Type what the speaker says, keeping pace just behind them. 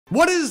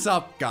What is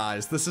up,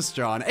 guys? This is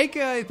John,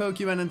 aka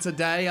Pokemon, and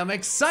today I'm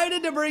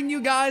excited to bring you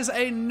guys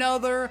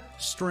another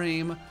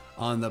stream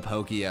on the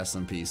Poke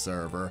SMP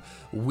server.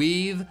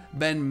 We've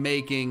been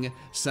making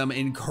some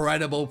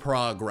incredible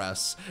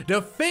progress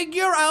to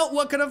figure out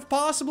what could have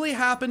possibly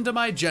happened to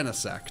my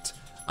Genesect.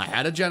 I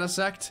had a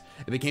Genesect,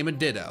 it became a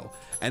Ditto,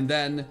 and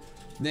then,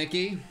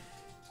 Nikki,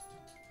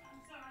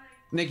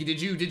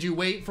 did you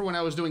wait for when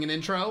I was doing an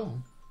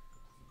intro?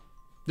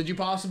 Did you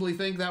possibly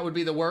think that would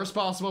be the worst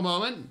possible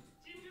moment?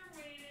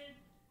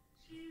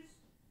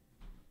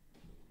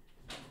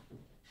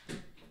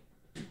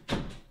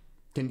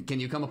 Can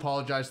you come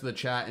apologize to the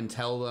chat and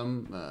tell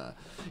them,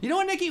 you know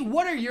what, Nikki,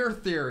 what are your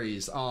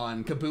theories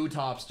on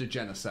Kabutops to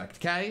Genesect,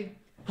 okay?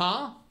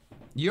 Huh?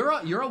 You're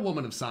a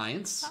woman of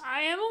science.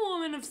 I am a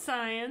woman of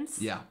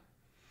science. Yeah.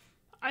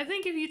 I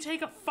think if you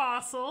take a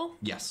fossil.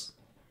 Yes.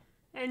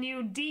 And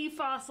you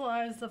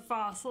defossilize the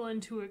fossil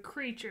into a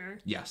creature.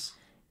 Yes.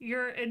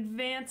 You're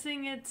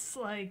advancing its,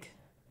 like...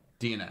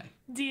 DNA,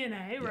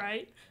 yeah.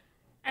 Right?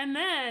 And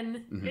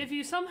then, if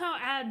you somehow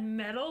add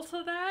metal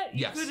to that,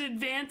 you could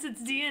advance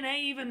its DNA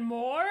even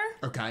more.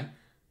 Okay.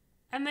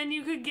 And then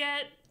you could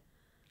get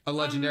a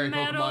legendary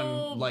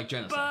Pokemon like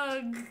Genesect.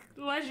 Bug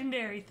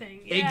legendary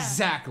thing. Yeah.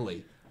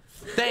 Exactly.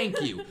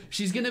 Thank you.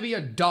 She's gonna be a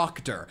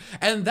doctor.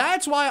 And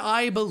that's why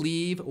I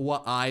believe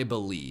what I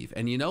believe.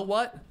 And you know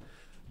what?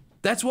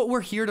 That's what we're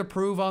here to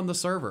prove on the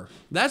server.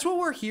 That's what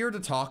we're here to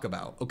talk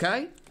about,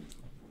 okay?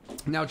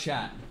 Now,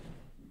 chat.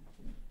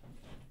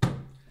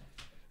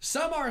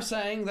 Some are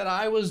saying that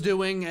I was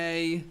doing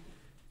a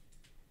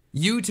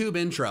YouTube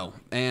intro,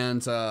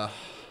 and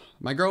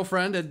my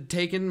girlfriend had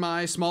taken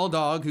my small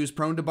dog, who's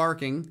prone to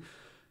barking,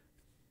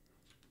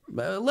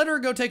 let her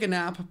go take a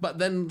nap, but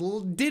then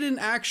didn't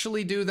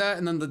actually do that,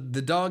 and then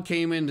the dog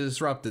came in and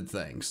disrupted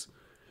things.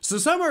 So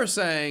some are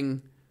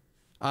saying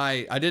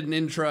I did an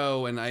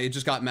intro and I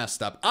just got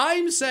messed up.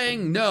 I'm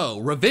saying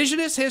no.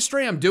 Revisionist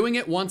history, I'm doing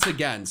it once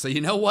again. So you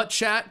know what,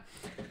 chat?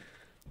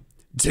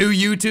 2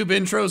 YouTube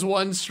intros,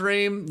 1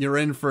 stream, you're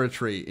in for a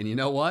treat. And you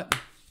know what?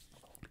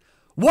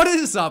 What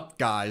is up,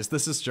 guys?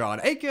 This is John,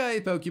 aka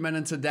Pokemon,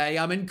 and today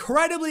I'm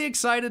incredibly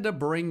excited to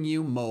bring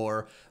you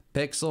more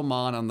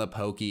Pixelmon on the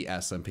Poke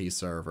SMP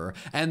server.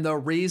 And the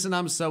reason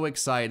I'm so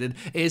excited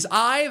is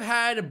I've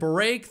had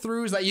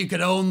breakthroughs that you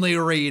could only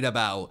read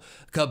about.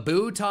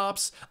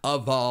 Kabutops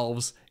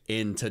evolves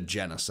into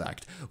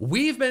Genesect.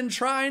 We've been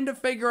trying to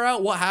figure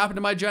out what happened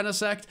to my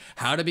Genesect,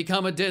 how to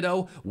become a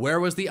Ditto, where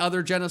was the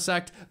other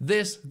Genesect,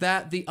 this,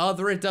 that, the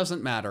other, it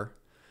doesn't matter.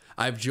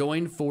 I've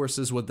joined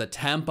forces with the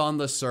temp on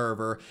the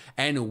server,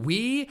 and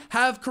we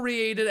have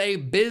created a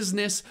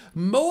business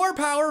more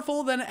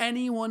powerful than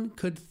anyone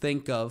could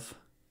think of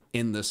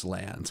in this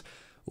land.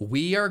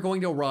 We are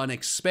going to run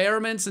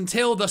experiments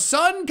until the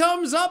sun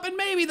comes up and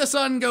maybe the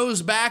sun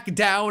goes back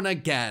down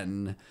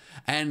again.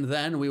 And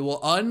then we will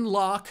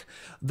unlock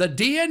the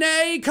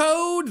DNA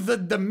code,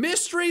 the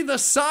mystery, the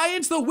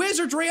science, the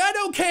wizardry, I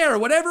don't care,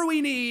 whatever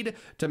we need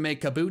to make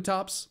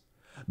Kabutops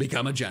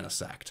become a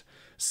Genesect.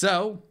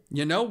 So,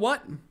 you know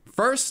what?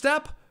 First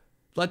step,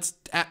 let's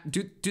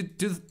do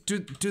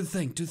the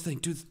thing,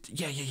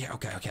 yeah,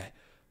 okay.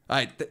 All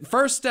right,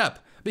 first step,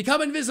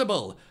 become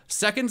invisible.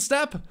 Second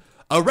step,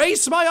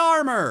 erase my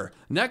armor.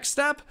 Next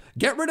step,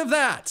 get rid of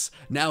that.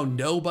 Now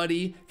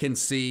nobody can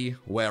see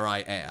where I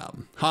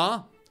am,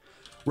 huh?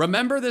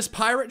 Remember this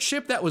pirate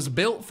ship that was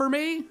built for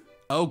me?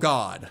 Oh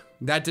God,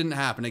 that didn't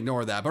happen,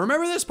 ignore that. But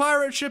remember this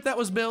pirate ship that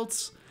was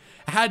built?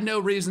 It had no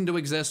reason to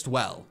exist.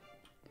 Well,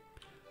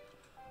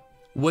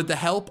 with the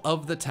help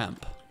of the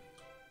temp,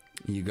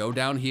 you go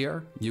down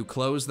here, you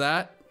close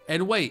that,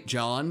 and wait,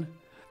 John,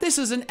 this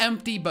is an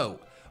empty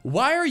boat.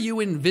 Why are you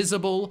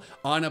invisible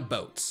on a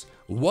boat?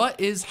 What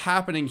is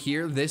happening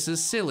here? This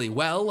is silly.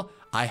 Well,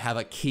 I have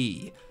a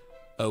key,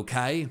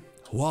 okay?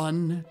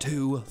 1,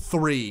 2,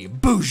 3,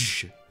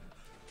 boosh.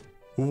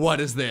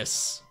 What is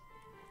this?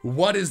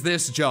 What is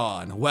this,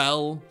 John?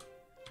 Well,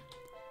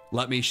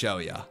 let me show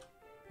you.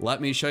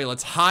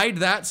 Let's hide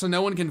that so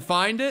no one can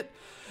find it.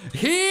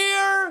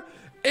 Here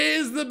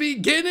is the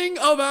beginning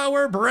of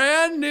our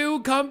brand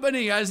new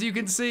company. As you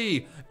can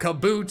see,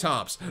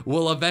 Kabutops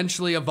will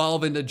eventually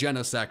evolve into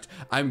Genesect.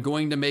 I'm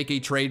going to make a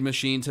trade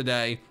machine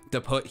today to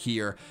put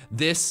here.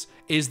 This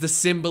is the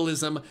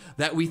symbolism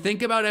that we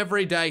think about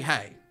every day.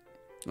 Hey,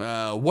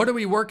 what are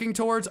we working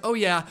towards? Oh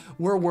yeah,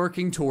 we're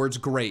working towards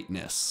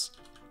greatness.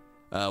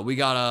 We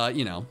gotta,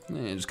 you know,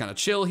 just kind of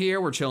chill here.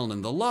 We're chilling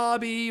in the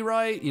lobby,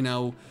 right? You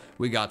know,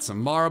 we got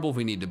some marble if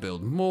we need to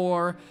build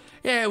more.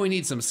 Yeah, we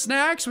need some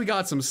snacks. We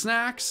got some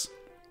snacks.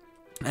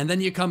 And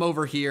then you come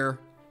over here.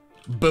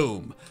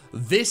 Boom.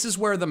 This is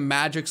where the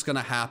magic's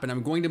gonna happen.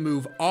 I'm going to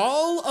move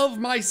all of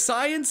my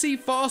science-y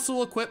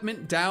fossil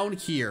equipment down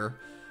here.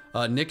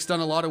 Nick's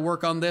done a lot of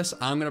work on this.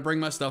 I'm gonna bring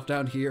my stuff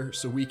down here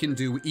so we can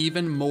do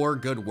even more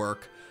good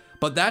work.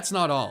 But that's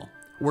not all.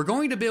 We're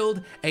going to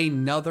build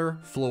another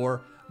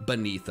floor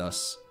beneath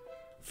us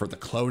for the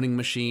cloning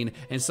machine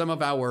and some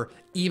of our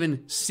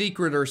even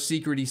secret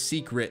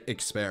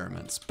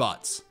experiments.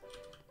 But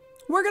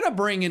we're gonna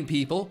bring in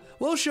people.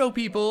 We'll show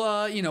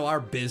people, you know, our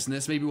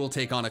business. Maybe we'll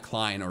take on a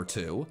client or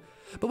two.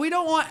 But we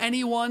don't want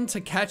anyone to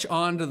catch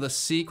on to the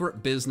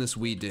secret business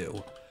we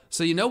do.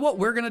 So you know what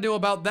we're gonna do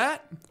about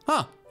that?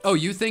 Huh. Oh,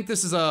 you think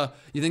this is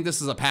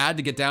a pad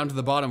to get down to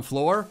the bottom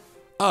floor?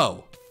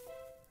 Oh.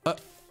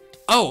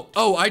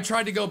 I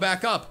tried to go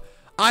back up.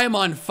 I am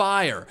on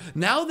fire.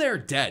 Now they're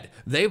dead.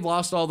 They've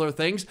lost all their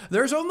things.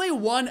 There's only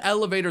one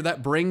elevator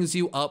that brings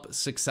you up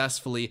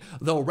successfully.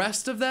 The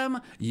rest of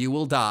them, you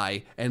will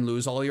die and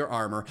lose all your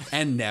armor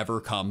and never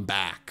come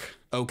back.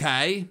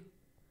 Okay?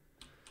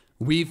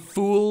 We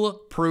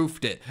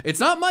fool-proofed it. It's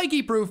not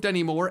Mikey-proofed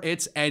anymore.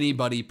 It's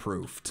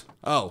anybody-proofed.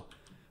 Oh,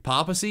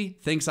 Papacy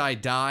thinks I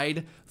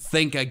died?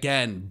 Think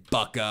again,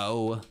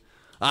 bucko.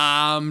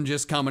 I'm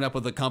just coming up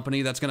with a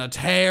company that's gonna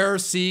tear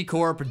C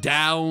Corp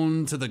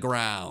down to the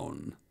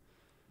ground.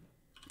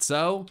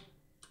 So,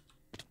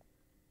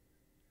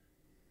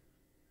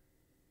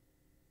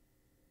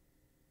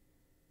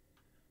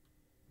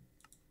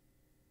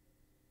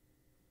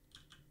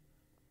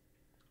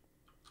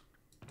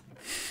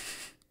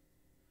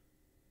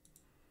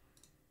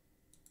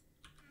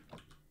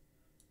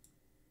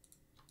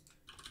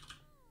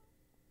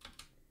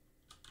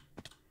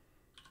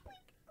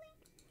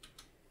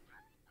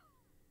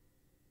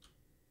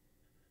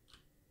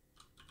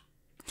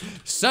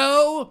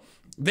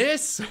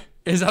 this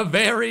is a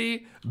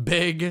very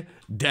big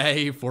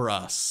day for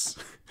us.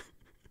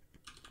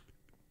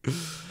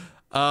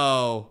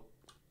 Oh,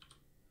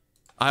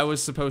 I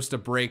was supposed to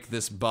break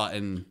this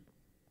button.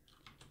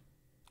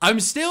 I'm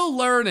still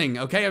learning,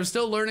 okay? I'm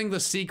still learning the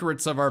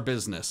secrets of our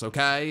business,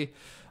 okay?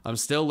 I'm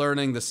still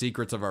learning the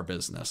secrets of our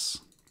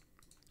business.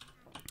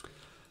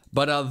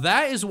 But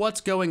that is what's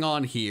going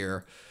on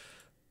here.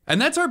 And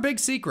that's our big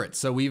secret.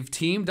 So we've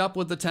teamed up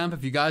with the Temp.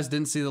 If you guys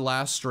didn't see the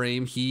last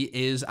stream, he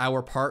is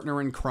our partner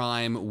in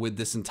crime with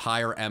this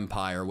entire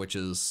empire, which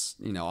is,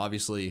 you know,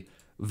 obviously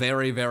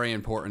very, very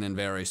important and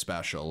very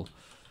special.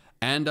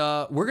 And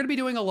we're going to be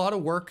doing a lot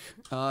of work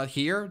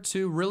here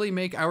to really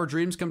make our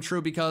dreams come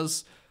true,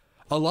 because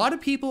a lot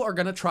of people are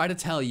going to try to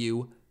tell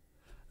you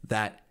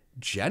that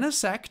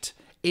Genesect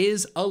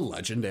is a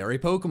legendary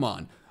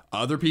Pokemon.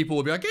 Other people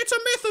will be like, it's a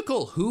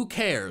mythical. Who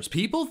cares?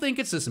 People think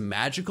it's this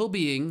magical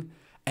being,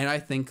 and I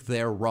think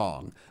they're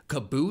wrong.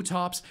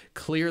 Kabutops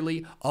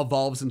clearly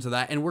evolves into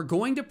that, and we're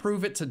going to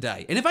prove it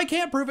today. And if I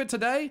can't prove it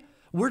today,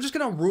 we're just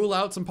gonna rule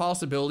out some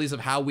possibilities of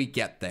how we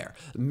get there.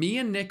 Me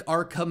and Nick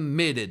are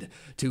committed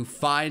to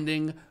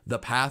finding the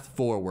path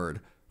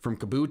forward from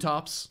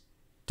Kabutops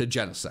to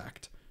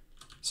Genesect.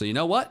 So you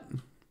know what?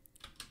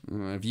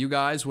 If you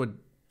guys would,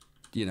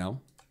 you know,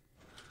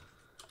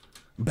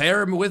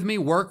 bear with me,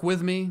 work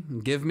with me,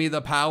 give me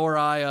the power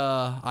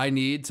I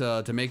need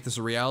to make this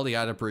a reality,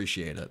 I'd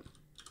appreciate it.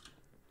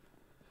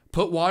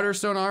 Put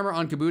Waterstone armor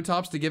on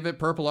Kabutops to give it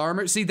purple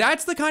armor. See,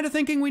 that's the kind of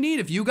thinking we need.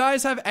 If you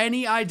guys have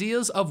any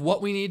ideas of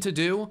what we need to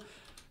do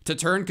to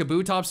turn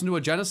Kabutops into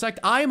a Genesect,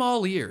 I'm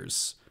all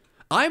ears.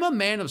 I'm a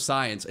man of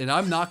science, and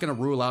I'm not going to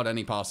rule out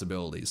any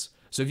possibilities.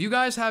 So if you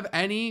guys have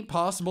any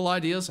possible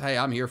ideas, hey,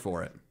 I'm here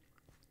for it.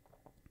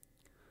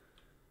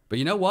 But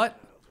you know what?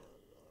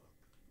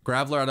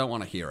 Graveler, I don't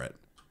want to hear it.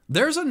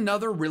 There's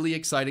another really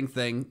exciting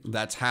thing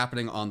that's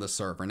happening on the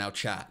server. Now,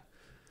 chat.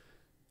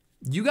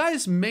 You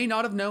guys may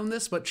not have known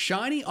this, but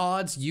shiny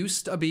odds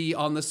used to be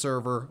on the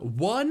server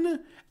 1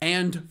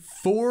 in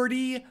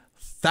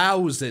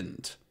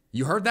 40,000.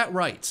 You heard that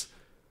right.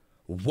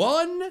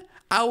 1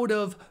 out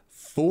of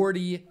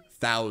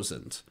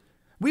 40,000.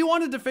 We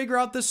wanted to figure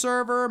out the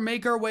server,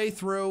 make our way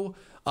through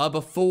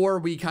before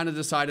we kind of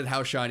decided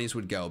how shinies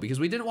would go, because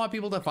we didn't want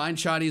people to find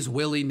shinies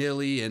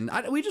willy-nilly, and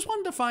we just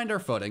wanted to find our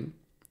footing.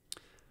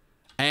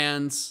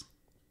 And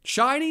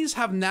shinies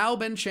have now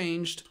been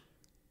changed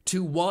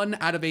to 1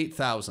 out of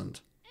 8,000.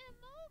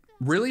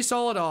 Really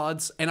solid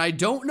odds, and I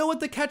don't know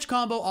what the catch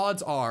combo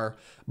odds are,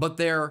 but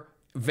they're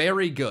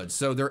very good.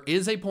 So there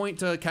is a point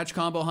to catch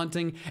combo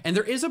hunting, and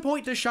there is a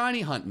point to shiny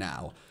hunt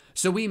now.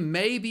 So we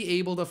may be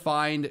able to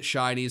find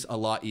shinies a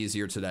lot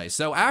easier today.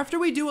 So after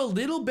we do a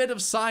little bit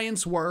of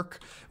science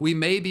work, we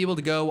may be able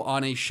to go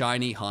on a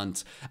shiny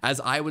hunt, as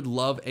I would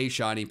love a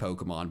shiny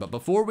Pokemon. But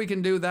before we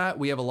can do that,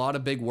 we have a lot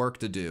of big work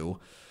to do.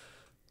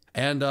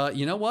 And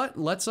you know what?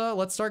 Let's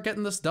start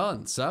getting this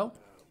done. So,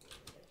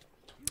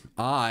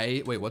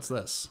 wait, what's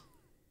this?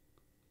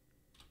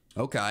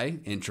 Okay,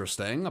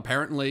 interesting.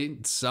 Apparently,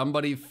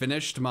 somebody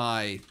finished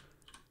my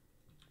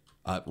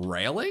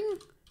railing.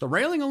 The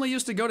railing only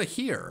used to go to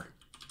here.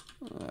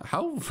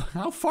 How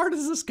far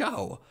does this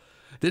go?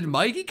 Did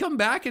Mikey come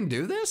back and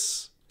do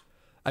this?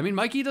 I mean,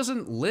 Mikey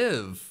doesn't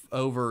live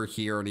over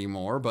here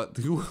anymore, but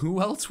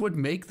who else would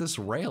make this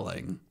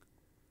railing?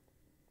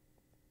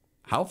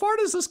 How far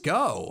does this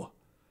go?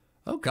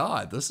 Oh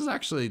God, this is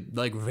actually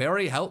like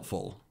very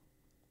helpful.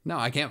 No,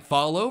 I can't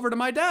fall over to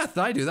my death.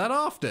 I do that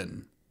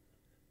often.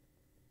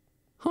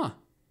 Huh.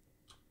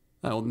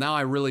 Well, now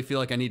I really feel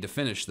like I need to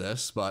finish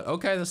this, but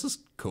okay, this is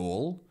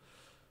cool.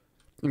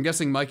 I'm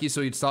guessing Mikey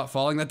so you'd stop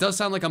falling. That does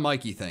sound like a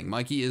Mikey thing.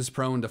 Mikey is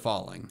prone to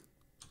falling.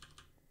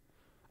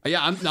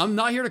 Yeah, I'm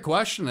not here to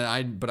question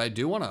it, but I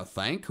do want to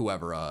thank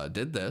whoever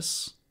did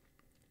this.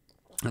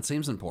 That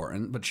seems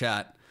important. But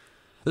chat,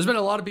 there's been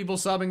a lot of people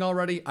subbing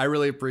already. I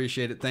really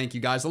appreciate it. Thank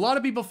you guys. A lot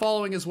of people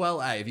following as well.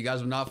 Hey, if you guys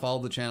have not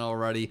followed the channel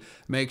already,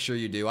 make sure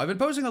you do. I've been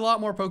posting a lot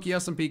more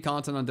PokeSMP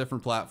content on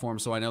different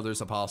platforms, so I know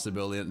there's a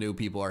possibility that new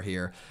people are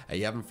here. Hey,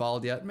 you haven't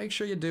followed yet, make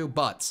sure you do.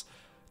 But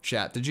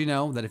chat, did you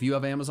know that if you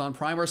have Amazon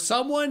Prime or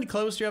someone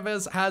close to you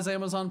has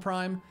Amazon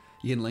Prime,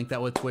 you can link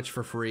that with Twitch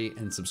for free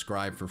and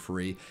subscribe for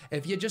free.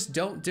 If you just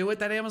don't do it,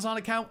 that Amazon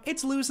account,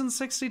 it's losing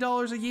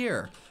 $60 a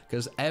year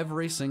because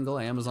every single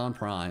Amazon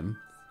Prime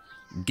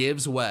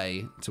gives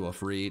way to a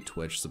free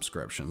Twitch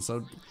subscription.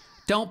 So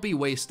don't be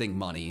wasting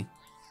money.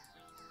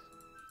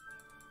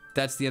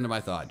 That's the end of my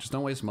thought. Just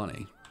don't waste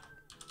money.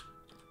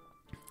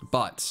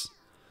 But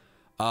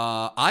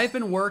I've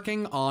been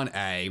working on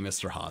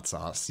Mr. Hot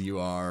Sauce. You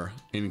are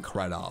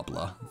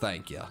incredible.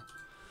 Thank you.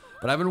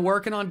 But I've been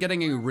working on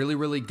getting a really,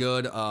 really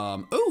good,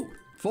 cool.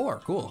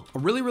 A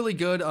really, really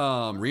good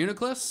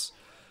Reuniclus.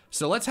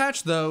 So let's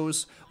hatch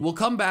those. We'll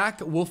come back.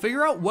 We'll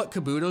figure out what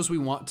Kabutos we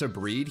want to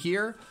breed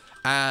here.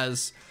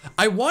 As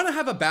I want to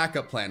have a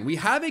backup plan. We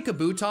have a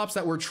Kabutops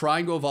that we're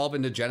trying to evolve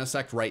into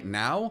Genesect right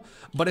now.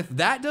 But if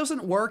that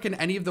doesn't work and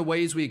any of the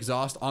ways we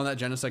exhaust on that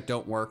Genesect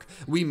don't work,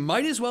 we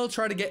might as well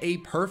try to get a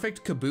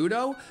perfect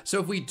Kabuto. So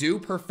if we do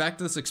perfect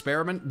this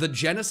experiment, the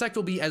Genesect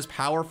will be as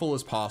powerful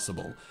as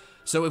possible.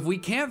 So if we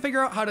can't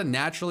figure out how to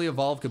naturally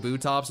evolve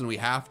Kabutops and we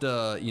have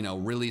to, you know,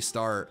 really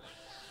start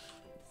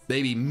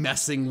maybe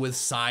messing with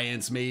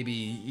science,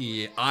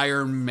 maybe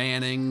Iron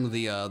Manning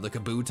the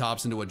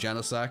Kabutops into a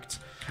Genesect,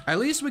 at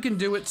least we can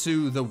do it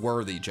to the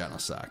worthy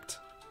Genesect.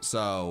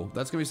 So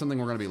that's gonna be something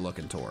we're gonna be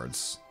looking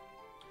towards.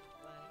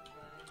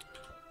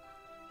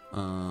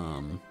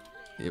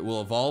 It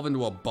will evolve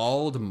into a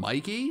bald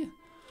Mikey.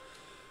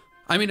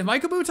 I mean, if my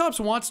Kabutops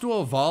wants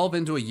to evolve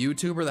into a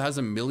YouTuber that has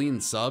 1 million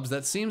subs,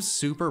 that seems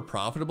super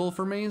profitable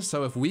for me.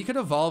 So if we could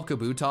evolve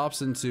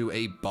Kabutops into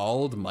a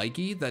bald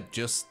Mikey that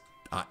just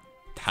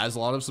has a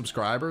lot of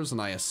subscribers,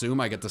 and I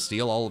assume I get to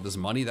steal all of his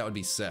money, that would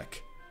be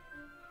sick.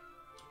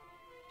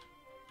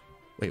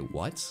 Wait,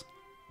 what?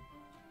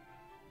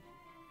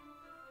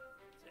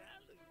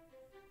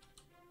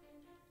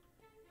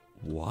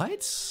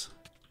 What?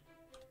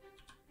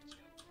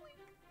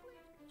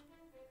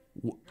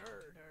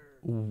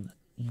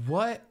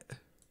 What?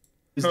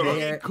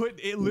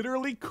 It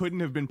literally couldn't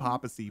have been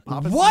Papacy.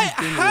 What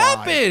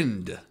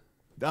happened?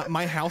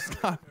 My house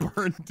got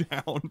burned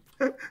down.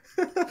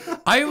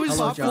 I was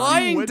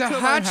flying to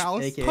hatch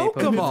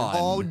Pokemon. It's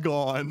all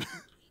gone.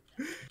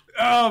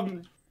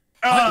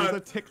 There's a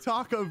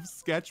TikTok of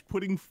Sketch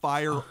putting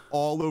fire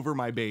all over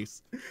my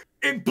base.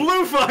 It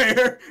blue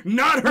fire,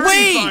 not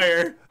Hurry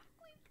fire.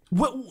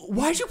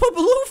 Why'd you put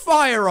blue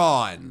fire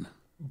on?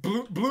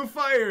 Blue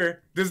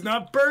fire does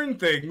not burn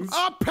things.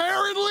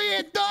 Apparently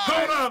it does.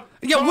 Hold up.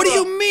 Yeah, what do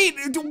you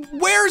mean?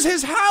 Where's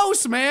his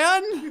house,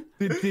 man?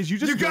 Did you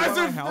just? You guys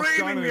are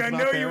framing me. I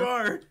know you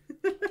are.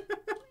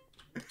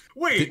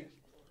 Wait.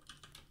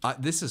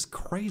 This is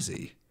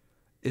crazy.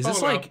 Is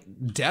this like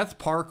death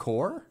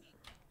parkour?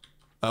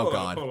 Oh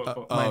god.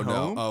 Oh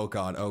no. Oh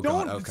god. Oh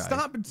god. Okay.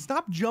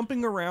 Stop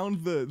jumping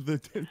around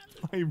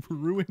my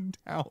ruined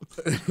house.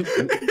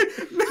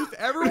 Just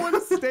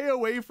everyone stay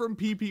away from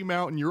PP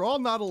Mountain. You're all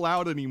not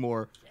allowed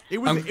anymore. It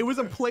was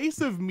a place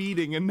of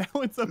meeting, and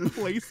now it's a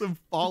place of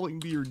falling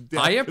to your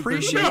death. I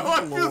appreciate. No,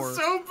 I feel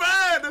so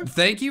bad.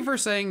 Thank you for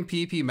saying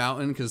PP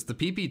Mountain, because the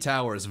PP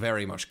Tower is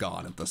very much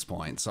gone at this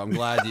point. So I'm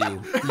glad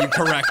you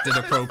corrected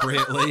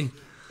appropriately.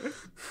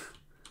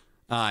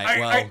 All right.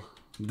 Well,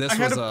 this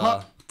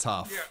was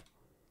tough. Yeah.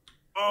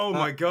 Oh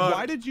my god.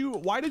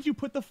 Why did you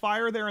put the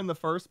fire there in the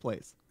first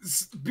place?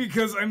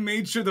 Because I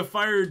made sure the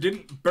fire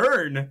didn't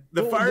burn.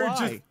 The fire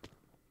just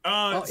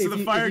so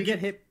the fire if you get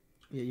hit.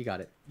 Yeah, you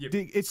got it.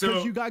 It's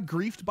because you got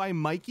griefed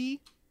Mikey.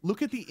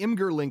 Look at the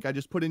Imgur link I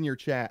just put in your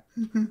chat.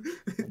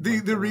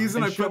 the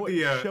reason I put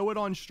show it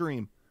on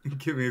stream.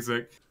 Give me a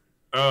sec.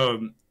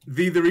 The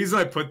reason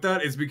I put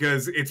that is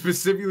because it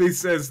specifically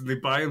says the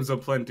biomes are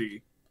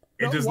plenty.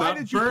 It does not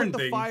burn things. Why did you put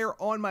the fire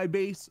on my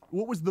base?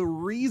 What was the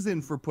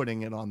reason for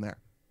putting it on there?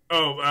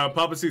 Oh,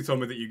 Papa C told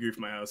me that you griefed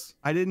my house.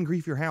 I didn't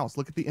grief your house.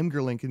 Look at the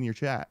Imgur link in your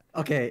chat.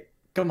 Okay,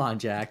 come on,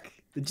 Jack.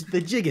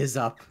 The jig is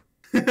up.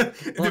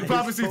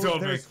 Papa C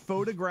told me. There's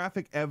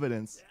photographic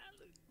evidence.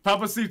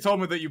 Papa C told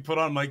me that you put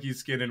on Mikey's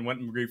skin and went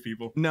and griefed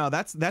people. No,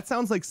 that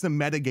sounds like some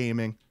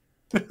metagaming.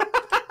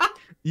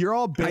 You're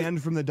all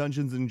banned from the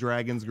Dungeons and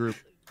Dragons group.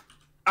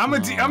 I'm the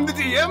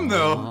DM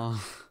though.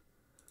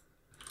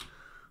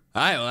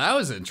 Alright, well, that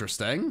was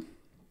interesting.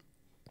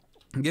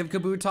 Give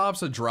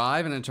Kabutops a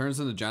drive and it turns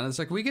into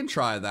Genesect. We can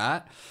try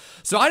that.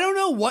 So I don't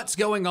know what's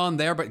going on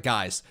there, but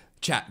guys,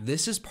 chat,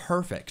 this is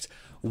perfect.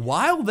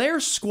 While they're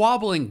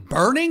squabbling,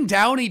 burning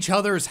down each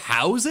other's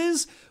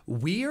houses,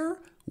 we're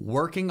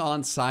working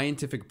on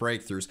scientific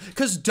breakthroughs.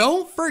 Because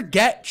don't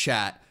forget,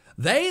 chat,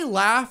 they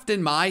laughed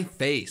in my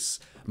face.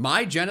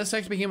 My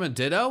Genesect became a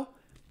Ditto.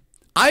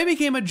 I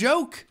became a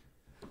joke.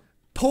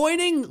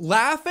 Pointing,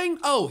 laughing.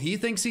 Oh, he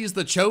thinks he's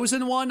the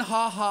chosen one?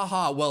 Ha ha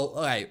ha. Well,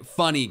 all right,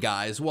 funny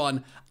guys.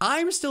 One,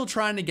 I'm still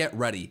trying to get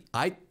ready.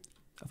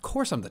 Of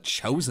course I'm the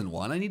chosen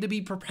one. I need to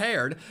be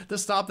prepared to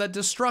stop that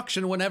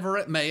destruction whenever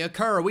it may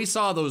occur. We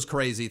saw those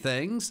crazy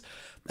things.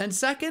 And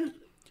second,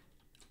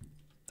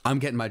 I'm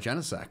getting my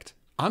Genesect.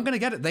 I'm going to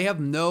get it. They have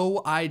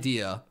no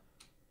idea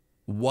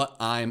what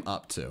I'm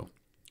up to.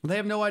 They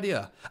have no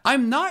idea.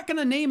 I'm not going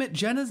to name it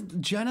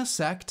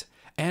Genesect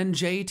and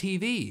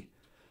JTV.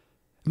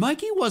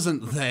 Mikey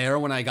wasn't there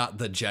when I got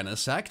the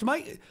Genesect.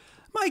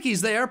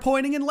 Mikey's there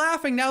pointing and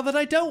laughing now that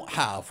I don't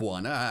have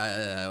one.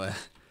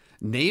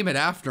 Name it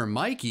after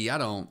Mikey. I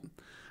don't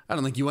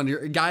think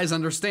you guys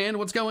understand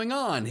what's going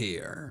on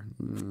here.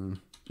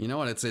 You know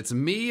what? It's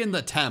me and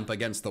the temp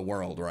against the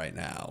world right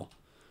now.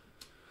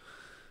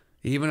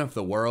 Even if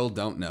the world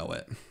don't know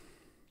it.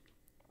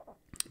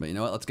 But you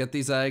know what? Let's get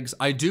these eggs.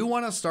 I do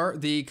want to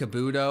start the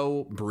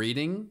Kabuto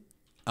breeding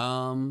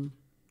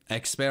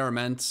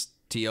experiments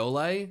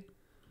Tiole.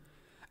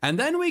 And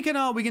then we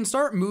can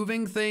start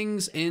moving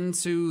things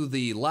into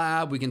the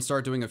lab. We can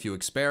start doing a few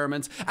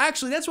experiments.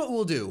 Actually, that's what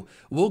we'll do.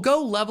 We'll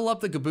go level up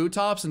the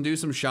Kabutops and do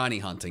some shiny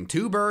hunting.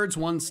 2 birds,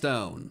 1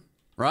 stone.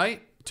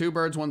 Right? 2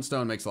 birds, 1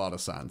 stone makes a lot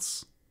of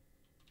sense.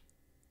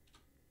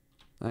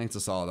 I think it's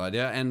a solid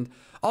idea. And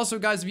also,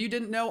 guys, if you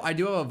didn't know, I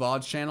do have a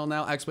VODs channel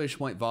now,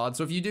 !VOD.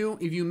 So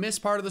if you miss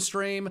part of the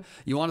stream,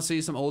 you want to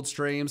see some old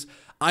streams,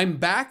 I'm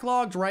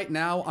backlogged right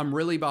now. I'm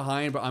really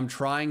behind, but I'm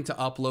trying to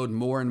upload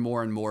more and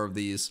more and more of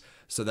these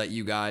so that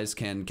you guys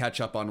can catch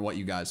up on what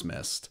you guys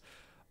missed.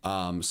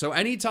 So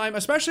anytime,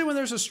 especially when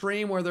there's a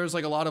stream where there's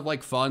like a lot of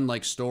like fun,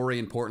 like story,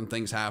 important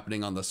things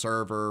happening on the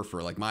server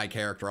for like my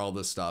character, all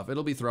this stuff,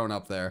 it'll be thrown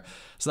up there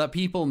so that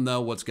people know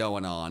what's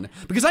going on.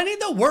 Because I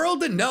need the world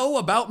to know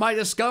about my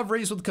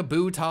discoveries with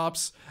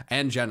Kabutops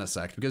and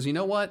Genesect. Because you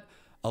know what?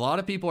 A lot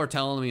of people are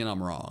telling me and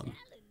I'm wrong.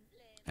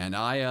 And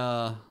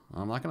I'm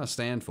not gonna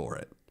stand for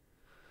it.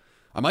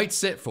 I might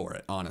sit for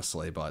it,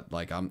 honestly, but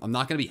like I'm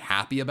not gonna be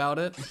happy about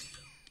it.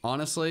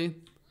 Honestly,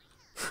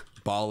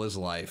 ball is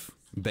life.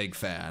 Big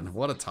fan.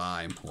 What a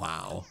time.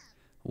 Wow.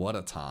 What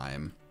a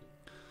time.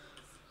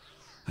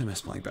 I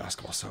miss playing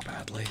basketball so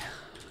badly.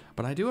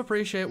 But I do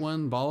appreciate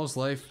when ball is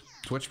life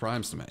Twitch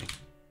primes to me.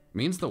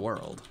 Means the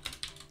world.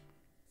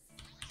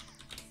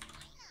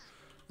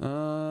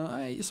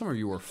 Some of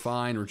you were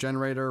fine.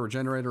 Regenerator,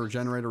 regenerator,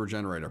 regenerator,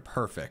 regenerator.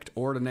 Perfect.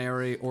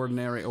 Ordinary,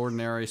 ordinary,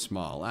 ordinary,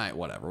 small. Alright,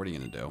 whatever. What are you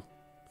gonna do?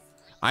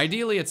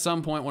 Ideally, at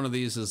some point, one of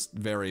these is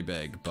very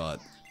big, but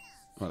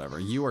whatever.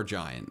 You are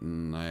giant,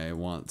 and I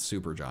want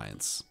super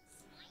giants.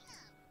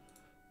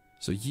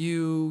 So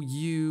you.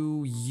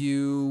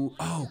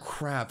 Oh,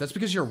 crap. That's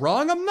because you're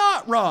wrong? I'm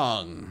not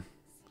wrong!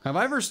 Have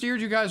I ever steered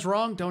you guys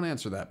wrong? Don't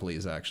answer that,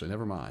 please, actually.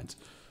 Never mind.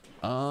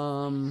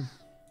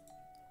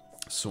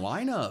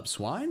 Swine up,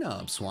 swine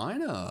up,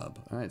 swine up.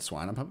 Alright,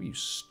 swine up, how about you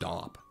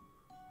stop?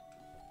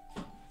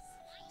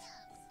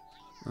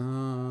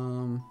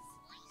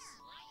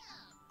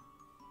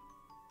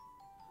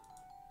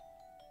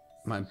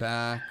 My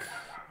back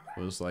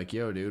was like,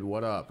 yo, dude,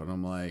 what up? And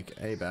I'm like,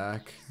 hey,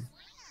 back.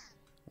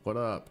 What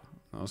up?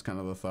 That was kind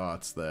of the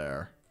thoughts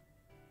there.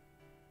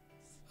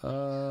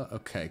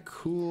 Okay,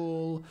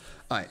 cool.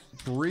 Alright,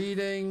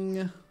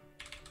 breeding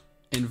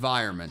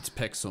environment,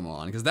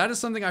 Pixelmon. Because that is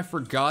something I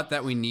forgot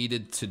that we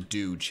needed to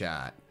do,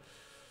 chat.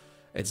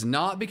 It's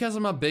not because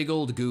I'm a big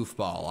old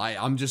goofball.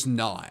 I'm just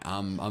not.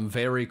 I'm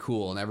very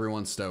cool and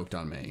everyone's stoked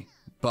on me.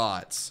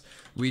 But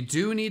we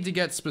do need to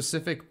get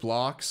specific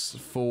blocks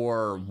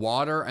for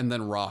water and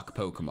then rock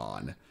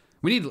Pokemon.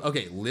 We need,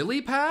 okay,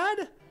 lily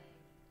pad?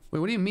 Wait,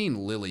 what do you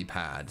mean lily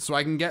pad? So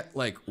I can get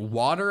like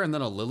water and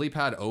then a lily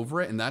pad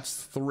over it, and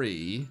that's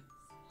 3.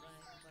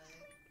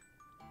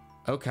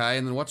 Okay,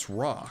 and then what's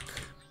rock?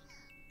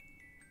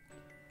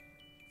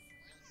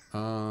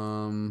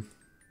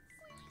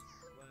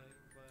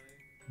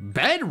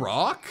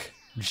 Bedrock?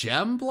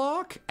 Gem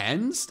block?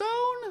 End stone?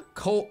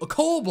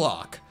 Coal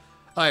block.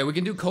 Alright, we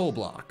can do coal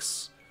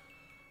blocks.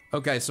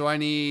 Okay, so I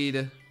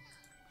need...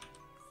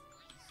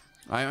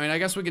 I mean, I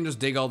guess we can just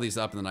dig all these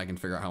up and then I can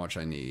figure out how much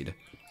I need.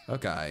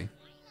 Okay.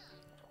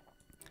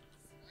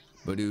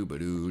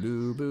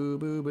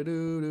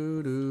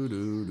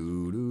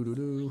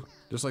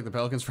 Just like the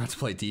Pelicans forgot to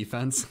play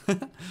defense.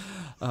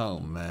 Oh,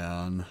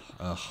 man.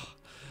 Ugh.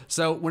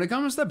 So when it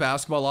comes to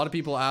basketball, a lot of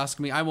people ask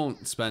me, I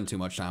won't spend too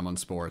much time on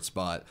sports,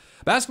 but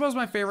basketball is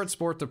my favorite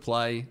sport to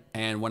play.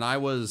 And when I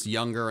was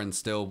younger and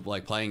still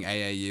like playing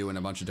AAU in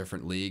a bunch of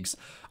different leagues,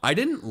 I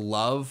didn't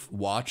love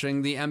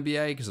watching the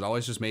NBA because it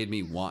always just made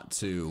me want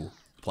to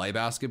play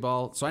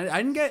basketball. So I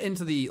didn't get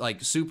into the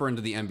like super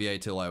into the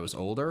NBA till I was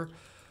older.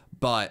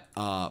 But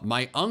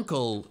my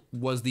uncle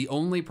was the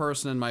only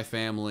person in my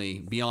family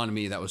beyond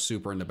me that was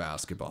super into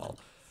basketball.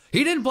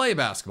 He didn't play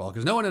basketball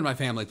because no one in my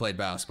family played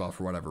basketball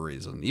for whatever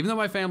reason. Even though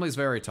my family's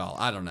very tall.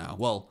 I don't know.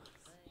 Well,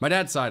 my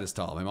dad's side is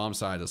tall. My mom's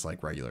side is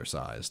like regular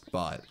sized.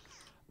 But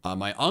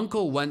my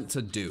uncle went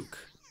to Duke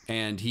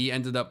and he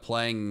ended up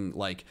playing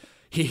like,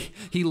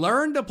 he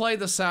learned to play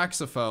the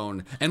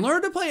saxophone and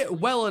learned to play it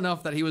well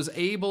enough that he was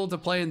able to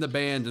play in the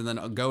band and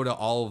then go to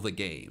all of the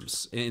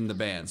games in the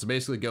band. So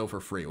basically go for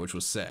free, which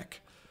was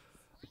sick.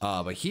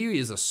 But he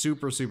is a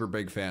super, super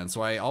big fan.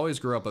 So I always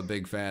grew up a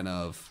big fan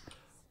of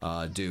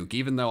Duke,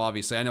 even though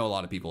obviously I know a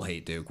lot of people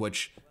hate Duke,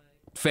 which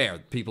fair,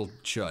 people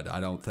should. I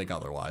don't think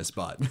otherwise,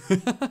 but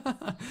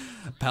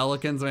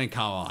Pelicans, I mean,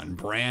 come on.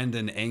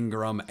 Brandon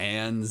Ingram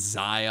and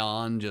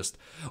Zion just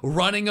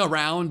running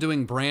around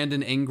doing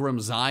Brandon Ingram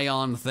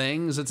Zion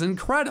things. It's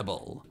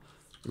incredible.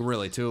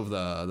 Really, two of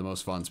the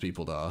most fun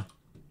people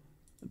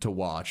to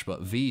watch.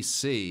 But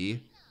VC,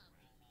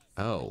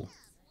 oh,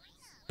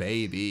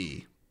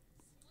 baby.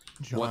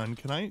 John,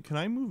 what? Can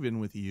I move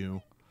in with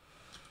you?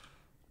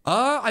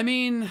 I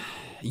mean,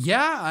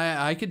 yeah,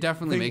 I could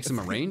definitely make some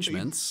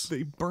arrangements.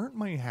 They burnt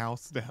my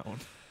house down.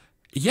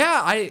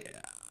 Yeah,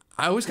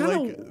 I was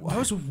kind of I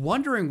was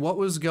wondering what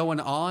was going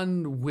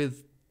on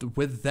with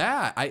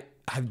that.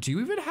 Do you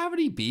even have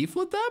any beef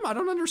with them? I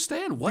don't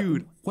understand.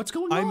 What's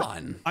going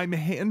on? I'm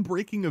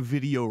handbraking a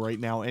video right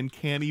now and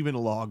can't even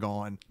log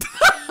on.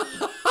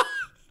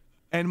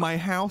 And my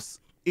house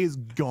is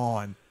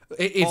gone.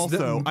 It's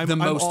also,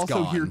 I'm also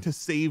gone. here to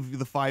save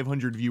the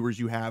 500 viewers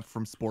you have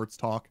from Sports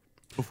Talk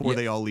before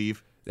they all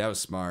leave. That was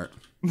smart.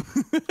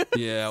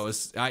 Yeah, it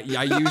was. I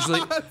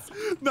usually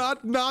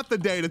not the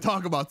day to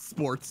talk about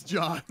sports,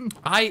 John.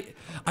 I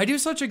do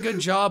such a good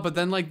job, but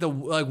then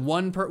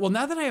well,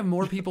 now that I have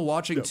more people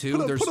watching too,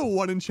 put a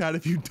 1 in chat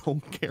if you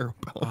don't care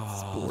about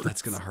sports.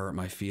 That's gonna hurt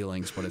my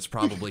feelings, but it's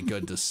probably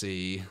good to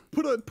see.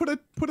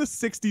 Put a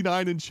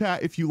 69 in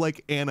chat if you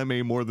like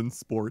anime more than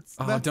sports.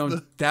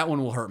 That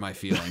one will hurt my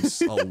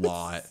feelings a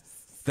lot.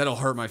 That'll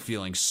hurt my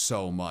feelings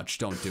so much.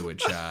 Don't do it,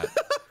 chat.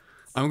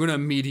 I'm gonna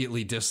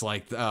immediately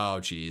dislike.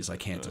 Oh, geez, I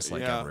can't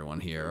dislike everyone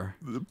here.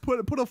 Put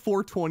a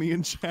 420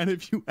 in chat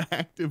if you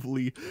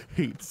actively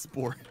hate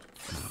sport.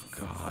 Oh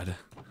God.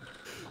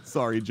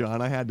 Sorry,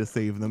 John. I had to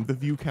save them. The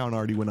view count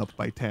already went up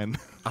by 10.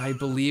 I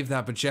believe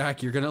that, but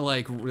Jack, you're gonna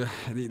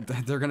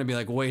they're gonna be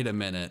like, wait a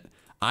minute.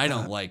 I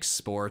don't like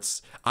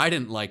sports. I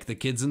didn't like the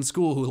kids in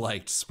school who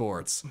liked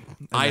sports.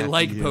 I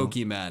like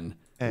Pokemon.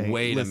 Hey,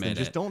 wait a minute.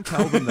 Just don't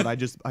tell them that I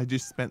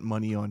just spent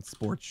money on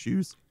sports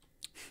shoes.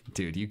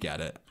 Dude, you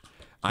get it.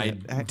 I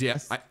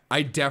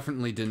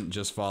definitely didn't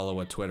just follow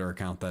a Twitter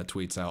account that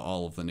tweets out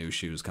all of the new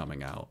shoes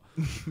coming out.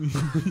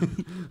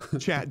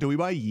 Chat, do we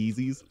buy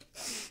Yeezys?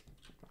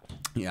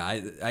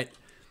 Yeah,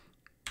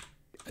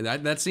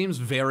 that seems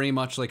very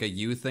much like a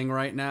you thing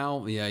right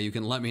now. Yeah, you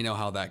can let me know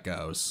how that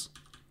goes.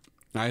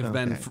 I've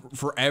been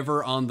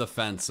forever on the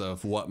fence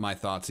of what my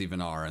thoughts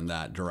even are in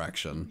that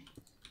direction.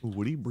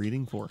 What are you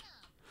breeding for?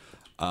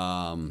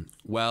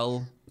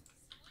 Well,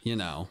 you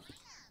know.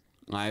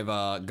 I've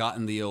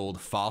gotten the old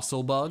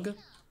fossil bug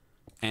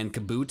and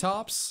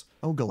Kabutops.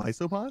 Oh,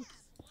 Galysopod?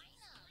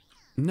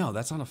 No,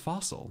 that's not a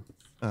fossil.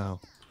 Oh.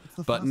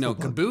 But no,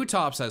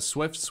 Kabutops has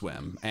Swift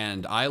Swim,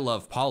 and I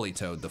love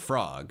Politoed the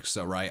frog.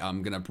 So, right,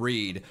 I'm going to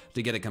breed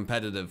to get a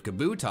competitive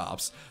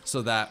Kabutops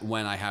so that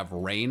when I have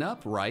rain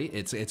up, right,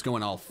 it's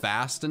going all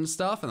fast and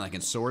stuff, and I can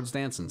Swords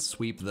Dance and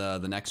sweep the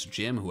next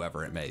gym,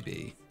 whoever it may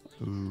be.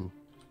 Ooh.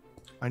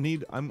 I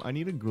need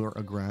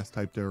a grass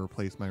type to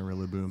replace my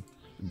Rillaboom.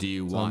 Do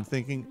you want? I'm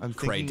thinking of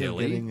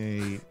getting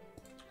a.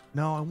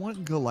 No, I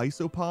want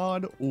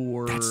Galysopod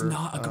or. That's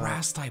not a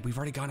grass type. We've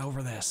already gone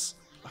over this.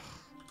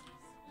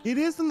 It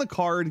is in the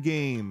card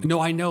game. No,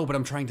 I know, but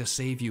I'm trying to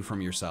save you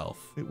from yourself.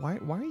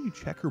 Wait, why are you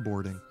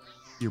checkerboarding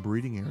your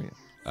breeding area?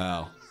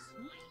 Oh,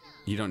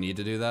 you don't need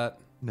to do that.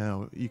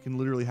 No, you can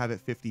literally have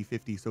it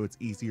 50-50, so it's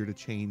easier to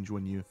change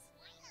when you.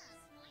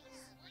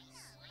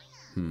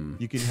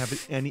 You can have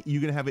it any. You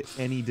can have it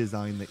any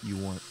design that you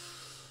want.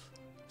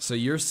 So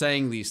you're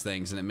saying these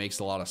things, and it makes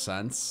a lot of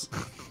sense.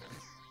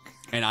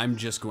 And I'm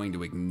just going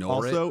to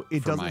ignore it. Also,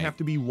 it doesn't have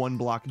to be 1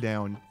 block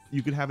down.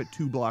 You could have it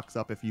 2 blocks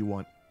up if you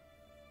want.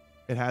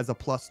 It has a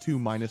 +2,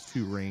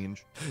 -2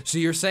 range. So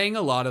you're saying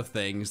a lot of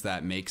things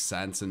that make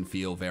sense and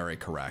feel very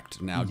correct.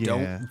 Now,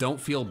 don't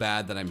feel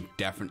bad that I'm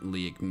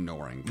definitely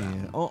ignoring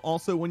them. Yeah.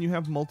 Also, when you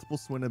have multiple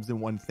Swinubs in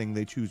one thing,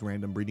 they choose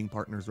random breeding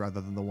partners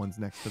rather than the ones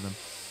next to them.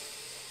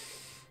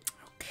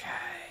 Okay,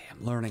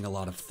 I'm learning a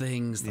lot of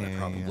things that I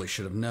probably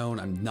should have known.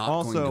 I'm not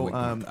also,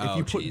 going to if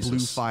you put blue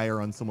fire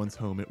on someone's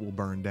home, it will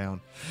burn down.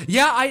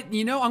 Yeah, I'm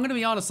going to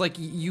be honest. Like,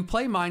 you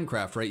play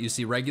Minecraft, right? You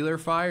see regular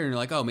fire, and you're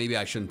like, oh, maybe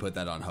I shouldn't put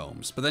that on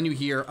homes. But then you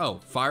hear,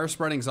 oh, fire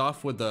spreading's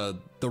off with the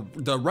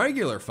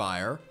regular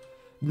fire.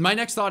 My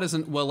next thought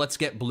isn't, well, let's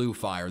get blue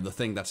fire, the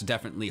thing that's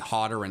definitely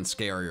hotter and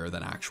scarier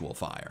than actual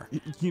fire.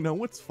 You know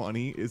what's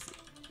funny is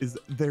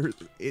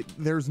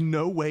there's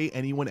no way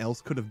anyone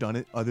else could have done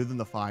it other than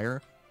the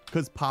fire.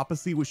 Because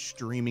Papacy was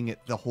streaming it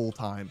the whole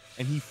time,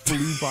 and he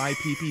flew by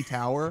PP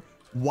Tower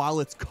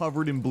while it's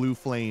covered in blue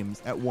flames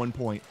at one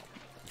point.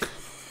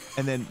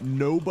 And then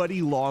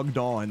nobody logged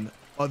on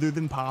other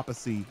than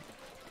Papacy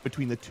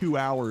between the 2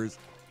 hours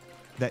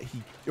that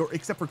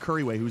except for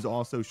Curryway, who's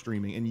also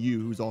streaming, and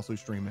you, who's also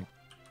streaming.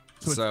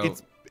 So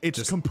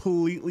it's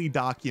completely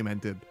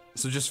documented.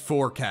 So just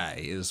 4K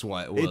is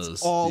what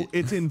was.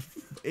 It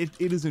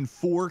is in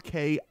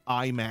 4K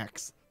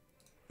IMAX.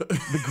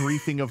 The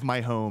griefing of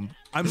my home.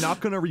 I'm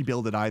not gonna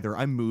rebuild it either.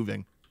 I'm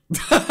moving.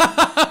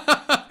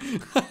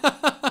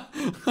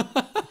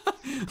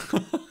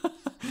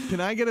 Can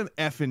I get an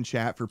F in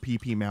chat for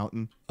PP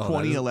Mountain?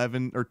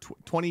 2011 or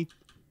 20,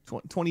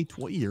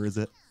 what year is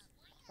it?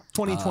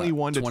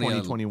 2021 to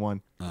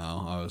 2021.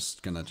 Oh, I was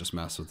gonna just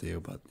mess with you,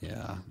 but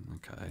yeah,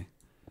 okay.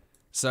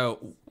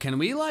 So can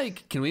we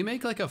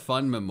make like a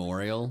fun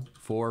memorial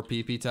for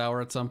PP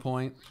Tower at some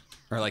point,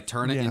 or like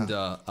turn it into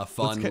a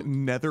fun? Let's get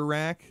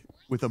netherrack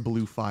with a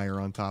blue fire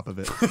on top of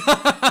it.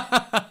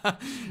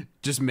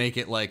 Just make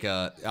it like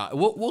a.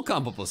 We'll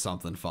come up with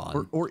something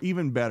fun. Or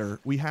even better,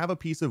 we have a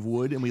piece of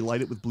wood and we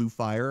light it with blue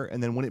fire,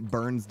 and then when it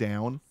burns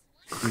down,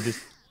 we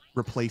just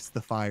replace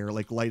the fire,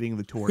 like lighting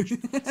the torch.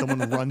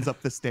 Someone runs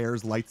up the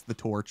stairs, lights the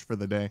torch for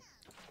the day.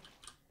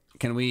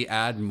 Can we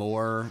add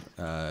more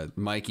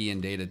Mikey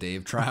and Data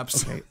Dave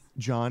traps? Okay,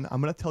 John, I'm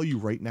gonna tell you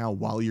right now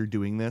while you're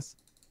doing this.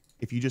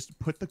 If you just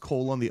put the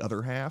coal on the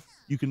other half,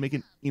 you can make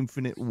an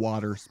infinite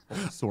water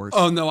source.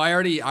 Oh no, I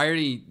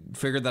already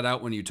figured that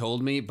out when you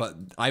told me, but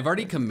I've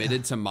already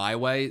committed to my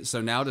way,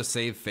 so now to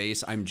save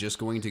face, I'm just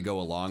going to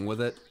go along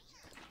with it.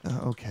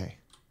 Okay.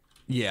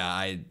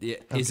 Yeah,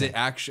 is it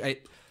actually,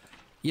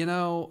 you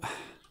know,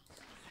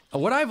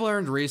 what I've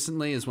learned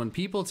recently is when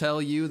people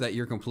tell you that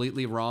you're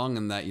completely wrong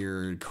and that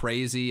your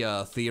crazy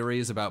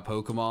theories about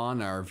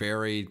Pokemon are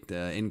very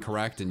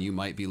incorrect and you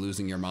might be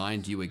losing your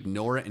mind, you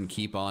ignore it and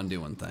keep on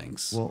doing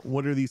things. Well,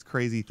 what are these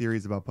crazy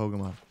theories about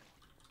Pokemon?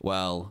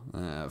 Well,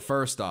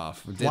 first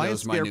off, why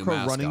is my new Scarecrow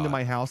mascot. running to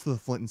my house with a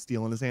flint and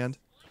steel in his hand?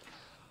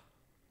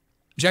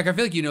 Jack, I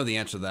feel like you know the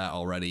answer to that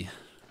already.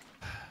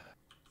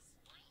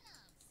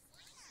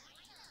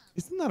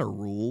 Isn't that a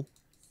rule?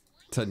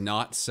 To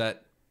not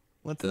set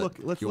let's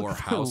your look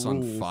house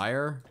on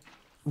fire?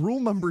 Rule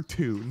number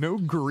 2, no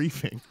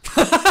griefing.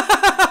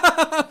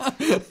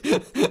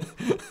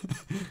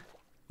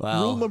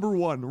 Well, rule number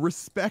 1,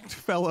 respect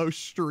fellow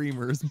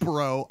streamers.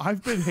 Bro,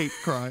 I've been hate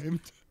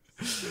crimed.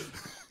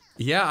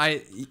 Yeah,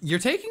 you're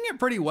taking it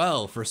pretty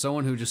well for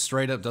someone who just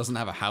straight up doesn't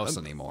have a house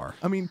anymore.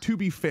 I mean, to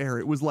be fair,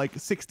 it was like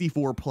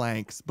 64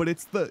 planks, but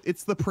it's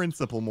the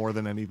principle more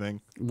than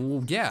anything.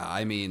 Well, yeah,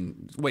 I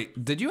mean,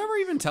 wait, did you ever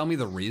even tell me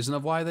the reason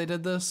of why they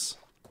did this?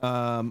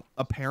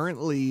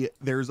 Apparently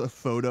there's a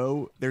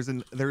photo, there's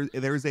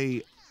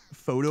a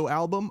photo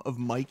album of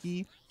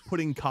Mikey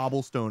putting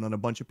cobblestone on a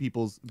bunch of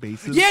people's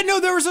bases. Yeah,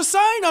 no, there was a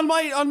sign on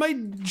my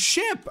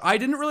ship. I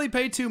didn't really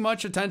pay too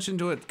much attention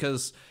to it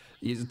because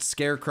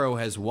Scarecrow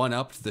has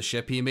one-upped the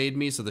ship he made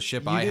me, so the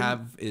ship I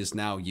have is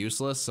now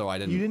useless, so I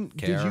didn't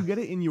care. Did you get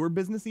it in your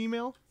business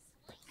email?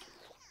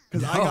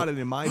 Because I got it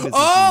in my business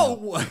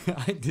email.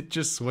 I did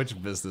just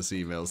switch business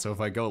emails, so if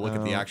I go look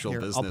at the actual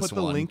business one. I'll put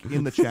the link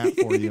in the chat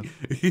for you.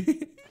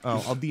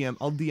 I'll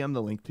DM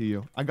the link to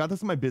you. I got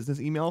this in my business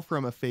email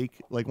from a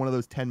fake, like one of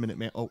those 10-minute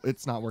mail. Oh,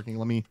 it's not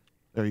working.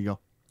 There you go.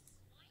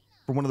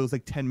 For one of those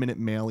like 10-minute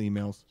mail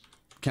emails.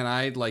 Can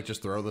I like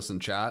just throw this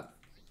in chat?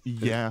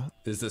 Yeah.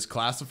 Is this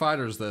classified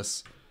or is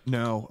this?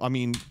 No, I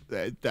mean,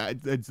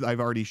 I've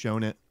already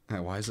shown it.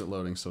 Why is it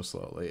loading so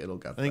slowly? It'll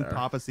get there. I think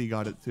Papacy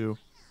got it too.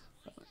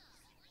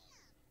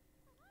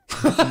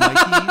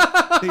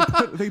 Mikey,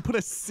 they put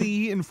a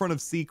C in front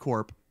of C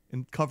Corp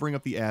and covering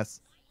up the S.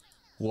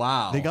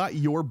 Wow. They got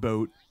your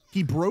boat.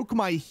 He broke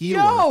my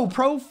healer. Yo,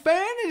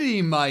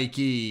 profanity,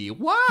 Mikey.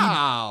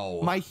 Wow.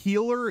 My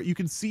healer, you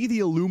can see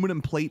the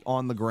aluminum plate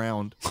on the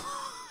ground.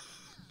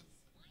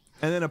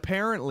 And then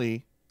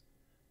apparently...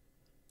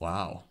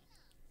 Wow.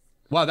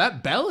 Wow,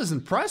 that bell is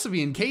impressive.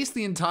 He encased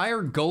the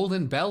entire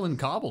golden bell in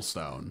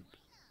cobblestone.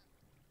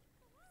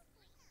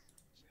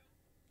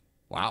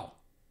 Wow.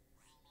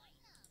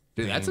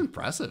 Dude, that's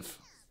impressive.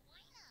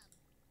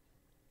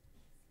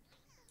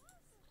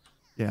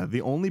 Yeah,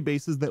 the only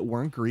bases that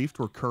weren't griefed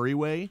were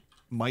Curryway,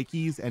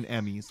 Mikey's, and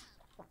Emmy's.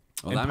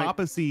 Well, and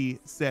Papacy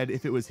said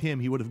if it was him,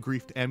 he would have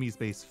griefed Emmy's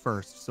base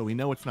first, so we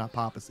know it's not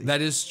Papacy. That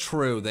is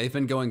true. They've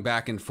been going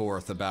back and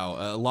forth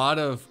about a lot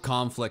of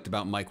conflict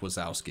about Mike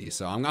Wazowski,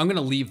 so I'm going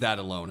to leave that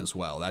alone as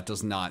well.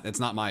 It's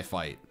not my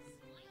fight.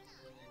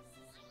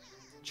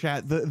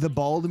 Chat, the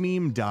bald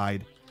meme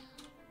died.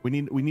 We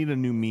need a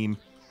new meme.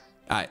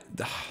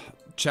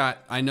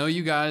 Chat, I know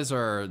you guys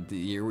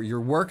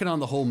you're working on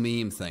the whole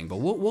meme thing, but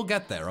we'll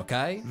get there,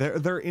 okay?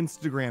 They're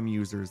Instagram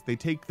users. They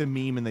take the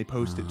meme and they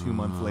post it 2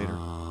 months later.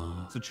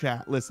 So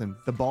chat, listen,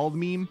 the bald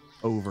meme,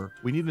 over.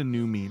 We need a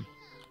new meme.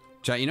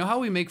 Chat, you know how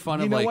we make fun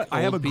of like old what?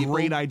 I have a people?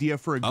 great idea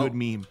for a good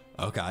meme.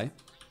 Okay.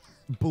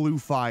 Blue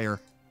fire.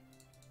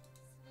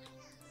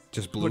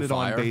 Just blue fire? Put it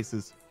on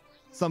bases.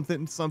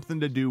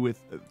 Something to do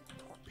with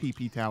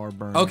PP Tower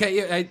burn.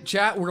 Okay,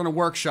 chat, we're gonna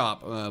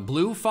workshop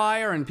blue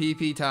fire and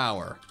PP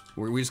Tower.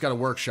 We just gotta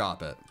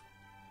workshop it.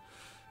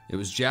 It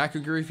was Jack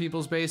who griefed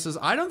people's bases.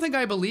 I don't think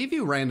I believe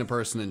you, random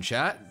person in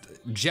chat.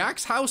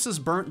 Jack's house is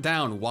burnt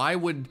down. Why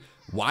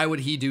would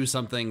he do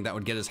something that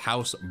would get his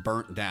house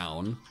burnt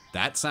down?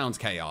 That sounds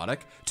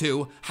chaotic.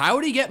 2, how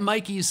did he get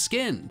Mikey's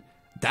skin?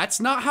 That's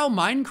not how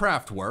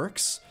Minecraft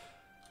works.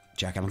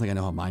 Jack, I don't think I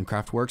know how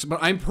Minecraft works, but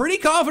I'm pretty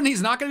confident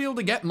he's not gonna be able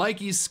to get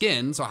Mikey's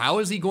skin, so how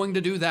is he going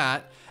to do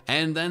that?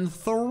 And then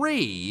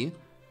 3,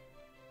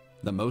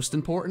 the most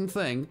important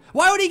thing,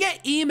 why would he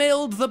get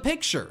emailed the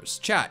pictures?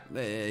 Chat,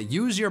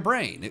 use your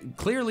brain. It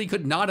clearly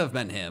could not have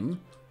been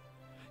him.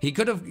 He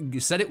could have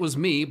said it was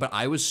me, but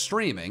I was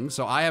streaming,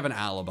 so I have an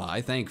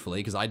alibi, thankfully,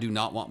 because I do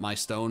not want my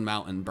stone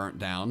mountain burnt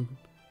down.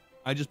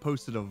 I just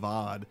posted a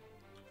VOD.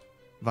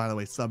 By the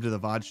way, sub to the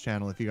VODs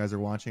channel if you guys are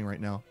watching right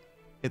now.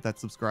 Hit that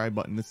subscribe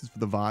button. This is for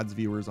the VODs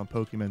viewers on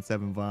Pokemon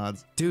 7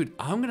 VODs. Dude,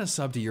 I'm gonna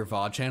sub to your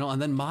VOD channel,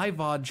 and then my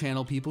VOD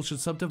channel people should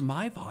sub to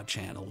my VOD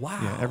channel. Wow.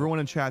 Yeah, everyone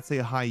in chat say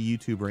hi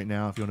YouTube right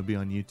now if you want to be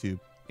on YouTube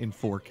in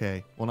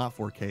 4K. Well, not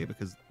 4K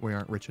because we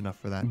aren't rich enough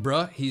for that.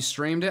 Bruh, he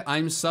streamed it.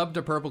 I'm subbed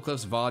to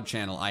Purplecliffe's VOD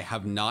channel. I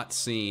have not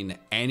seen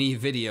any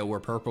video where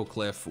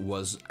Purplecliffe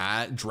was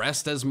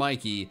dressed as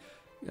Mikey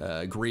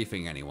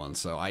griefing anyone,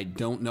 so I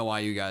don't know why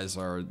you guys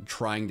are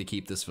trying to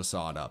keep this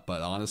facade up,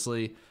 but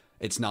honestly,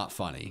 it's not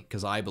funny,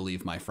 because I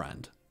believe my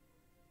friend.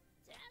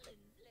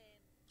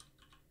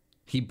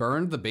 He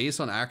burned the base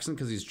on accident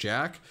because he's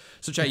Jack?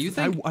 So, Chad, you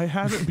think... I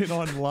haven't been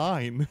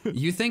online.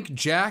 You think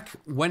Jack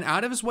went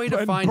out of his way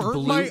to find burn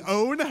blue... my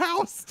own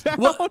house down?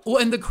 Well,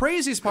 and the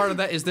craziest part of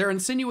that is they're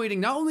insinuating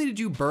not only did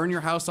you burn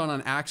your house on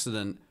an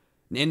accident,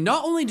 and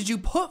not only did you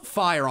put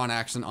fire on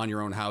accident on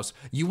your own house,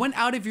 you went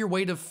out of your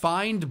way to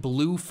find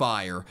blue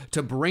fire,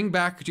 to bring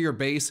back to your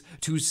base,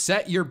 to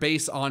set your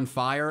base on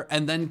fire,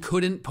 and then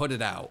couldn't put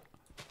it out.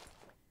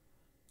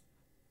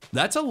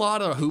 That's a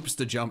lot of hoops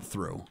to jump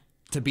through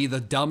to be the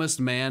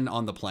dumbest man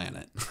on the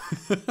planet.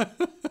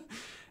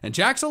 And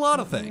Jack's a lot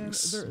of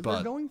things. Man,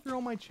 they're going through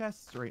all my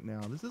chests right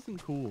now. This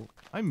isn't cool.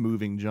 I'm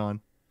moving,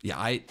 John. Yeah,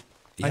 I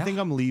think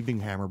I'm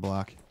leaving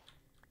Hammerblock.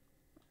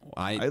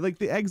 I like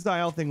the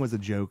exile thing was a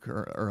joke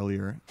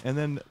earlier, and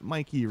then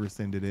Mikey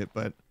rescinded it.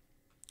 But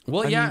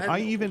well,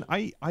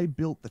 I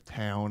built the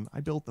town.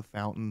 I built the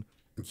fountain.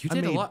 You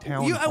did a lot.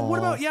 What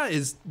about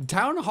is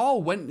Town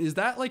Hall? Is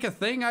that like a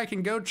thing I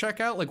can go check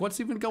out? Like, what's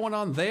even going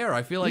on there?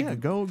 I feel like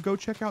go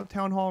check out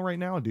Town Hall right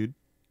now, dude.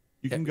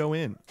 You can go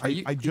in.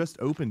 I just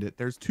opened it.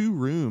 There's 2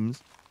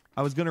 rooms.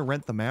 I was gonna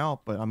rent them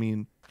out, but I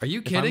mean, are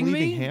you kidding me? If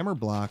I'm leaving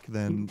Hammerblock,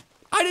 then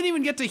I didn't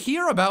even get to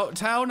hear about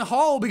Town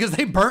Hall because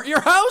they burnt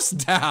your house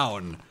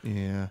down.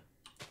 Yeah.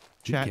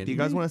 Chat, do you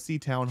guys want to see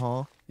Town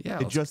Hall?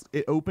 Yeah.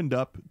 It opened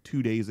up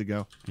 2 days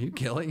ago. Are you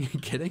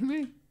kidding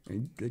me?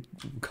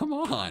 Come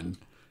on.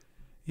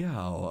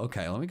 Yeah,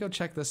 okay, let me go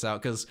check this out,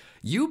 because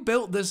you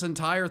built this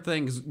entire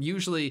thing,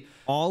 usually...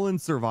 All in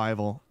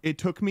survival. It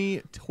took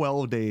me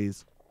 12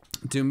 days.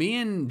 Do me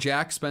and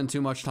Jack spend too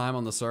much time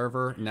on the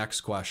server? Next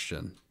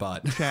question,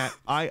 but... Chat,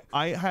 I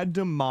had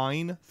to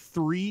mine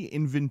 3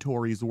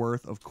 inventories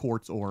worth of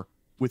quartz ore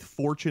with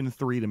Fortune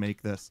 3 to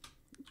make this.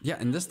 Yeah,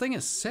 and this thing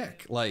is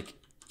sick. Like,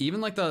 even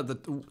like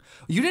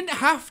you didn't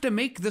have to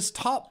make this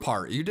top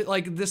part. You did,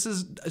 like, this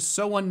is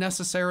so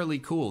unnecessarily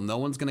cool. No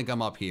one's gonna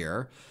come up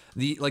here.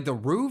 The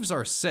roofs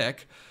are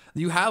sick.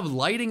 You have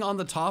lighting on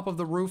the top of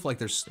the roof. Like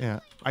there's...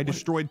 Yeah, I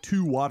destroyed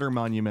 2 water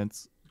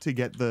monuments to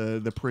get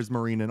the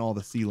prismarine and all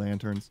the sea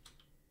lanterns.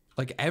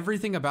 Like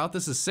everything about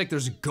this is sick.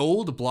 There's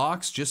gold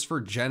blocks just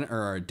for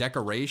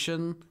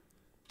decoration.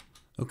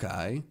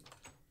 Okay.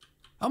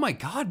 Oh my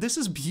God, this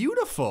is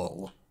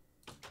beautiful.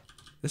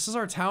 This is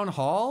our town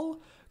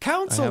hall?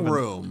 Council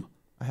room.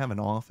 I have an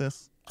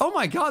office. Oh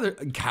my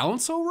God,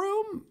 council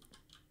room?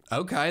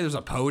 Okay, there's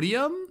a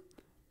podium.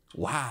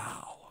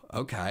 Wow.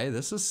 Okay,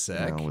 this is sick.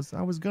 Yeah,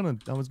 I was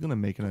gonna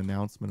make an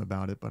announcement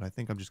about it, but I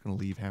think I'm just gonna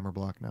leave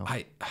Hammerblock now.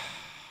 I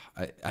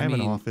have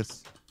an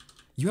office.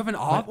 You have an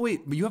office?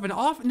 Wait, you have an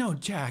office? No,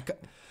 Jack.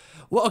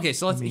 Well, okay,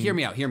 so let's hear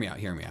me out.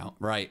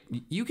 Right,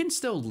 you can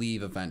still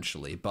leave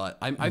eventually, but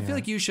I feel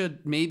like you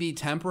should maybe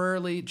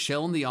temporarily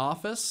chill in the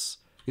office,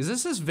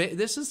 because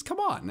this is come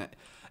on,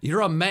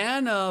 you're a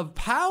man of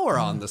power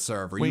on the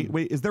server.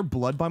 Wait, is there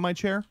blood by my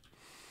chair?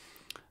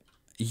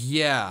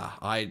 Yeah,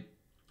 I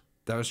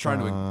was trying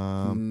to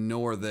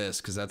ignore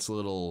this because that's a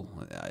little.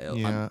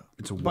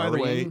 It's worrying. By the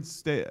way,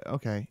 stay.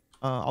 Okay,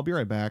 I'll be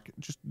right back.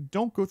 Just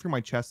don't go through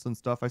my chests and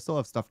stuff. I still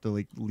have stuff to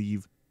like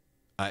leave.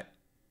 I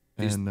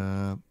think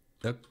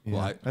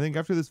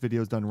after this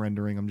video is done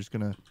rendering, I'm just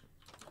gonna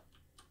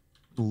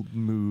log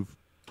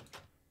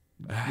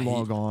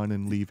on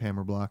and leave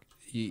Hammerblock.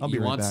 I'll be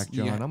right back,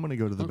 John. I'm gonna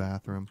go to the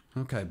bathroom.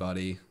 Okay,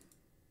 buddy.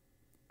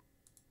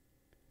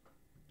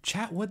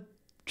 Chat, what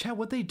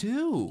they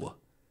do?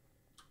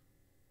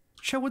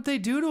 Chat, what they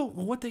do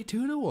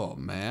to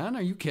him, man?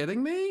 Are you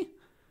kidding me?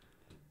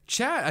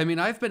 Chat, I mean,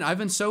 I've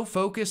been so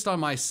focused on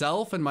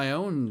myself and my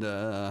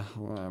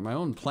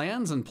own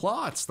plans and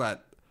plots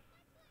that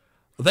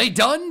they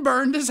done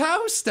burned his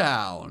house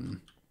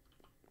down.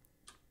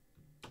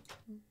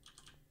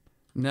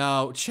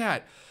 No,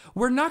 chat,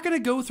 we're not gonna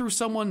go through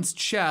someone's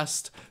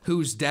chest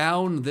who's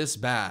down this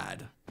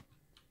bad.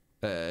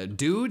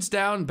 Dude's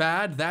down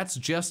bad, that's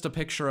just a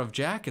picture of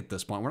Jack at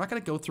this point. We're not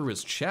gonna go through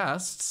his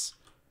chests.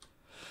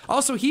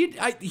 Also, he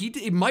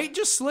might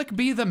just slick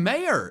be the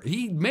mayor.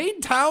 He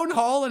made town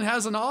hall and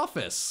has an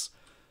office.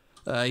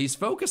 He's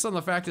focused on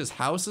the fact his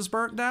house is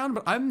burnt down,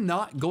 but I'm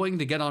not going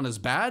to get on his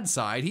bad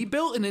side. He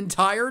built an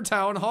entire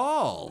town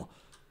hall.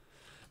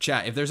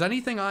 Chat, if there's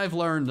anything I've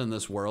learned in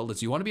this world,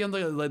 it's you want to be on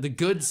the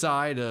good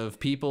side of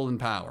people in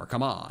power.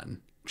 Come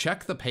on.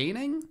 Check the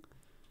painting?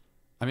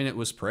 I mean, it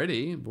was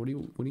pretty. What do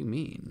you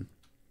mean?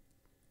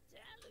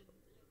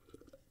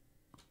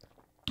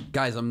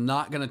 Guys, I'm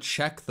not going to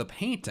check the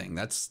painting.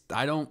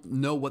 I don't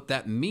know what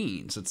that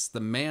means. It's the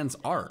man's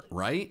art,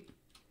 right?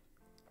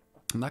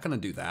 I'm not going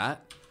to do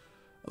that.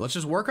 Let's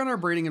just work on our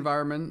breeding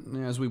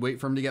environment as we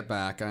wait for him to get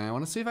back. I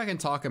want to see if I can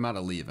talk him out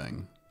of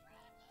leaving.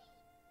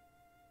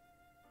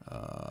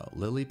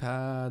 Lily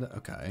pad.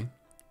 Okay.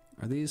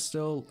 Are these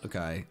still...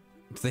 Okay.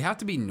 Do they have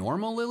to be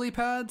normal lily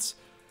pads?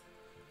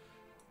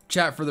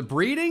 Chat, for the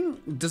breeding,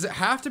 does it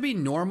have to be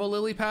normal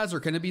lily pads or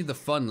can it be the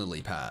fun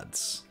lily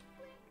pads?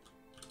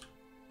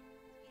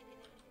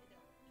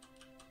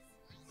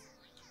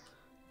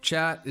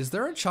 Chat, is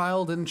there a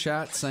child in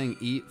chat saying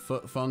eat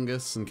foot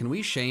fungus? And can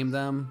we shame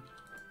them?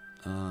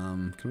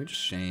 Can we just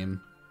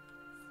shame?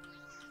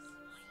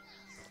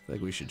 I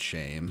think we should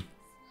shame.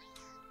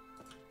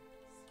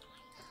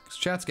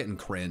 Chat's getting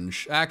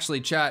cringe.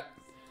 Actually, chat,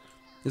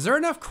 is there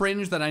enough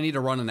cringe that I need to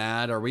run an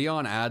ad? Are we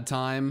on ad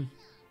time?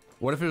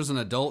 What if it was an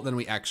adult, then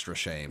we extra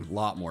shame? A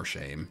lot more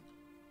shame.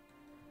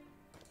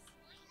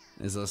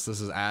 This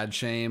is ad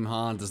shame,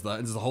 huh? Does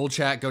the whole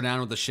chat go down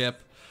with the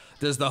ship?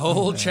 Does the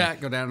whole chat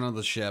go down on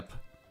the ship?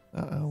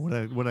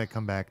 What I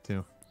come back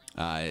to?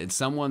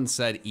 Someone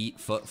said eat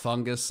foot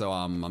fungus, so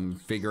I'm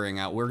figuring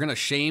out. We're gonna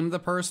shame the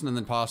person and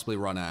then possibly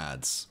run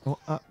ads.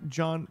 Well,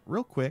 John,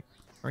 real quick,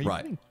 are you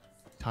getting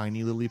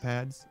tiny lily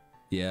pads?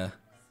 Yeah.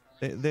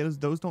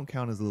 Those don't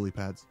count as lily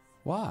pads.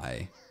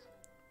 Why?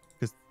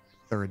 Because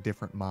they're a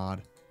different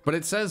mod. But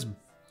it says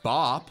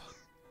Bop.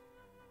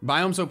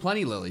 Biome So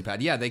Plenty lily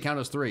pad. Yeah, they count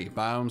as 3.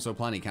 Biome So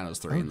Plenty count as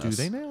 3 in this.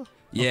 Do they now?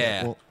 Yeah.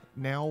 Okay, well,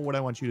 now what I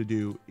want you to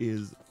do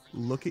is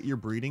look at your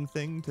breeding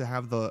thing to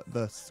have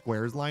the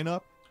squares line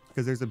up,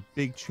 because there's a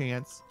big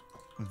chance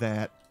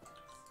that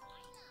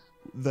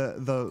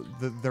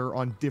they're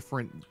on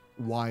different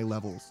Y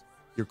levels.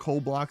 Your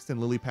coal blocks and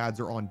lily pads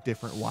are on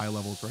different Y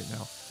levels right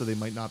now, so they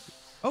might not be.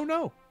 Oh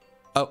no!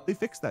 Oh, they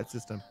fixed that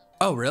system.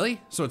 Oh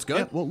really? So it's good?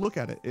 Yeah, well, look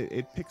at it.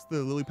 It picks the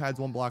lily pads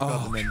one block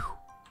up and then.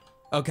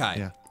 Okay.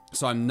 Yeah.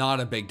 So I'm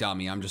not a big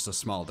dummy. I'm just a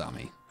small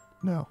dummy.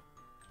 No.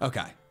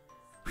 Okay.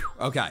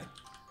 Okay.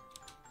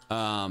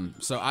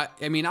 So I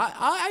mean,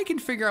 I can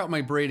figure out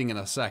my breeding in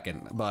a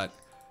second, but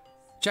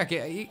Jack,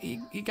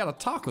 you gotta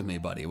talk with me,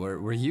 buddy.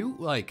 Were you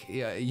like,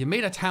 you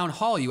made a town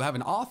hall, you have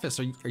an office.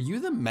 Are you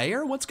the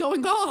mayor? What's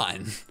going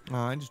on?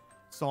 I just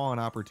saw an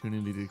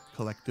opportunity to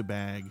collect a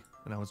bag,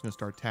 and I was gonna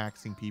start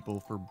taxing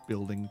people for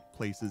building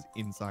places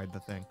inside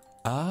the thing.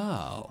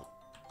 Oh.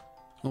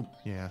 Well,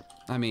 yeah.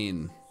 I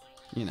mean,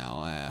 you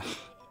know, I'm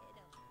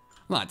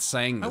not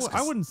saying this.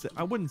 I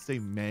wouldn't say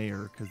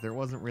mayor, because there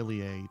wasn't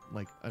really an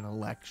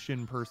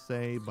election per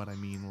se, but I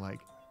mean, like,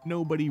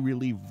 nobody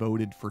really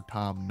voted for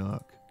Tom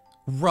Nook.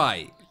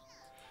 Right.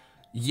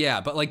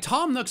 Yeah, but like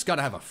Tom Nook's got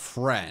to have a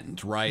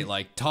friend, right?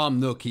 Like Tom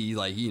Nook, he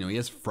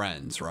has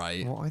friends,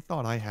 right? Well, I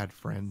thought I had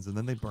friends, and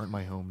then they burnt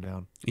my home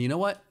down. You know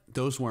what?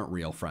 Those weren't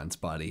real friends,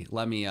 buddy.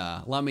 Let me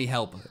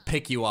help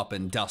pick you up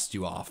and dust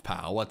you off,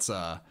 pal.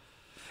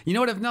 You know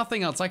what? If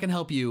nothing else, I can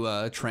help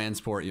you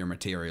transport your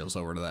materials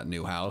over to that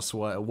new house.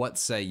 What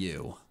say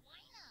you?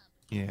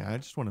 Yeah, I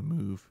just want to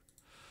move.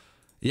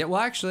 Yeah,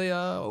 well, actually,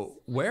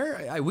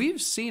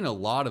 we've seen a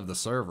lot of the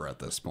server at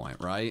this point,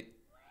 right?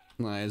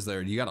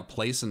 You got a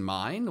place in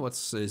mind?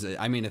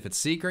 I mean, if it's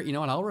secret, you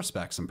know what? I'll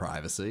respect some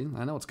privacy.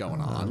 I know what's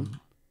going on.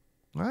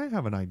 I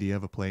have an idea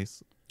of a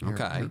place.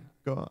 Okay.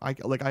 Go.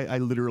 I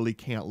literally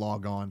can't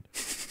log on.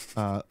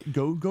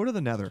 Go to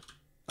the Nether.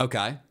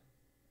 Okay.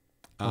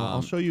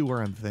 I'll show you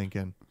where I'm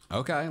thinking.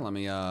 Okay. Let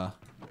me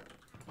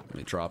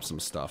drop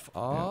some stuff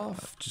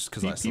off, just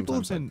because people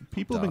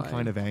have been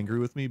kind of angry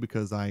with me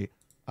because I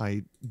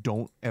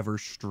don't ever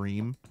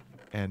stream,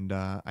 and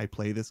I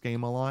play this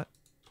game a lot.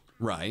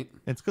 Right.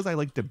 It's because I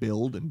like to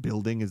build, and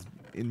building is,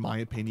 in my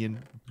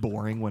opinion,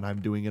 boring when I'm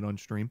doing it on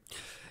stream.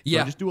 So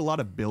I just do a lot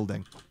of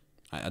building.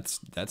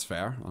 That's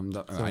fair.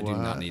 I do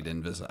not need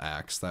Invis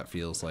Axe. That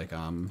feels like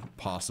I'm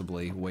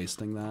possibly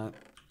wasting that.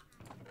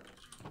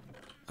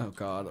 Oh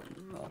god,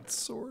 I'm not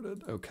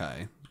sorted.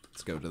 Okay,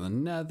 let's go to the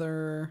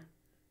Nether.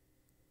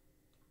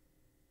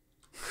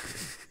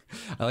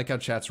 I like how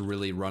chat's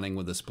really running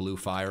with this blue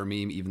fire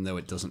meme, even though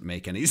it doesn't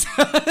make any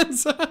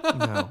sense.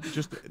 No,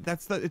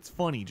 it's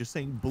funny. Just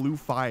saying blue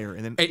fire,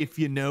 and then if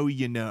you know,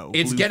 you know.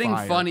 It's getting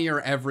funnier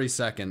every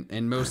second,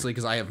 and mostly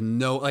because I have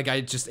no,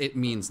 it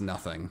means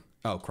nothing.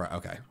 Oh crap.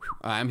 Okay,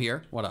 I'm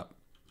here. What up?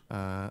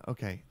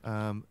 Okay.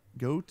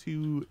 Go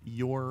to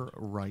your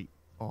right.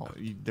 Oh,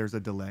 there's a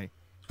delay.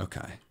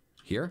 Okay.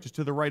 Here? Just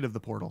to the right of the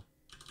portal.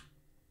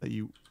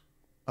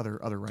 Other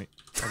right.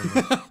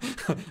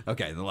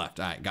 Okay, the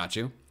left. All right, got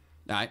you.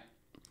 All right.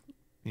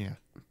 Yeah.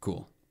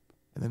 Cool.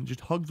 And then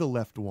just hug the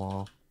left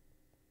wall.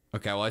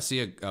 Okay, well, I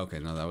see a... Okay,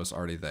 no, that was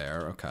already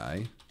there.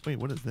 Okay. Wait,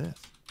 what is this?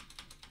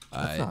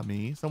 That's not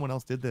me. Someone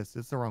else did this.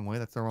 It's the wrong way.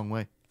 That's the wrong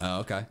way. Oh,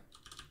 okay.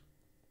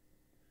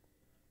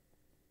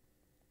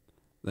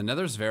 The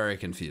nether's very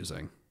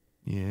confusing.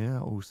 Yeah.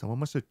 Oh, someone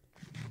must have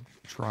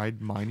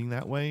tried mining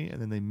that way,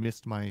 and then they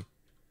missed my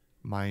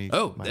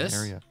this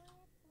area.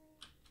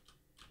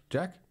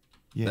 Jack?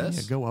 Yeah,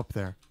 this? yeah, go up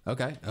there.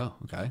 Okay. Oh,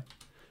 okay.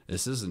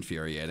 This is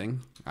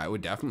infuriating. I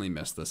would definitely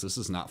miss this. This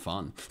is not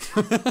fun.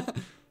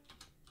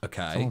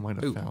 Okay. Someone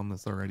might have found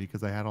this already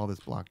because I had all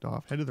this blocked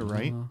off. Head to the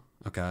right.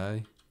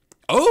 Okay.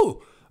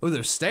 Oh,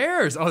 there's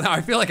stairs. Oh, now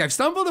I feel like I've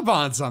stumbled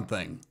upon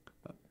something.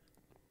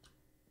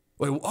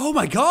 Wait, oh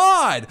my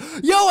God.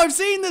 Yo, I've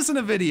seen this in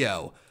a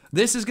video.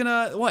 This is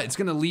gonna, what? It's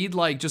gonna lead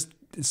like just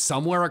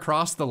somewhere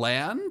across the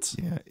land?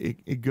 Yeah,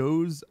 it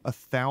goes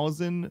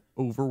 1,000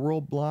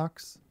 overworld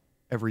blocks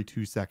every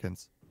 2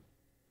 seconds.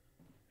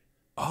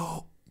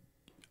 Oh,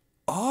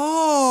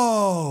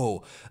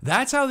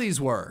 that's how these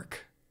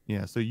work.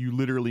 Yeah, so you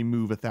literally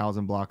move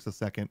 1,000 blocks a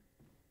second.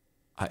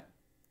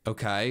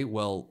 Okay,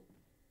 well,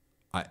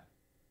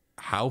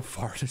 how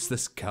far does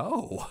this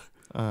go?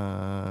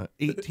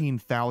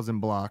 18,000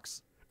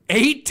 blocks.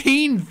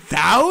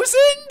 18,000?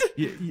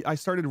 Yeah, I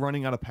started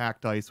running out of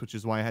packed ice, which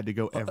is why I had to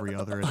go every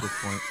other at this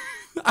point.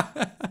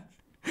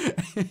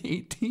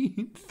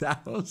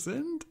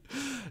 18,000?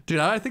 Dude,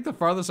 I think the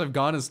farthest I've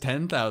gone is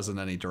 10,000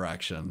 any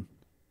direction.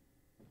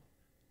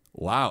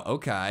 Wow,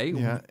 okay.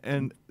 Yeah,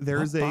 and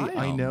there's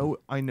I know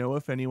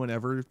if anyone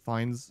ever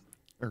finds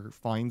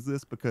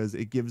this because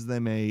it gives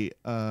them a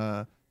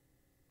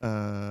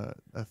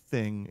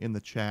thing in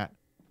the chat.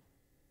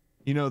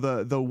 You know,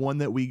 the one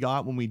that we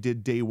got when we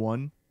did day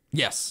 1?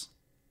 Yes.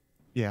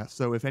 Yeah,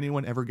 so if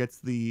anyone ever gets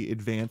the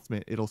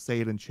advancement, it'll say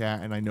it in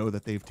chat, and I know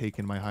that they've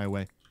taken my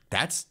highway.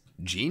 That's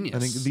genius. I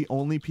think the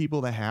only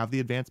people that have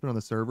the advancement on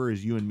the server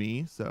is you and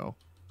me, so...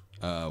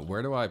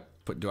 where do I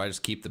put... Do I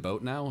just keep the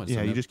boat now?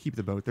 Yeah, you just keep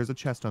the boat. There's a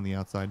chest on the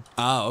outside.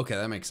 Oh, okay,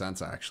 that makes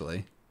sense,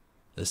 actually.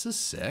 This is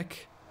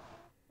sick.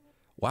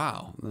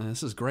 Wow,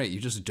 this is great. You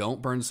just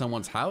don't burn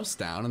someone's house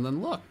down, and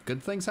then look,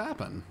 good things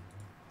happen.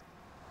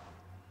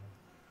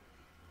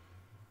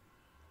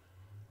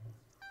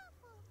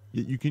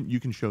 You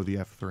can show the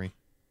F3.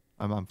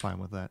 I'm fine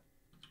with that.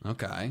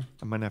 Okay.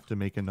 I might have to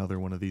make another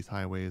one of these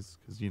highways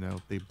because, you know,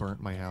 they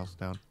burnt my house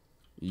down.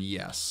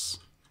 Yes.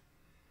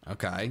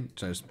 Okay.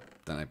 So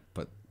then I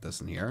put this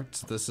in here.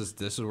 So this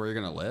is where you're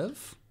gonna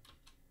live?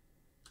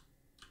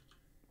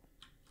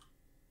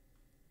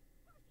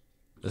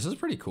 This is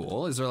pretty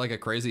cool. Is there like a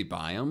crazy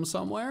biome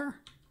somewhere?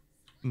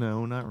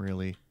 No, not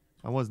really.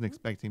 I wasn't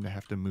expecting to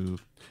have to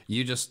move.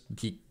 You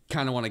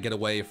kind of want to get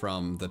away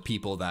from the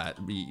people that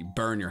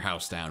burn your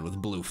house down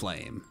with blue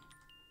flame.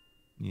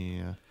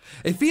 Yeah.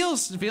 It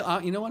feels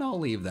you know what? I'll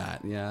leave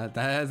that. Yeah,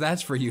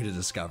 that's for you to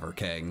discover,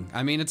 King.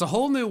 I mean, it's a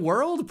whole new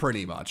world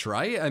pretty much,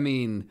 right? I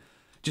mean,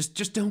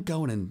 just don't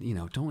go in and, you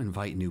know, don't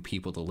invite new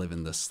people to live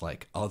in this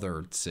like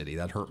other city.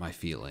 That hurt my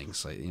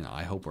feelings. Like, you know,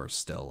 I hope we're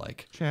still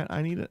like... Chat,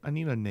 I need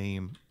a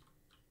name.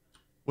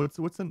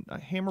 What's a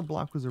hammer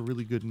block was a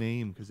really good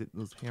name because it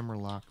was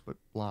hammerlock but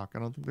block. I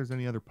don't think there's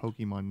any other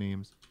Pokemon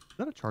names. Is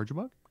that a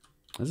Charjabug?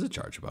 This is a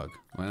Charjabug.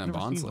 Why not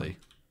Bonsley?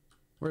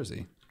 Where is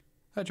he?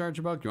 Hi,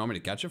 Charjabug. Do you want me to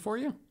catch it for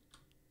you?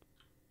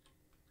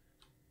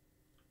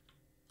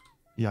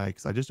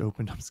 Yikes, I just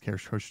opened up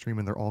Scarecrow stream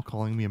and they're all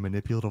calling me a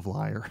manipulative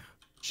liar.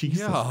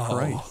 Jesus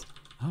Christ.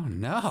 Oh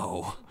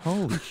no.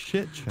 Holy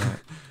shit, chat.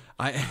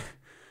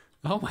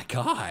 Oh my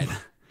God.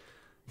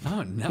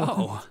 Oh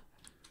no.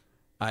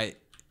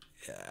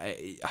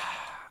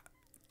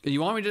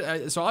 You want me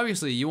to, so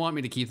obviously you want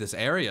me to keep this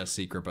area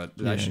secret, but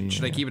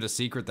should I keep it a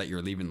secret that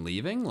you're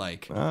leaving?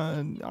 Like,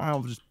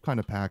 I'll just kind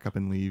of pack up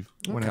and leave.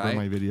 Whenever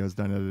my video's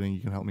done editing,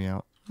 you can help me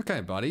out. Okay,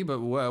 buddy, but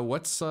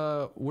what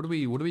are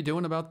we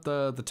doing about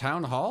the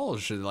town hall?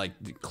 Should it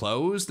like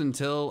closed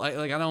until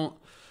I don't,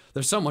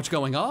 there's so much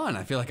going on.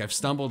 I feel like I've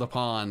stumbled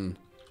upon.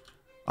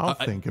 I'll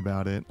think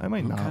about it. I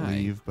might not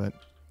leave, but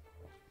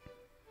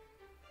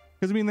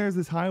because I mean, there's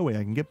this highway.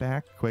 I can get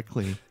back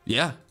quickly.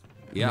 Yeah.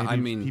 Yeah, maybe I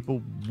mean,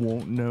 people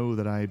won't know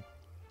that I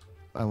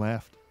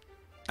left.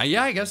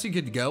 Yeah, I guess you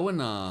could go in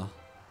the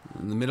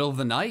middle of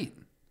the night.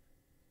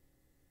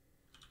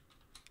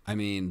 I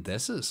mean,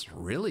 this is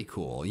really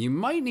cool. You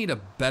might need a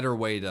better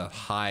way to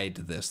hide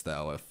this,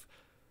 though, if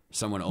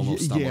someone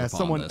almost stumbled upon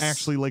someone this.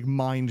 actually like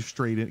mined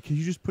straight in. Can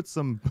you just put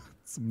some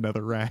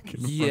netherrack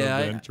in front of the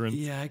entrance?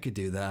 Yeah, I could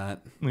do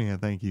that. Yeah,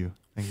 thank you.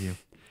 Yeah,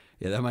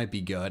 that might be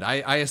good.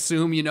 I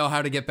assume you know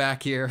how to get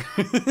back here.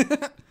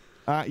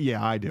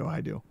 Yeah, I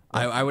do.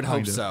 I would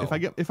hope so.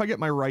 If I get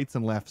my rights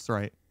and lefts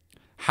right.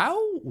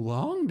 How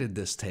long did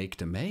this take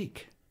to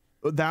make?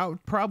 That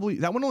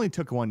one only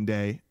took 1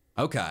 day.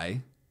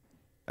 Okay.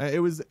 It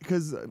was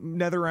because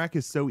netherrack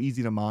is so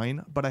easy to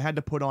mine, but I had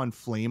to put on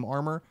flame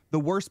armor. The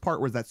worst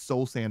part was that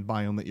soul sand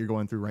biome that you're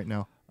going through right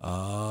now.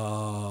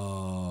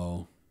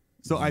 Oh.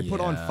 So I put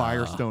on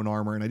firestone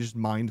armor and I just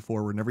mined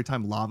forward, and every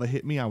time lava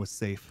hit me, I was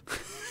safe.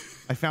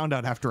 I found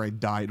out after I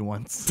died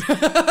once.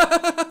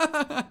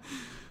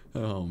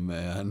 Oh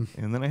man.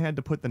 And then I had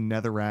to put the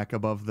netherrack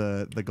above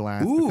the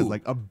glass because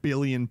like a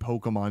billion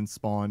Pokemon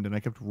spawned and I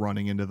kept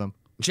running into them.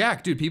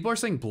 Jack, dude, people are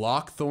saying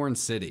Blockthorn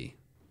City.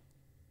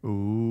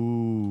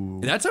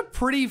 Ooh. That's a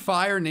pretty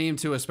fire name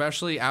too,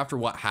 especially after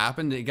what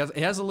happened. It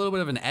has a little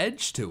bit of an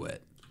edge to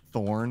it.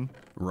 Thorn.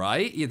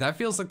 Right? Yeah, that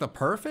feels like the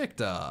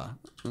perfect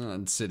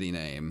city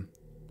name.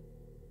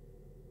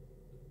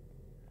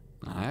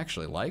 I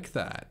actually like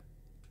that.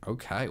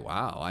 Okay,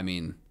 wow. I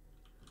mean,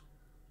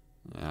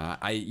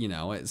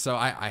 so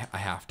I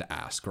have to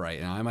ask,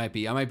 right? Now this might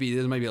be a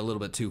little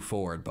bit too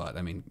forward, but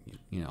I mean,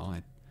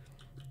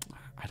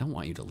 I don't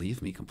want you to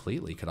leave me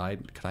completely. Could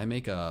I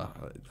make a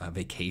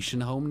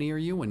vacation home near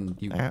you? And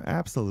you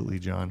absolutely,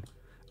 John.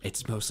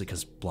 It's mostly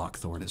because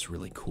Blockthorn is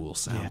really cool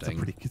sounding.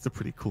 Yeah, it's a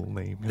pretty cool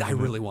name. I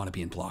really want to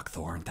be in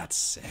Blockthorn. That's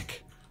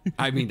sick.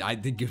 I mean,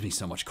 it gives me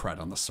so much credit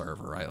on the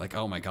server, right? Like,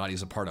 oh my god,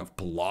 he's a part of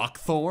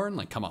Blockthorn?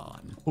 Like, come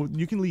on. Well,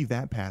 you can leave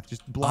that path.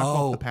 Just block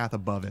off the path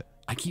above it.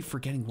 I keep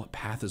forgetting what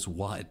path is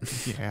what.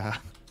 Yeah.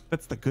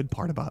 That's the good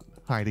part about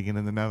hiding it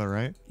in the nether,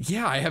 right?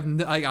 Yeah,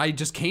 I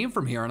just came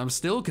from here and I'm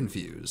still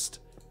confused.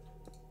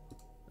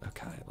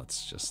 Okay,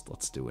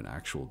 let's do an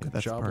actual good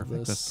job of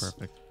this. That's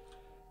perfect.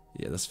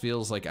 Yeah, this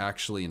feels like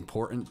actually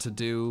important to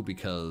do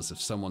because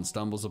if someone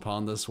stumbles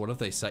upon this, what if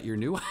they set your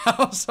new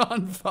house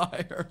on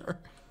fire?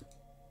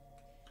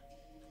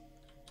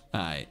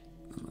 Alright,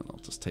 and then I'll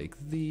just take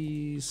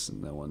these.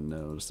 No one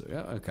knows.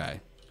 Yeah, okay.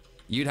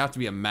 You'd have to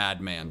be a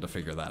madman to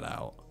figure that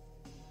out.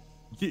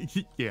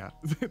 Yeah.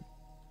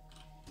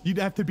 You'd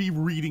have to be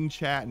reading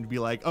chat and be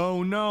like,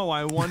 oh no,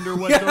 I wonder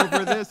what's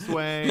over this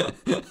way.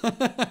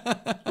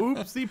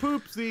 Oopsie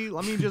poopsie.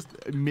 Let me just,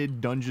 mid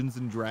Dungeons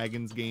and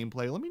Dragons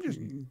gameplay, let me just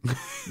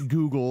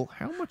Google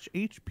how much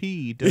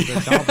HP does a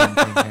goblin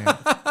thing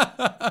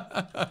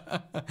have?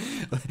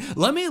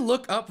 Let me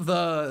look up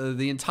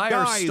the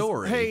entire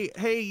story.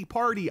 Hey,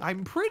 party,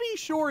 I'm pretty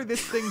sure this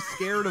thing's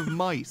scared of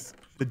mice.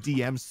 The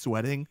DM's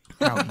sweating.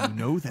 How do you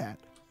know that?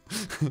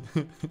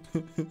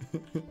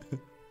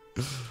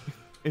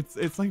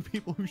 It's like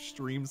people who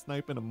stream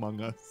snipe in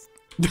Among Us.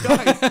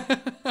 Guys,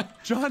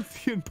 John's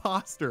the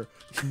imposter,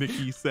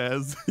 Nikki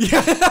says.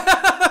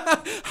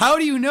 How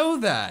do you know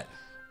that?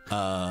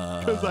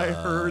 Because I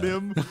heard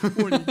him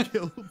when he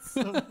killed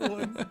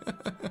someone.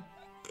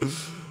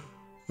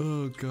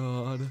 Oh,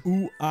 God.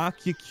 Ooh,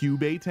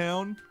 Aquacube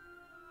Town.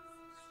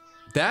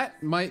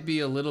 That might be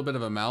a little bit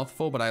of a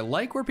mouthful, but I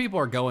like where people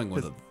are going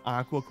with it.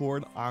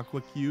 Aquacord,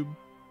 Aquacube.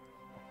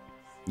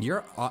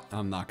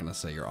 I'm not going to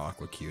say you're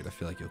aqua cute. I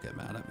feel like you'll get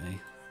mad at me.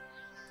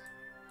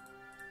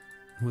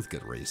 With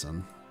good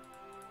reason.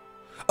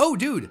 Oh,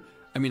 dude.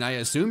 I mean, I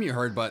assume you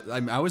heard, but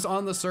I was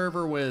on the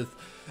server with...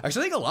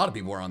 Actually, I think a lot of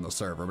people were on the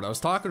server, but I was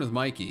talking with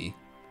Mikey,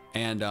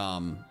 and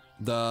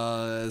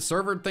the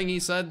server thing he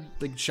said,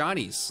 like,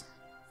 shinies.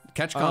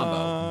 Catch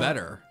combo.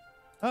 Better.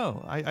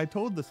 Oh, I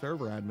told the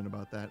server admin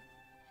about that.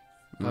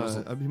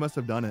 He must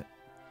have done it.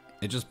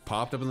 It just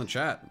popped up in the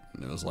chat,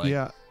 and it was like,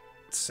 yeah,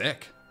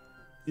 sick.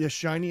 Yeah,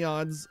 shiny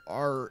odds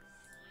are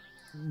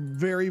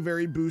very,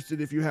 very boosted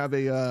if you have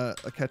a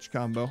catch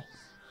combo.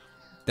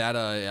 That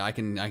I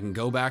can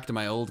go back to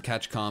my old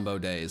catch combo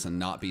days and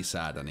not be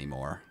sad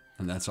anymore,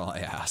 and that's all I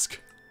ask.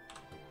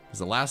 Because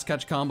the last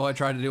catch combo I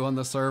tried to do on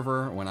the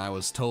server, when I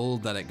was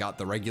told that it got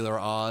the regular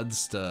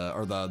odds to,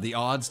 or the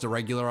odds to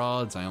regular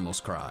odds, I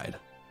almost cried.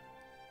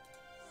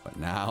 But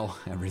now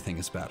everything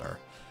is better.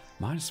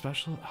 Mine is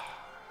special.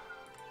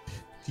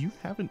 Do you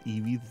have an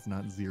Eevee that's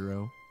not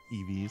 0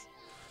 EVs?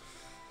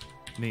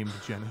 Named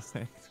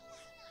Genesect.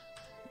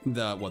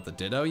 The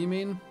Ditto, you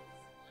mean?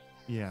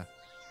 Yeah.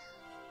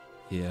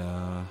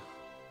 Yeah.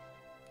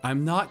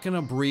 I'm not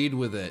gonna breed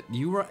with it.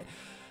 You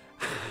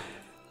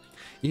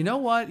know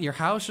what? Your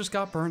house just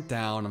got burnt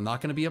down. I'm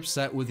not gonna be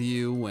upset with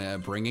you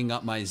bringing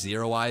up my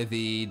 0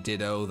 IV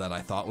Ditto that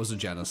I thought was a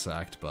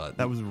Genesect, but...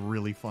 That was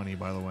really funny,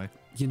 by the way.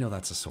 You know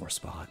that's a sore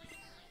spot.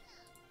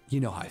 You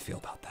know how I feel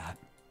about that.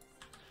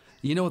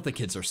 You know what the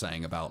kids are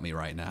saying about me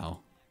right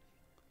now.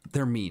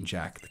 They're mean,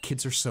 Jack. The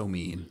kids are so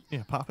mean.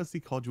 Yeah, Papa C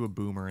called you a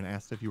boomer and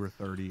asked if you were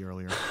 30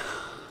 earlier.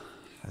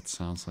 That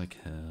sounds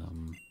like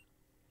him.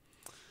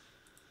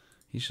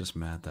 He's just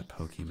mad that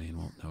Pokemon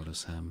won't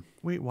notice him.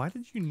 Wait, why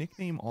did you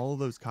nickname all of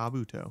those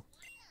Kabuto?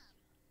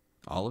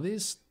 All of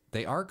these?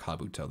 They are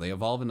Kabuto. They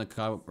evolve into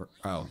Kabuto.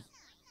 Oh,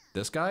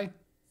 this guy?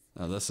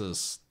 Oh, this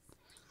is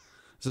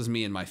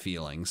me and my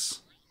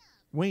feelings.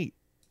 Wait,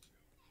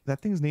 that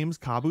thing's name is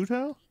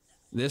Kabuto?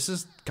 This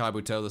is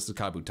Kabuto. This is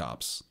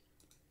Kabutops.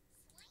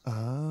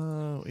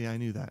 Oh, yeah, I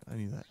knew that.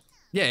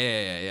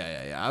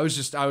 Yeah. I was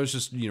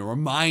just,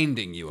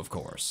 reminding you, of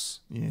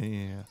course.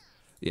 Yeah.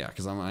 Yeah,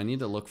 because I need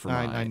to look for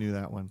I knew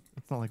that one.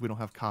 It's not like we don't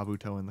have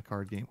Kabuto in the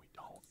card game. We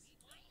don't.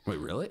 Wait,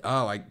 really?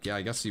 Oh, I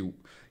guess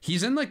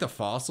he's in like the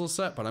fossil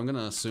set, but I'm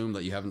gonna assume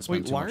that you haven't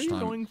spent too much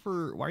time.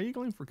 Why are you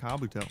going for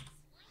Kabuto?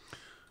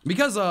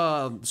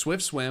 Because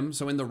Swift Swim,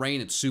 so in the rain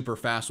it's super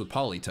fast with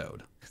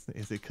Politoed.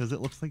 Is it because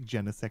it looks like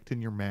Genesect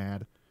and you're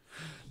mad?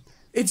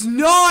 It's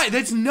not.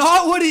 That's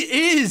not what it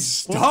is.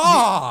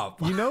 Stop.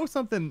 Well, you know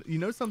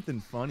something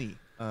funny.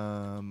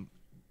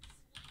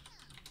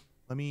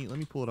 Let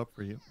me pull it up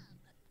for you.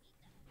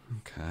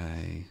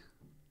 Okay.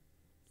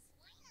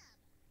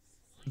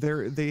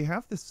 They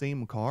have the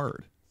same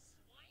card.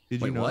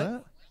 Did you know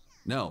that?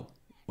 No.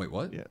 Wait,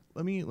 what? Yeah.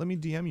 Let me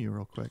DM you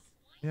real quick.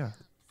 Yeah.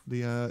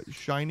 The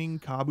Shining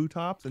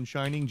Kabutops and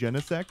Shining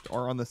Genesect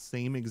are on the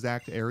same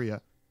exact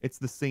area. It's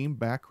the same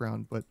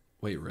background, but...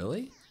 Wait,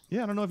 really?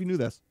 Yeah, I don't know if you knew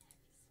this.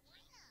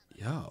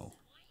 Yo.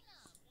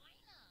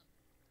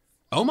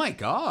 Oh my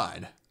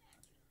god.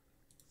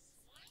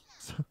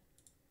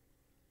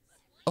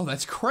 Oh,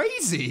 that's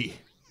crazy.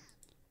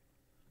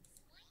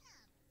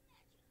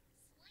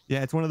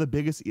 Yeah, it's one of the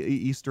biggest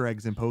Easter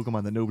eggs in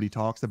Pokemon that nobody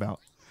talks about.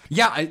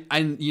 Yeah,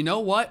 and you know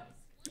what?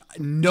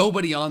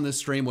 Nobody on this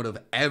stream would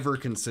have ever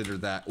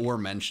considered that or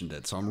mentioned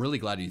it. So I'm really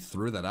glad you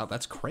threw that out.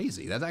 That's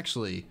crazy.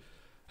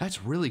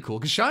 That's really cool.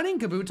 Because Shining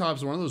Kabutops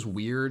is one of those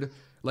weird,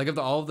 like of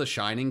all of the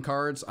Shining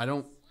cards, I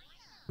don't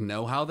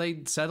know how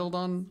they settled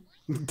on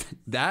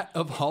that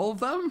of all of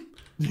them.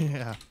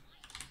 Yeah.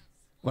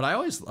 But I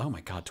always, oh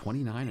my god,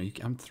 29?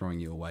 I'm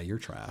throwing you away. You're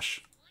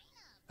trash.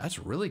 That's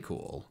really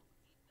cool.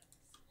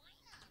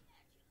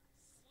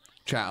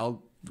 Chat,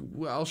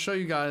 I'll show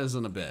you guys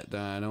in a bit.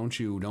 Don't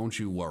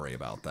you worry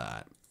about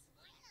that.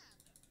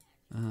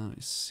 Let me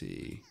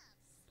see.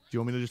 Do you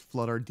want me to just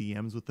flood our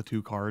DMs with the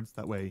 2 cards?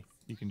 That way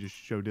you can just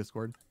show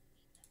Discord.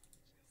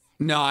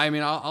 No, I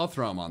mean I'll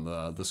throw them on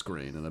the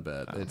screen in a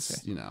bit. Oh, it's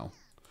okay.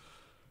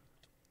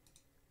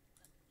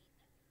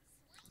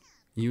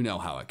 you know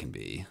how it can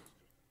be.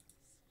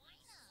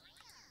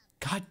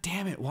 God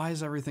damn it! Why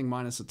is everything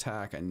minus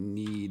attack? I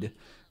need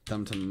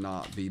them to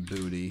not be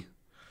booty.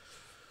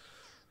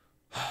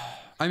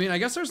 I mean, I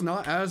guess there's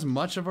not as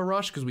much of a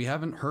rush because we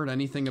haven't heard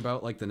anything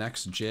about like the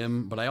next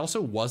gym, but I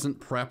also wasn't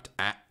prepped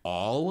at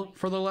all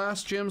for the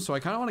last gym, so I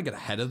kind of want to get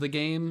ahead of the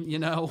game, you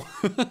know?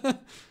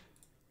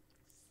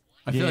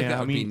 I feel like that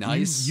would be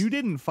nice. You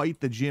didn't fight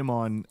the gym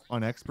on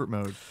expert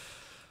mode,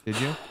 did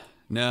you?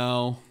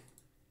 No,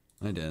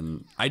 I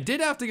didn't. I did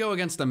have to go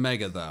against a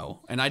Mega though,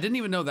 and I didn't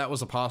even know that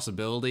was a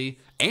possibility,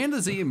 and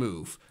a Z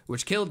move,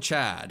 which killed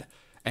Chad.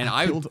 And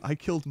I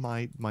killed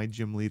my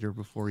gym leader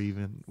before he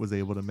even was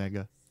able to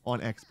Mega on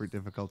expert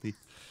difficulty.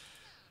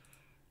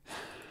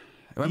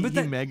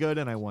 He Mega'd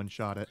and I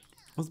one-shot it.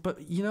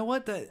 But you know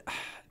what?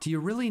 Do you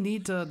really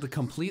need to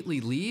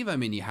completely leave? I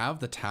mean, you have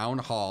the town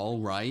hall,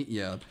 right?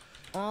 Yeah.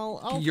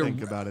 I'll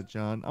think about it,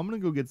 John. I'm gonna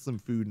go get some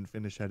food and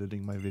finish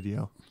editing my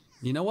video.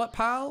 You know what,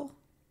 pal?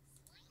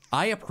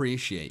 I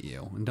appreciate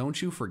you, and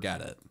don't you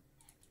forget it.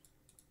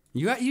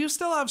 You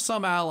still have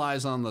some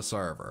allies on the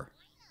server.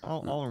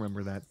 I'll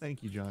remember that.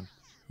 Thank you, John.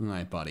 All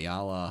right, buddy.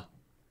 I'll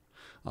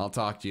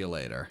talk to you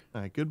later.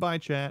 All right. Goodbye,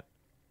 chat.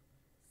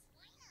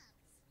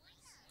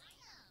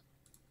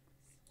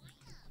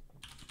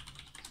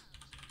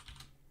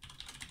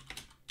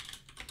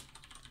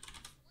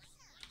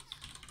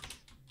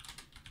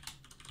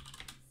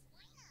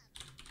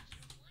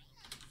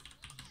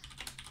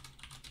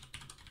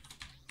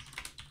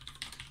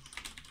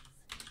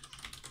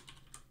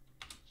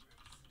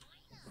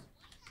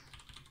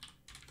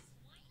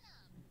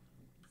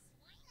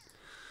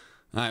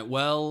 All right,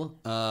 well,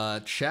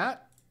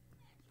 chat.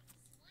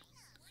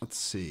 Let's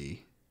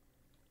see.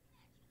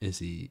 Is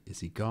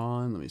he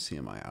gone? Let me see.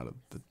 Am I out of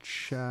the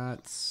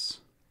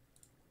chats?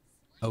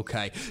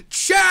 Okay.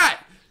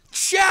 Chat!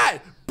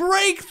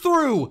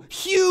 Breakthrough!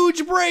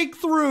 Huge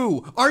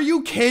breakthrough! Are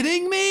you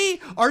kidding me?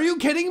 Are you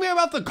kidding me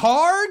about the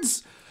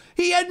cards?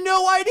 He had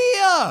no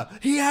idea,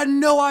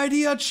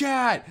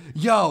 chat.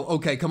 Yo,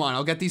 okay, come on.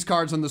 I'll get these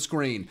cards on the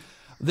screen.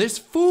 This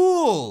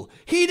fool!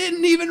 He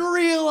didn't even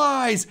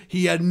realize!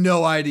 He had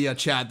no idea,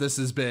 chat. This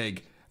is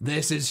big.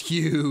 This is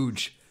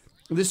huge.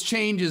 This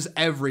changes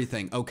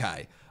everything.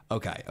 Okay.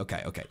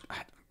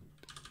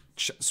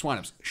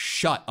 Swineups,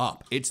 shut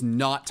up. It's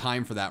not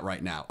time for that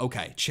right now.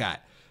 Okay,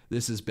 chat.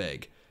 This is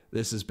big.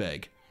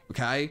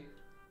 Okay?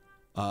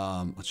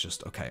 Let's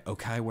just,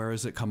 okay, where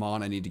is it? Come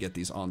on, I need to get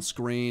these on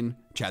screen.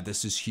 Chat,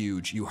 this is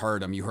huge. You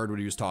heard him. You heard what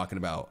he was talking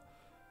about.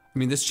 I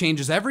mean, this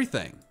changes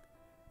everything,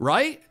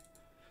 right?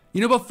 You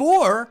know,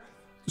 before,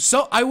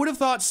 I would have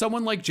thought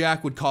someone like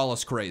Jack would call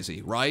us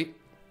crazy, right?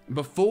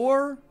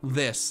 Before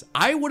this,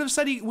 I would have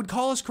said he would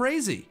call us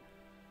crazy.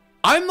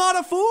 I'm not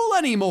a fool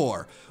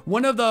anymore.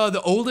 One of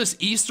the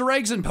oldest Easter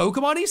eggs in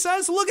Pokemon, he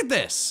says. Look at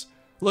this.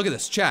 Look at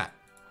this, chat.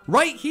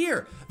 Right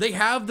here, they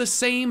have the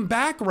same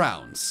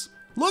backgrounds.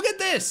 Look at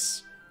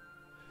this.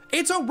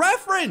 It's a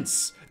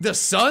reference. The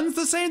sun's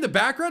the same, the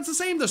background's the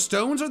same, the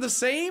stones are the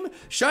same.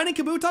 Shining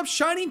Kabutops,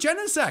 Shining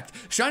Genesect.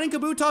 Shining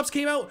Kabutops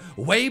came out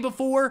way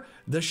before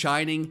the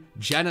Shining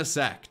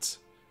Genesect.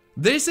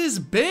 This is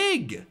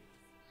big.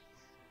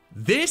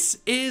 This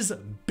is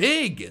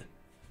big.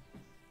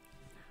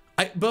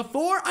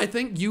 Before, I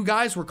think you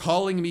guys were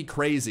calling me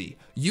crazy.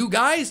 You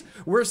guys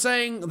were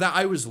saying that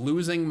I was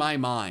losing my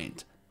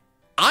mind.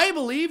 I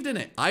believed in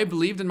it. I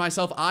believed in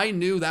myself. I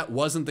knew that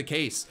wasn't the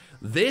case.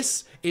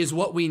 This is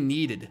what we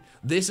needed.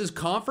 This is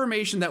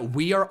confirmation that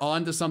we are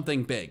on to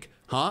something big,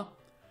 huh?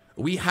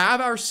 We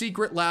have our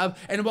secret lab,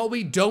 and while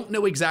we don't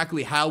know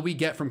exactly how we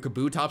get from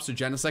Kabutops to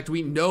Genesect,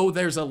 we know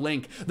there's a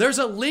link. There's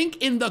a link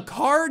in the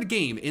card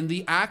game, in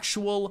the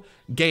actual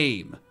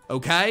game,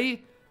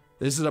 okay?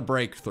 This is a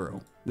breakthrough.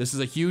 This is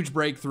a huge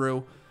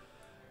breakthrough,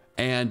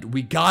 and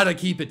we gotta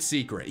keep it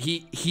secret.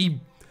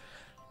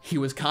 He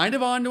was kind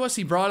of onto us.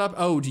 He brought up,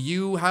 oh, do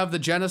you have the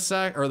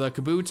Genesect or the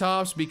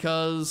Kabutops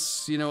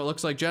because, you know, it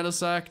looks like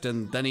Genesect,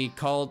 and then he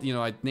called, you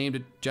know, I named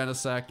it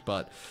Genesect,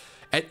 but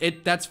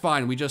that's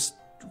fine. We're just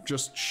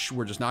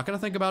not gonna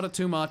think about it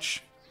too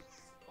much.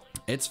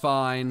 It's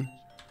fine.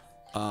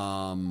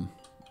 I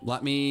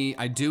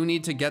do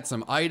need to get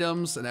some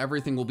items and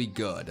everything will be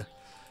good.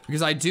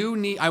 Because I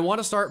want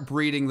to start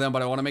breeding them,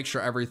 but I want to make sure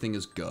everything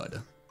is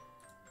good.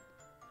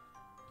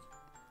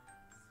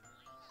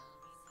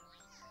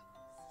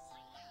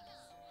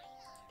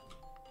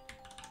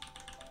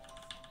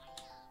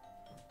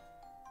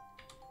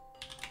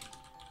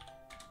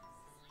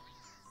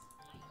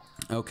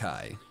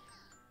 Okay.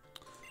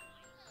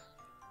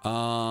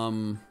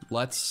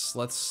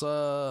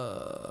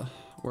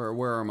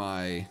 Where are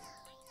my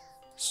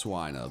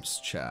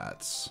Swinubs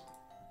chats?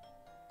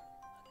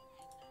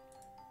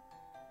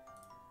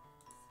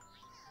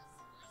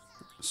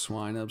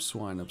 Swinub.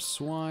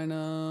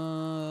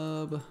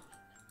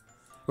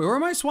 Wait, where are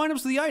my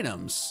Swinubs to the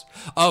items?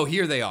 Oh,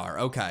 here they are.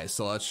 Okay,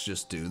 so let's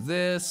just do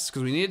this,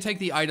 because we need to take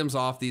the items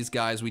off these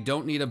guys. We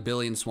don't need a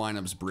billion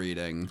Swinubs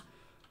breeding.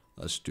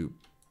 Let's do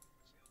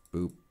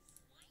boop,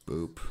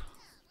 boop,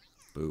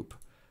 boop,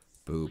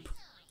 boop,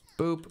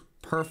 boop.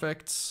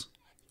 Perfect.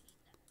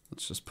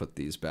 Let's just put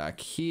these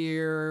back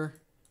here.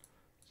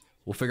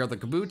 We'll figure out the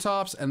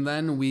Kabutops, and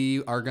then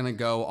we are going to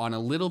go on a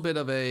little bit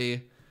of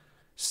a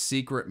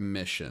secret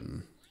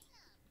mission.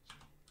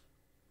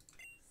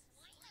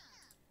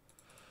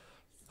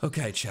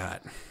 Okay,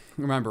 chat.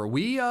 Remember,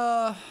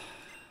 a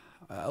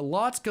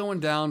lot's going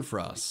down for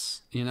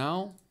us, you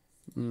know?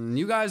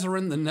 You guys are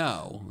in the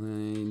know. I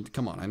mean,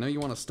 come on, I know you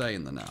want to stay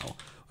in the know.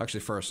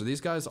 Actually, first, are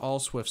these guys all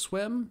Swift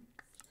Swim?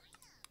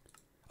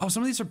 Oh,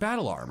 some of these are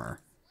battle armor.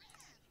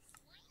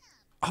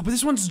 Oh, but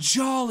this one's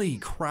Jolly.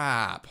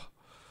 Crap.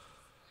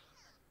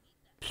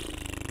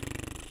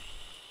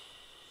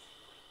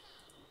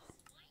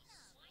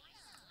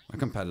 A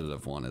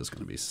competitive one is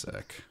going to be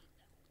sick.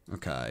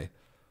 Okay.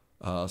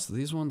 So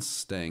these ones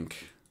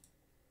stink.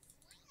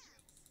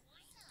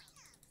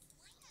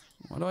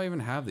 Why do I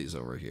even have these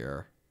over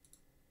here?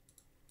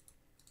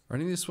 Are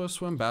any of these Swift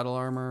Swim? Battle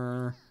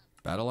armor.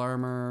 Battle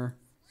armor.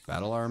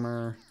 Battle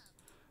armor.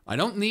 I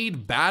don't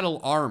need battle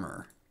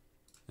armor.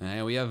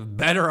 And we have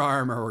better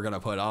armor we're going to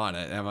put on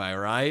it. Am I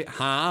right?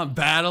 Huh?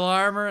 Battle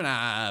armor?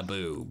 Nah,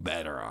 boo.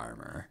 Better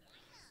armor.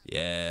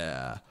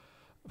 Yeah.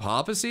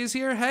 Poppy's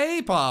here?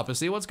 Hey,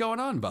 Poppy, what's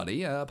going on,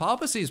 buddy?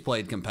 Poppy's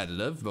played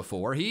competitive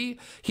before. He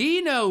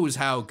knows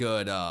how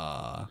good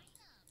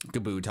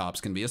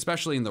Kabutops can be,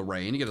 especially in the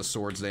rain. You get a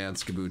Swords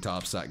Dance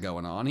Kabutops set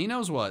going on. He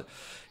knows what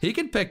he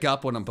can pick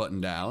up when I'm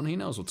putting down. He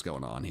knows what's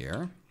going on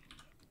here.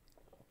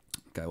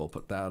 Okay, we'll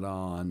put that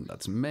on.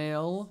 That's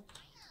male.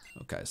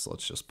 Okay, so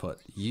let's just put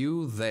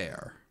you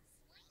there.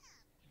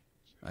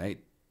 Right?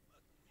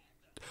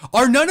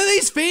 Are none of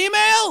these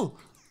female?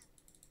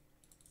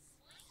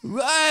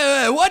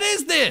 What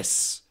is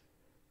this?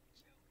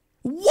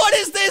 What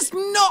is this?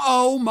 No,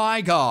 oh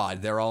my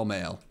God, they're all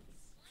male.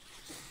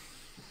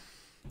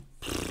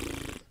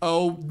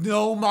 Oh,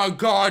 no, my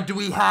God, do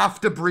we have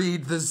to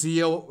breed the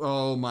Zeo?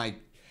 Oh my.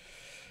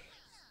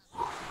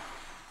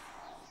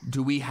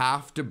 Do we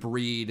have to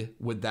breed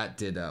with that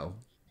Ditto?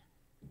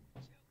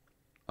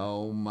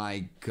 Oh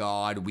my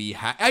God,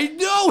 I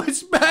know,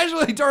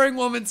 especially during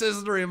Women's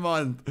History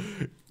Month.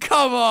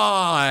 Come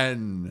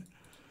on.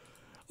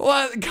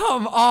 What?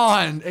 Come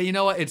on. You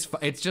know what?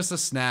 It's just a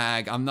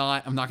snag. I'm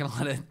not gonna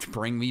let it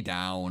bring me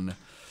down.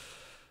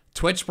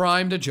 Twitch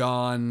Prime to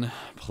John,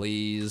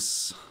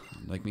 please.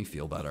 Make me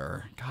feel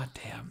better. God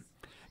damn.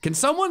 Can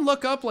someone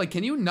look up, like,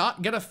 can you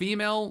not get a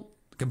female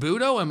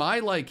Kabuto? Am I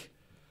like,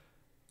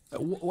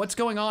 what's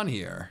going on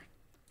here?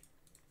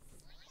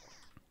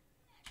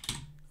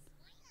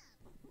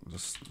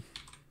 Just...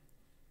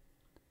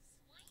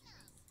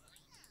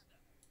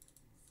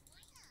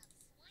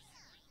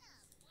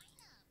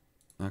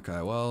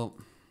 Okay, well,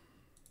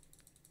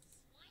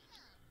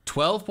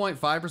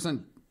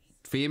 12.5%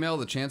 female,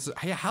 the chances,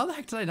 hey, how the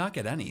heck did I not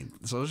get any?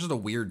 So it was just a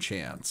weird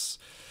chance.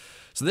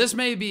 So this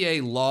may be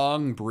a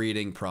long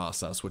breeding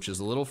process, which is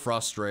a little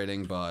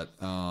frustrating, but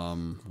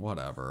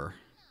whatever.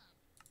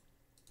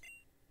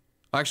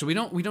 Actually,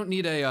 we don't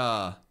need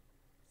a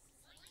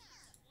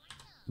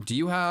do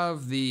you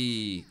have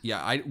the,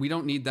 yeah, we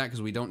don't need that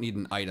because we don't need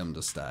an item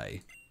to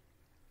stay.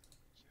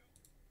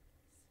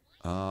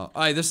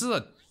 This is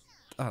a,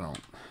 I don't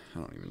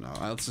even know.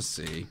 Let's just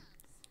see.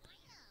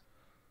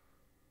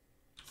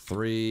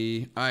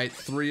 3. All right,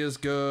 3 is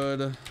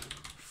good.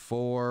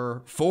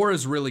 4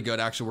 is really good.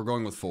 Actually, we're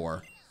going with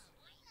 4.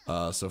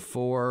 So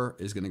 4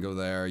 is gonna go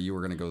there. You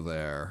were gonna go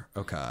there.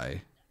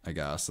 Okay, I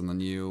guess. And then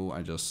you, oh,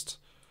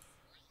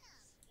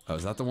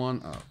 is that the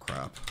one? Oh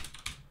crap.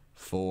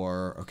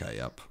 4. Okay,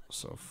 yep.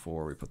 So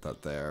 4, we put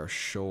that there.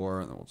 Sure.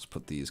 And then we'll just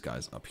put these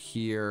guys up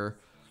here.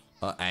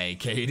 Hey,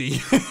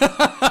 Katie.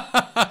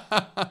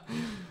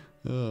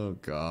 Oh,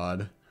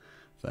 God.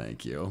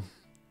 Thank you.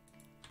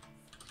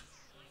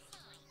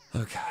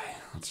 Okay,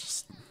 let's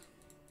just...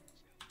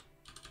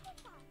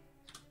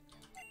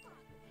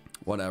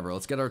 Whatever,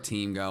 let's get our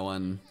team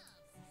going.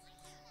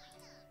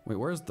 Wait,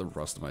 where's the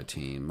rest of my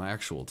team? My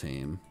actual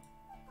team.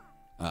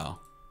 Oh.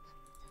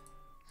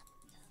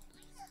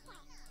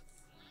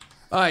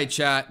 Alright,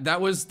 chat.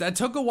 That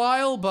took a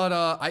while,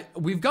 but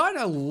we've got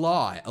a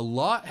lot. A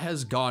lot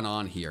has gone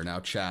on here.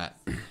 Now, chat.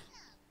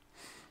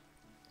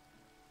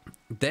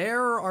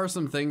 There are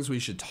some things we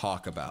should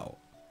talk about.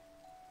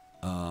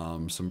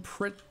 Some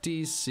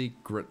pretty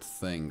secret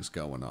things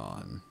going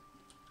on.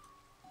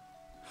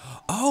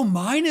 Oh,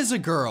 mine is a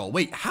girl.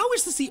 Wait, how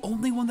is this the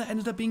only one that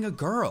ended up being a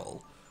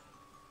girl?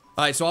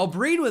 Alright, so I'll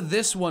breed with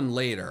this one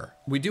later.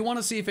 We do want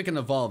to see if it can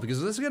evolve, because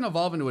if this is going to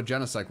evolve into a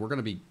Genesect, we're going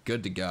to be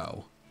good to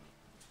go.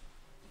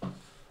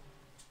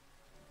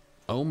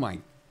 Oh my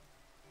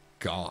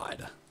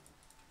God.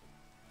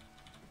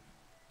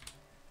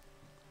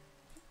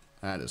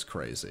 That is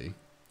crazy.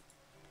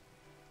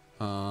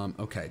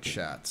 Okay,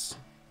 chats.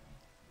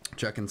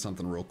 Checking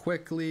something real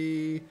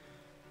quickly.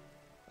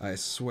 I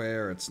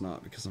swear it's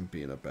not because I'm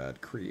being a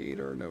bad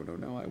creator. No, no,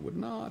 no, I would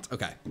not.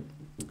 Okay.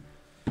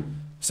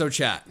 So,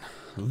 chat.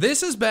 This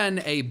has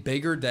been a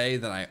bigger day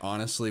than I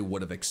honestly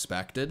would have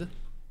expected.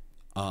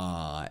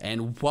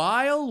 And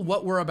while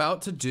what we're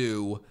about to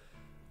do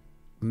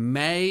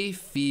may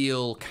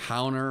feel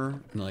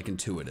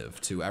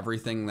intuitive to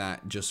everything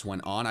that just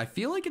went on, I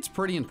feel like it's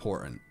pretty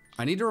important.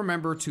 I need to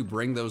remember to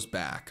bring those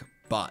back,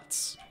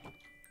 but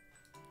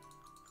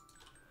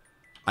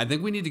I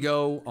think we need to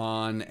go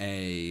on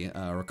a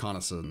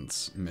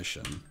reconnaissance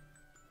mission.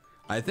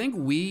 I think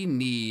we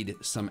need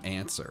some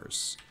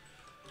answers.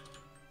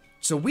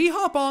 So we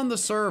hop on the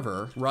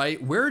server,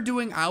 right? We're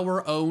doing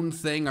our own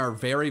thing, our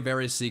very,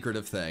 very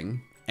secretive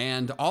thing.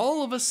 And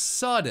all of a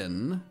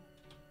sudden,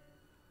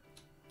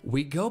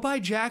 we go by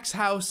Jack's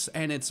house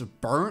and it's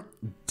burnt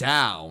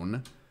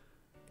down.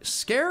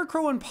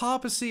 Scarecrow and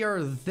Papacy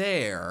are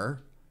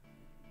there.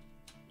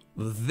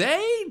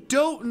 They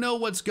don't know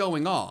what's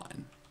going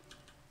on.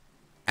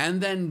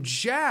 And then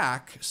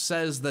Jack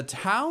says the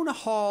town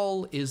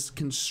hall is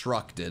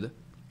constructed.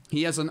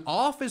 He has an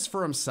office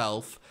for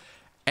himself.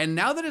 And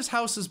now that his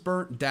house is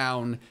burnt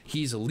down,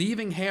 he's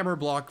leaving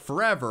Hammerblock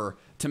forever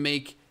to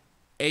make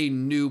a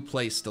new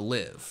place to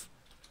live.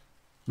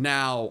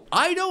 Now,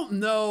 I don't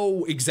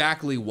know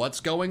exactly what's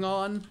going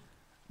on,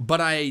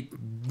 but I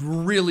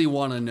really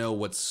want to know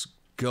what's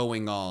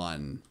going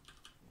on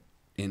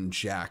in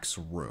Jack's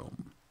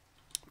room.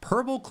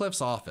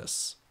 Purplecliffe's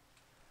office.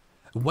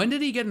 When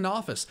did he get an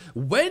office?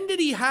 When did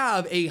he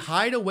have a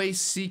hideaway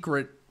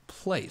secret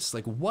place?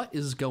 Like, what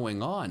is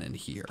going on in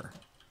here?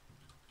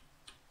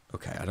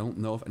 Okay, I don't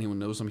know if anyone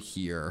knows I'm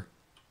here.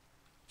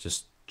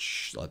 Just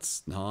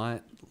let's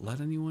not let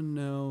anyone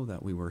know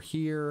that we were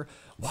here.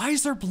 Why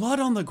is there blood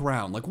on the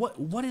ground? Like,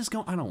 what is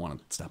going... I don't want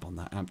to step on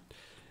that.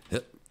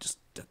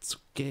 That's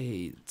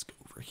okay. Let's go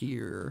over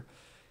here.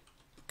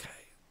 Okay.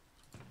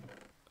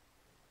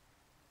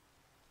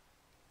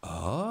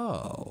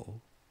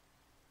 Oh.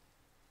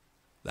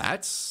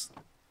 That's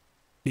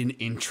an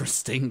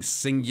interesting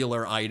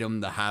singular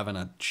item to have in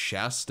a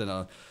chest in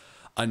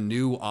a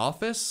new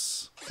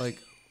office. Like,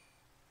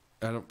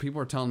 people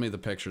are telling me the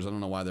pictures. I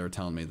don't know why they were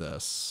telling me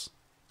this.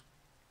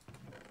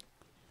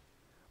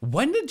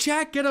 When did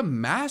Jack get a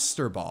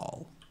Master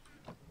Ball?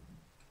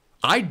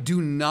 I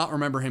do not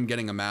remember him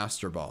getting a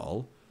Master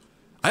Ball.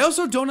 I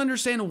also don't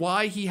understand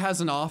why he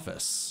has an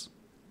office.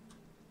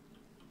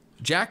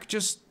 Jack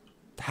just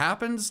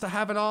happens to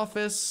have an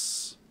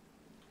office.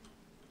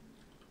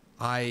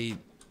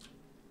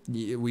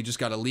 We just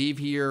gotta leave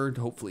here.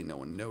 Hopefully no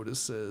one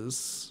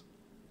notices.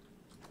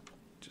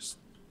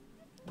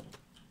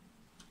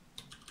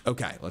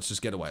 Okay, let's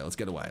just get away. Let's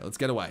get away. Let's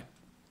get away.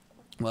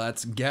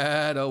 Let's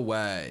get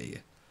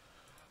away.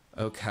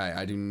 Okay,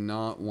 I do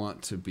not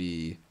want to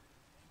be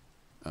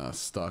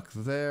stuck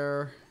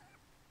there.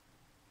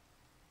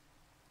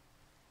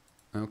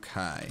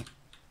 Okay.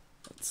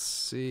 Let's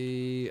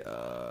see.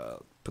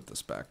 Put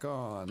this back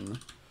on.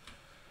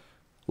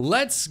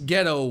 Let's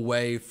get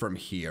away from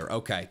here.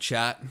 Okay,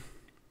 chat.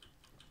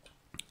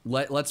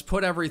 Let's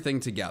put everything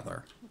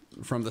together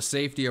from the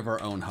safety of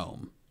our own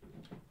home.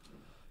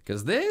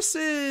 Because this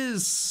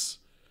is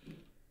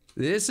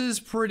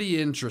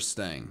pretty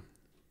interesting.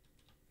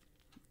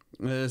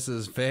 This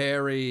is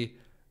very,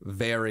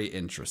 very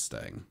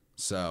interesting.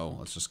 So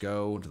let's just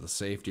go to the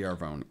safety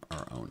of our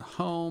own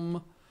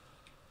home.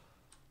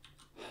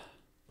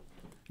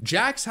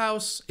 Jack's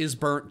house is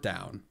burnt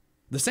down.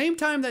 The same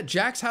time that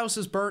Jack's house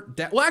is burnt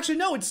down. Well, actually,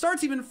 no, it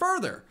starts even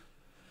further.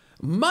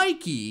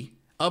 Mikey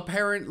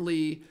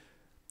apparently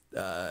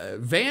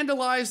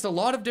vandalized a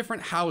lot of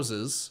different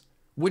houses,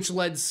 which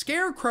led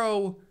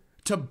Scarecrow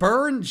to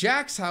burn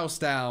Jack's house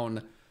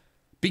down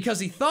because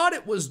he thought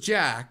it was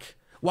Jack,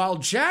 while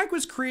Jack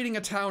was creating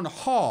a town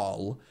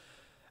hall.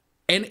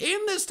 And in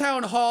this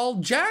town hall,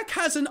 Jack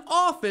has an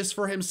office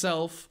for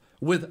himself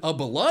with a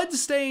blood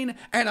stain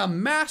and a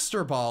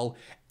master ball.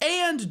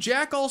 And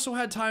Jack also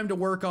had time to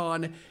work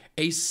on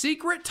a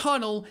secret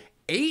tunnel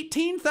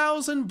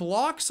 18,000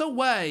 blocks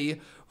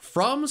away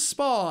from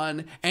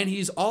spawn. And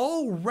he's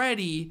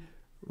already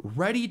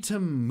ready to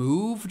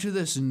move to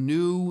this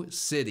new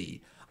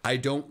city. I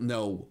don't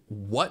know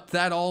what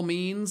that all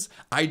means.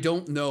 I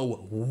don't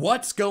know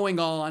what's going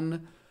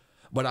on.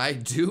 But I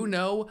do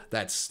know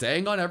that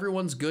staying on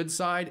everyone's good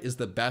side is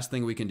the best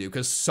thing we can do,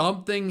 because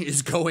something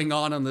is going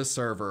on this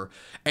server.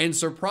 And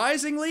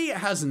surprisingly, it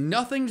has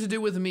nothing to do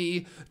with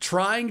me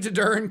trying to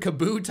turn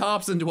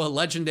Kabutops into a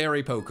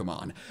legendary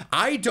Pokemon.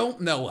 I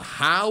don't know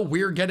how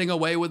we're getting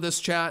away with this,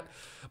 chat,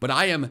 but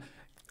I am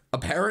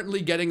apparently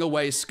getting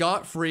away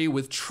scot-free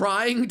with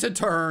trying to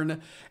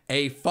turn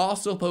a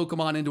fossil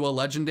Pokemon into a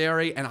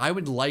legendary, and I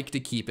would like to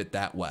keep it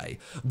that way.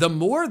 The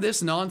more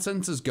this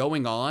nonsense is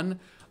going on,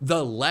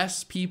 the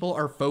less people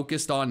are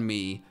focused on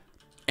me,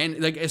 and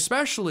like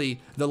especially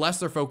the less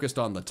they're focused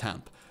on the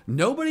temp.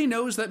 Nobody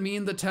knows that me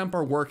and the temp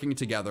are working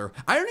together.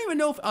 I don't even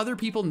know if other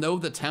people know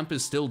the temp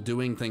is still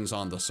doing things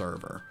on the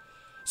server.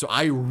 So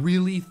I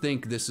really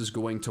think this is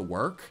going to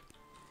work.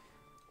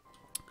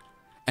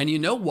 And you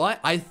know what?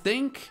 I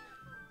think,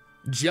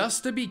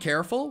 just to be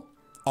careful,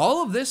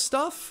 all of this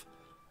stuff,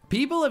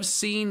 people have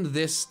seen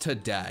this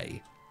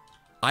today.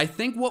 I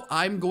think what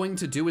I'm going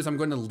to do is I'm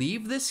going to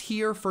leave this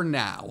here for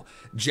now.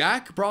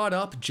 Jack brought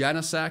up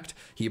Genesect,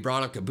 he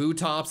brought up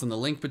Kabutops and the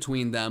link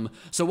between them.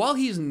 So while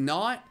he's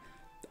not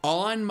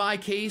on my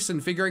case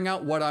and figuring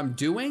out what I'm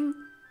doing,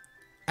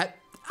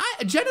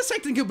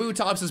 Genesect and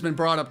Kabutops has been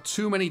brought up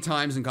too many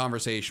times in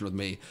conversation with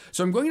me.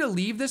 So I'm going to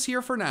leave this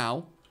here for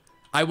now.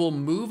 I will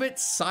move it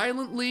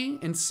silently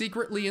and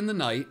secretly in the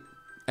night.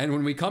 And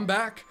when we come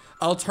back,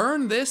 I'll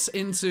turn this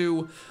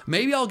into,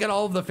 maybe I'll get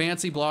all of the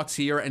fancy blocks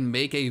here and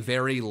make a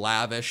very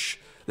lavish,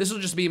 this will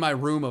just be my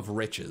room of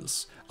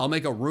riches. I'll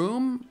make a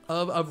room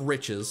of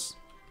riches.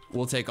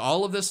 We'll take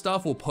all of this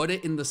stuff, we'll put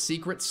it in the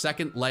secret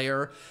second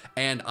layer,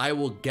 and I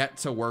will get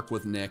to work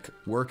with Nick,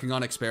 working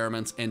on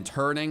experiments and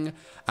turning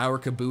our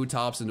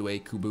Kabutops into a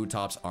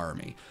Kabutops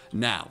army.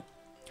 Now,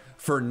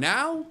 for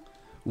now,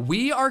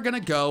 we are gonna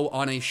go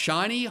on a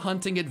shiny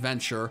hunting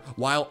adventure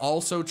while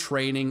also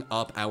training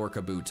up our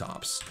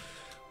Kabutops.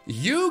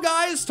 You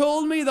guys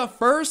told me the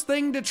first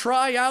thing to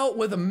try out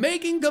with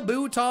making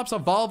Kabutops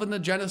evolve into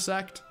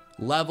Genesect,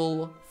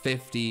 level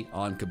 50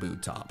 on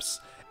Kabutops.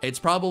 It's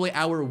probably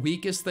our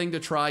weakest thing to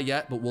try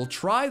yet, but we'll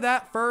try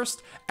that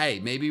first. Hey,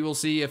 maybe we'll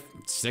see if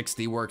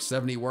 60 works,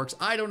 70 works.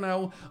 I don't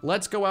know.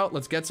 Let's go out.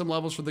 Let's get some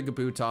levels for the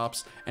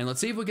Kabutops, and let's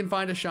see if we can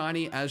find a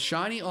shiny, as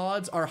shiny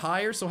odds are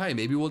higher. So, hey,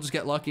 maybe we'll just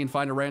get lucky and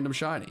find a random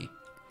shiny.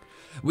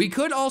 We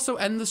could also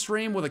end the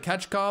stream with a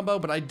catch combo,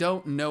 but I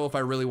don't know if I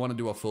really want to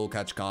do a full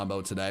catch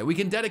combo today. We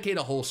can dedicate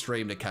a whole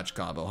stream to catch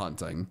combo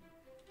hunting.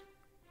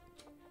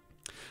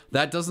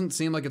 That doesn't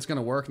seem like it's going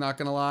to work, not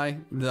going to lie.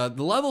 The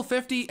level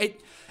 50,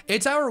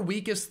 it's our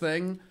weakest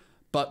thing,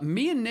 but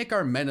me and Nick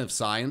are men of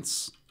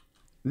science.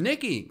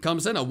 Nikki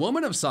comes in, a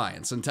woman of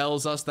science, and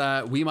tells us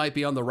that we might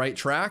be on the right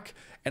track.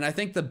 And I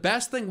think the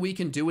best thing we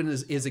can do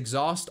is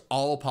exhaust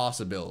all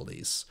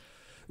possibilities.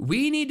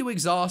 We need to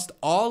exhaust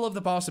all of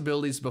the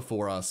possibilities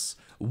before us,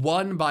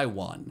 one by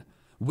one.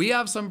 We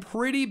have some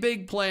pretty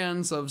big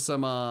plans of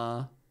some,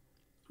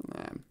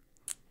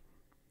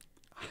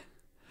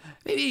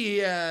 maybe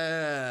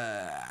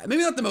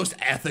not the most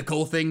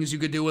ethical things you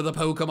could do with a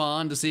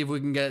Pokemon to see if we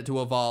can get it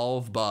to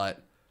evolve,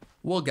 but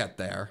we'll get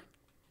there.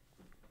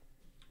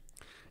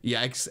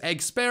 Yeah,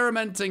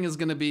 experimenting is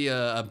going to be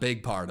a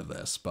big part of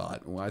this,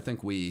 but I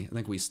think we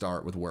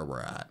start with where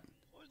we're at.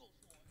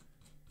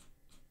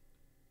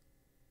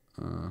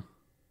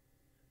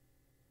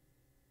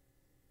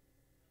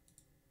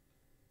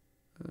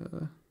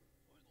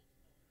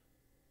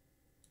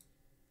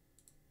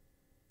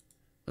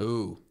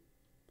 Ooh.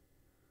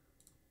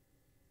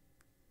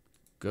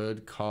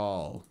 Good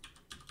call.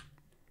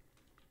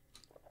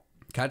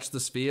 Catch the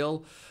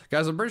Spiel.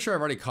 Guys, I'm pretty sure I've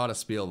already caught a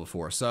Spiel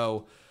before.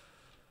 So,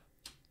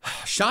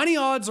 shiny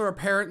odds are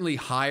apparently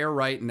higher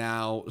right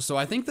now. So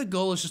I think the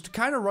goal is just to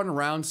kind of run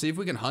around, see if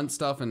we can hunt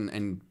stuff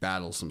and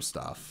battle some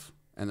stuff.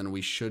 And then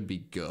we should be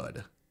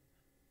good.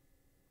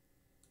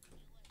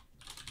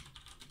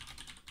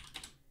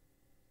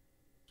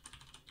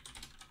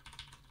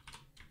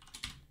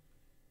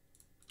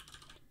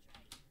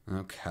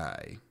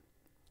 Okay.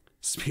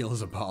 Spiel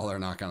is a baller,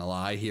 not gonna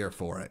lie. Here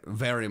for it.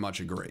 Very much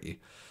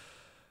agree.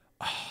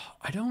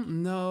 I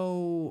don't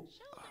know.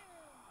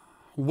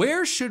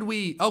 Where should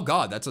we? Oh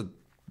God, that's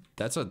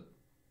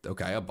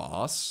okay, a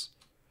boss.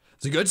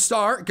 It's a good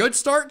start. Good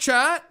start,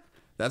 chat.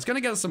 That's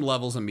gonna get us some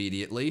levels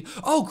immediately.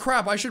 Oh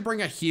crap, I should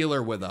bring a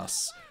healer with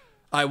us.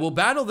 I will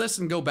battle this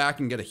and go back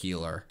and get a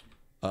healer.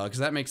 Because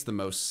that makes the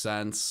most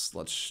sense.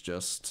 Let's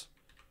just...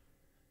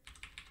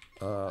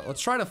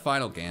 let's try to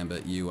Final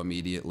Gambit you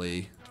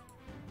immediately.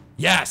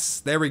 Yes!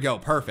 There we go.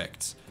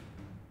 Perfect.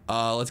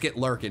 Let's get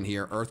Lurk in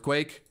here.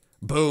 Earthquake.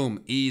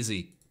 Boom.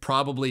 Easy.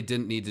 Probably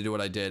didn't need to do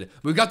what I did.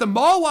 We've got the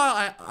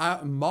Mawile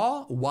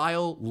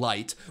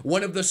Light,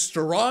 one of the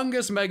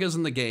strongest megas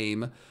in the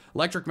game.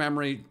 Electric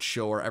Memory,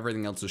 sure.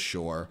 Everything else is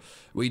sure.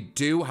 We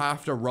do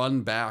have to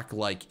run back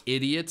like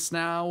idiots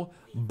now,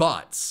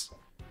 but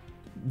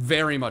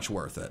very much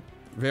worth it.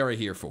 Very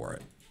here for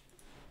it.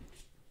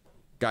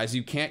 Guys,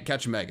 you can't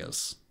catch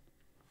megas.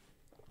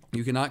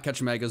 You cannot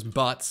catch megas,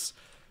 but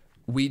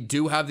we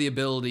do have the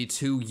ability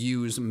to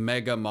use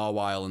Mega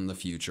Mawile in the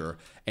future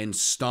and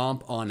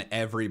stomp on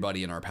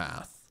everybody in our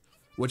path,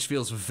 which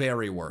feels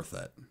very worth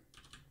it.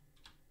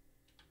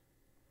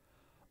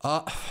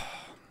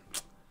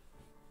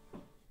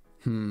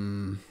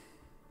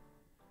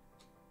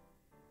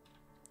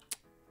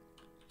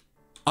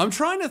 I'm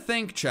trying to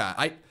think,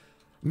 chat.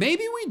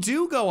 Maybe we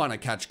do go on a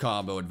catch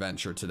combo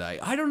adventure today.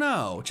 I don't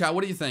know. Chat,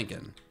 what are you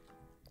thinking?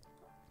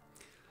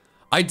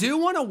 I do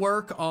want to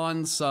work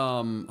on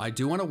some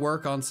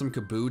Kabutops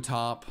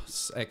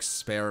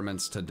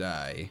experiments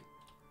today.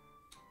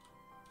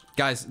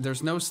 Guys,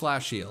 there's no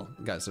slash heal.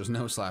 Guys, there's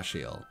no slash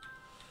heal.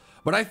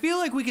 But I feel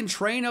like we can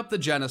train up the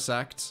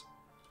Genesect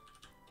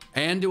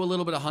and do a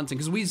little bit of hunting,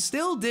 because we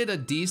still did a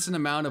decent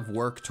amount of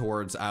work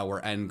towards our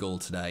end goal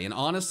today. And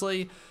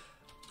honestly,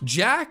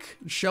 Jack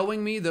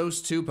showing me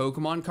those 2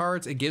 Pokemon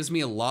cards, it gives me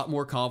a lot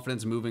more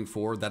confidence moving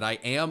forward that I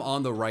am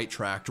on the right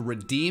track to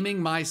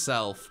redeeming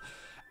myself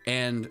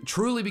and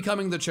truly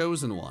becoming the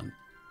chosen one.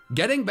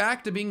 Getting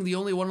back to being the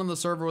only one on the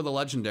server with a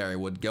legendary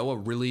would go a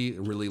really,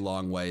 really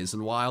long ways.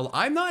 And while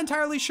I'm not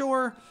entirely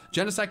sure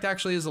Genesect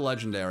actually is a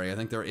legendary, I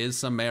think there is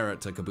some merit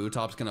to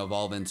Kabutops can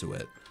evolve into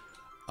it.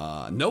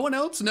 No one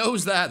else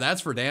knows that. That's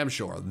for damn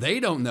sure.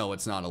 They don't know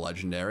it's not a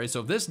legendary.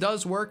 So if this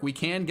does work, we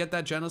can get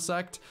that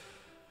Genesect.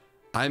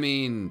 I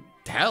mean,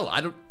 hell,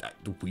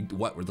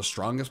 we're the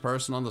strongest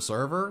person on the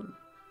server?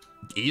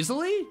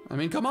 Easily? I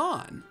mean, come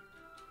on.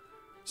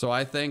 So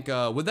I think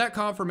with that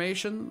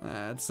confirmation,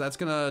 that's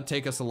gonna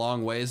take us a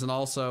long ways. And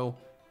also,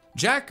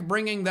 Jack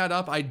bringing that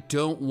up, I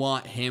don't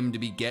want him to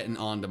be getting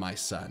onto my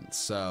scent.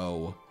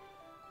 So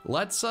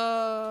let's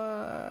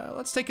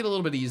take it a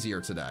little bit easier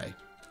today,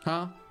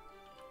 huh?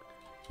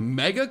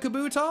 Mega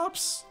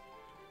Kabutops?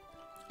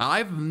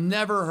 I've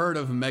never heard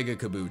of Mega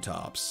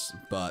Kabutops,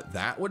 but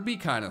that would be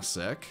kind of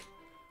sick.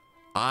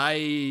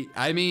 I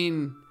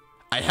mean,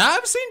 I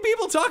have seen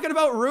people talking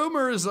about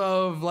rumors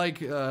of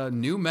like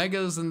new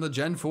megas in the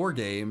Gen 4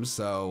 games,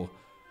 so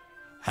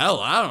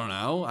hell, I don't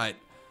know.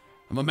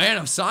 I'm a man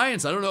of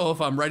science. I don't know if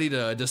I'm ready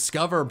to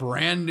discover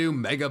brand new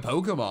mega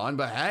Pokemon,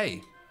 but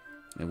hey,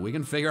 if we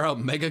can figure out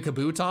Mega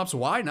Kabutops,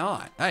 why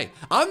not? Hey,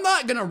 I'm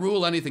not gonna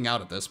rule anything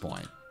out at this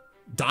point.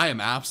 I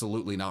am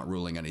absolutely not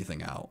ruling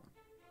anything out.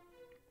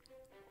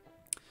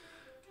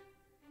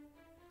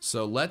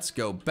 So let's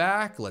go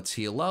back, let's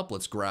heal up,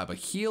 let's grab a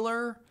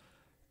healer,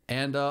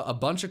 and a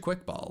bunch of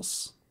quick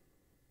balls.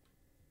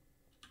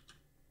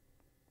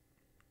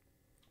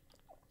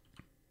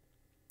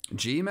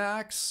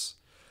 G-Max.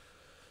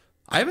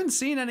 I haven't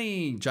seen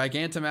any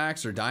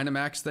Gigantamax or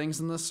Dynamax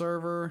things in this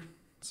server,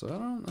 so I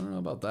don't know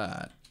about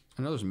that.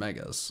 I know there's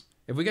Megas.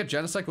 If we get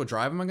Genesect, what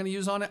drive am I going to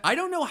use on it? I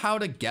don't know how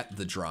to get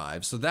the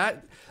drive, so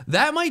that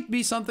might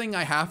be something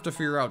I have to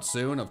figure out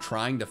soon, of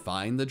trying to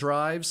find the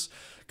drives.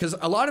 Because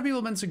a lot of people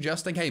have been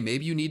suggesting, hey,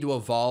 maybe you need to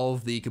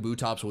evolve the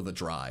Kabutops with a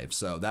drive.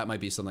 So that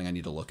might be something I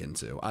need to look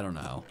into. I don't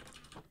know.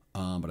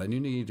 But I do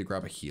need to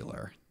grab a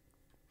healer.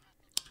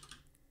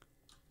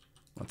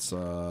 Let's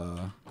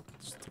throw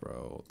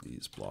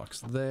these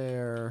blocks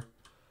there.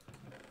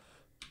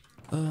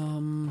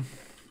 Put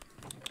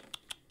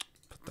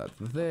that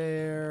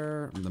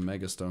there. And the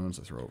Mega Stones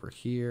I throw over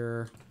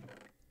here.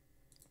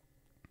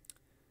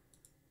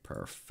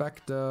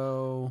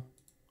 Perfecto.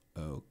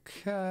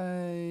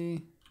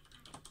 Okay.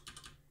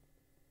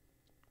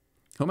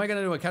 Who am I going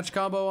to do a catch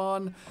combo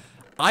on?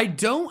 I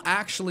don't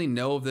actually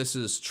know if this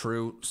is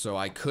true, so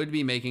I could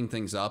be making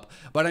things up,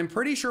 but I'm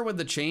pretty sure with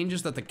the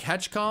changes that the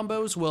catch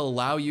combos will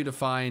allow you to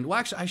find... Well,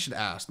 actually, I should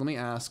ask. Let me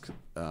ask.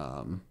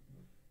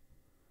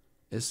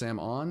 Is Sam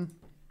on?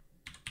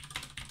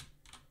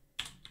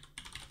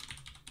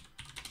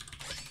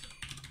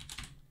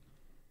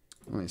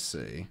 Let me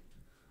see.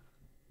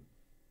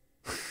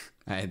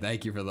 Hey,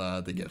 thank you for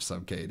the gift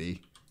sub,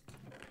 Katie.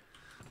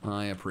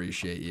 I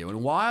appreciate you.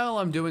 And while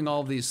I'm doing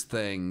all these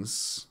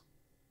things...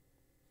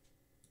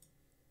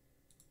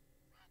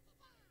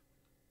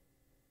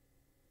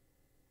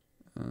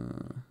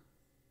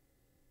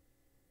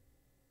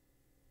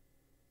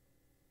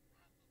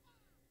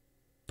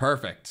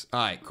 Perfect. All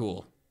right,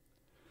 cool.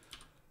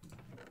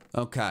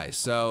 Okay,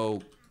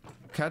 so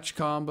catch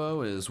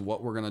combo is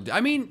what we're going to do. I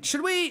mean,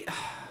 should we...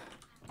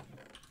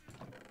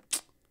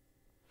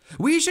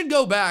 We should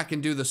go back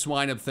and do the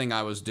Swinub thing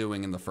I was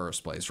doing in the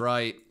first place,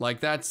 right? Like,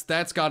 that's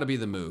got to be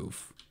the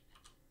move.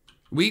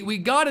 We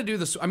got to do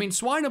this. I mean,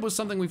 Swinub was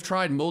something we've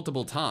tried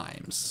multiple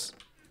times,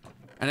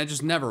 and it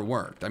just never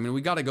worked. I mean,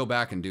 we got to go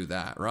back and do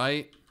that,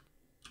 right?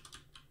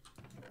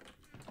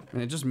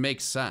 And it just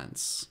makes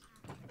sense.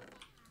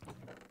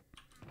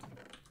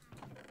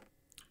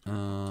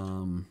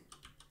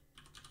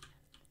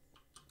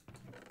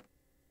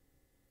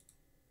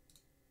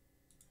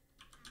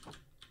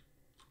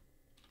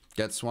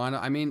 Get Swine.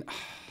 I mean,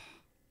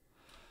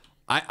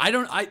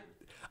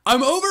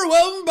 I'm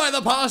overwhelmed by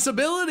the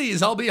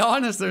possibilities. I'll be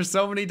honest. There's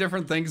so many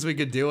different things we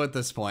could do at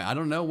this point. I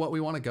don't know what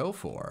we want to go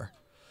for.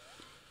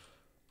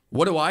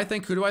 What do I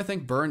think? Who do I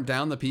think burned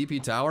down the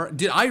PP tower?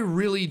 I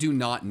really do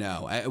not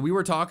know. We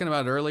were talking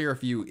about earlier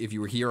if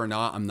you were here or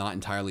not. I'm not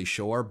entirely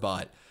sure,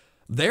 but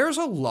there's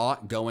a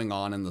lot going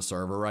on in the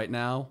server right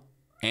now.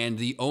 And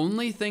the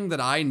only thing that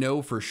I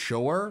know for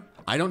sure,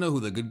 I don't know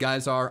who the good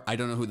guys are. I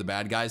don't know who the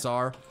bad guys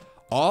are.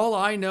 All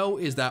I know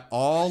is that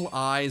all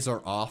eyes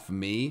are off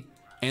me,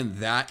 and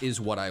that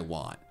is what I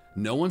want.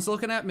 No one's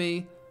looking at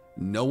me.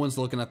 No one's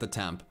looking at the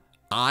temp.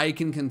 I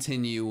can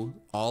continue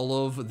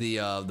all of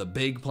the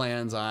big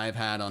plans I've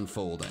had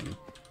unfolding,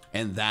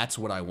 and that's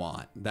what I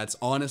want. That's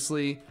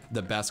honestly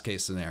the best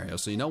case scenario.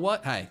 So you know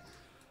what? Hey,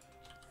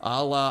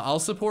 I'll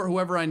support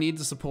whoever I need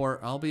to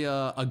support. I'll be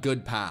a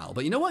good pal.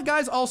 But you know what,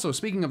 guys? Also,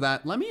 speaking of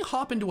that, let me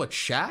hop into a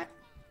chat.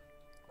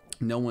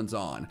 No one's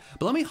on,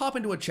 but let me hop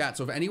into a chat.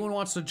 So if anyone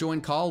wants to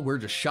join call, we're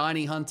just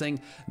shiny hunting.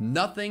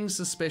 Nothing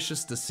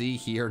suspicious to see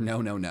here.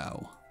 No, no,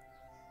 no.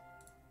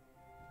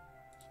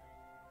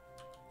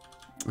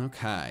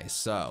 Okay,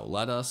 so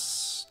let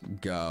us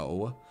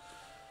go.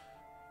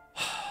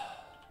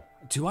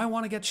 Do I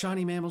want to get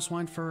shiny mammal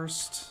swine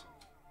first?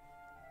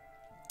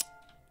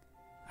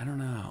 I don't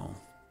know.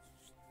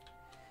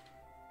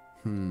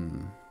 I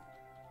don't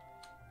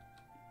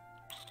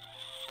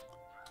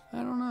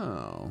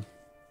know.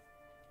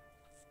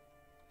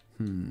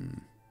 I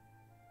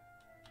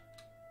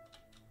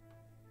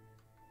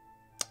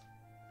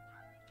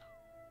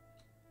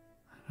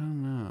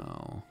don't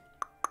know.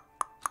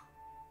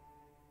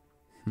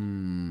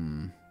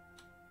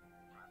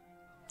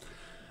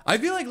 I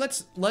feel like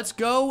let's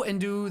go and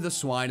do the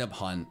swine up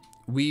hunt.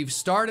 We've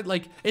started,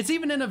 like, it's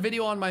even in a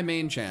video on my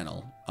main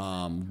channel,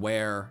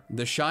 where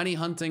the shiny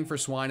hunting for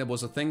swine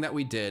was a thing that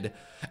we did.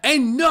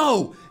 And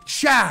no,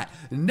 chat,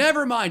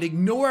 never mind,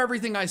 ignore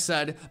everything I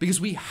said, because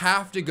we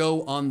have to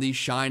go on the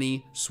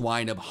shiny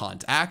swine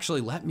hunt.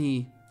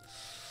 Actually,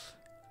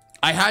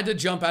 I had to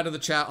jump out of the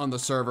chat on the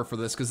server for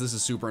this, because this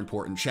is super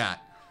important.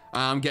 Chat,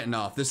 I'm getting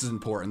off. This is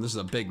important. This is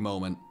a big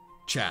moment.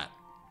 Chat.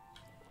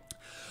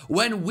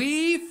 When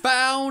we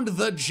found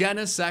the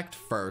Genesect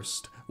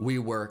first, we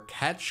were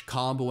catch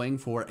comboing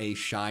for a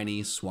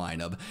shiny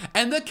Swinub.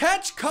 And the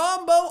catch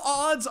combo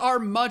odds are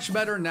much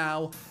better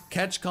now.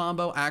 Catch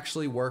combo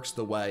actually works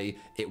the way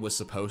it was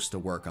supposed to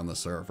work on the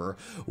server.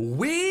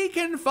 We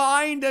can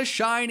find a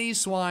shiny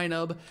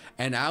Swinub,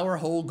 and our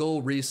whole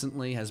goal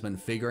recently has been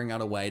figuring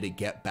out a way to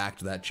get back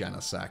to that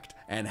Genesect.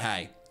 And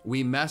hey,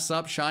 we mess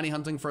up shiny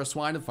hunting for a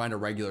Swinub, find a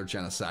regular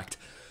Genesect.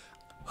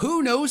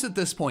 Who knows at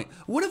this point?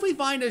 What if we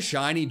find a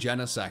shiny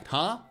Genesect,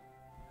 huh?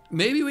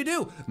 Maybe we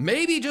do.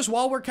 Maybe just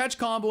while we're catch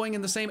comboing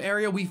in the same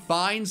area, we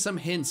find some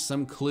hints,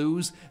 some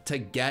clues to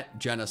get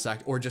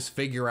Genesect, or just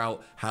figure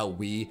out how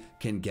we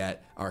can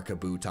get our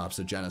Kabutops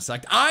to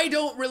Genesect. I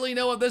don't really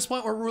know at this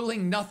point. We're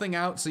ruling nothing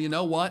out. So you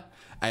know what?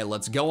 Hey,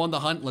 let's go on the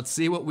hunt. Let's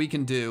see what we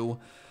can do.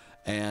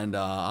 And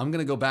I'm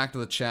going to go back to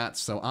the chat.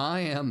 So I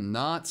am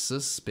not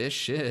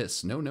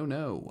suspicious. No, no,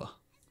 no.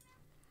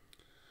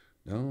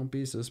 Don't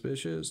be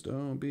suspicious,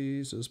 don't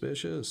be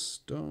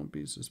suspicious, don't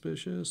be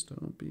suspicious,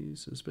 don't be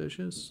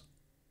suspicious.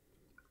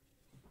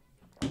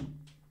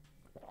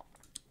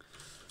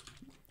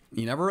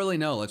 You never really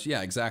know.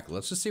 Yeah, exactly.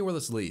 Let's just see where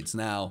this leads.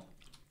 Now,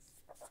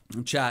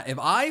 chat, if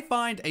I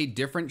find a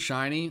different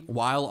shiny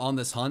while on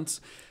this hunt,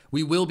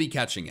 we will be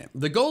catching it.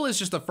 The goal is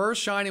just the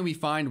first shiny we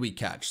find, we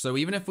catch. So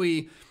even if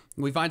we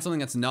find something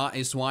that's not a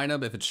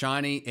Swinub, if it's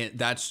shiny,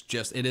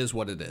 it is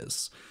what it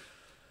is.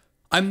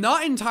 I'm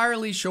not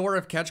entirely sure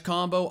if catch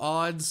combo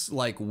odds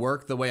like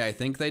work the way I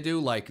think they do.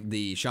 Like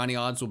the shiny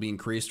odds will be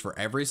increased for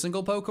every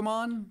single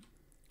Pokemon,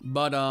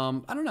 but I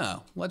don't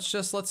know. Let's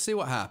see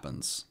what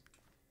happens.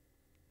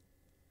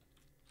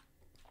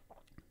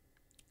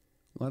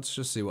 Let's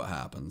just see what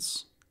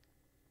happens.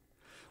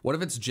 What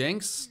if it's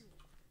Jinx?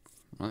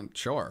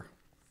 Sure.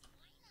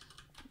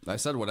 I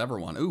said whatever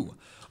one. Ooh,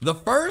 the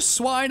first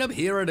Swinub.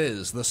 Here it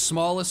is, the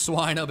smallest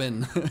Swinub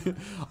in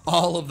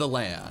all of the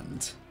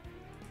land.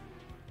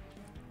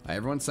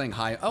 Everyone's saying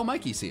hi. Oh,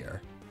 Mikey's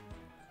here.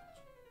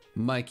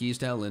 Mikey's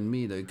telling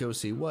me to go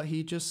see what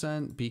he just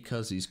sent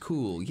because he's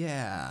cool.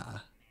 Yeah.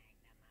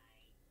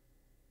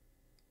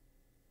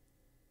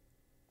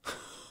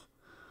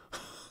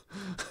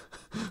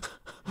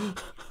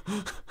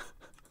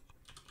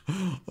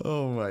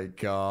 Oh my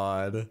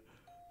God.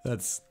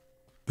 That's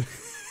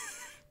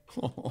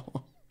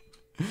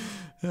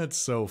that's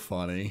so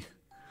funny.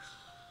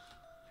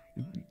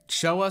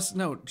 Show us,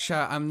 no,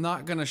 chat, I'm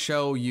not gonna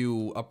show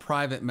you a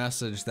private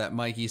message that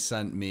Mikey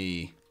sent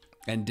me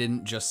and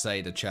didn't just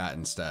say to chat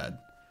instead.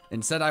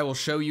 Instead, I will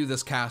show you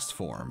this cast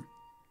form.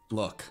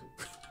 Look,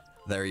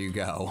 there you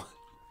go.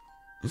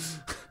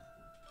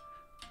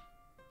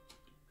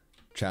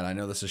 Chat, I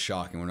know this is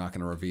shocking. We're not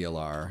gonna reveal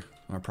our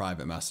our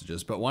private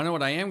messages. But wanna know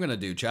what I am gonna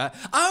do, chat?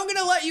 I'm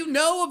gonna let you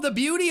know of the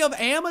beauty of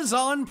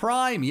Amazon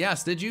Prime.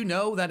 Yes, did you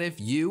know that if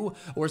you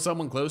or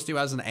someone close to you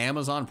has an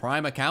Amazon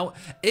Prime account,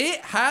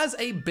 it has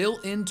a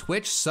built-in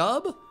Twitch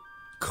sub?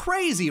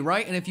 Crazy,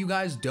 right? And if you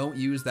guys don't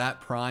use that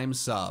Prime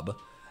sub,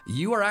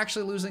 you are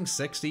actually losing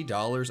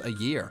 $60 a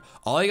year.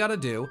 All you gotta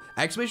do,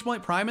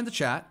 !Prime in the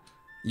chat,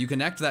 you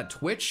connect that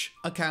Twitch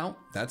account,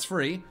 that's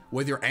free,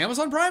 with your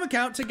Amazon Prime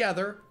account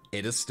together.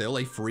 It is still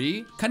a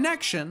free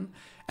connection.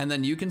 And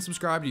then you can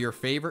subscribe to your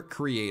favorite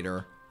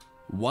creator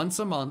once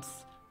a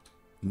month,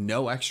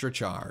 no extra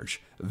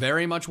charge.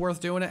 Very much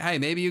worth doing it. Hey,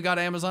 maybe you got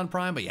Amazon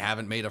Prime, but you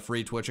haven't made a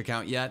free Twitch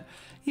account yet.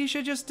 You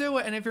should just do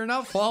it. And if you're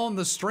not following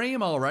the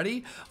stream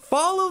already,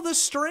 follow the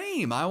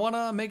stream. I want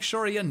to make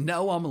sure you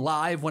know I'm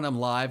live when I'm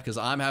live, because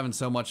I'm having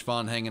so much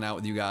fun hanging out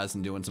with you guys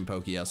and doing some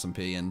Pokey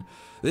SMP. And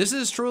this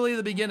is truly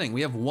the beginning.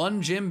 We have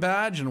 1 gym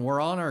badge, and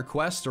we're on our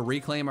quest to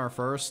reclaim our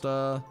first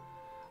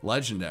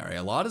legendary.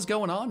 A lot is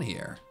going on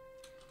here.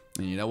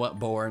 And you know what,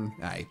 Born?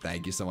 Hey,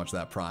 thank you so much for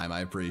that Prime.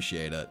 I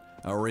appreciate it.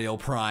 A real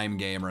Prime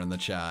gamer in the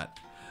chat.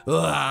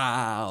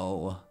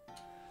 Wow.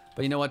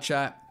 But you know what,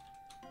 chat?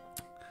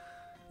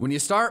 When you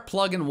start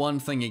plugging one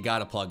thing, you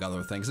gotta plug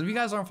other things. If you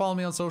guys aren't following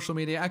me on social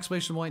media,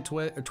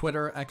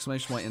 Twitter,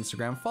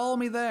 Instagram, follow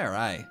me there.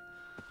 Hey,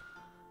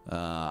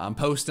 I'm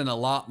posting a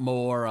lot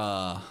more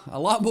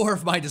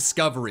of my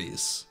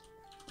discoveries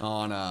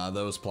on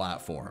those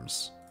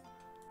platforms.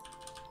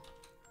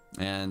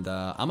 And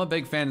I'm a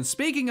big fan. And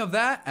speaking of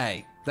that,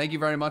 hey, thank you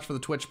very much for the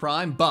Twitch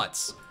Prime.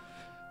 But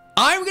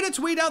I'm gonna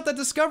tweet out that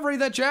discovery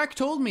that Jack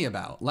told me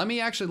about. Let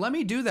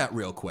me do that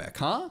real quick,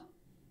 huh?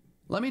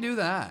 Let me do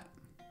that.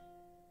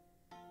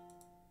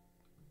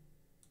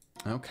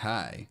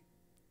 Okay.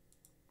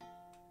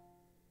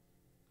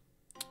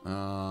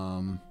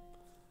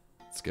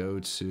 Let's go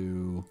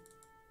to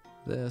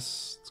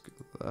this. Let's go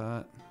to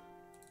that.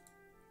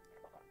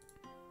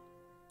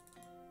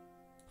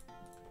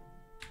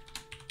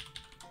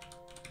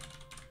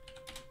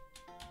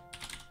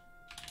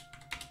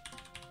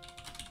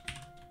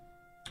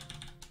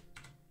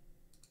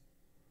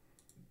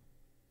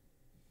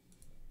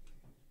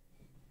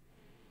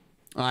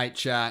 All right,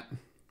 chat.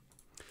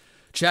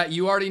 Chat,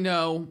 you already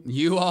know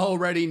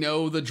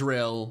the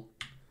drill.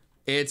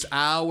 It's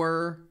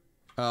our,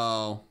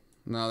 oh,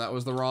 no, that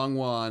was the wrong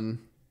one.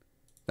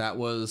 That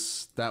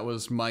was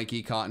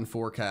Mikey Cotton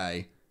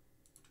 4K.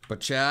 But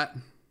chat,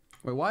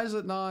 wait, why is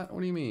it not,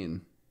 what do you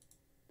mean?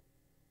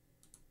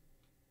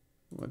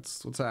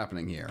 What's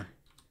happening here?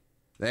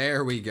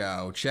 There we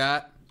go,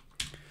 chat.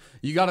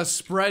 You gotta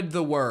spread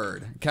the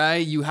word,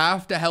 okay? You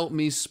have to help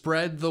me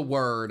spread the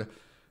word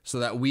so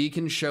that we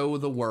can show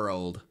the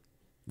world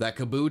that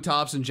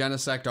Kabutops and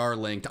Genesect are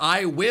linked.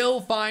 I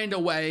will find a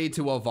way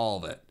to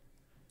evolve it.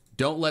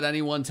 Don't let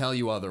anyone tell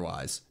you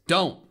otherwise.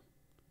 Don't.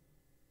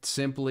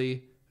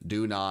 Simply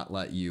do not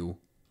let you.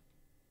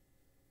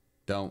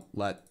 Don't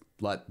let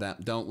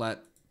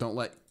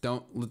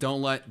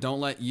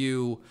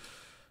you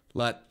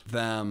let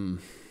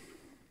them.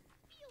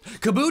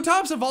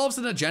 Kabutops evolves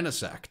in a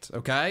Genesect,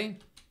 okay?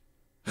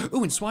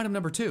 Ooh, and Swinum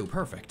number 2,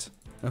 perfect.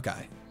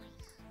 Okay.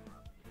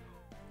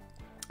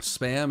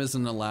 Spam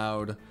isn't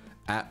allowed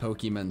at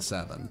Pokemon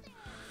 7.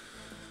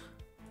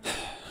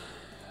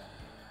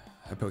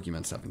 That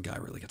Pokemon 7 guy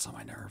really gets on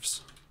my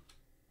nerves.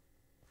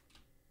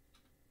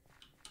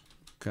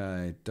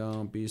 Okay,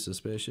 don't be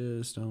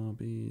suspicious, don't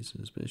be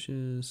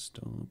suspicious,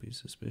 don't be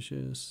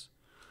suspicious.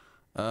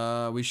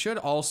 We should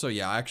also,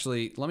 yeah,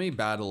 actually, let me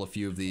battle a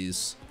few of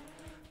these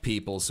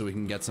people so we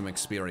can get some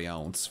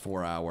experience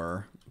for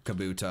our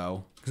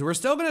Kabuto. Because we're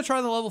still going to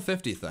try the level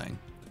 50 thing.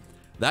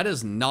 That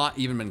has not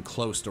even been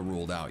close to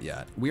ruled out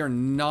yet. We are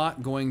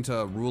not going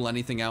to rule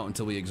anything out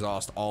until we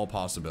exhaust all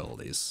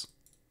possibilities.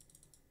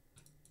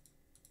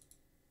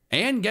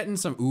 And getting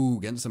some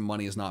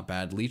money is not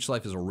bad. Leech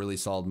Life is a really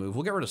solid move.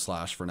 We'll get rid of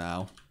Slash for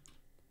now.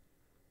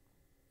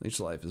 Leech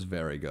Life is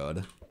very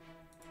good.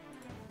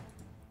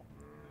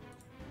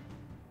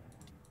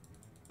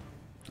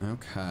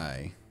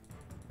 Okay.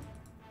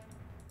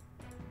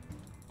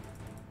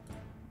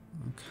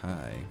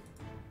 Okay.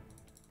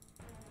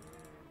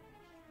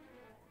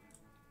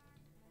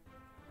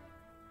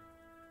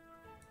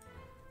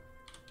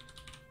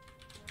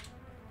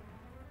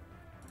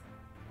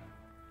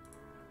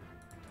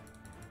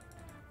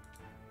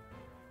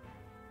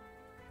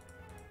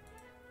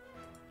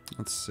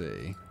 Let's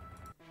see.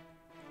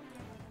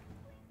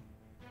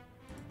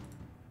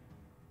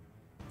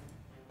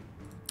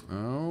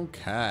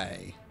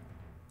 Okay.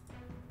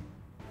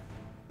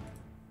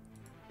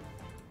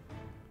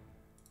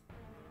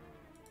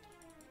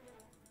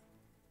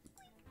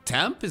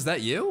 Temp, is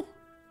that you?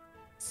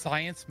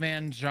 Science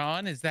Man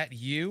John, is that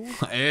you?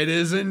 It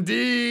is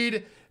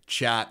indeed.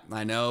 Chat,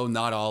 I know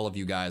not all of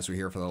you guys were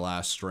here for the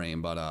last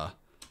stream, but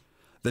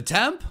the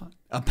Temp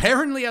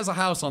apparently has a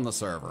house on the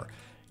server.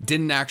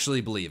 Didn't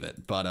actually believe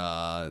it, but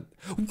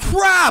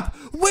crap!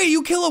 Wait,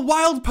 you kill a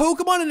wild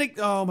Pokemon and it,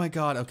 oh my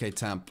god. Okay,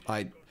 Temp,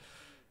 I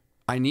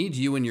need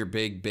you and your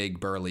big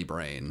burly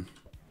brain,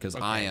 because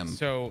okay, I am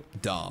so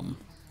dumb.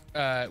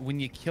 when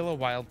you kill a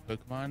wild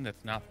Pokemon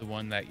that's not the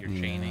one that you're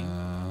chaining,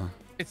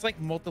 it's like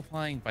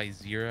multiplying by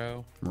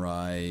 0.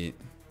 Right.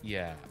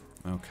 Yeah.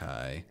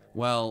 Okay.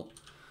 Well,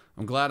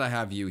 I'm glad I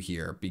have you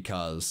here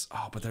because...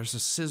 Oh, but there's a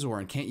Scizor,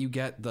 and can't you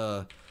get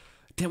the...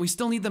 Damn, we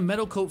still need the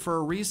metal coat for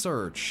our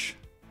research.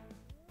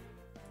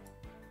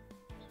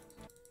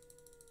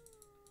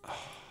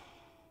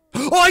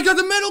 Oh, I got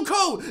the metal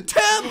coat!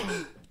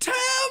 Temp!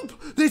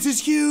 Temp! This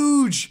is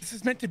huge! This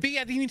is meant to be.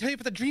 I didn't even tell you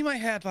about the dream I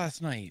had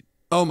last night.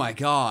 Oh my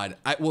god.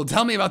 Well,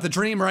 tell me about the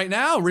dream right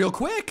now, real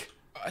quick.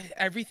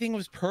 Everything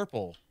was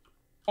purple.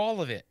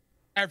 All of it.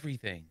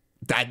 Everything.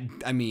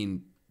 I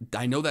mean,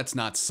 I know that's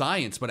not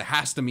science, but it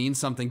has to mean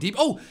something deep.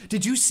 Oh,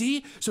 did you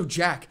see? So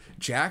Jack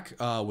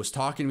was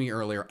talking to me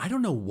earlier. I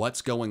don't know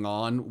what's going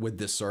on with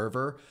this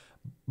server,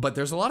 but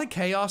there's a lot of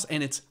chaos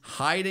and it's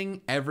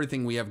hiding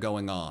everything we have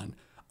going on.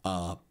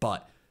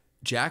 But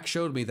Jack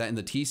showed me that in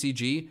the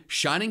TCG,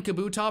 Shining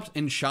Kabutops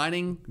and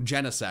Shining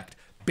Genesect,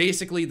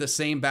 basically the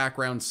same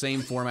background,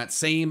 same format,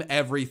 same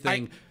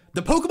everything.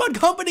 The Pokemon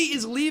Company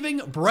is leaving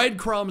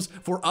breadcrumbs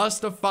for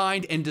us to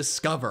find and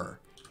discover.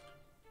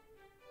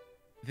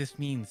 This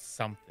means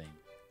something.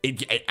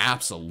 It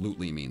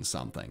absolutely means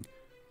something.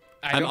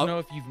 I don't know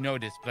if you've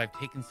noticed, but I've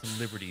taken some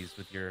liberties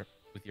with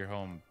your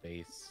home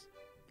base.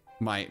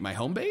 My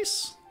home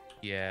base?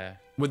 Yeah.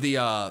 With the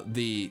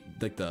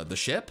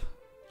ship?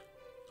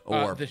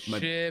 Or the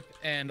ship,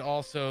 and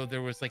also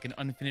there was like an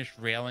unfinished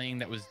railing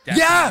that was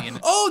definitely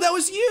oh, that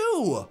was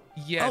you.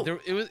 Yeah,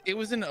 it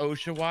was an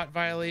OSHA watt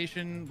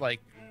violation.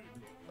 Like,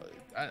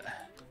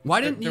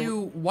 why didn't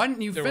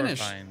you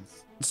finish?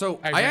 So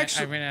I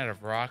ran out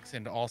of rocks,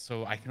 and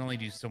also I can only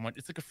do so much.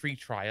 It's like a free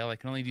trial. I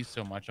can only do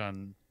so much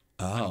on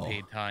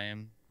unpaid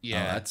time.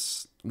 Yeah,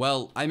 that's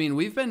well. I mean,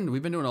 we've been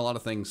doing a lot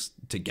of things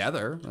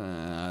together.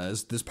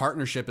 This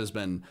partnership has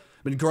been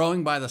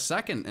growing by the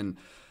second, and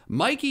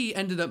Mikey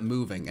ended up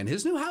moving, and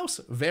his new house,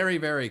 very,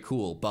 very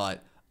cool.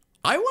 But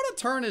I want to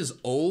turn his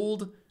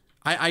old,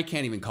 I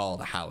can't even call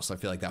it a house. I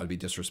feel like that would be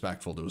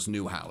disrespectful to his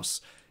new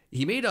house.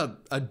 He made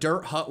a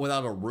dirt hut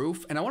without a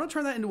roof, and I want to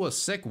turn that into a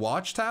sick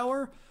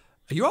watchtower.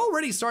 You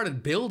already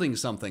started building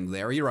something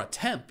there. You're a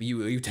temp.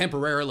 You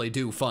temporarily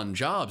do fun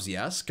jobs,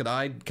 yes? Could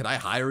I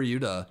hire you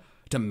to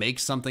make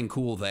something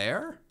cool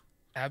there?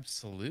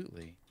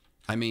 Absolutely.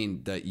 I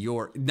mean,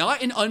 you're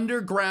not an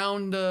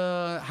underground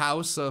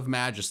house of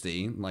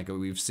majesty like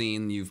we've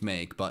seen you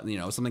make, but you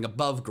know, something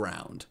above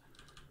ground.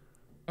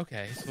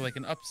 Okay, so like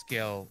an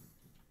upscale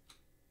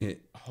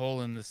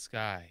hole in the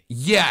sky.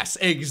 Yes,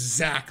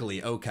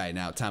 exactly. Okay,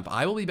 now Temp,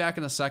 I will be back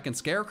in a second.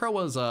 Scarecrow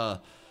was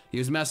he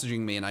was messaging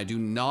me, and I do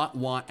not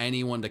want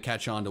anyone to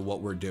catch on to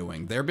what we're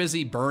doing. They're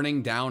busy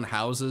burning down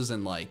houses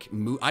and like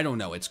I don't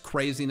know, it's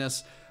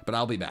craziness, but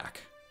I'll be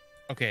back.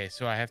 Okay,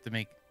 so I have to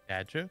make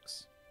dad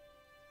jokes?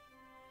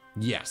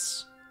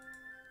 Yes.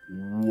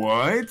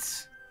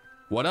 What?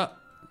 What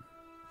up?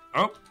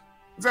 Oh,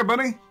 what's up,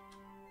 buddy?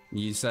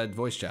 You said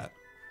voice chat.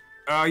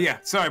 Yeah.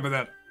 Sorry about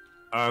that.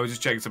 I was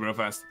just checking something real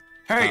fast.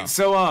 Hey,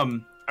 so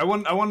I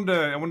wanted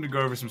to go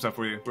over some stuff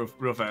for you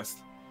real fast.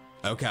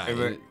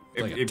 Okay.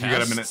 If you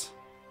got a minute.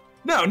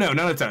 No,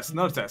 not a test.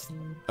 Not a test.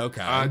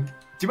 Okay. Do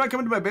you mind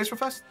coming to my base real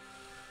fast?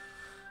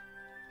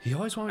 You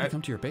always want me to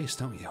come to your base,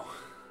 don't you?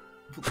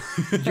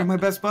 You're my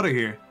best buddy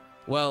here.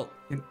 Well,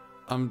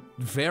 I'm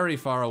very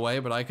far away,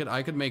 but I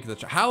could make the.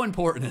 How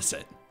important is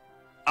it?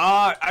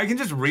 I can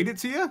just read it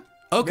to you.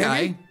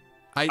 Okay.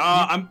 Maybe?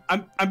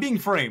 I'm being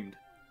framed.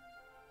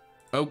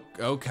 Oh,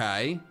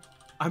 okay.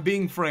 I'm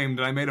being framed,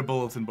 and I made a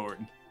bulletin board.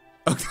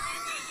 Okay.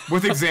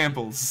 With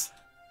examples.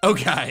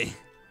 Okay.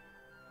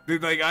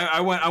 Like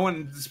I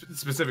went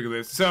specific to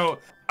this. So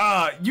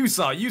you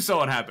saw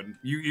what happened.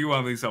 You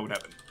obviously saw what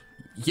happened.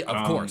 Yeah,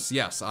 of course.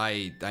 Yes.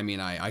 I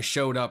mean, I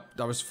showed up.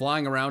 I was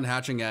flying around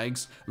hatching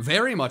eggs,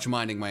 very much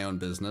minding my own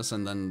business,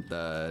 and then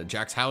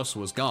Jack's house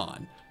was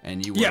gone,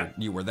 and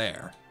you were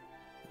there.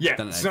 Yeah.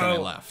 Then I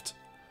left.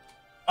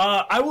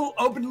 I will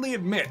openly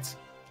admit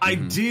I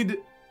did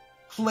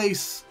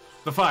place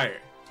the fire.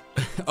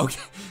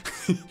 Okay.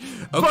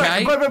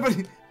 Okay.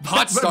 But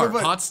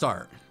hot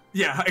start.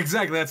 Yeah,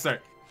 exactly. That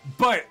start.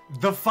 But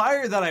the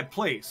fire that I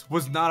placed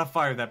was not a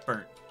fire that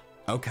burnt.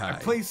 Okay. I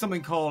placed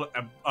something called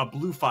a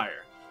blue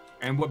fire.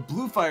 And what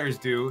blue fires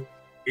do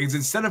is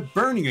instead of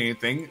burning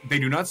anything, they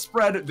do not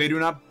spread, they do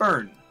not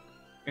burn.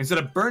 Instead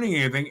of burning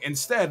anything,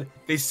 instead,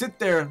 they sit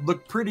there,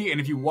 look pretty, and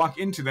if you walk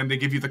into them, they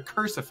give you the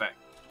curse effect.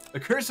 The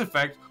curse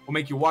effect will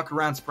make you walk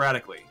around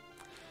sporadically.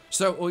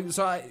 So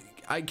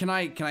can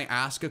I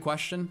ask a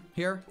question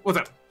here? What's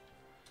up?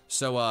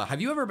 So,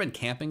 have you ever been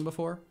camping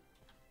before?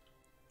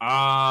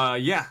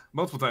 Yeah,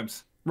 multiple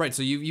times. Right,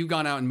 so you've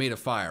gone out and made a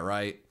fire,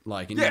 right?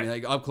 Like, and you're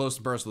like up close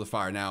to burst with the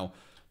fire. Now,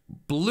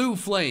 blue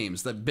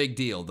flames, the big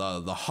deal,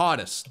 the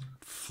hottest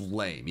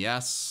flame,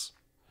 yes?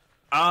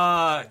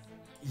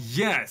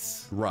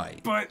 Yes.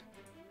 Right. But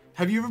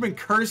have you ever been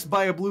cursed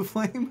by a blue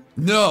flame?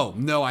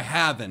 No, I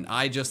haven't.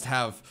 I just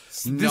have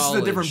knowledge. This is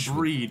a different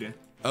breed.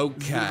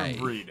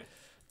 Okay.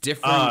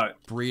 Different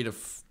breed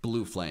of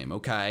blue flame,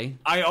 okay.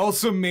 I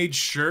also made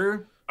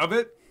sure of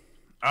it.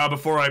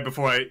 before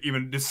I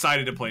even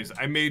decided to place it.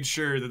 I made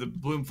sure that the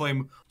bloom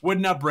flame would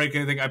not break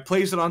anything. I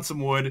placed it on some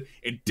wood.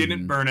 It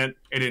didn't burn it.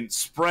 It didn't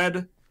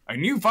spread. I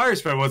knew fire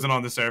spread wasn't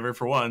on the server,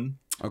 for one.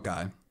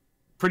 Okay.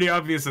 Pretty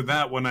obvious of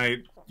that when I,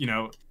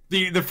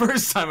 the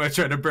first time I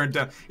tried to burn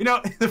down.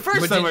 The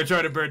first time I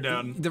tried to burn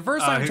down. The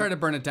first time I tried to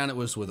burn it down, it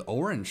was with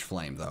orange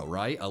flame, though,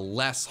 right? A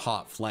less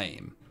hot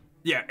flame.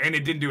 Yeah, and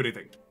it didn't do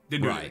anything.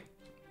 Didn't do anything.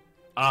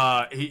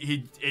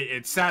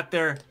 It sat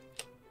there.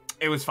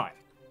 It was fine.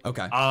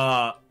 Okay.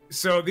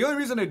 So the only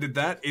reason I did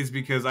that is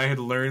because I had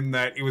learned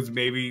that it was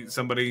maybe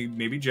somebody,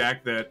 maybe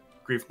Jack, that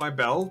griefed my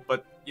bell,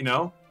 but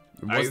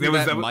Wasn't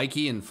that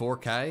Mikey in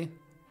 4K?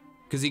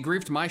 Because he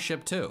griefed my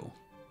ship too.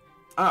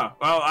 Oh,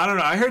 well, I don't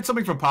know. I heard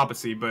something from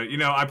Papacy, but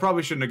I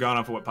probably shouldn't have gone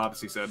off of what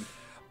Papacy said.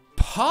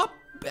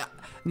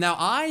 Now,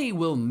 I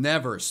will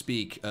never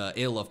speak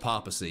ill of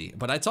Papacy,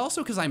 but it's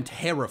also because I'm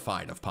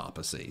terrified of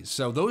Papacy.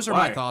 So those are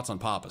my thoughts on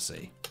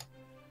Papacy.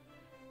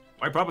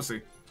 Why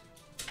Papacy?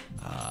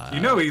 He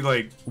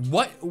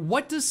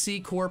What does C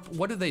Corp?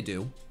 What do they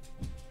do?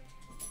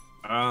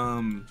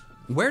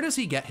 Where does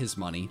he get his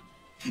money?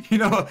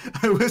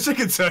 I wish I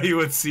could tell you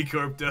what C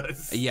Corp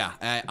does. Yeah,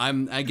 I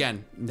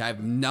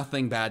have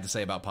nothing bad to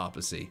say about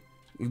Papacy.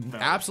 No.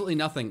 Absolutely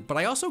nothing. But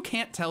I also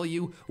can't tell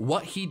you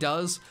what he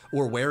does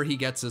or where he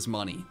gets his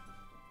money.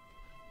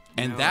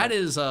 And that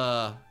is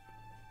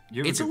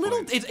it's a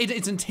little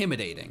it's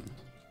intimidating.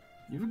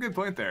 You have a good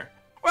point there.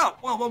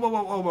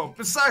 Well.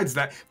 Besides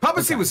that,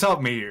 Papacy was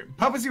helping me here.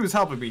 Papacy was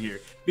helping me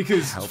here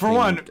because, for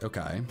one,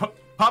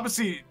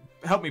 Papacy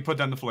helped me put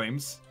down the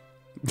flames.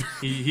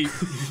 He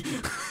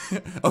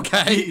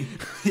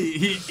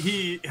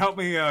helped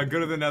me go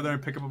to the Nether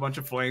and pick up a bunch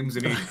of flames,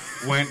 and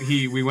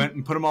we went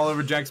and put them all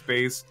over Jack's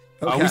base.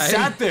 We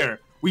sat there.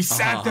 We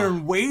sat there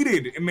and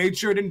waited and made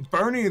sure it didn't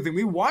burn anything.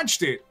 We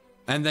watched it.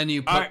 And then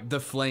you put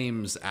the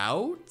flames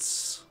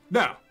out?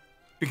 No,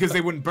 because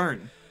they wouldn't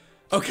burn.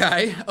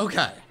 Okay.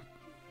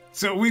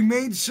 So we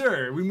made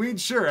sure,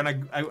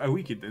 and I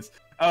weakened this.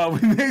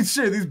 We made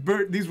sure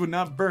these would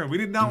not burn. We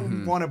did not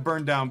want to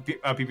burn down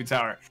PP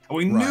Tower. And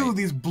we knew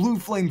these blue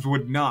flames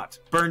would not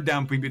burn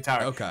down PP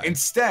Tower. Okay.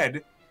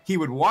 Instead, he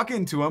would walk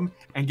into them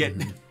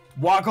and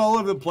walk all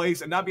over the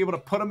place and not be able to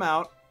put them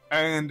out.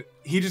 And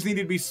he just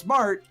needed to be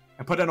smart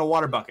and put down a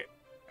water bucket.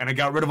 And I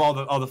got rid of all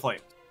the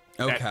flames.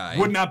 Okay. That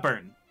would not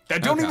burn.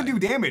 That don't even do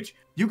damage.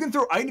 You can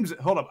throw items.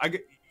 Hold up.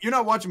 You're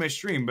not watching my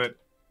stream, but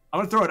I'm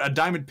going to throw a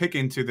diamond pick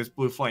into this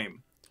blue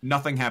flame.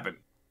 Nothing happened.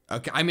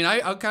 Okay, I mean,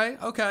 okay.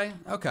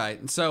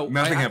 So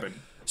nothing happened.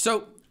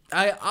 So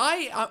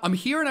I'm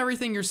hearing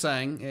everything you're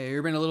saying.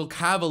 You're being a little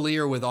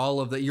cavalier with all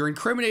of that. You're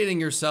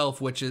incriminating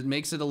yourself, which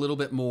makes it a little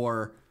bit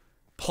more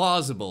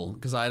plausible.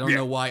 Because I don't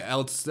know why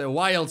else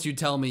you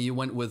tell me you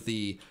went with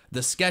the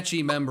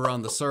sketchy member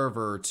on the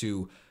server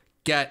to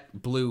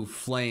get blue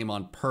flame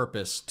on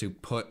purpose to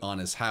put on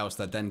his house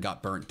that then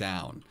got burnt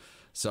down.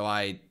 So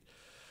I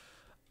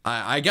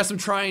guess I'm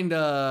trying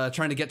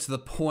to get to the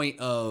point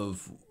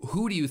of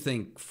who do you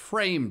think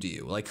framed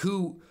you? Like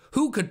who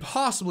could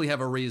possibly have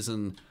a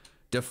reason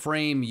to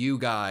frame you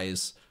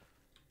guys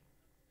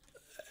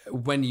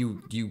when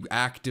you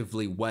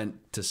actively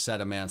went to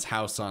set a man's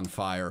house on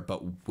fire,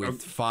 but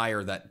with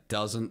fire that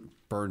doesn't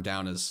burn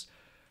down his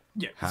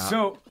house?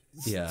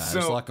 There's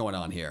a lot going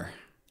on here.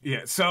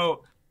 Yeah.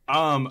 So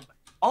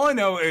all I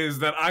know is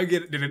that I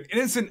did an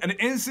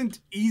innocent,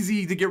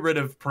 easy to get rid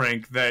of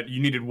prank that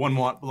you needed one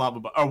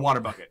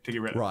water bucket to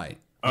get rid of. Right.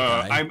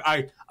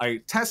 Okay. I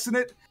tested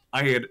it.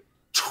 I had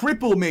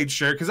triple made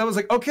sure, because I was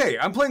like, okay,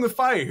 I'm playing with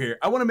fire here.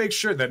 I want to make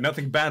sure that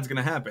nothing bad's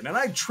gonna happen, and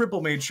I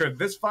triple made sure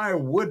this fire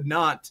would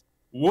not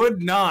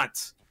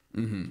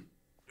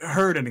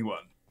hurt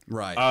anyone.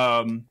 Right.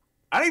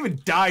 I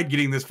even died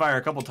getting this fire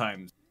a couple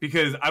times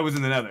because I was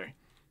in the Nether.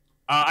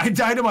 I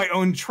died in my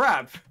own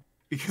trap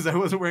because I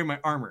wasn't wearing my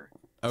armor.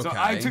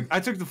 Okay. So I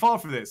took the fall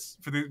for this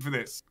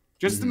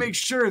just to make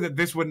sure that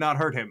this would not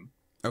hurt him.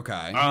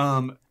 Okay.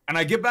 And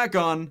I get back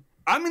on.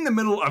 I'm in the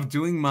middle of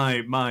doing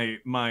my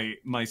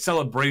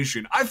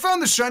celebration. I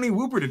found the shiny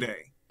Whooper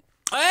today.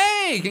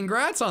 Hey,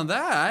 congrats on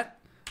that.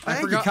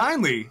 Thank you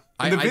kindly.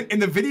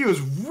 And the video is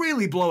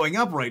really blowing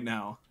up right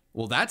now.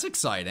 Well, that's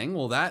exciting.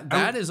 Well,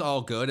 that is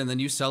all good. And then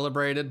you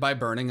celebrated by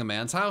burning a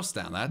man's house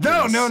down. No,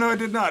 I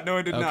did not. No,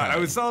 I did not. I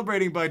was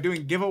celebrating by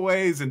doing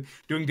giveaways and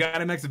doing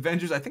Dynamax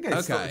Avengers. I think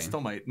I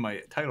stole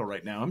my title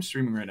right now. I'm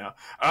streaming right now.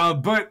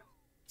 But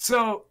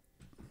so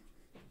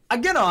I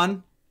get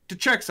on to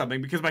check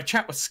something because my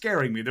chat was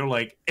scaring me. They're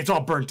like, it's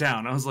all burnt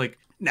down. I was like,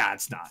 nah,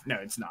 it's not. No,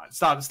 it's not.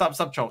 Stop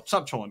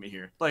trolling me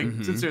here. Like,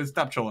 sincerely,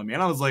 stop trolling me.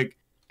 And I was like,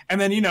 and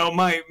then,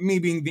 me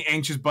being the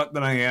anxious butt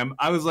that I am,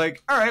 I was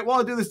like, all right, well,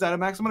 I'll do this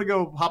Dynamax. I'm going to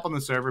go hop on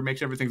the server, make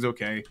sure everything's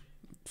okay.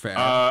 Fair.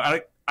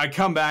 I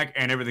come back,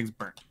 and everything's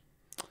burnt.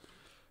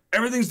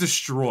 Everything's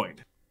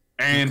destroyed.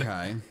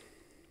 And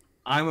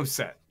I'm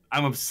upset.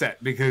 I'm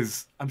upset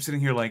because I'm sitting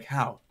here like,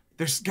 how?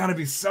 There's got to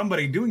be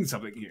somebody doing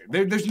something here.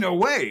 There's no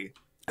way.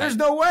 There's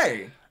no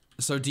way.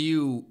 So do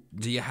you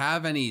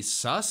have any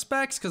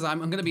suspects? Because I'm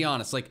going to be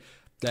honest, like,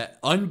 That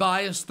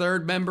unbiased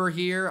third member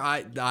here,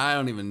 I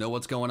don't even know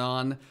what's going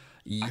on.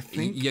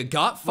 You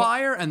got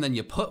fire, and then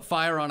you put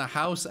fire on a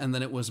house, and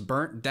then it was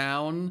burnt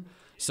down.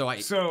 So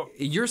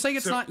you're saying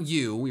it's not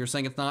you. You're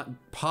saying it's not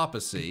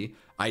Papacy.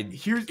 I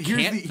can't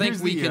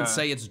think we can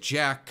say it's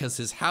Jack because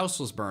his house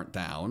was burnt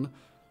down.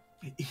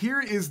 Here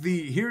is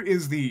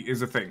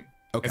the thing.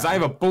 Okay. Is I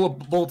have a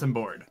bulletin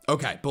board.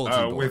 Okay,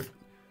 bulletin board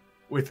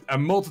with a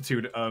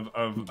multitude of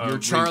You're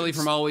Charlie regions.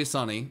 from Always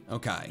Sunny.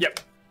 Okay. Yep.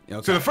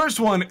 Okay. So the first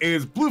one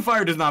is blue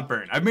fire does not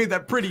burn. I've made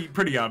that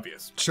pretty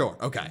obvious. Sure.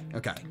 Okay.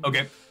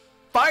 Okay.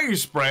 Fire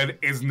spread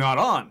is not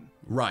on.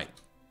 Right.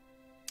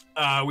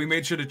 We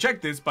made sure to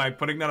check this by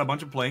putting down a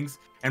bunch of planks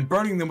and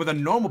burning them with a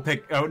normal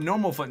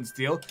flint and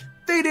steel.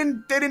 They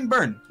didn't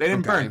burn. They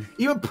didn't burn.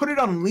 Even put it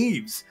on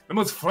leaves. The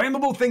most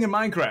flammable thing in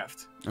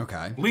Minecraft.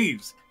 Okay.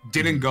 Leaves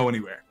didn't go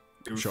anywhere.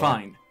 It was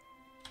fine.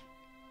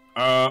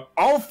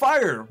 All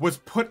fire was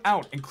put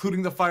out,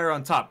 including the fire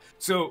on top.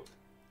 So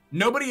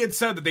nobody had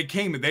said that they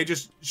came. They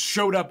just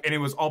showed up and it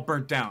was all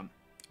burnt down.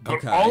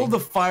 But all of the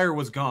fire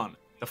was gone.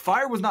 The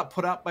fire was not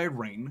put out by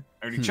rain.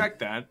 I already checked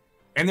that.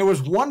 And there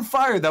was one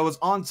fire that was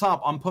on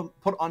top,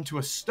 put onto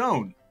a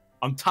stone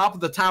on top of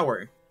the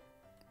tower.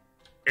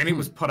 And it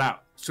was put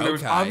out. So there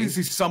was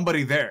obviously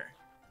somebody there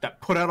that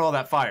put out all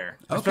that fire.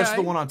 Especially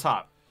the one on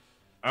top.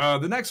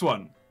 The next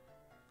one.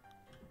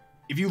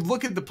 If you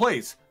look at the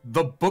place,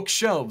 the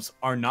bookshelves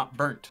are not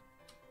burnt.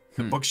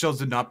 The bookshelves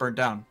did not burn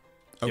down.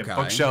 Okay. Yeah,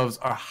 bookshelves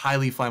are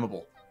highly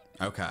flammable.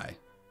 Okay.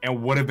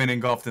 And would have been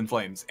engulfed in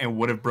flames and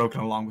would have broken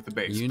along with the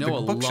base. You know, a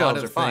lot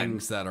of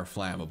things that are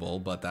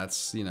flammable, but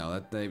that's, you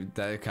know,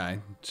 okay.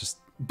 Just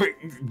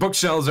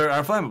bookshelves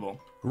are flammable.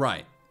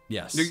 Right.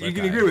 Yes. You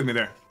can agree with me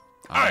there.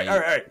 All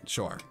right.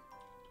 Sure.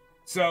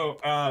 So,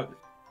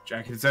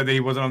 Jack had said that he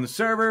wasn't on the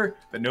server,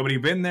 that nobody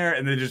had been there,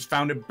 and they just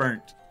found it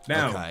burnt.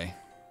 Now,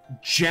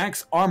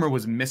 Jack's armor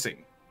was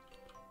missing.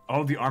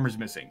 All of the armor's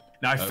missing.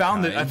 Now I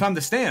found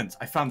the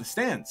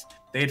stands.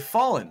 They had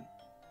fallen,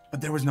 but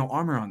there was no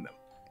armor on them.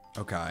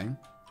 Okay.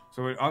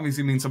 So it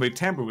obviously means somebody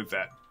tampered with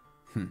that.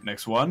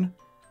 Next one.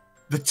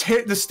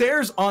 The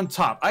stairs on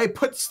top. I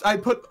put a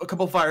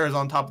couple fires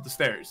on top of the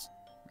stairs.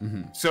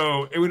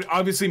 So it would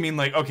obviously mean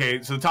like,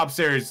 okay, so the top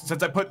stairs,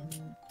 since I put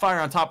fire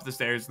on top of the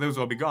stairs, those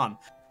will be gone.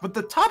 But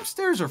the top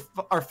stairs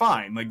are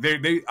fine. Like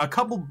they a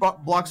couple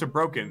blocks are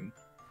broken.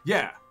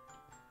 Yeah.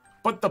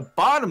 But the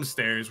bottom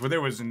stairs where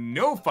there was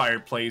no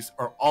fireplace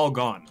are all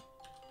gone.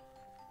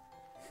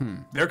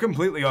 They're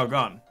completely all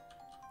gone.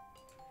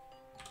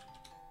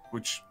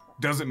 Which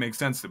doesn't make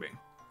sense to me.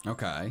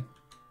 Okay.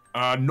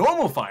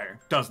 Normal fire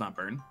does not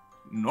burn.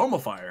 Normal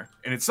fire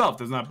in itself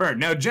does not burn.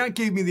 Now, Jack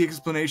gave me the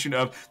explanation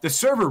of the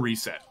server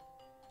reset.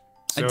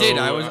 So, I did.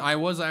 I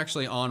was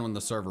actually on when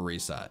the server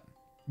reset.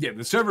 Yeah,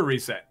 the server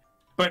reset.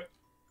 But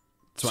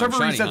server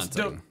resets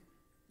don't.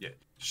 Yeah,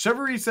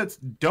 server resets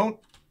don't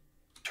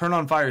turn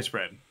on fire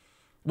spread.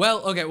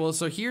 Well, okay, well,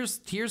 so here's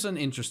an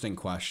interesting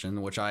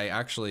question, which I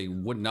actually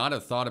would not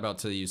have thought about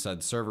till you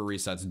said server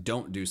resets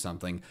don't do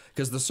something,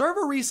 because the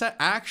server reset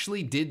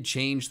actually did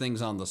change things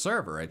on the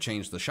server. It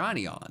changed the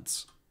shiny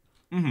odds.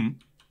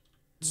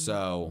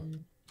 So,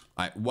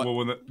 what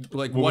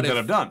would that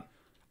have done?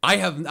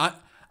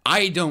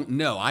 I don't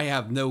know. I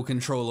have no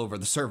control over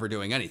the server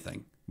doing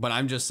anything. But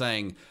I'm just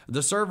saying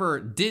the server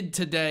did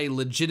today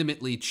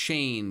legitimately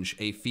change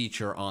a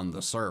feature on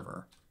the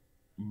server.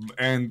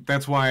 And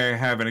that's why I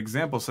have an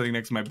example sitting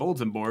next to my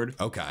bulletin board.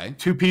 Okay.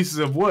 2 pieces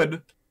of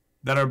wood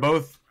that are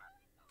both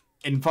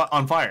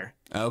on fire.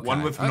 Okay.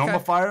 One with normal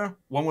fire,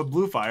 one with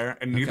blue fire,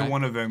 and neither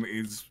one of them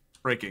is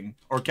breaking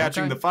or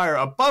catching the fire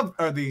above,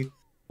 or the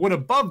wood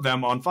above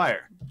them on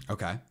fire.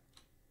 Okay.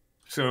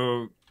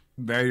 So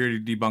they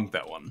already debunked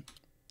that one.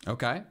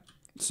 Okay.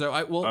 So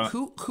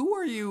who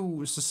are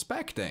you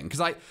suspecting?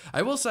 Because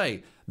I will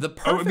say the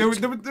perfect. There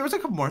was a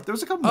couple more.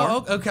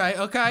 Oh,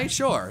 okay.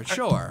 Sure.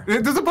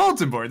 There's a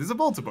bulletin board.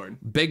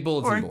 Big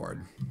bulletin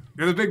board.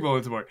 There's a big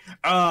bulletin board.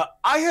 I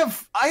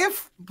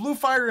have blue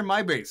fire in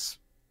my base.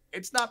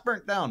 It's not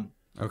burnt down.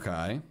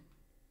 Okay.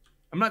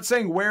 I'm not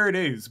saying where it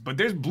is, but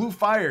there's blue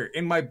fire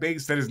in my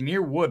base that is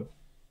near wood,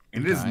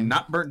 and it is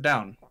not burnt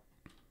down.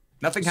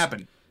 Nothing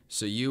happened.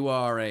 So you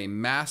are a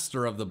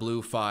master of the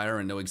blue fire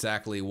and know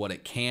exactly what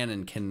it can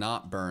and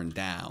cannot burn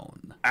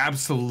down.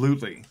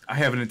 Absolutely. I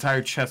have an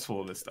entire chest full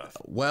of this stuff.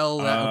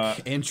 Well,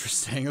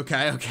 interesting.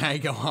 Okay,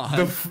 go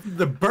on.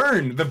 The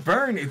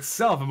burn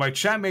itself, and my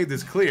chat made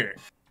this clear,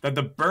 that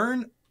the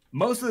burn,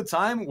 most of the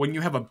time, when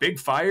you have a big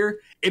fire,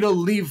 it'll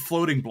leave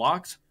floating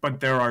blocks, but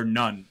there are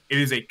none. It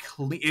is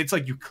it's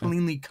like you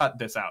cleanly cut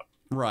this out.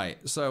 Right.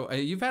 So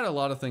you've had a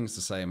lot of things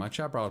to say. My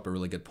chat brought up a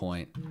really good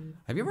point.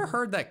 Have you ever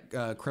heard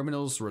that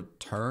criminals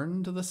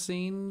return to the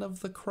scene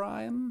of the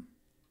crime?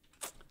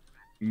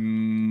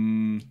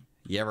 You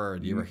ever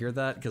hear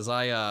that? Because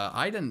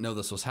I didn't know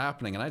this was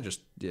happening, and I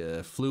just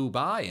flew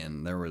by,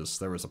 and there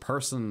was a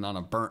person on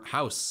a burnt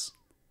house.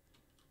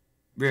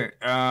 Yeah.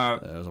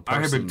 I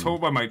have been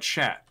told by my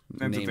chat.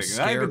 That's the thing.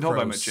 I have been told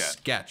by my chat.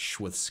 Sketch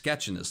with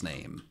Sketch in his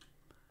name.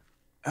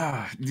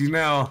 You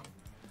know.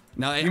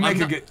 Now,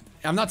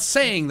 I'm not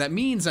saying that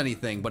means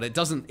anything, but it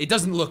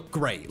doesn't look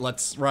great. No.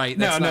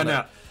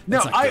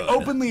 I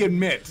openly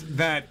admit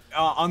that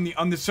on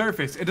the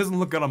surface, it doesn't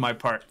look good on my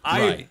part.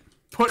 I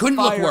put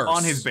fire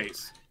on his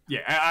base. Yeah,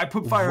 I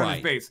put fire on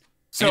his base.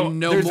 So and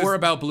know more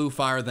about Blue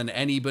Fire than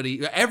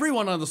anybody.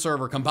 Everyone on the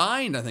server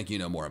combined, I think you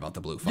know more about the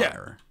Blue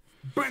Fire.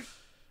 Yeah, but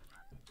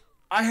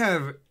I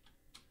have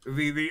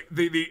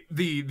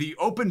the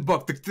open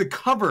book. The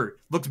cover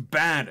looks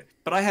bad,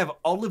 but I have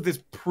all of this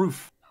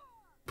proof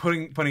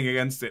putting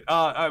against it.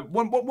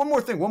 One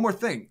more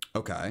thing.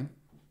 Okay.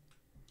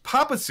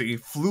 Papacy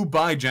flew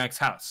by Jack's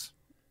house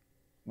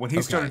when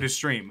he started to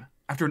stream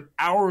after an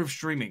hour of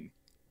streaming,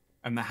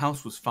 and the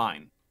house was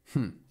fine.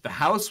 The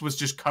house was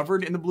just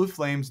covered in the blue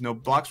flames. No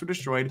blocks were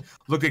destroyed.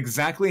 Looked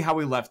exactly how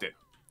we left it.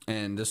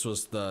 And this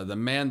was the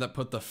man that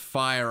put the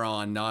fire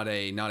on, not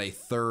a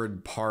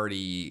third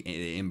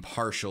party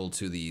impartial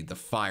to the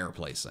fire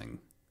placing.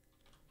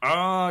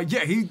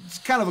 Yeah,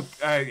 he's kind of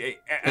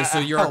so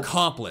your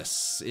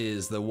accomplice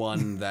is the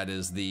one that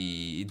is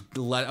the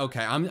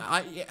okay.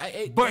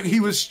 But he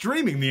was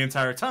streaming the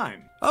entire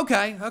time.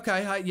 Okay.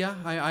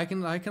 I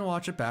can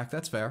watch it back.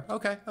 That's fair.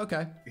 Okay.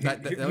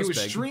 That was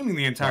big. Streaming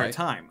the entire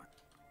time.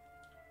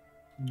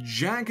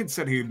 Jack had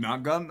said he had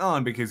not gotten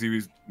on because he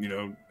was,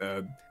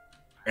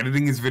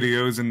 editing his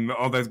videos and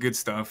all that good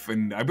stuff,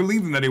 and I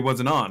believe him that he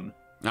wasn't on.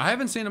 I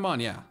haven't seen him on.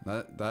 Yeah,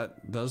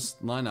 that does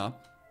line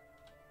up.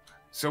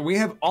 So we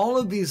have all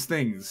of these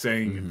things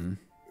saying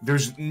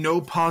there's no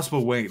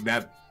possible way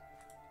that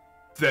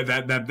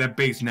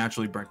base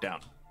naturally burnt down.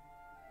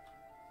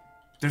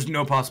 There's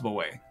no possible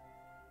way.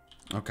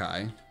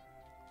 Okay.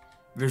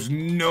 There's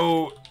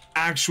no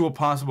actual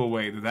possible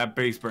way that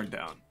base burnt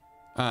down.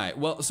 All right.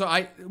 Well,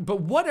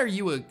 but what are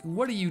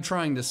you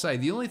trying to say?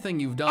 The only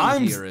thing you've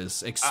done here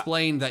is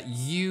explain that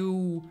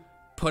you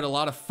put a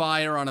lot of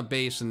fire on a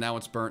base and now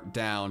it's burnt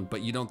down,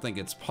 but you don't think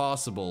it's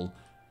possible.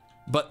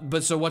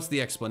 But so what's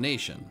the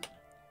explanation?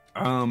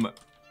 But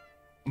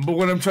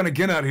what I'm trying to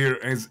get at here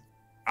is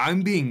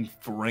I'm being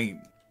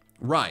framed.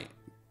 Right.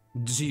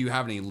 Do you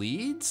have any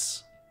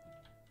leads?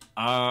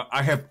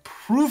 I have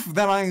proof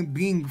that I'm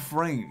being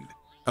framed.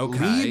 Okay.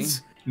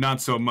 Leads, not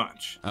so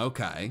much.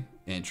 Okay.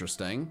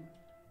 Interesting.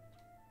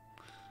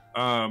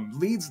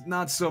 Leads,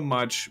 not so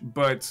much,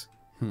 but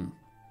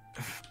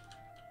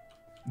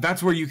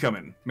that's where you come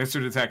in, Mr.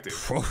 Detective.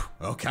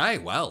 Okay,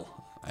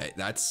 well,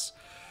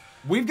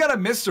 we've got a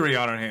mystery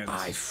on our hands.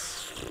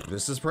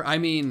 I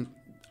mean,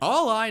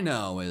 all I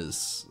know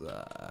is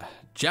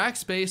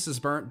Jack's base is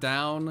burnt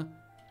down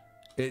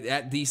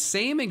at the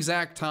same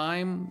exact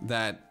time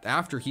that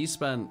after he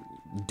spent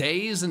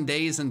days and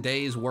days and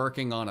days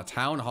working on a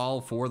town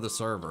hall for the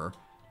server,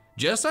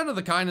 just out of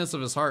the kindness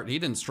of his heart, he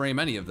didn't stream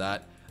any of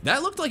that.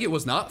 That looked like it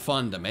was not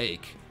fun to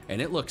make, and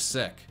it looks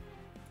sick.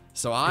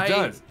 So It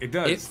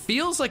does. It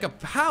feels like a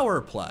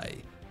power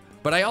play.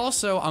 But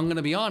I'm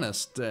gonna be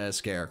honest,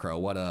 Scarecrow,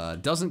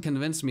 what doesn't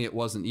convince me it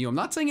wasn't you. I'm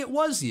not saying it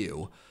was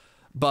you,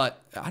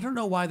 but I don't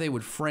know why they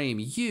would frame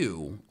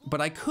you. But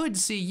I could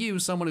see you,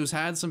 someone who's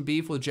had some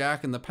beef with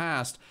Jack in the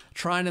past,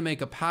 trying to make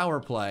a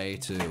power play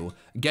to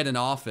get an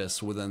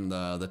office within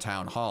the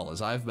town hall. As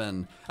I've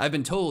been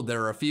told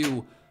there are a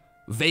few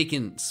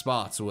vacant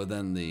spots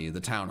within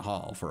the town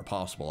hall for a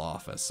possible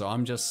office. So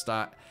I'm just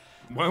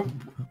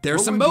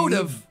there's some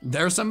motive.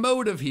 There's some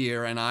motive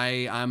here, and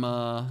I'm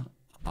a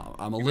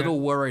little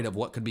worried of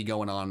what could be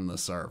going on in the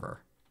server.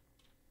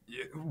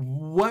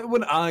 What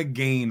would I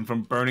gain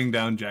from burning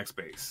down Jack's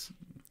base?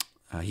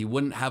 He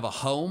wouldn't have a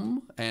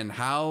home, and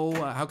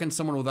how can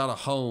someone without a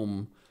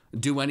home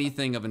do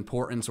anything of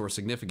importance or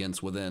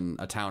significance within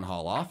a town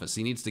hall office?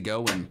 He needs to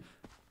go and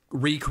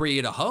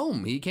recreate a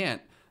home. He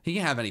can't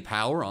have any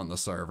power on the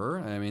server.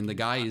 I mean, the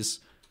guy is,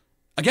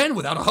 again,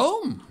 without a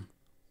home.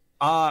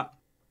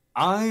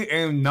 I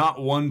am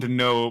not one to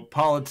know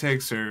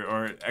politics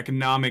or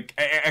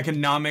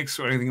economics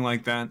or anything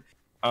like that.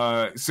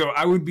 So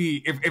I would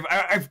be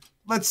if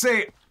let's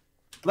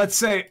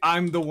say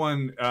I'm the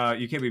one.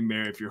 You can't be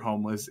married if you're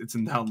homeless. It's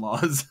in town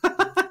laws.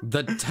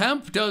 The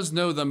temp does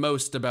know the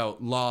most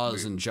about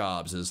laws and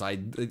jobs.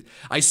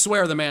 I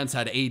swear the man's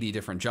had 80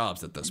 different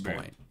jobs at this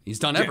point. He's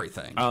done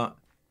everything.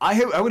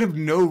 I would have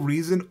no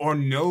reason or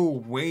no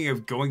way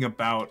of going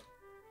about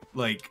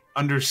like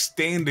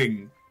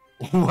understanding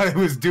what I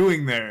was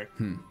doing there.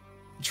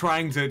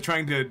 Trying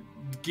to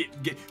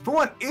get for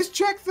one, is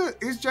Jack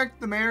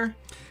the mayor?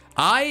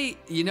 I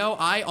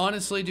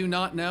honestly do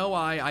not know.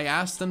 I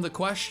asked him the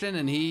question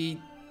and he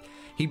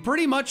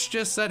pretty much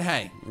just said,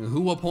 "Hey,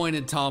 who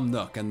appointed Tom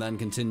Nook?" and then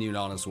continued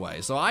on his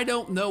way. So I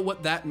don't know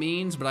what that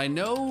means, but I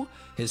know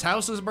his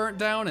house is burnt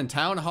down and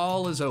town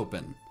hall is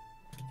open.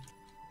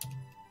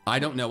 I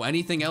don't know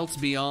anything else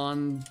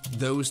beyond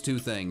those two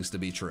things to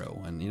be true.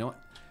 And you know what?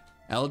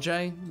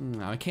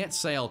 LJ, I can't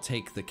say I'll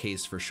take the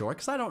case for sure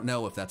because I don't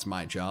know if that's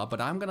my job,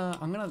 but I'm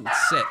gonna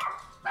sit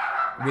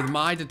with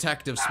my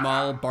detective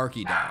small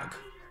barky dog.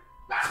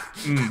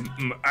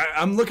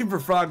 I'm looking for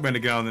Frogman to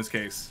get on this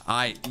case.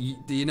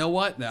 You know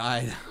what?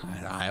 I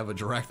have a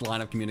direct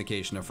line of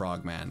communication to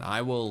Frogman.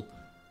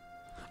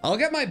 I'll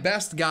get my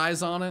best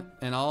guys on it,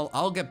 and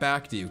I'll get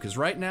back to you, because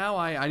right now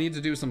I need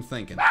to do some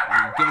thinking.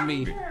 You're giving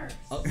me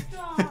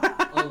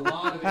a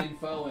lot of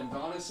info, and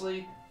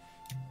honestly,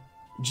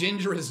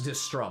 Ginger is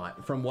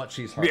distraught from what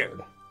she's heard. Yeah.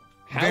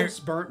 House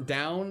burnt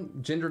down.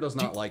 Ginger does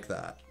not like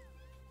that.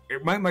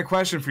 My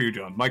question for you,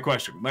 John. My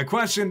question.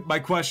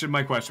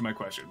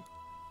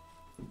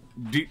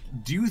 Do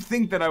you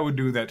think that I would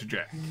do that to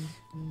Jack?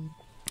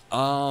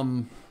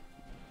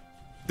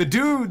 The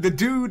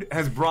dude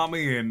has brought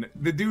me in.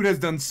 The dude has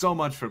done so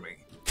much for me.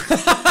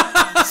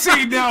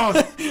 See, now,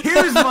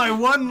 here's my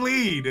one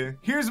lead.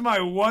 Here's my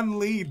one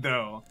lead,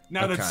 though.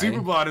 Now that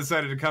Superblaw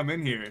decided to come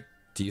in here.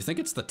 Do you think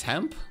it's the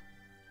temp?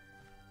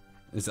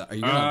 Are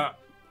you gonna...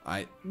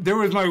 There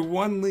was my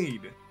one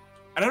lead.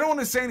 And I don't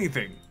want to say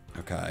anything.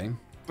 Okay.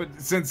 But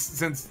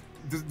since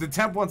the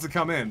temp wants to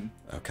come in.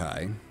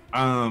 Okay.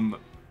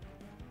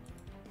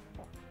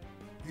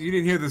 You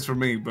didn't hear this from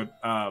me, but,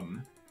 oh,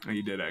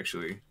 you did,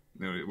 actually.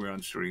 We're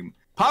on stream.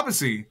 Papa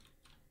C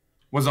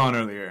was on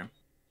earlier.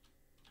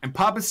 And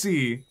Papa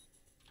C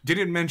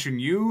didn't mention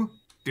you,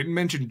 didn't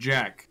mention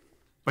Jack,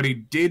 but he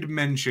did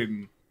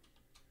mention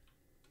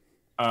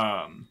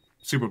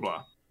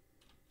Superblaw.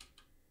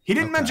 He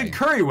didn't mention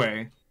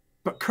Curryway,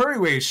 but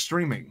Curryway is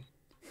streaming.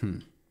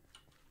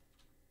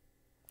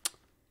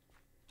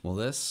 Well,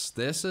 this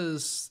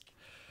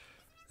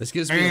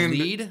gives me a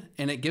lead,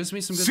 and it gives me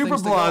some good things to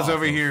go Superblaw's off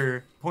over of.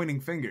 here pointing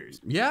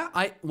fingers. Yeah,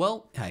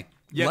 hey.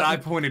 Yet I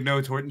pointed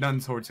none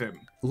towards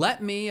him.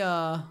 Let me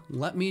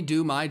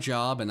do my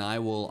job, and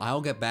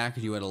I'll get back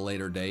to you at a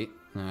later date.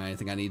 I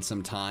think I need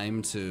some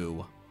time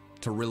to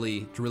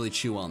really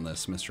chew on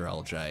this, Mr.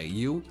 LJ.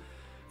 You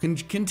can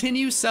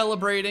continue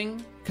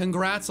celebrating.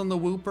 Congrats on the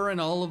Whooper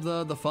and all of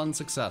the fun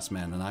success,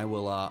 man. And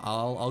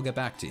I'll get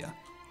back to you.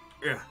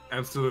 Yeah,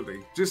 absolutely.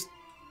 Just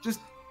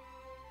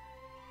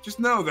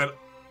know that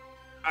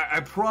I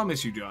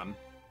promise you, John,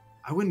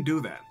 I wouldn't do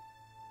that.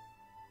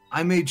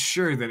 I made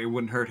sure that it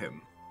wouldn't hurt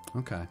him.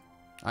 Okay.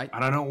 And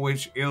I don't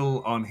wish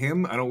ill on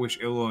him. I don't wish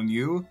ill on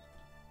you.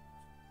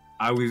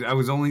 I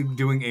was only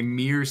doing a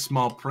mere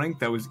small prank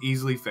that was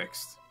easily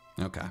fixed.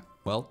 Okay.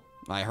 Well,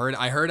 I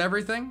heard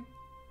everything.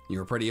 You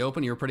were pretty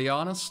open. You were pretty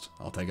honest.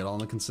 I'll take it all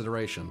into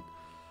consideration.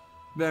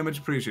 Very much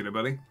appreciated,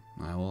 buddy.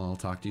 I'll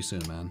talk to you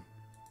soon, man.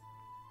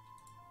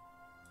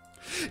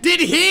 Did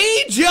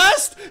he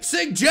just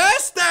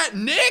suggest that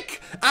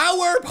Nick,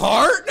 our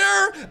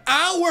partner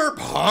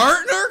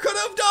could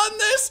have done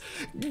this?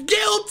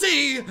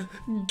 Guilty!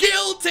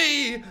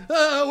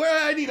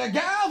 Where I need a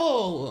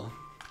gavel.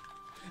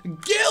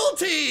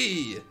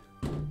 Guilty!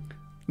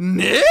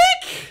 Nick?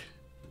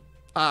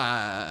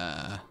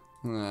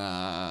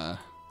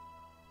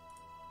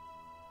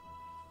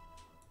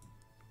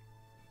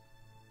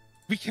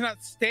 We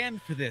cannot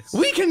stand for this.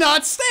 We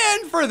cannot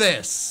stand for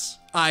this!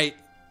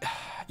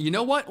 You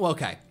know what? Well,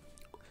 okay.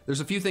 There's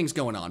a few things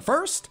going on.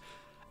 First,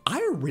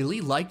 I really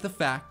like the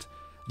fact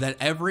that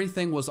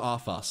everything was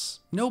off us.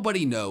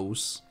 Nobody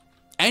knows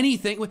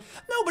anything.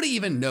 Nobody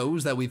even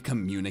knows that we've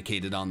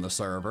communicated on the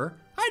server.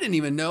 I didn't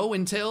even know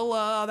until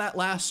that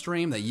last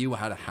stream that you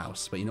had a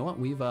house. But you know what?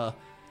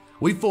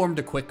 We've formed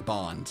a quick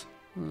bond.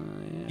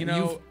 You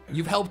know,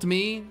 you've helped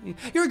me.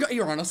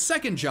 You're on a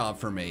second job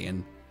for me,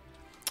 and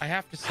I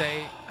have to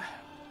say,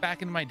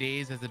 back in my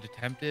days as a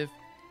detective,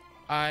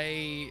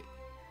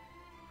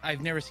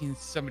 I've never seen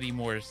somebody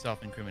more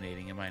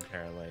self-incriminating in my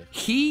entire life.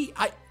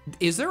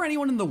 Is there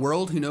anyone in the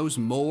world who knows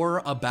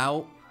more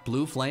about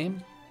Blue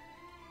Flame?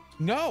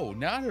 No,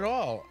 not at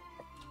all.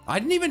 I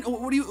didn't even.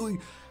 What do you?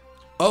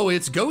 Oh,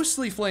 it's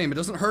Ghostly Flame. It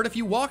doesn't hurt if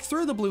you walk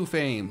through the Blue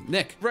Flame.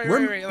 Nick, right.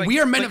 Like,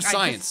 we are men of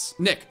science.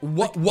 Nick,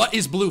 what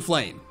is Blue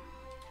Flame?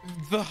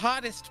 The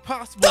hottest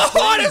possible. The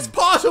flame. Hottest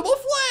possible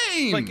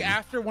flame. Like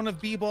after one of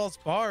B-Ball's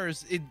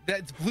bars,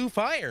 that's blue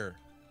fire.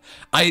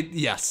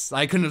 Yes,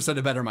 I couldn't have said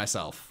it better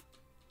myself.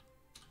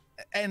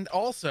 And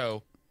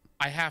also,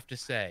 I have to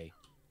say,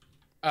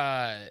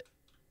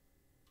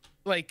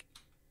 like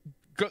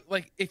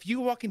if you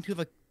walk into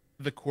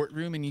the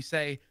courtroom and you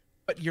say,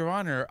 "But Your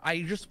Honor,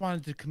 I just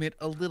wanted to commit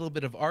a little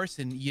bit of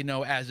arson,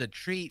 as a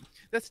treat,"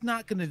 that's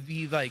not going to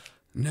be like,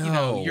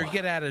 no, your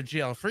get out of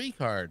jail free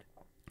card.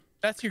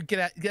 That's your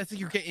get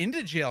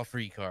into jail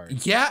free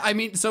card. Yeah, I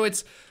mean, so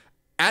it's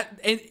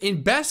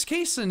in best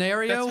case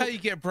scenario. That's how you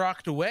get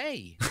Brocked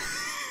away.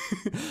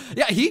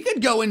 Yeah, he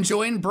could go and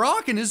join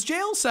Brock in his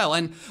jail cell.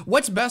 And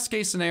what's best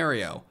case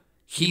scenario?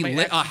 He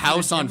lit a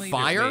house on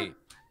fire?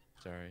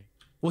 Sorry.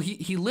 Well,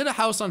 he lit a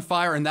house on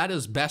fire, and that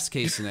is best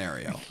case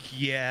scenario.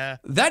 Yeah.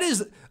 That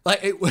is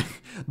like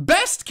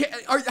best case.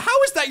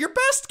 How is that your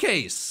best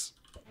case?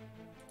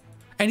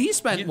 And he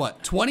spent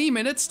what 20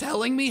 minutes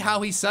telling me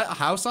how he set a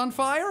house on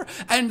fire,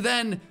 and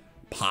then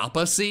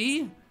Papa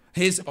C,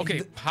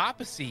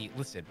 Papa C.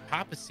 Listen,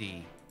 Papa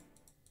C.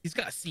 He's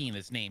got C in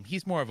his name.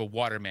 He's more of a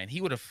waterman.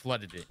 He would have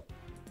flooded it.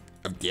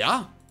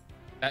 Yeah.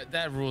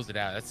 That rules it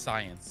out. That's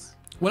science.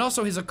 Well,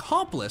 also his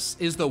accomplice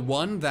is the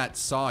one that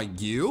saw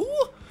you,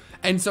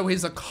 and so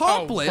his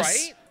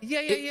accomplice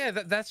Yeah.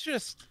 That's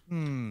just. I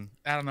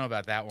don't know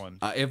about that one.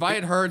 If I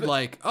had heard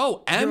like,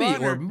 oh, Emmy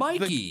Honor, or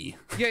Mikey.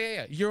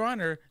 Yeah. Your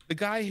Honor, the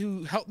guy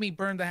who helped me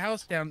burn the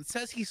house down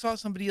says he saw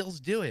somebody else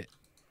do it.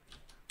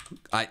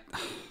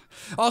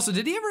 Also,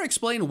 did he ever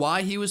explain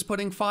why he was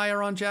putting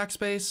fire on Jack's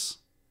base?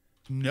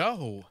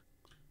 No.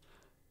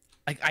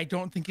 I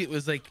don't think it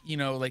was like,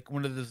 like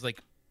one of those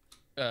like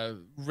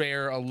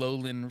rare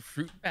Alolan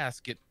fruit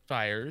basket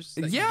fires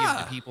that you give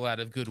to people out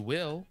of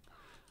goodwill.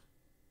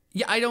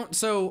 Yeah, I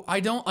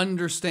don't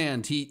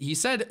understand. He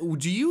said,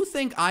 do you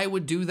think I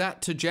would do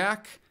that to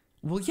Jack?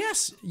 Well,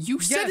 yes, you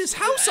set his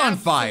house on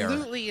fire.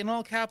 Absolutely, in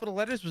all capital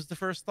letters was the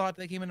first thought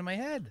that came into my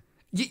head.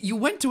 You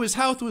went to his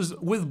house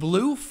with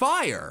blue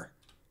fire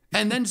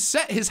and then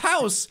set his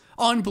house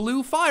on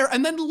blue fire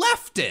and then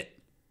left it.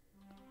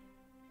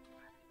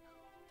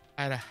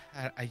 I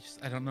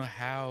don't know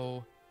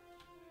how.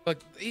 Look,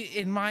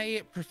 in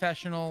my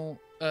professional,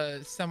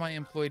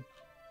 semi-employed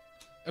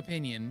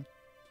opinion,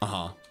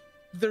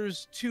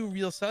 there's two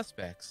real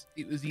suspects.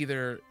 It was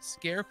either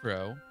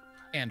Scarecrow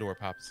and/or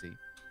Papacy.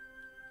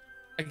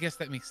 I guess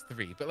that makes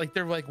three, but like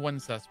they're like one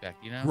suspect,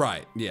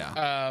 Right?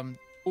 Yeah.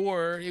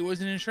 Or it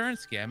was an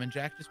insurance scam, and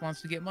Jack just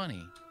wants to get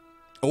money.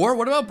 Or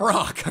what about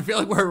Brock? I feel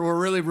like we're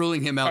really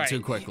ruling him out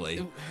too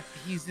quickly.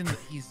 He's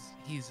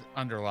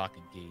under lock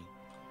and key.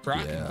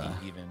 Brock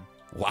and key even.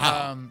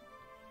 Wow.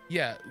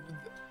 Yeah.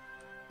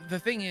 The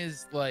thing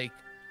is, like.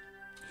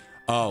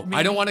 Oh,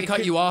 I don't want to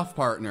cut you off,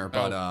 partner,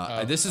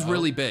 but this is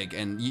really big,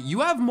 and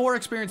you have more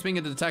experience being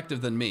a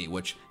detective than me,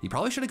 which he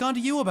probably should have gone to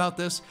you about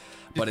this,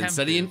 but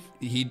instead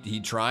he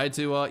tried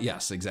to,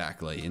 yes,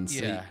 exactly, and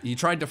he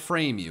tried to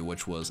frame you,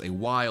 which was a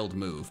wild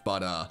move,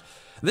 but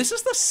this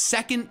is the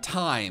second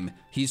time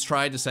he's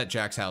tried to set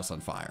Jack's house on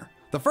fire.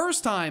 The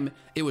first time,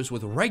 it was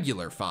with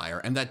regular fire,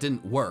 and that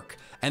didn't work,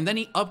 and then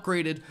he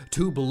upgraded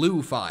to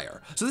blue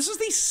fire. So this is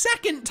the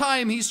second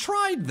time he's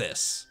tried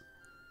this.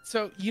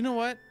 So, you know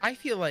what? I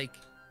feel like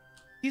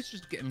he's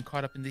just getting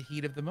caught up in the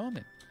heat of the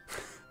moment.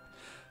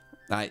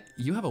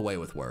 You have a way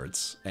with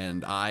words,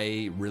 and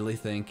I really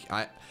think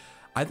I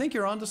think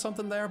you're onto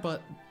something there,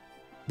 but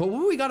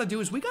what we got to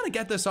do is we got to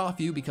get this off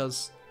you,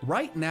 because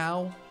right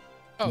now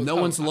no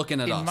one's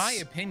looking at us. In my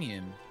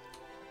opinion,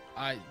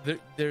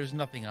 there's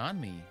nothing on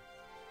me.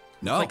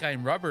 No. It's like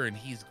I'm rubber and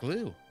he's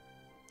glue.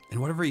 And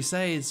whatever he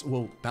says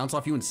will bounce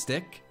off you and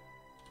stick?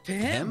 To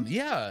him?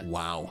 Yeah.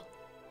 Wow.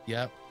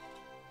 Yep.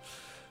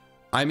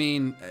 I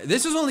mean,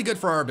 this is only good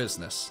for our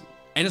business.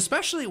 And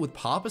especially with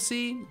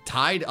Papacy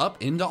tied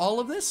up into all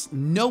of this,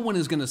 no one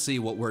is going to see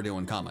what we're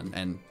doing coming.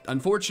 And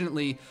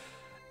unfortunately,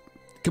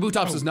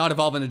 Kabutops does not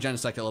evolve into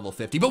Genesect at level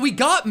 50. But we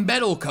got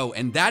Metal Coat,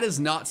 and that is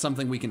not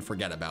something we can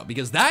forget about,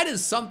 because that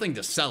is something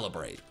to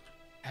celebrate.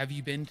 Have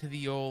you been to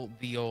the old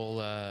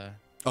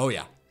Oh,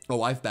 yeah.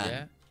 Oh, I've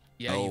been.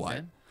 Yeah, you've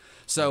been?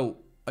 So,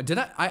 did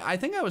I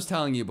think I was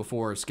telling you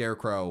before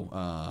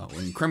Scarecrow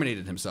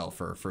incriminated himself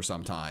for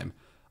some time.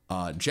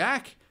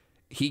 Jack,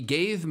 he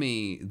gave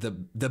me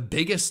the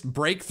biggest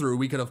breakthrough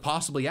we could have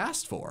possibly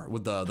asked for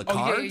with the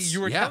cards. Yeah,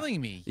 you were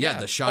telling me. Yeah,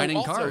 the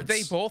shining cards.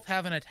 They both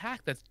have an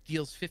attack that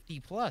deals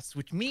 50 plus,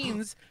 which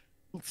means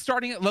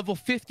starting at level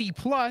 50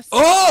 plus,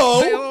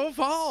 they'll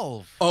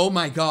evolve. Oh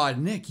my God,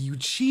 Nick, you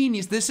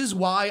genius. This is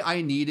why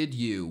I needed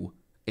you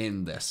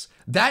in this.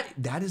 That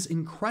is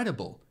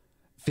incredible.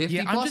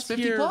 50 plus,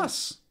 50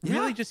 plus.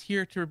 Really just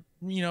here to,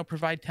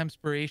 provide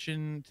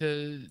tempspiration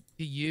to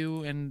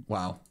you and...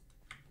 Wow.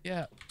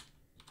 Yeah.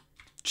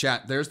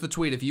 Chat, there's the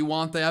tweet. If you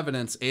want the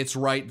evidence, it's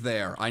right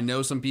there. I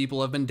know some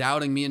people have been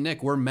doubting me and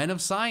Nick. We're men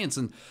of science,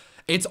 and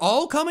it's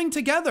all coming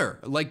together,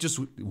 like just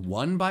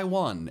one by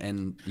one.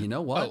 And you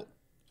know what?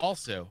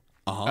 Also,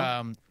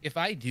 if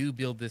I do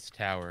build this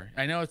tower,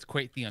 I know it's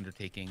quite the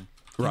undertaking.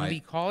 Can we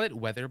call it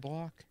weather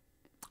block?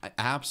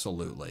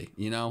 Absolutely.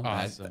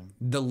 Awesome.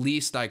 The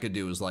least I could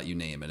do is let you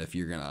name it if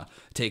you're going to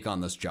take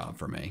on this job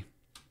for me.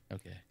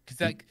 Okay.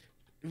 Because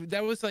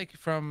that was like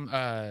from,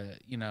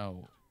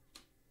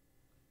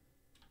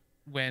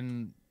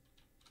 when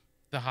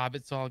the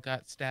hobbits all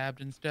got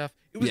stabbed and stuff.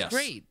 It was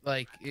great.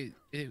 Like,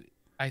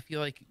 I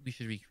feel like we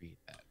should recreate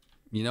that.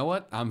 You know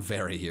what? I'm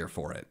very here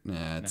for it.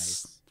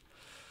 Nice.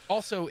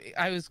 Also,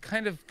 I was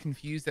kind of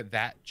confused at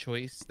that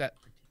choice, that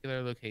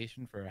particular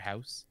location for a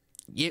house.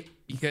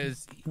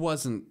 Because it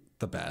wasn't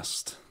the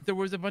best. There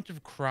was a bunch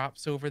of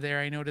crops over there,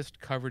 I noticed,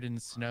 covered in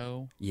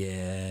snow.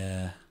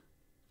 Yeah.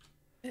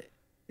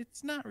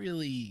 It's not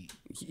really...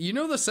 You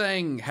know the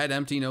saying, head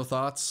empty, no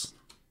thoughts?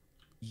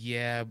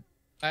 Yeah.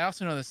 I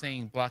also know the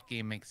saying, block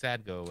game makes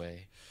sad go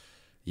away.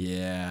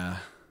 Yeah.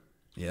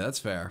 Yeah, that's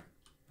fair.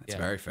 That's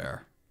very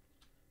fair.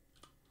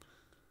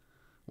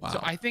 Wow. So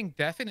I think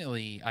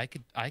definitely I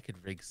could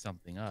rig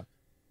something up.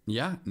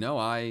 Yeah. No,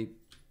 I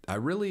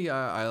really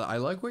I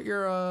like what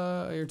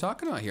you're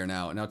talking about here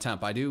now. Now,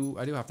 Temp, I do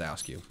have to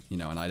ask you,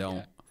 and I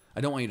don't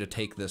want you to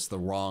take this the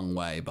wrong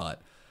way,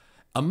 but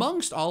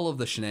amongst all of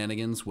the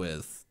shenanigans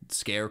with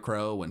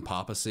Scarecrow and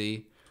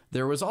Papacy,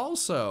 there was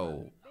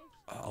also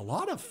a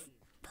lot of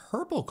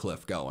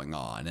Purplecliffe going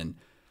on, and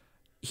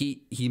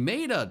he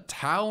made a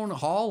town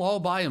hall all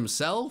by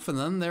himself, and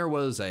then there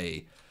was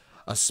a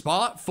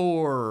spot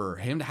for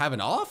him to have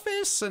an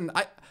office, and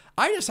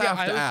I just have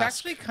to ask. I was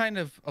actually kind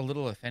of a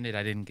little offended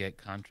I didn't get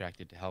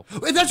contracted to help.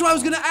 That's what I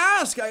was going to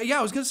ask. Yeah,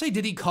 I was going to say,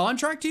 did he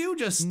contract you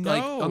just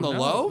like on the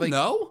low? Like,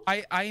 no?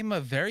 I am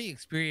a very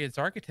experienced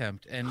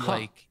architect, and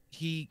like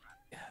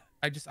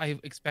I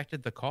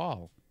expected the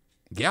call.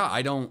 Yeah,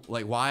 I don't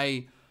like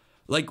why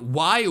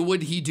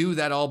would he do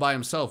that all by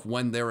himself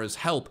when there is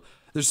help?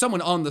 There's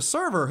someone on the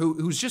server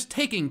who's just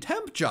taking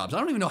temp jobs. I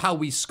don't even know how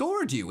we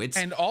scored you. It's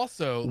and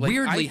also like,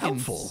 weirdly I've been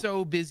helpful.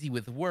 So busy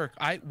with work.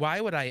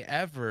 Why would I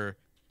ever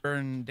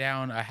burn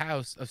down a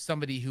house of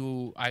somebody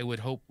who I would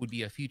hope would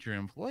be a future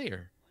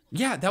employer?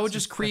 Yeah, that would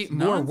just create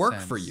more work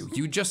for you.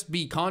 You'd just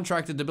be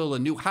contracted to build a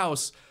new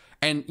house.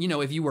 And, you know,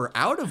 if you were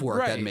out of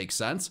work, that makes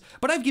sense.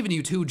 But I've given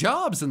you 2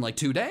 jobs in like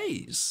 2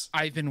 days.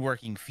 I've been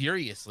working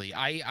furiously.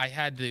 I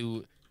had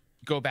to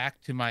go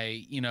back to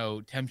my, you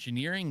know,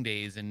 temptioneering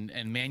days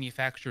and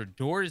manufacture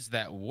doors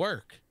that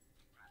work.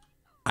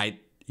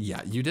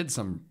 Yeah, you did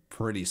some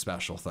pretty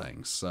special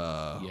things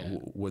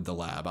with the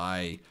lab.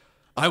 I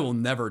will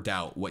never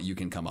doubt what you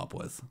can come up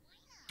with.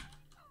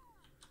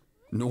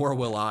 Nor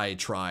will I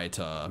try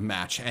to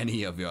match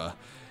any of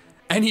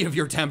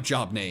your temp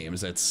job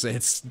names. It's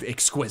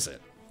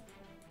exquisite.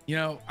 You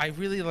know, I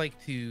really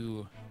like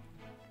to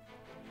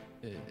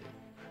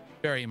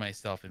bury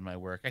myself in my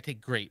work. I take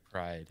great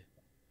pride.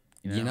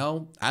 You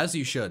know, as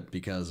you should,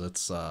 because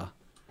it's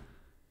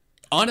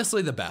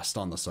honestly the best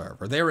on the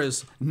server. There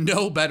is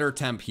no better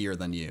temp here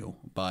than you.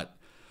 But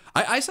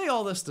I say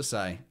all this to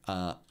say,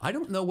 I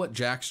don't know what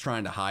Jack's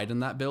trying to hide in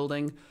that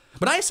building,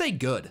 but I say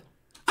good.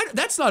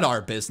 That's not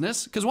our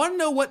business, because want to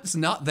know what's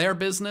not their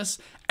business?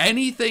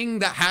 Anything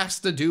that has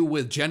to do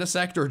with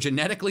Genesect or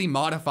genetically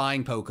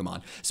modifying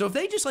Pokemon. So if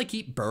they just like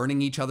keep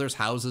burning each other's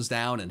houses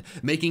down and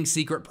making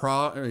secret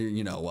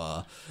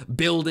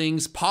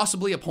buildings,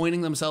 possibly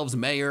appointing themselves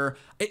mayor,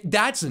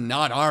 that's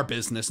not our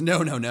business. No.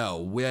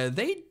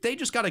 They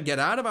just got to get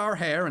out of our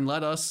hair and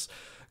let us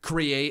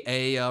create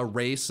a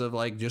race of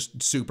like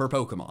just super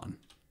Pokemon.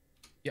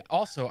 Yeah.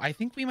 Also, I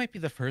think we might be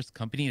the first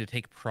company to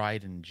take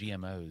pride in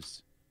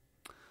GMOs.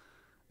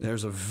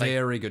 There's a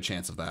very good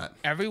chance of that.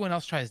 Everyone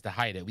else tries to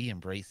hide it. We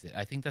embrace it.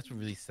 I think that's what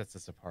really sets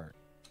us apart.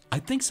 I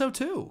think so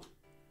too.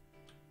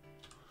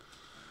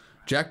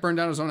 Jack burned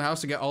down his own house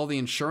to get all the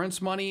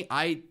insurance money.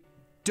 I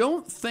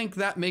don't think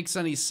that makes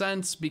any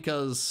sense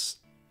because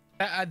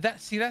that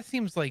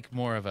seems like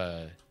more of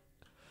a,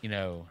 you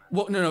know.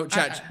 Well, no,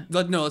 chat.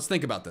 Let's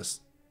think about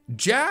this.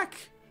 Jack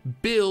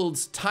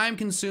builds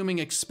time-consuming,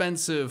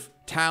 expensive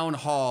town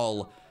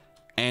hall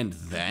and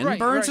then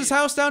burns his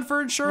house down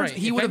for insurance.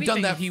 He would have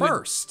done that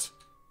first.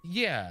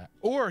 Yeah,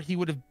 or he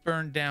would have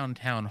burned down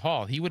town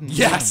hall. He wouldn't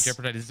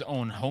jeopardize his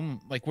own home.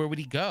 Like, where would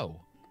he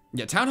go?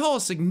 Yeah, town hall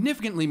is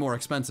significantly more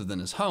expensive than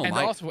his home. And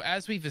also,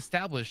 as we've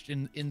established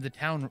in the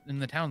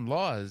town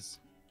laws,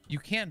 you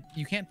can't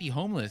be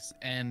homeless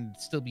and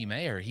still be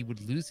mayor. He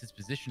would lose his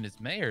position as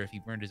mayor if he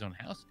burned his own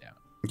house down.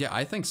 Yeah,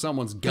 I think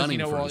someone's gunning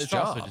for his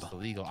job. It's also just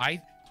illegal.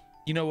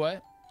 You know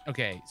what?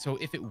 Okay, so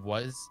if it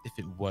was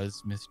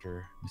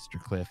Mr.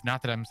 Cliff,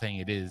 not that I'm saying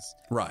it is,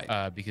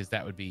 right? Because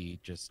that would be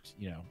just,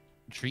 you know,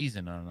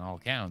 treason on all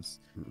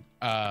counts.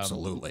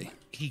 Absolutely.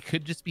 He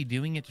could just be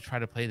doing it to try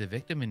to play the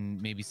victim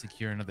and maybe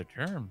secure another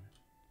term.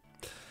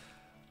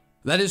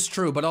 That is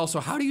true, but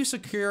also, how do you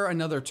secure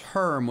another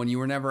term when you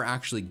were never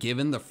actually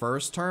given the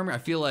first term? I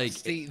feel like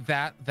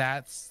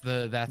that's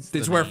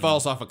where it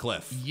falls off a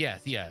cliff.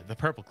 Yes, yeah, the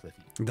Purplecliffe.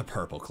 The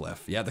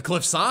Purplecliffe, yeah, the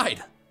cliff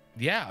side.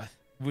 Yeah.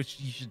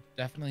 Which you should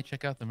definitely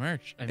check out the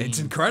merch. I mean, it's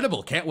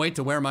incredible. Can't wait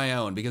to wear my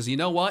own because you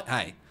know what?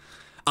 Hey,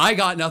 I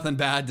got nothing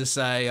bad to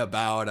say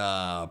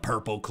about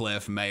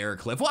Purplecliffe, Mayor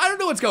Cliff. Well, I don't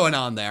know what's going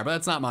on there, but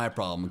that's not my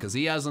problem because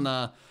he hasn't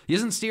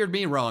steered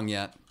me wrong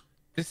yet.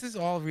 This is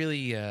all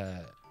really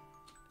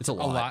it's a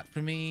lot for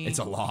me. It's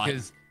a lot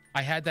because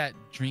I had that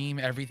dream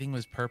everything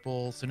was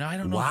purple. So now I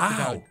don't know.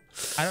 Wow.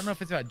 I don't know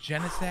if it's about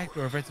Genesect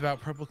or if it's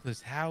about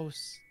Purplecliffe's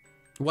house.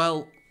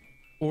 Well,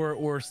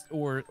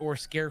 or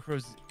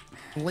Scarecrow's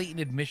blatant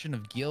admission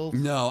of guilt.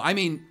 No, I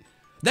mean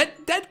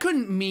that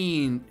couldn't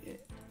mean.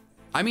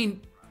 I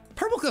mean,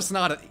 Purplecliffe's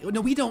not no.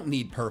 We don't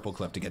need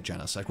Purplecliffe to get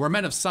Genesect. We're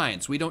men of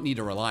science. We don't need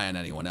to rely on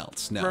anyone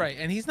else. No, right.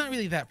 And he's not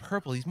really that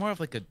purple. He's more of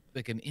like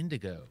an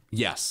indigo.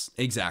 Yes,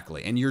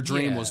 exactly. And your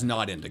dream was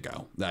not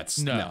indigo. That's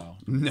no.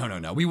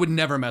 We would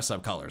never mess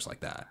up colors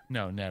like that.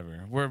 No,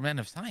 never. We're men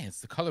of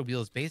science. The color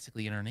wheel is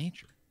basically in our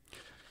nature.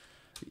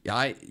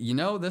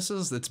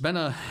 It's been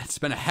a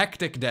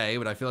hectic day,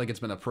 but I feel like it's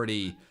been a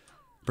pretty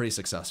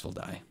successful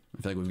day.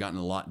 I feel like we've gotten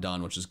a lot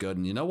done, which is good.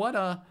 And you know what?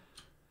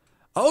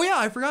 Oh yeah,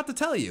 I forgot to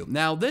tell you.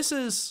 Now this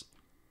is,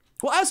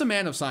 well, as a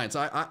man of science,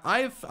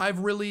 I've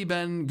really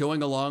been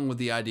going along with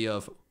the idea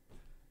of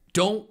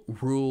don't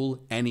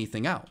rule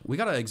anything out. We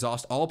got to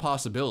exhaust all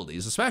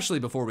possibilities, especially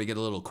before we get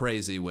a little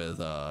crazy with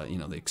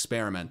the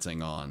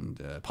experimenting on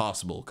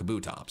possible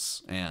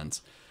Kabutops. And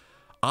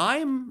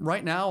I'm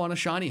right now on a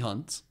shiny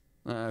hunt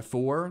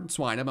for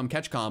Swinub. I'm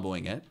catch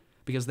comboing it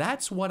because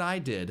that's what I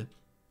did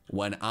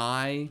when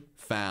I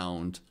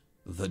found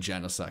the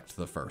Genesect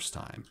the first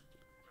time.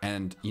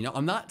 And, you know,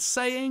 I'm not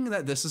saying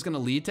that this is going to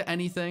lead to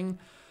anything.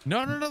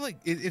 No. Like,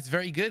 it's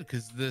very good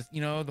because the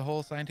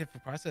whole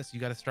scientific process, you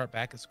got to start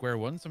back at square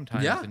one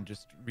sometimes and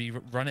just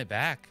run it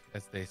back,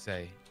 as they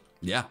say.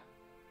 Yeah.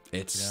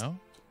 It's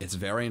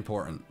very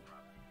important.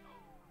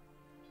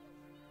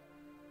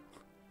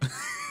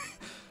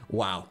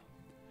 Wow.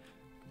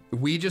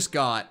 We just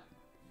got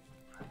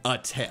a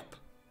tip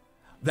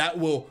that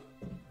will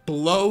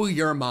blow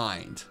your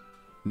mind.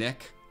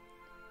 Nick?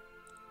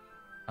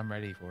 I'm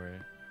ready for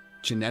it.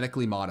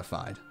 Genetically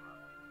modified.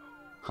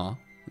 Huh?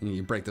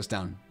 You break this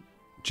down.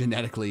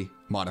 Genetically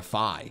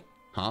modify.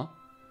 Huh?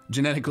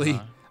 Genetically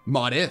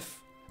modif.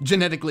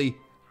 Genetically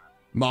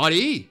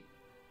mod-e.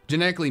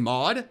 Genetically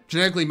mod.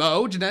 Genetically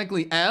mo.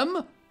 Genetically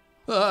m.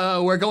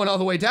 We're going all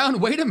the way down.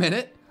 Wait a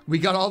minute. We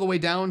got all the way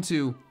down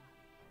to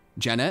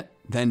Genet,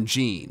 then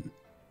Gene.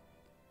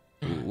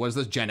 What is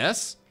this?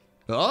 Genes?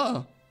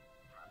 Oh.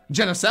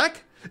 Genesect?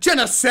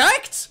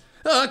 Genesect?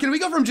 Can we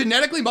go from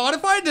genetically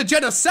modified to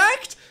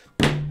Genesect?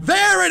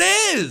 There it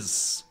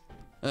is!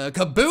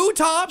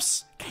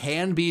 Kabutops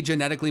can be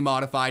genetically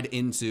modified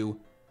into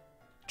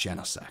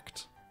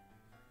Genesect.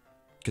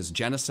 Because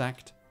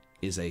Genesect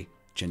is a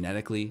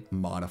genetically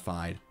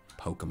modified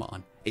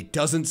Pokemon. It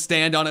doesn't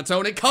stand on its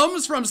own. It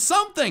comes from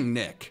something,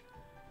 Nick.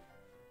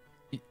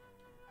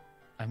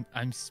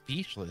 I'm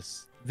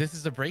speechless. This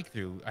is a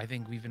breakthrough. I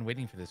think we've been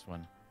waiting for this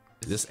one.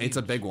 It's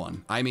a big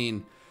one. I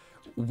mean,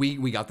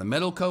 we got the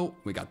metal coat,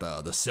 we got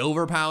the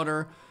silver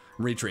powder,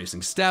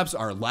 retracing steps,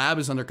 our lab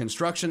is under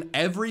construction,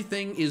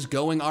 everything is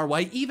going our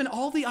way. Even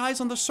all the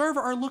eyes on the server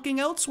are looking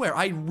elsewhere.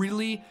 I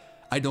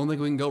don't think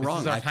we can go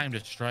wrong. This is our time to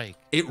strike.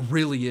 It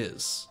really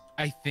is.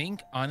 I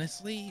think,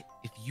 honestly,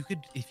 if you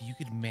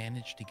could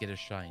manage to get a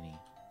shiny,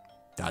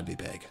 that'd be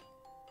big.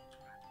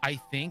 I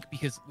think,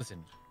 because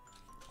listen,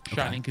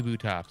 shining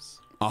Kabutops,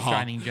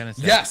 shining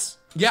Genesect. Yes.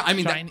 Yeah, I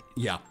mean,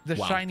 the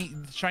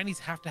shinies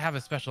have to have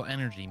a special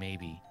energy,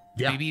 maybe.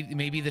 Yeah.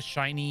 Maybe the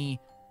shiny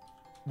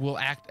will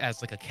act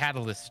as like a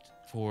catalyst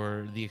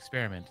for the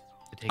experiment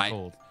to take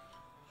hold.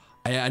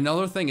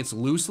 Another thing, it's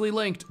loosely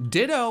linked.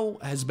 Ditto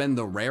has been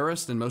the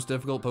rarest and most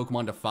difficult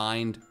Pokemon to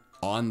find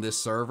on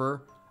this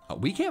server.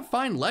 We can't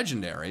find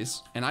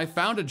legendaries, and I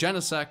found a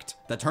Genesect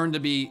that turned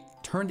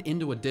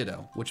into a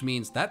Ditto, which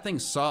means that thing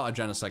saw a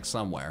Genesect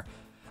somewhere.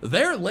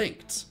 They're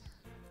linked.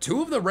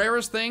 Two of the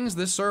rarest things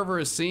this server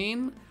has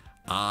seen,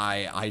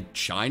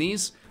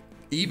 shinies,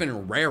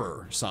 even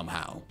rarer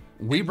somehow.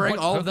 We bring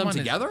all of them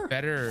together?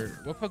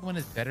 What Pokemon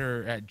is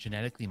better at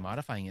genetically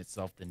modifying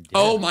itself than Ditto?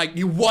 Oh my,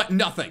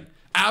 nothing.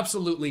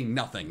 Absolutely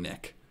nothing,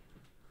 Nick.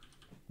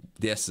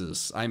 This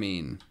is, I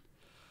mean,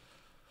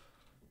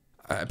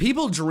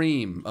 people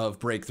dream of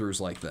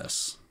breakthroughs like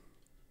this.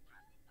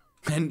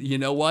 And you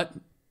know what?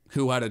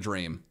 Who had a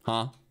dream,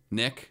 huh?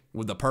 Nick,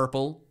 with the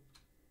purple?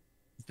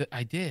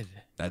 I did.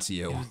 That's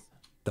you.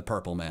 The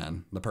purple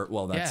man.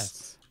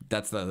 That's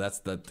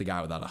the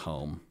guy without a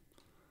home.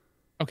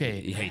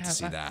 Okay. You hate to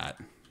see that.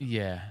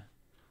 Yeah.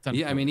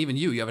 Yeah, I mean, even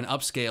you have an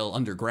upscale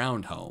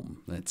underground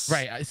home. That's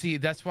right. I see.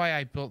 That's why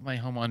I built my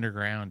home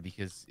underground,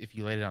 because if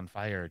you light it on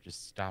fire, it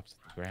just stops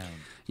at the ground.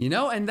 You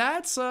know, and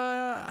that's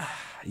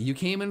you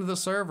came into the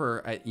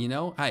server. You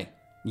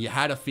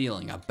had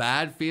a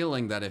bad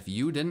feeling that if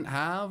you didn't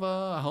have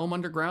a home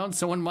underground,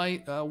 someone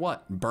might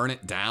burn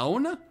it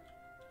down.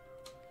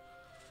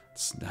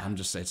 I'm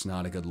just saying, it's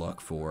not a good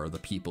look for the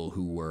people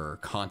who were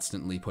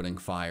constantly putting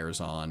fires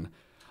on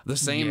the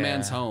same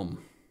man's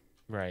home.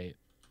 Right.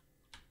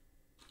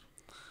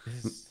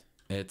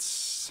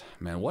 It's,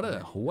 man, what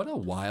a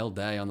wild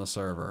day on the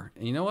server.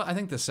 And you know what? I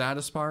think the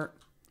saddest part,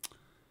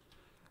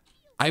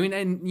 I mean,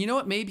 and you know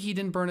what? Maybe he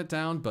didn't burn it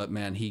down, but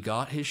man, he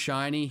got his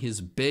shiny,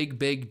 his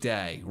big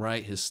day,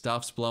 right? His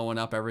stuff's blowing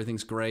up,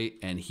 everything's great,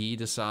 and he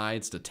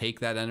decides to take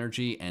that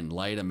energy and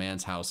light a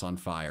man's house on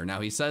fire.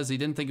 Now, he says he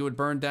didn't think it would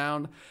burn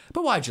down,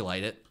 but why'd you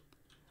light it?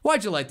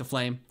 Why'd you light the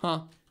flame,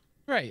 huh?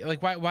 Right,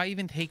 like why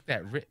even take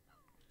that risk?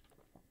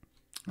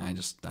 I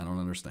don't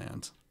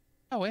understand.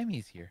 Oh,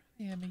 Emmy's here.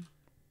 Hey, Emmy.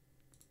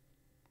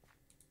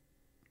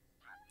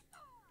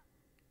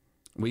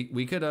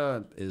 We could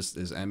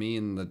is Emmy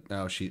in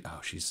the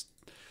she's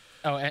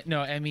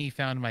no, Emmy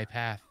found my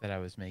path that I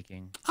was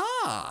making.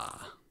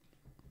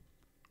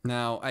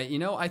 Now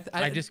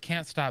I just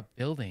can't stop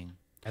building.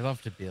 I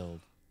love to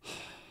build.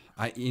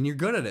 And you're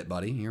good at it,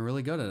 buddy. You're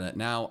really good at it.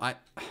 Now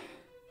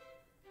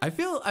I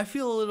feel a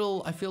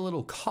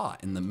little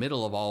caught in the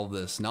middle of all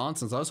this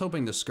nonsense. I was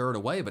hoping to skirt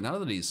away, but now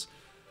that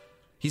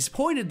he's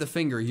pointed the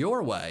finger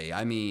your way,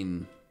 I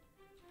mean,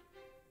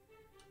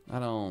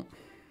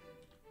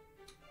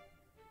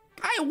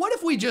 what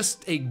if we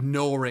just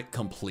ignore it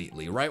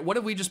completely, right? What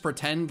if we just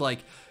pretend like,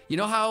 you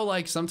know how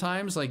like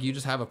sometimes like you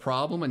just have a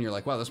problem and you're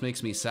like, wow, this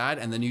makes me sad,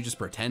 and then you just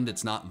pretend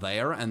it's not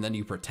there, and then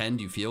you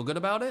pretend you feel good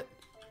about it?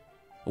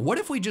 What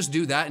if we just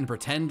do that and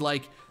pretend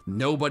like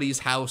nobody's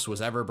house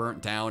was ever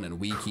burnt down and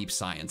we keep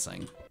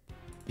sciencing?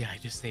 Yeah, I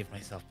just saved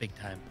myself big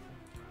time.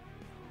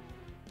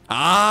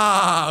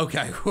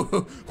 Okay.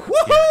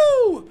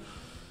 Woohoo!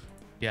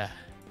 Yeah.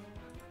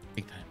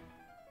 Big time.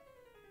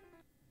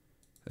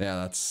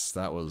 Yeah,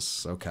 that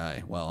was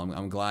okay. Well,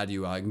 I'm glad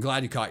you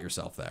caught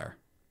yourself there.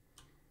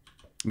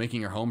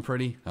 Making your home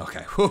pretty?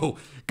 Okay. Whew.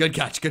 Good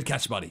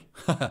catch, buddy.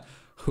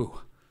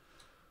 Whew.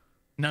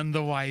 None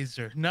the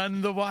wiser.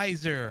 None the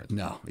wiser.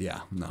 No, yeah.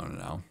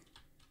 No.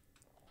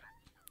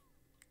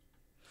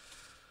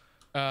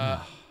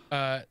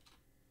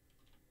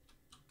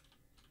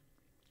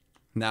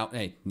 Now,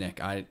 hey,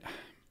 Nick, I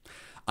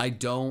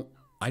don't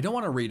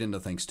want to read into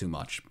things too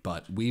much,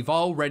 but we've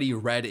already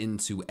read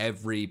into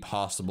every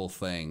possible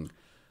thing.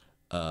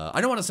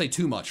 I don't want to say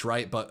too much,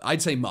 right? But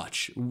I'd say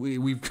much.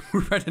 We've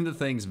read into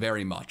things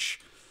very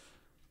much.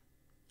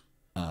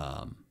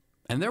 And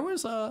there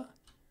was a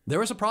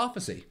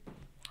prophecy.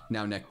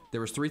 Now, Nick,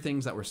 there was 3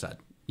 things that were said.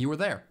 You were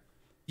there.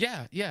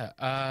 Yeah.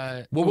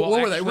 What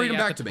were they? Read them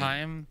back to me.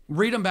 Time...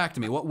 Read them back to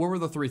me. What were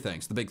the 3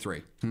 things? The big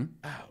 3? Oh,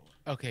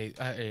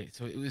 okay.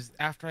 So it was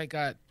after I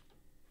got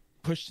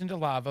pushed into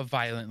lava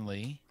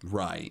violently.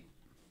 Right.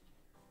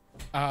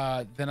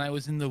 Then I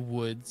was in the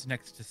woods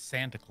next to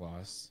Santa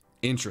Claus.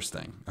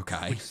 Interesting.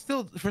 Okay. Which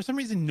still, for some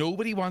reason,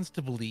 nobody wants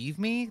to believe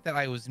me that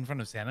I was in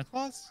front of Santa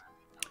Claus.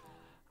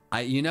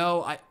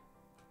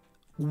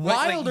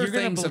 Wilder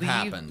things have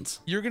happened.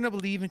 You're gonna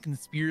believe in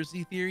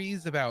conspiracy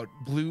theories about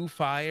blue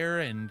fire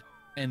and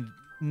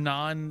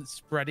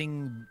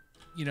non-spreading,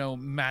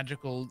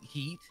 magical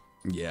heat.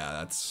 Yeah,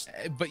 that's.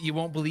 But you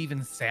won't believe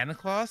in Santa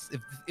Claus.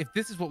 If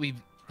this is what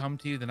we've come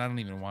to, then I don't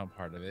even want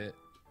part of it.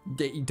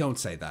 Don't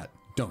say that.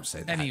 Don't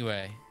say that.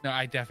 Anyway, no,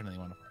 I definitely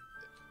want a part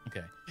of it.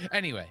 Okay.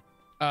 Anyway,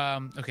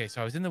 okay.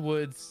 So I was in the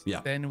woods.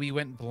 Yeah. Then we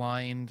went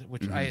blind,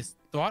 which I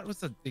thought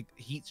was a big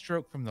heat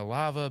stroke from the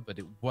lava, but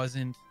it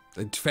wasn't.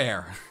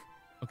 Fair.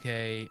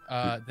 Okay.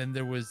 Then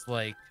there was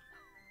like,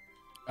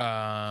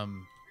 God,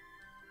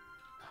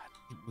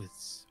 it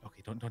was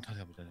okay. Don't talk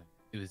about that.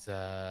 It was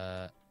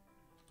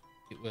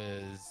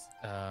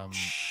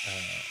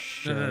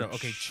no.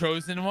 Okay,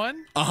 chosen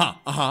one.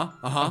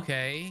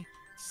 Okay,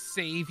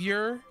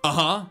 savior.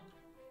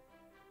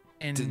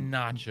 And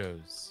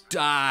nachos.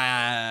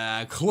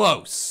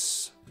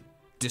 Close.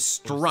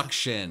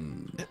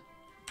 Destruction.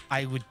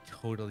 I would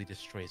totally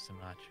destroy some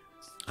nachos.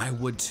 I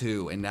would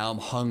too, and now I'm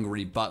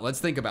hungry, but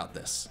let's think about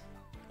this.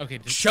 Okay.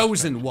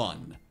 Chosen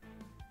one.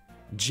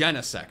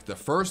 Genesect, the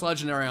first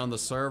legendary on the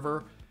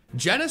server.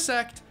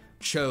 Genesect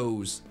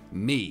chose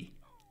me.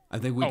 I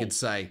think we could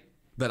say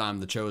that I'm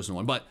the chosen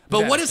one. But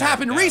what has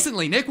happened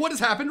recently, Nick? What has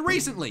happened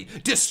recently?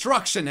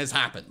 Destruction has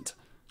happened.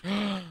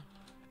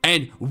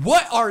 And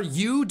what are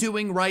you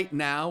doing right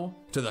now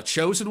to the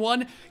chosen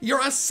one?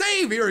 You're a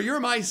savior. You're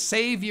my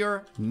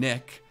savior,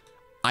 Nick.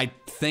 I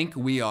think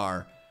we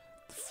are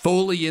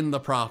fully in the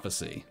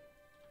prophecy.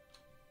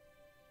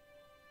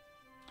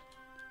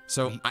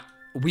 So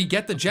we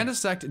get the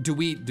Genesect. Do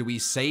we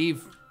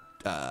save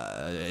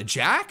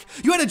Jack?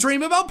 You had a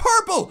dream about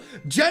purple.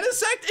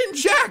 Genesect and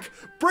Jack.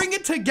 Bring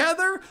it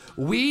together.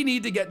 We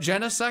need to get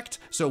Genesect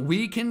so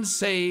we can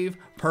save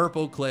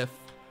Purplecliffe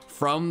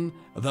from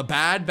the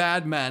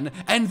bad men.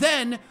 And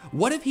then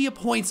what if he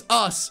appoints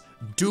us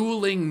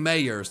dueling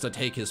mayors to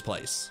take his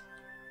place?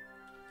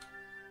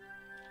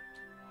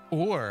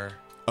 Or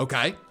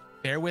okay.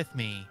 Bear with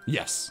me.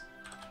 Yes.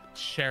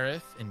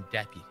 Sheriff and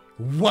deputy.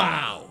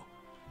 Wow.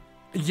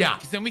 Yeah.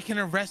 Because then we can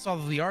arrest all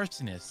of the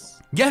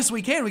arsonists. Yes,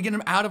 we can. We get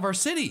them out of our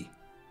city.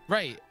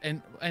 Right.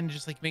 And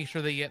just like make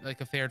sure they get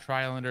like a fair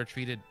trial and are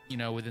treated,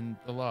 within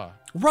the law.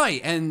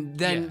 Right. And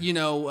then,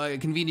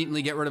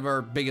 conveniently get rid of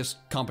our biggest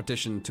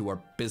competition to our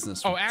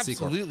business. Oh,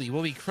 absolutely.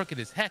 We'll be crooked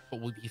as heck,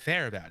 but we'll be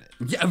fair about it.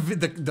 Yeah,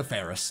 the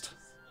fairest.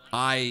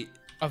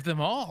 Of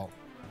them all.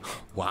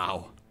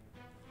 Wow.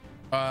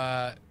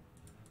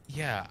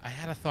 Yeah, I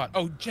had a thought.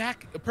 Oh,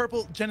 Jack,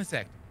 purple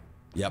Genesect.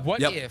 Yep.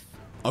 What if?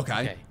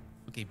 Okay.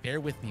 Okay,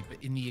 bear with me.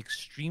 But in the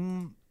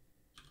extreme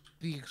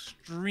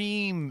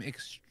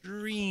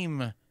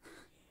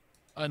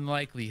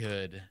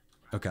unlikelihood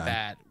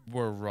that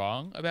we're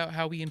wrong about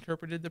how we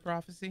interpreted the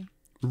prophecy.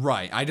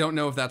 Right. I don't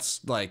know if that's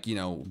like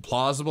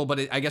plausible,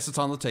 but I guess it's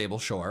on the table.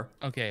 Sure.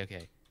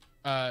 Okay.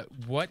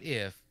 What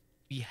if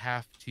we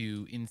have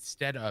to,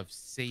 instead of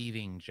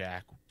saving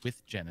Jack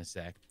with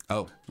Genesect?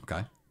 Oh,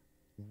 okay.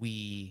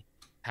 We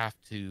have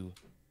to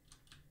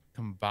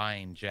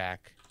combine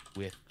Jack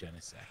with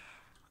Genesect.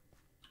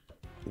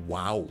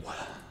 Wow.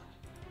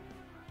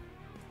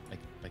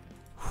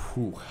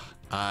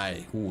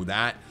 I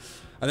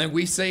think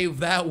we saved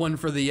that one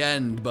for the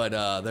end,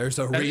 but there's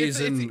a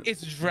reason.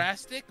 It's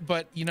drastic,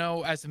 but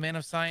as a man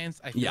of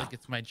science, I feel like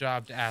it's my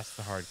job to ask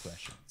the hard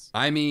questions.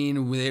 I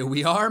mean,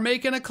 we are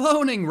making a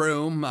cloning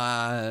room,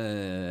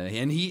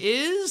 and he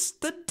is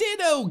the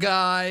Ditto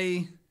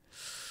guy.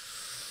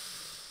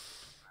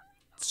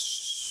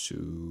 So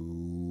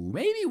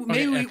maybe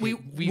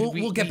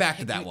we'll get back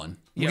to that one.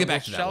 We'll get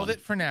back to that one. Shelve it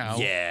for now.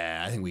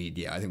 Yeah, I think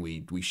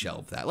we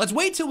shelve that. Let's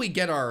wait till we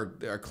get our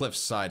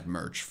Cliffside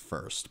merch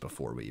first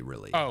before we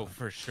really. Oh,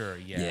 for sure.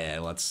 Yeah.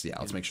 Yeah. Let's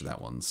make sure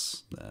that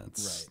one's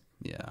right.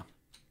 Yeah.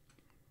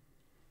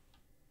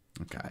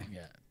 Okay.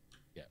 Yeah.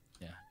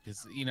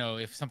 because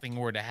if something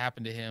were to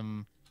happen to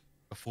him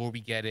before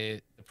we get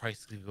it, the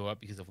price could go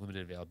up because of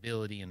limited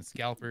availability and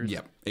scalpers.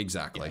 Yep,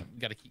 exactly.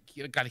 Gotta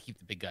keep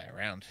the big guy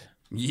around.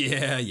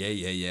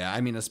 Yeah.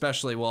 I mean,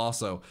 especially, well,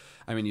 also,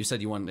 I mean, you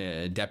said you want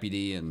a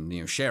deputy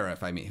and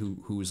sheriff. I mean,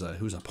 who's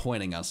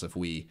appointing us if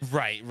we?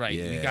 Right.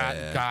 Yeah.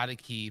 We gotta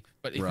keep.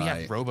 But if we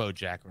have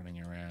RoboJack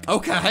running around.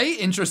 Okay,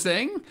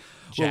 interesting.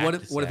 Jack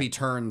well, what if he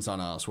turns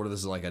on us? What if this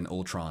is like an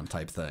Ultron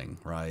type thing,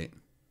 right?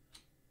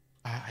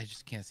 I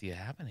just can't see it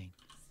happening.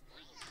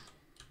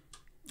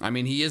 I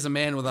mean, he is a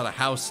man without a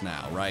house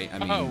now, right? I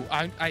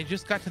mean, I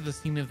just got to the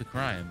scene of the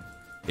crime.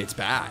 It's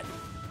bad.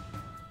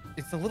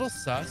 It's a little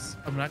sus,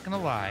 I'm not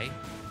gonna lie,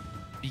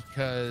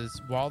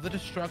 because while the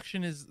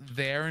destruction is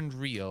there and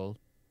real,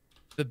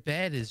 the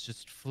bed is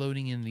just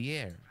floating in the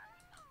air,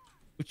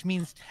 which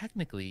means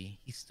technically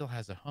he still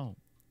has a home,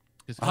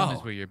 because home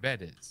is where your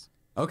bed is.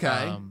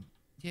 Okay.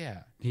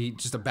 Yeah. He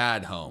just a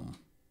bad home.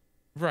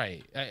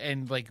 Right.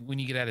 And like when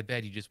you get out of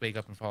bed, you just wake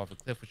up and fall off a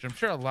cliff, which I'm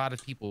sure a lot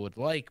of people would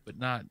like, but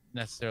not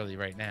necessarily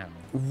right now.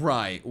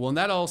 Right. Well, and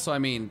that also, I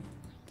mean,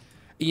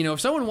 if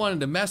someone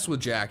wanted to mess with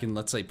Jack and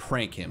let's say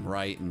prank him,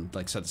 right, and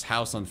like set his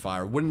house on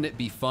fire, wouldn't it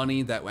be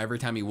funny that every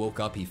time he woke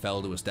up, he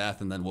fell to his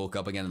death and then woke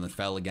up again and then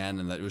fell again,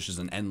 and that it was just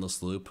an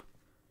endless loop?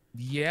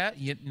 Yeah.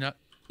 It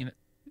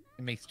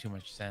makes too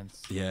much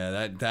sense.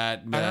 Yeah.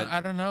 That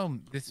I don't know.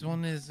 This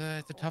one is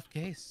it's a tough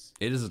case.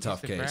 It is a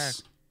tough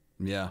case.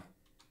 Yeah.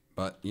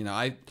 But,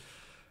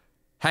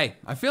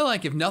 I feel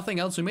like if nothing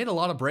else, we made a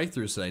lot of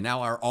breakthroughs today.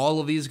 Now, are all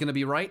of these going to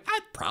be right?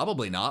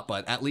 Probably not,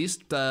 but at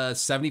least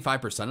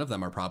 75% of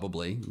them are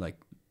probably like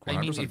 100% I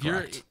mean, if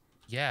correct.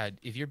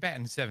 if you're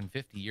batting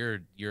 750,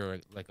 you're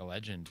like a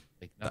legend.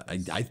 Like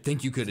I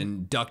think you could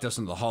induct us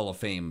into the Hall of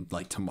Fame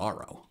like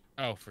tomorrow.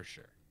 Oh, for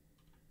sure.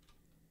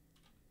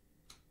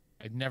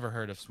 I've never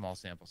heard of small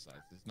sample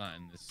sizes. Not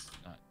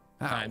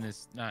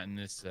in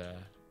this.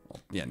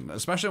 Yeah,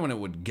 especially when it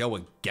would go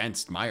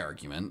against my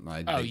argument.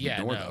 I'd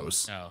ignore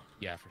those. Oh,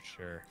 yeah, for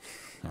sure.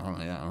 I don't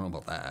know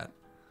about that.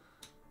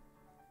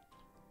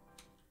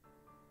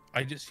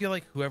 I just feel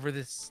like whoever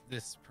this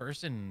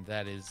person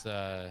that is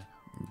the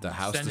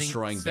house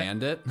destroying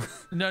bandit.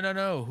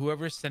 No.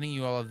 Whoever's sending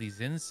you all of these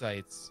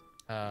insights,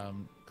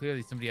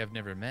 clearly somebody I've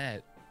never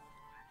met,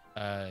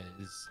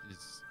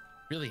 is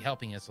really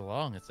helping us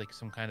along. It's like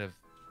some kind of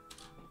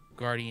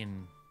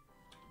guardian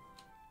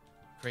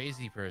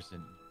crazy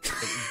person.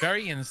 But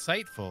very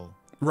insightful.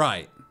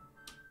 Right.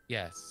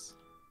 Yes.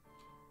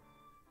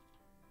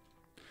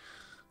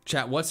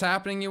 Chat, what's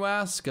happening, you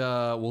ask?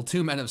 Well,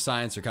 two men of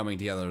science are coming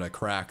together to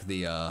crack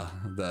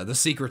the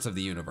secrets of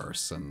the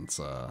universe, and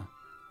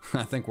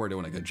I think we're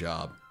doing a good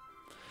job.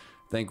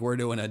 I think we're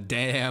doing a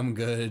damn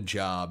good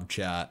job,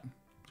 chat.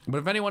 But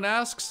if anyone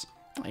asks,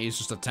 he's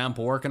just a temp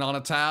working on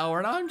a tower,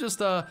 and I'm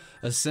just a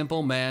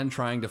simple man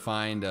trying to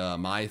find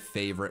my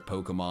favorite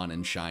Pokemon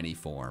in shiny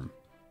form.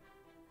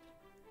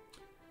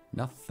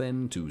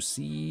 Nothing to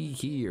see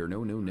here.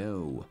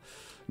 No.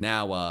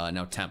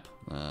 Now, Temp.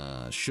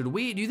 Do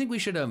you think we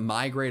should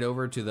migrate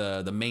over to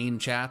the main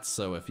chats?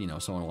 So if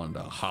someone wanted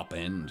to hop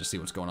in and just see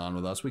what's going on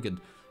with us, we could.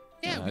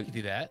 Yeah, we could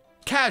do that.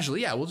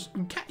 Casually, yeah. We'll just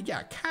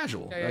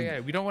casual. Yeah.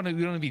 We don't want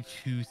to be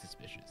too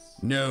suspicious.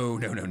 No.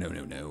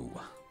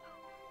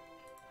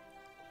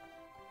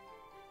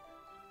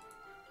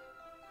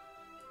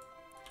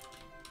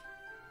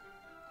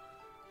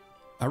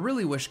 I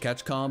really wish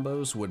catch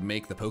combos would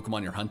make the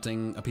Pokemon you're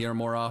hunting appear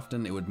more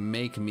often. It would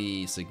make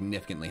me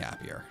significantly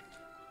happier.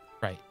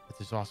 Right, but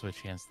there's also a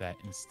chance that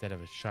instead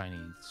of a shiny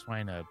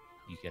Swinub,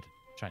 you get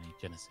a shiny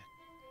Genesect.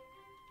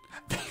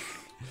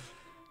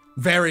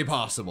 Very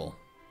possible.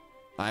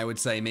 I would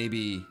say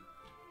maybe.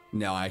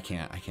 No, I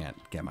can't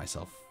get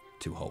myself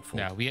too hopeful.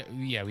 No, we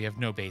have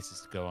no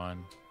basis to go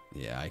on.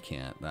 Yeah, I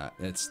can't.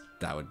 That'd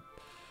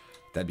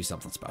be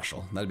something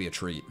special. That'd be a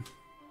treat.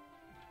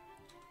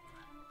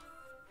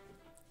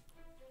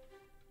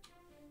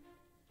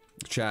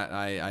 Chat,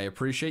 I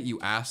appreciate you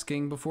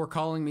asking before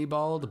calling me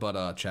bald,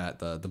 but chat,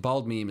 the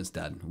bald meme is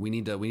dead. We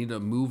need to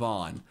move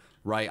on,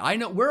 right? I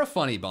know we're a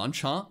funny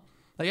bunch, huh?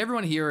 Like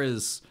everyone here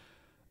is,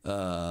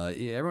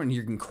 everyone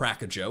here can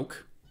crack a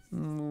joke.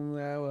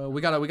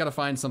 We gotta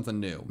find something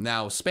new.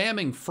 Now,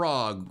 spamming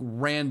frog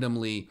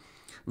randomly,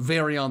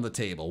 very on the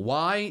table.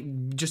 Why?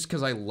 Just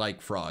because I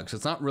like frogs.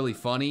 It's not really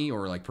funny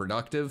or like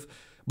productive,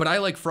 but I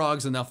like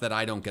frogs enough that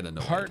I don't get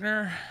annoyed.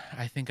 Partner,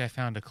 I think I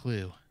found a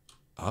clue.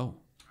 Oh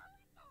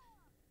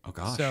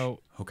gosh.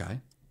 So okay.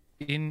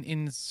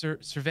 In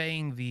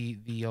surveying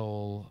the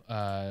old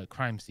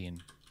crime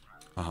scene,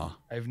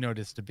 I've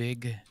noticed a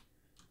big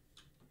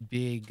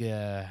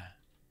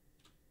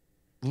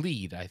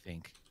lead. I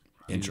think.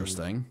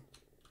 Interesting.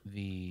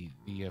 The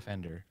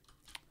offender.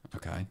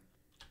 Okay.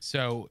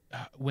 So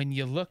when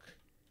you look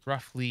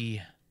roughly,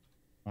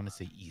 I want to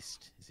say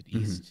east. Is it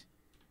east?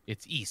 Mm-hmm.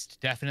 It's east.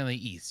 Definitely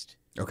east.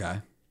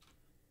 Okay.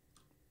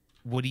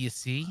 What do you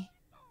see?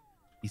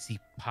 You see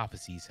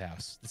Papacy's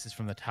house. This is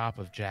from the top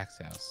of Jack's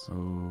house.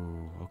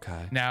 Oh,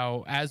 okay.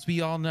 Now, as we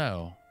all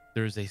know,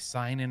 there's a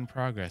sign in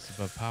progress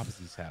above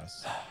Papacy's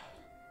house.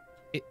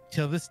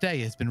 till this day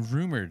has been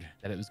rumored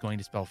that it was going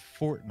to spell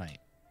Fortnite.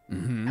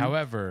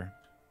 However,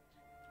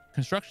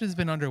 construction has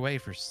been underway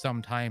for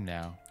some time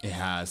now. It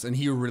has, and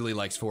he really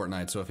likes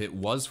Fortnite, so if it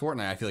was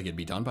Fortnite, I feel like it'd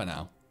be done by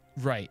now.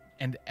 Right,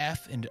 and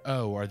F and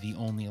O are the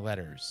only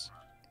letters.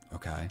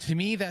 Okay. To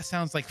me, that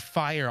sounds like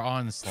Fire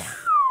Onslaught.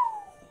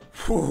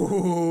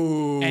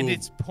 Ooh. And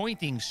it's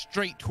pointing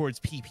straight towards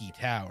PP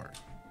Tower.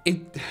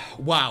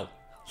 Wow.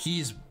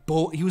 He's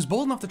bold. He was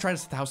bold enough to try to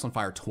set the house on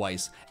fire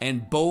twice,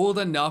 and bold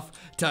enough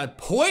to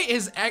point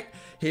his.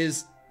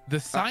 The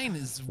sign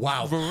is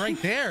wow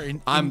right there.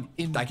 I can't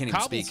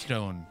even speak.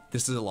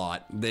 This is a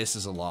lot. This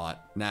is a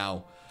lot.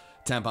 Now,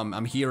 Temp,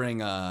 I'm hearing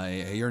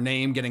your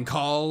name getting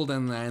called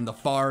in the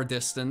far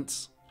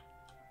distance.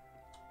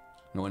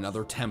 No,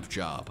 another temp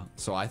job.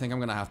 So I think I'm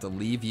gonna have to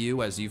leave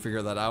you as you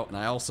figure that out. And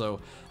I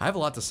have a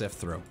lot to sift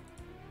through.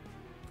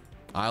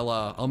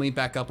 I'll meet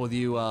back up with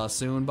you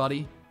soon,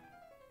 buddy.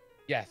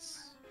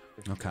 Yes.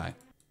 Okay.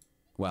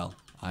 Well,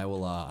 I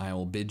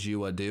will bid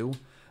you adieu.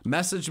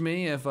 Message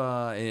me if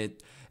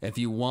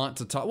you want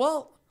to talk.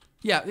 Well,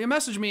 yeah,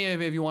 message me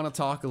if you want to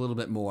talk a little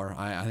bit more.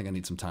 I think I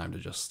need some time to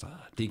just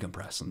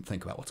decompress and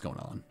think about what's going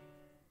on.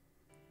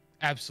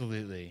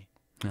 Absolutely.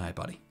 All right,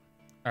 buddy.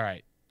 All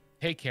right.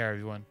 Take care,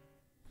 everyone.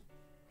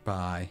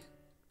 Bye.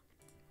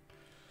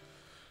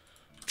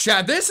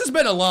 Chat, this has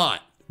been a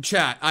lot.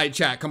 Chat,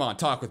 come on,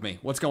 talk with me.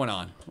 What's going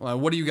on?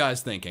 What are you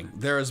guys thinking?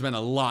 There has been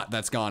a lot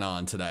that's gone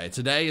on today.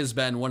 Today has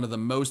been one of the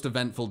most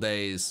eventful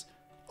days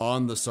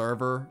on the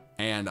server,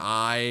 and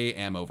I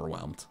am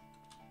overwhelmed.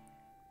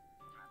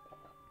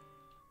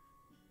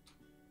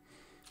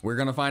 We're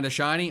gonna find a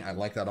shiny. I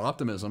like that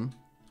optimism.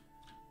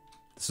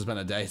 This has been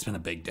a day. It's been a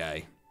big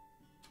day.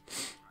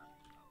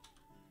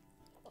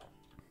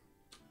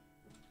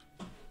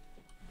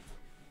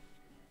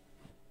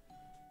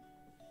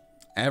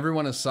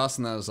 Everyone is sus,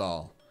 and that is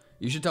all.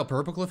 You should tell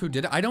Purplecliffe who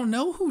did it. I don't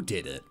know who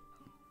did it.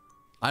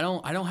 I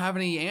don't have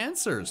any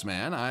answers,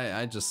 man.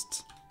 I've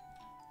just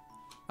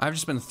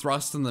been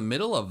thrust in the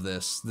middle of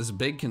this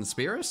big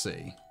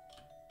conspiracy.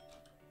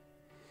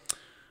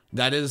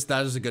 That is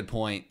a good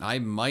point. I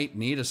might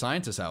need a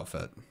scientist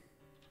outfit.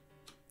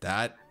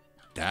 That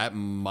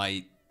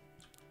might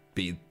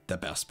be the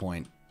best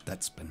point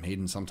that's been made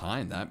in some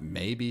time. That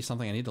may be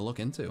something I need to look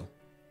into.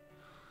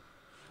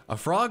 A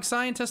frog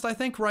scientist, I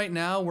think right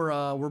now we're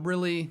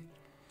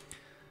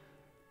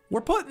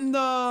putting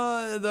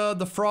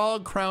the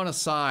frog crown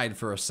aside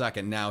for a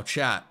second now.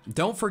 Chat,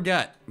 don't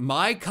forget,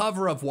 my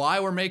cover of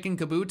why we're making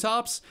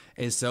Kabutops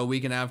is so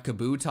we can have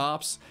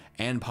Kabutops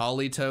and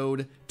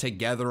Politoed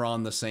together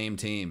on the same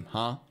team,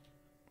 huh?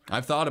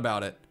 I've thought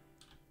about it.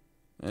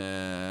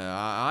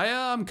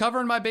 I'm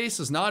covering my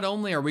bases. Not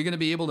only are we going to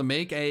be able to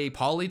make a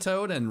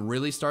Politoed and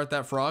really start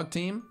that frog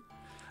team,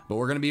 but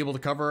we're going to be able to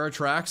cover our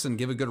tracks and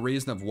give a good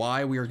reason of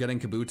why we are getting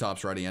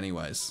Kabutops ready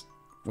anyways,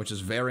 which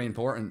is very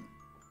important.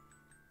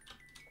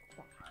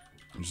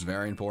 Which is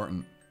very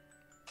important.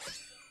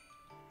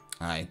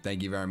 All right,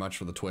 thank you very much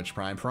for the Twitch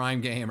Prime.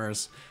 Prime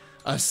Gamers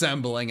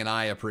assembling, and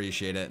I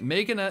appreciate it.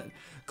 Making it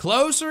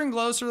closer and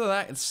closer to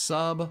that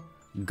sub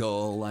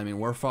goal. I mean,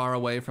 we're far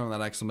away from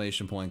that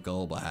exclamation point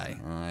goal, but hey,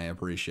 I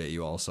appreciate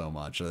you all so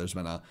much. There's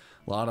been a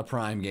lot of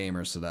Prime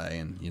Gamers today,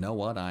 and you know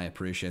what? I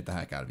appreciate the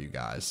heck out of you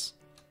guys.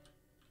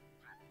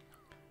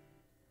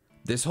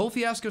 This whole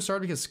fiasco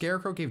started because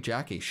Scarecrow gave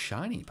Jack a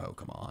shiny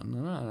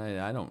Pokemon.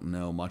 I don't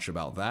know much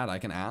about that. I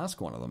can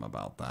ask one of them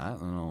about that.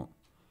 I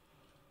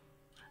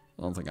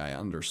don't think I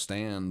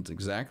understand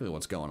exactly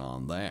what's going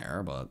on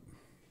there, but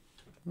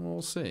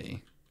we'll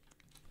see.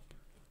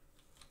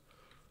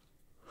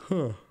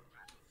 Huh.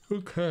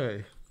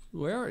 Okay.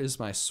 Where is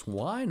my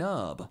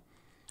Swinub?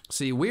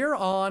 See, we're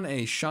on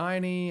a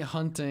shiny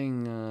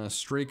hunting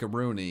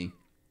streak-a-rooney.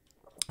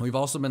 We've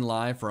also been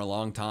live for a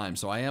long time,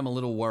 so I am a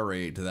little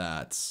worried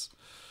that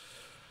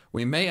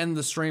we may end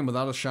the stream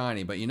without a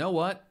shiny, but you know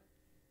what?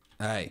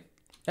 Hey,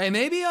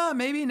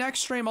 maybe next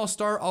stream I'll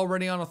start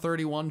already on a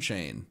 31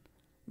 chain.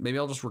 Maybe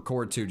I'll just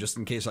record 2 just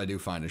in case I do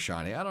find a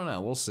shiny. I don't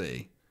know. We'll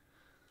see.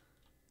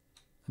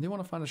 I do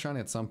want to find a shiny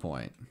at some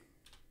point.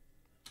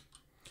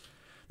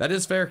 That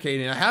is fair,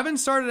 Katie. I haven't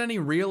started any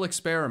real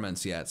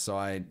experiments yet, so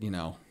I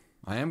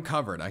am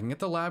covered. I can get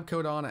the lab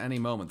coat on at any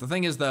moment. The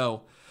thing is,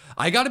 though,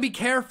 I got to be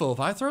careful.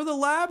 If I throw the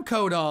lab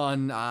coat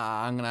on,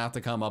 I'm going to have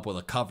to come up with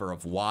a cover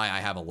of why I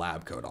have a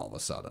lab coat all of a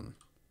sudden.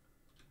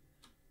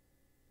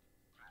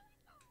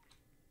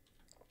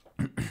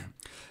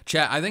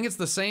 Chat, I think it's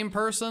the same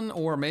person,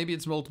 or maybe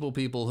it's multiple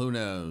people. Who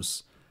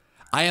knows?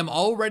 I am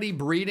already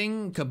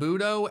breeding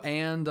Kabuto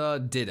and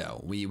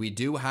Ditto. We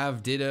do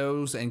have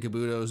Dittos and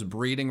Kabutos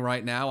breeding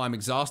right now. I'm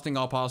exhausting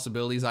all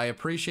possibilities. I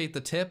appreciate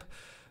the tip,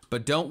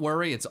 but don't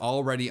worry, it's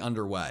already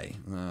underway.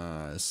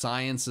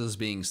 Science is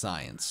being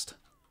scienced.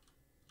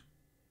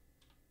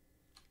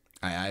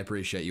 I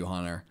appreciate you,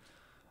 Hunter.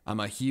 I'm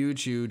a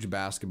huge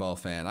basketball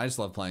fan. I just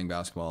love playing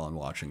basketball and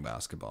watching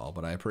basketball,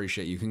 but I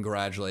appreciate you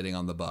congratulating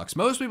on the Bucks.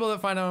 Most people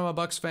that find out I'm a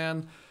Bucks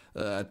fan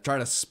try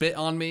to spit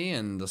on me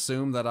and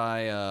assume that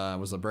I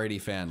was a Brady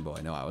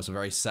fanboy. No, I was a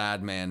very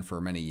sad man for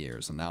many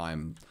years, and now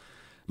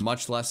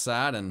much less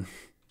sad, and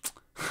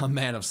a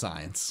man of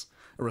science.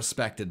 A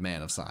respected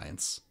man of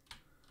science.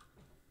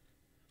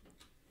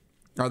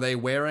 Are they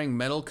wearing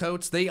metal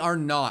coats? They are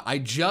not. I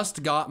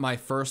just got my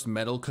first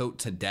metal coat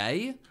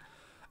today.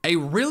 A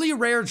really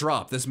rare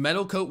drop. This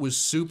metal coat was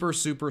super,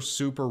 super,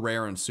 super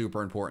rare and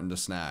super important to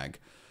snag.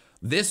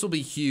 This will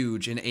be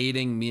huge in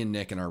aiding me and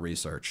Nick in our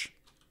research.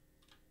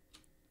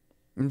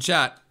 In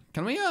chat,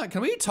 can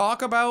we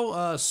talk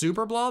about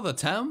Superblaw the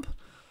temp?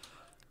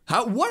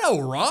 What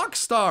a rock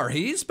star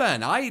he's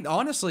been.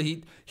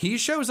 Honestly, he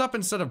shows up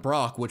instead of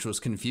Brock, which was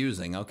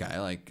confusing. Okay,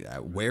 like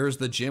where's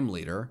the gym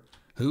leader?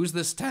 Who's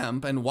this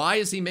temp? And why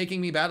is he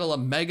making me battle a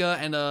Mega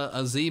and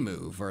a Z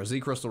move or a Z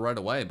crystal right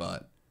away?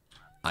 But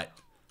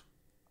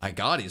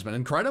God, he's been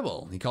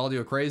incredible. He called you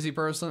a crazy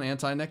person,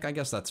 anti-Nick. I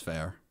guess that's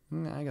fair.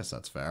 I guess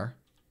that's fair.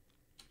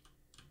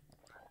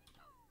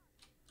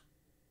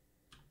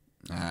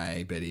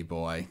 Hey, bitty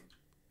boy.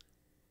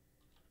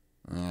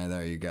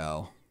 There you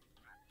go.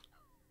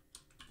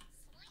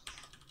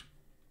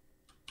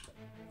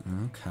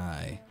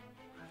 Okay.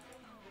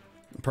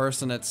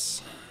 Person,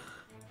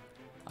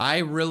 I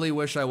really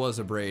wish I was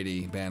a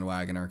Brady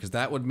bandwagoner, because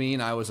that would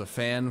mean I was a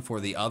fan for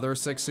the other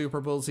 6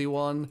 Super Bowls he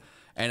won,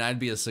 and I'd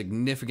be a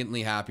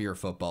significantly happier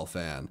football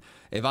fan.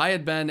 If I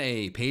had been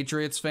a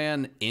Patriots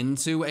fan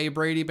into a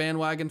Brady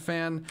bandwagon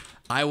fan,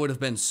 I would have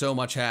been so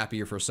much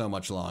happier for so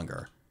much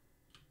longer.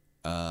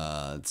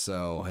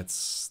 So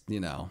it's, you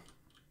know,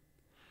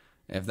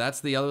 if that's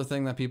the other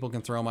thing that people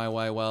can throw my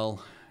way,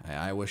 well,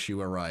 I wish you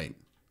were right.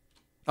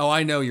 Oh,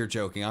 I know you're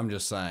joking. I'm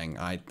just saying.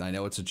 I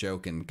know it's a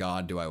joke, and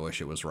God, do I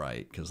wish it was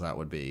right, because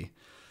that'd be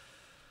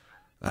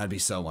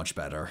so much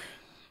better.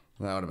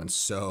 That would have been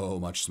so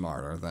much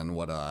smarter than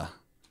what I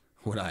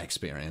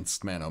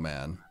experienced. Man, oh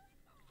man.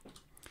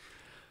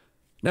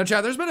 Now,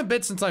 chat, there's been a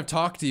bit since I've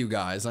talked to you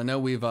guys. I know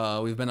we've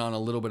been on a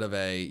little bit of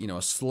a, you know,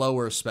 a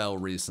slower spell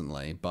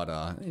recently,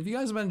 but if you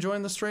guys have been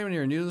enjoying the stream and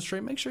you're new to the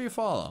stream, make sure you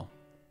follow.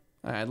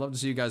 I'd love to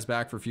see you guys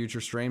back for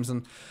future streams.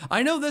 And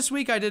I know this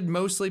week I did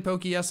mostly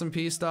Poke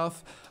SMP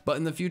stuff, but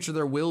in the future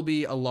there will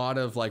be a lot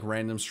of like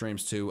random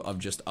streams too of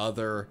just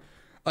other,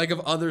 like of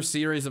other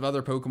series of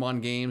other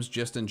Pokemon games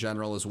just in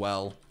general as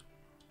well.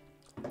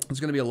 There's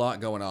going to be a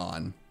lot going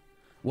on.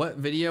 What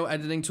video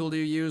editing tool do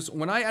you use?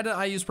 When I edit,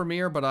 I use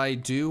Premiere, but I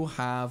do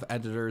have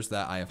editors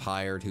that I have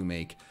hired who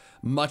make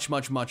much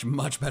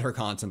better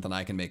content than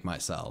I can make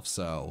myself.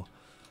 So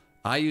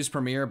I use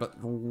Premiere, but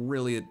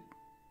really it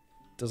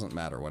doesn't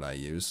matter what I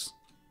use.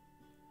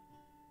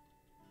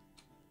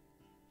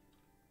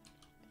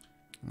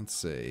 Let's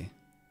see.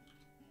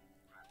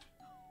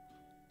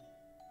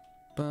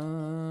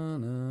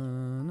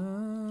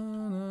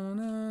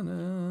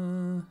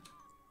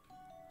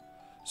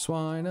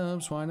 Swine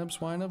up, swine up,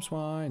 swine up,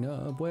 swine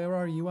up. Where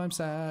are you? I'm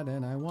sad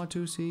and I want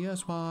to see a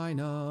swine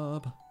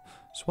up.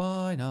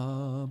 Swine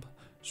up,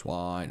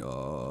 swine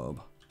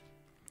up.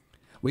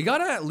 We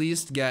gotta at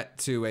least get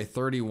to a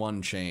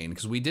 31 chain,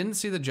 because we didn't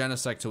see the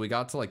Genesect till we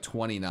got to like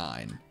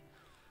 29.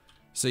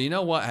 So you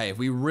know what? Hey, if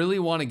we really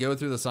want to go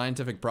through the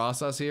scientific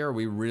process here,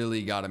 we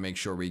really gotta make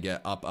sure we get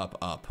up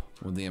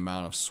with the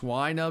amount of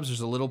Swinubs.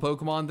 There's a little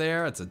Pokemon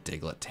there. It's a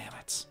Diglett, damn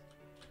it.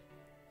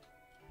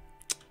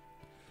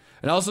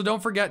 And also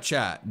don't forget,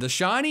 chat, the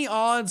shiny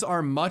odds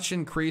are much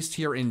increased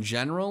here in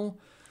general.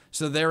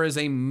 So there is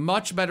a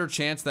much better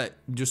chance that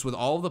just with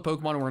all of the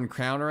Pokemon we're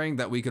encountering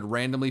that we could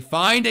randomly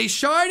find a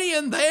shiny,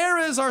 and there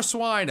is our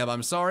Swinub.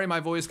 I'm sorry my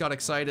voice got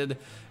excited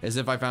as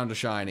if I found a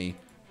shiny.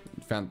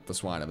 Found the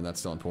Swinub, and that's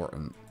still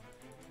important.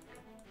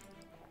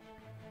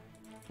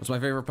 What's my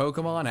favorite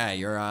Pokemon? Hey,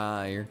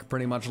 you're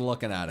pretty much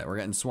looking at it. We're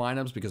getting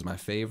Swinubs because my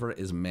favorite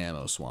is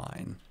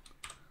Mamoswine.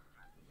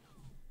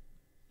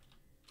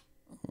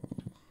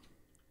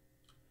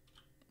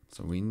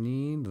 So we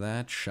need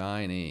that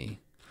shiny.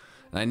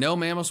 And I know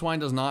Mamoswine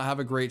does not have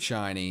a great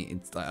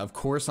shiny. Of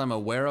course, I'm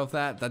aware of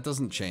that. That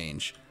doesn't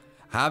change.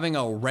 Having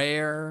a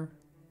rare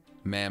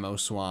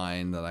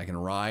Mamoswine that I can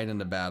ride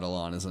into battle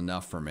on is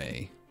enough for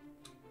me.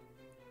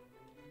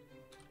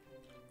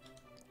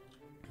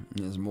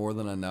 It is more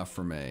than enough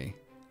for me.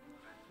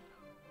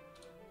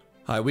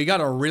 Alright, we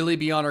gotta really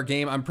be on our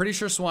game. I'm pretty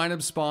sure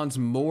Swinub spawns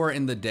more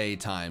in the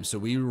daytime, so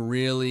we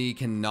really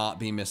cannot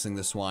be missing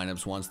the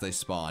Swinubs once they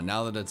spawn.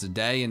 Now that it's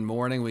day and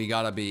morning, we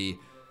gotta be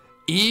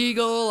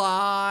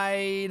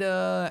eagle-eyed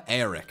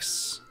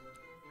Erics.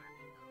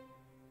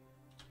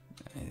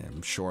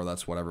 I'm sure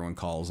that's what everyone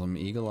calls them,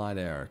 eagle-eyed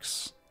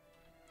Erics.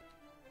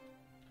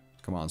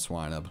 Come on,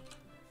 Swinub.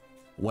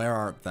 Where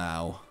art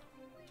thou?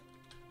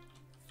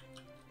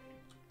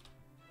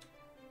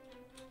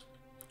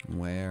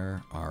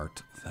 Where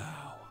art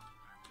thou?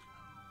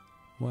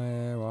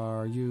 Where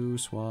are you,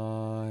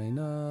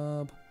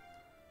 Swinub?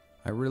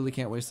 I really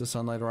can't waste the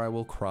sunlight or I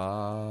will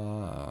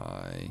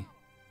cry.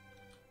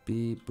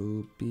 Beep,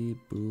 boop, beep,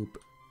 boop,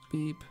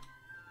 beep.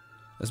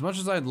 As much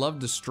as I'd love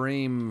to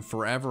stream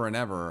forever and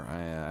ever,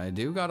 I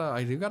do got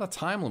a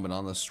time limit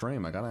on this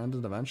stream. I gotta end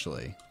it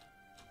eventually.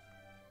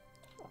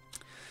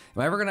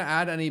 Am I ever gonna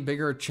add any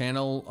bigger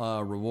channel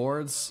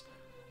rewards?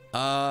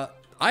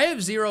 I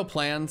have zero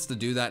plans to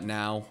do that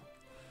now.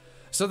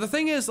 So the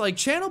thing is, like,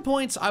 channel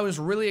points, I was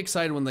really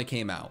excited when they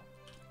came out.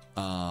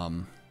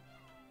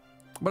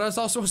 But I was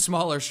also a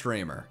smaller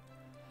streamer.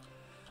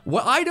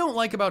 What I don't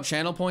like about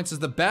channel points is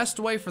the best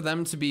way for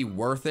them to be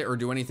worth it or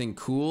do anything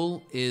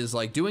cool is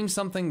like doing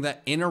something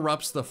that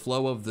interrupts the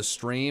flow of the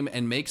stream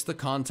and makes the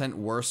content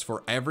worse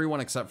for everyone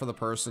except for the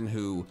person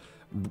who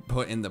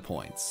put in the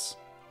points.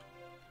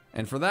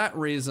 And for that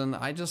reason,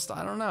 I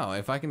don't know.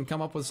 If I can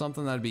come up with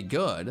something that'd be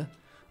good,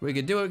 we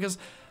could do it, because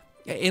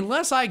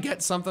unless I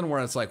get something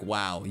where it's like,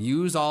 wow,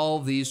 use all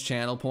these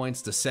channel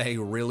points to say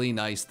really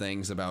nice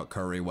things about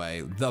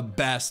Curryway, the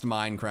best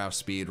Minecraft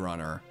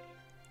speedrunner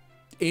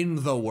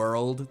in the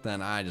world,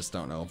 then I just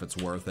don't know if it's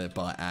worth it.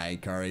 But hey,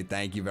 Curry,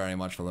 thank you very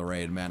much for the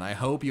raid, man. I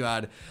hope you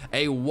had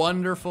a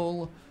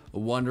wonderful,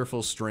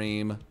 wonderful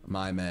stream,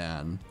 my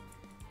man.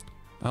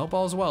 I hope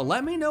all's well.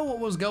 Let me know what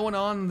was going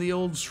on in the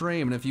old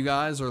stream, and if you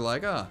guys are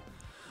like,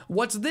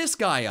 what's this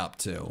guy up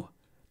to?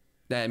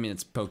 I mean,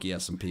 it's Poke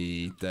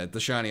SMP, that the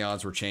shiny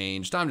odds were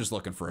changed. I'm just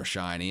looking for a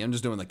shiny. I'm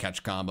just doing the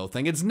catch combo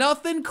thing. It's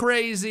nothing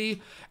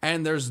crazy,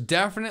 and there's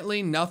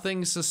definitely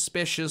nothing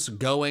suspicious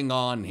going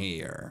on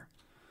here.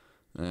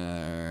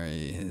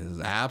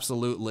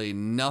 Absolutely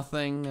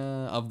nothing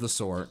of the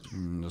sort.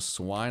 Just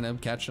swine I'm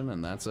catching,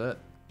 and that's it.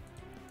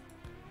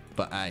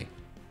 But hey,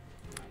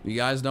 you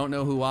guys don't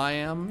know who I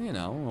am, you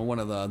know, one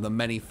of the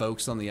many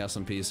folks on the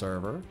SMP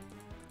server.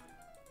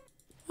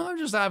 I'm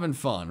just having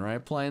fun,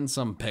 right? Playing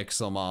some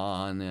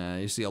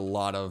Pixelmon. You see a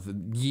lot of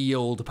ye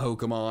old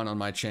Pokemon on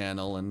my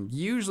channel, and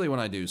usually when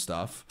I do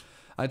stuff,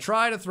 I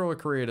try to throw a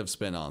creative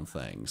spin on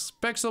things.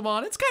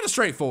 Pixelmon, it's kind of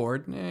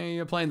straightforward.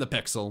 You're playing the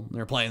Pixel,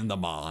 you're playing the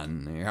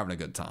Mon, you're having a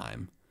good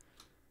time.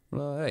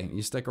 Well, hey,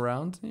 you stick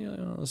around,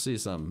 you'll see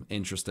some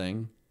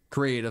interesting,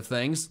 creative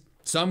things.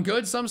 Some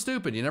good, some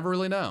stupid, you never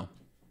really know.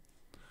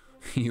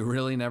 You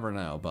really never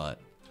know, but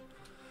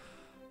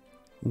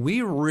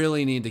we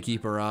really need to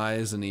keep our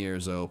eyes and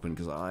ears open,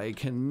 because I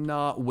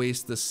cannot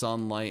waste the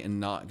sunlight and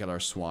not get our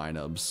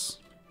Swinubs.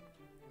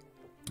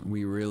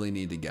 We really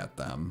need to get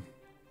them.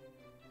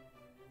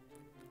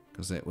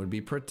 Because it would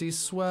be pretty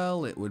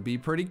swell, it would be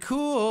pretty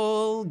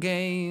cool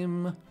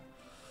game.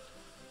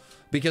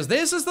 Because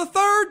this is the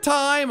third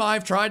time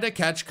I've tried to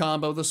catch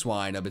combo the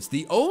Swinub. It's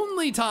the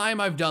only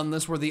time I've done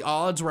this where the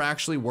odds were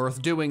actually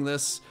worth doing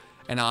this.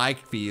 And I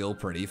feel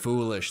pretty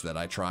foolish that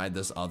I tried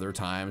this other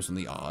times when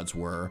the odds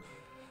were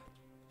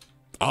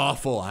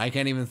awful. I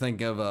can't even think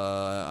of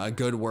a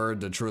good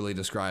word to truly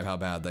describe how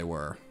bad they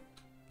were.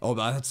 Oh,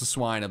 that's the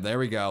Swinub. There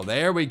we go.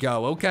 There we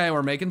go. Okay,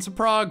 we're making some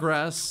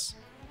progress.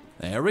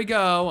 There we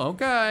go.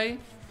 Okay.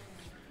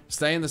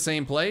 Stay in the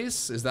same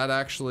place? Is that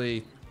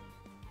actually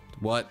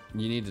what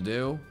you need to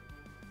do?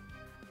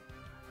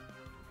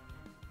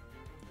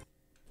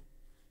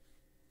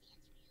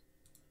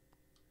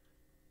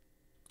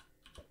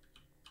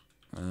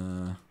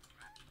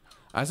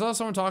 I saw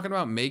someone talking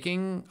about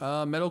making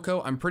metal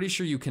coat. I'm pretty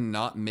sure you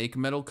cannot make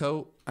metal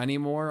coat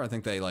anymore. I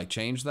think they like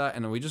changed that,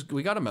 and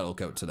we got a metal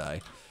coat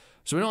today,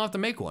 so we don't have to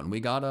make one. We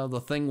got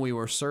the thing we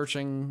were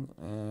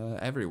searching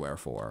everywhere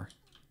for.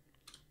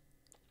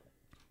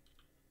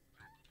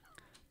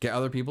 Get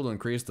other people to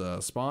increase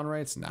the spawn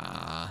rates?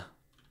 Nah.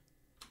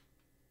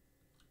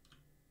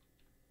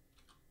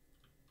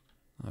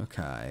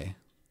 Okay.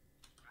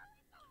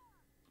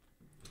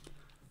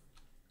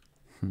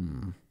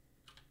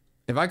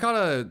 If I caught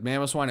a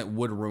mammoth swine, it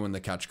would ruin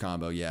the catch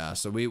combo, yeah.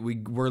 So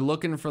we're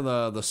looking for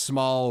the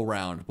small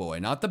round boy,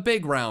 not the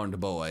big round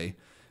boy.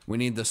 We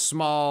need the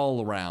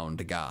small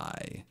round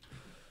guy.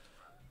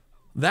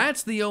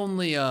 That's the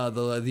only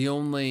the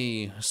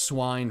only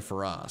swine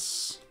for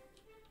us.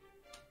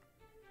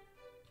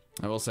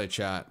 I will say,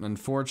 chat,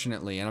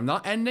 unfortunately, and I'm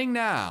not ending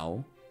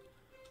now,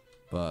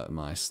 but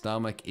my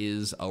stomach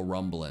is a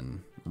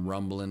rumbling,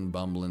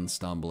 bumbling,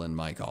 stumbling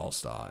Mike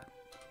Allstott.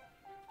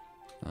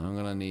 I'm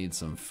gonna need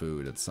some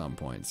food at some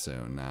point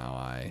soon. Now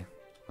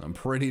I'm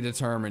pretty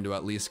determined to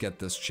at least get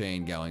this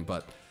chain going,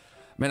 but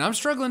man, I'm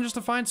struggling just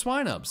to find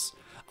Swinubs.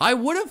 I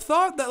would have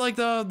thought that like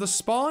the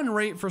spawn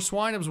rate for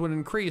Swinubs would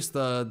increase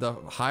the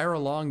higher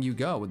along you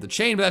go with the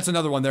chain, but that's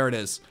another one. There it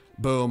is.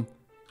 Boom.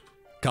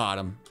 Caught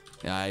him.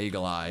 Yeah,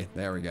 eagle eye.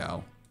 There we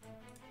go.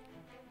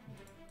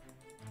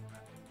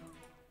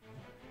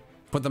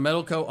 Put the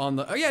metal coat on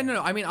the... Oh yeah, no.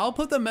 I mean, I'll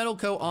put the metal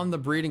coat on the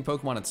breeding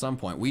Pokemon at some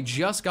point. We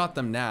just got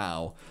them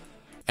now.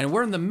 And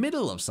we're in the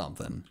middle of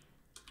something.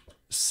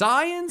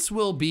 Science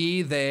will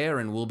be there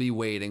and we'll be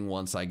waiting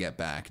once I get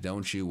back.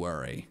 Don't you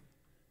worry.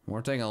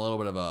 We're taking a little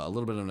bit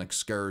of an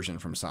excursion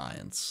from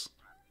science.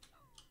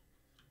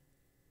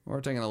 We're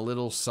taking a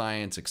little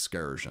science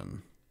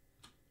excursion.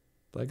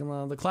 Like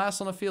the class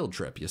on a field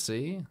trip, you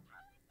see?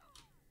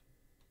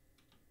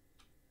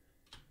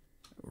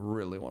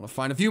 Really want to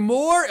find a few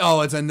more.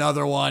 Oh, it's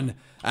another one.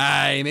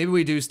 Hey, maybe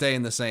we do stay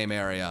in the same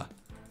area.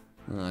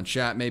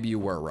 Chat, maybe you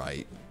were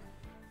right.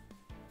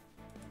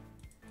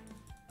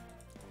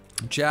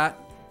 Chat.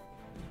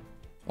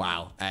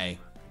 Wow, hey.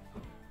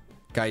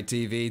 Kite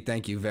TV,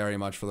 thank you very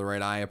much for the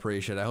raid. I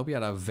appreciate it. I hope you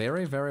had a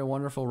very, very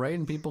wonderful raid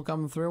and people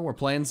coming through. We're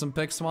playing some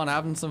Pixelmon,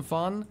 having some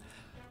fun.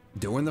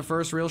 Doing the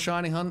first real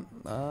shiny hunt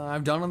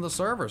I've done on the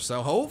server.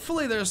 So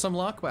hopefully there's some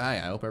luck. But hey,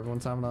 I hope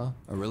everyone's having a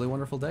really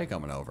wonderful day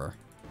coming over.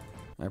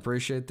 I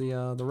appreciate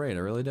the raid.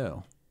 I really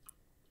do.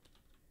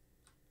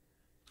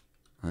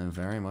 I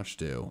very much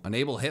do.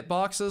 Enable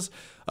hitboxes?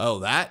 Oh,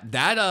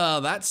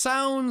 that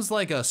sounds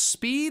like a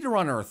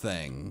speedrunner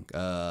thing.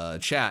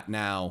 Chat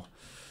now.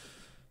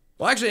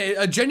 Well, actually,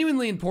 a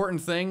genuinely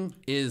important thing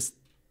is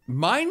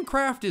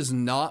Minecraft is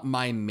not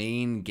my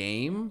main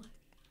game.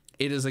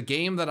 It is a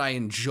game that I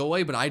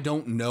enjoy, but I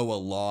don't know a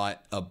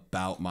lot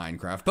about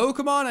Minecraft.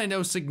 Pokemon, I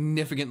know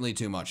significantly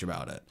too much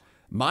about it.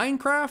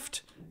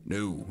 Minecraft?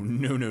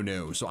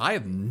 No. So I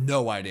have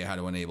no idea how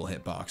to enable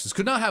hitboxes.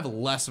 Could not have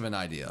less of an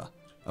idea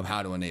of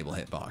how to enable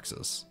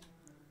hitboxes.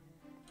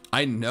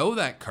 I know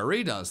that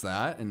Curry does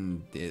that,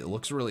 and it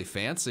looks really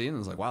fancy, and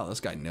it's like, wow, this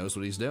guy knows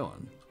what he's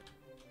doing.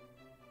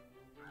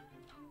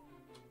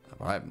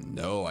 But I have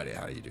no idea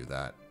how you do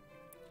that.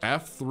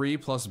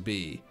 F3 plus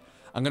B.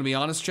 I'm gonna be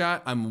honest,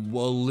 chat, I'm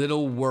a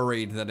little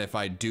worried that if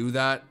I do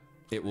that,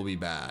 it will be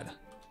bad.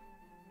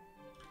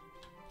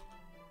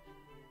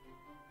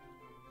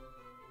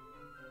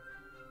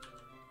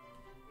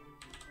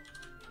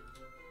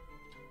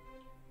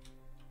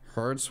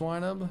 Herd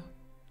Swinub?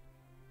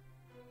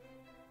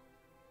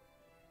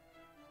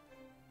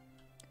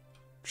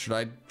 Should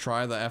I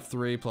try the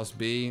F3 plus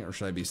B, or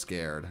should I be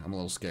scared? I'm a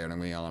little scared, I'm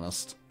gonna be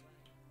honest.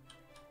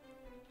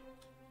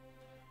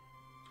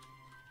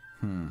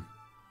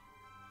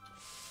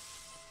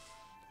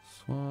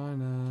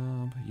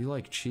 Swinub. You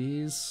like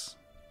cheese?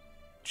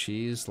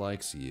 Cheese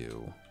likes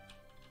you.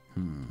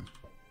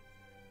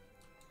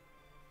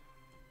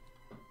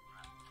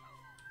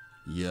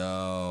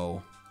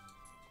 Yo.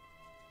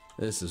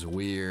 This is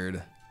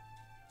weird.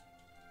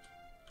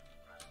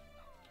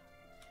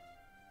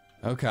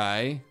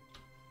 Okay.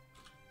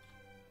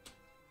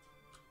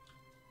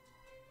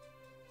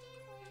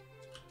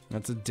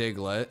 That's a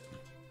Diglett.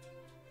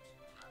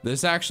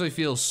 This actually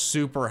feels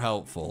super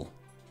helpful.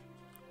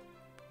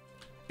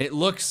 It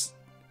looks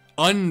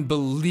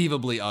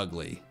unbelievably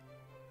ugly.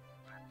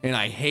 And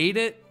I hate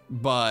it,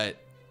 but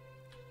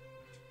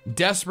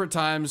desperate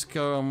times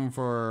come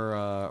for,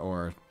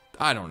 or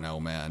I don't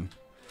know, man.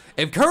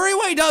 If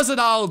Curryway does it,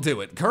 I'll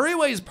do it.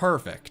 Curryway's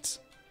perfect.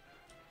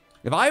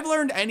 If I've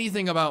learned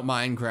anything about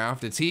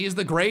Minecraft, it's he's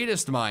the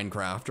greatest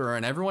Minecrafter,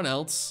 and everyone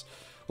else...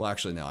 Well,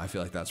 actually, no, I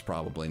feel like that's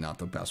probably not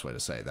the best way to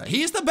say that.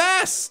 He's the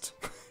best!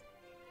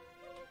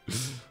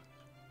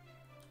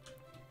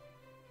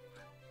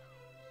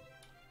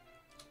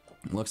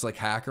 Looks like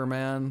Hacker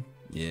Man.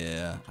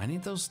 Yeah, I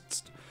need those...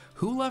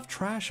 Who left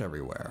trash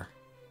everywhere?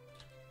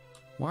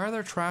 Why are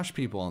there trash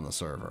people on the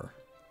server?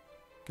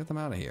 Get them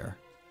out of here.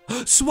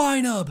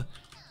 Swinub!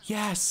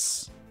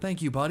 Yes!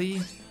 Thank you,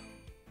 buddy.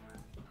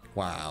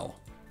 Wow.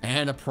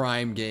 And a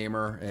Prime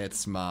Gamer.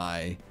 It's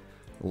my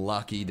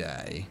lucky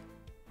day.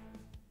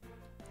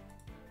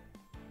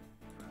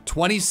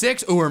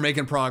 26? Ooh, we're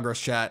making progress,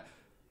 chat.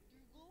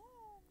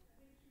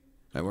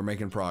 Right, we're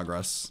making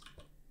progress.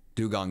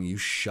 Dugong, you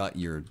shut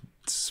your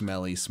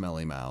smelly,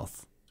 smelly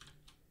mouth.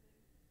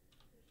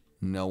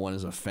 No one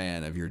is a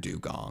fan of your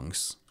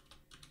dugongs.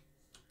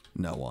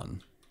 No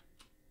one.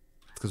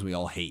 It's because we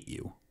all hate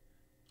you.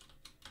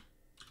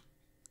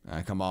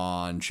 Alright, come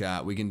on,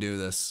 chat. We can do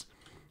this.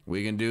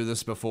 We can do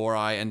this before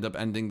I end up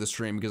ending the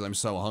stream because I'm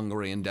so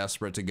hungry and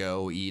desperate to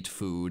go eat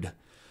food.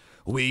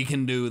 We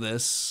can do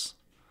this.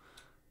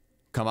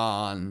 Come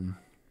on.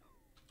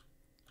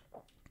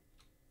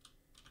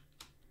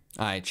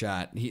 Alright,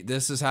 chat.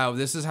 This is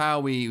how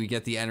we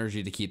get the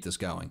energy to keep this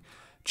going.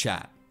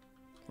 Chat.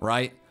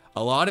 Right?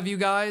 A lot of you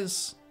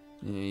guys,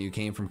 you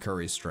came from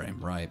Curry's stream,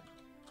 right?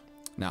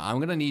 Now, I'm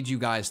gonna need you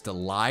guys to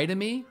lie to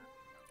me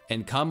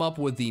and come up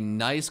with the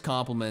nice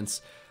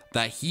compliments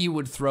that he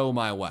would throw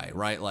my way,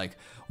 right? Like,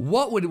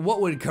 what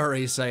would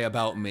Curry say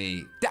about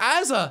me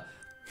as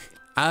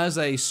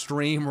a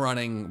stream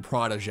running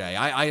protege?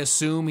 I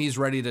assume he's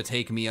ready to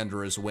take me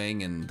under his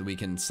wing and we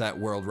can set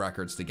world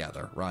records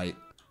together, right?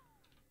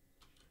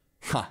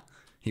 Huh.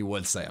 He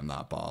would say I'm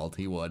not bald.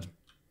 He would.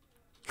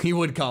 He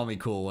would call me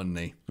cool, wouldn't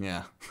he?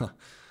 Yeah.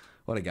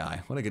 What a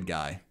guy. What a good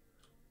guy.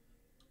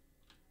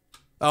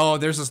 Oh,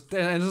 there's a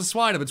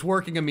Swinub. It's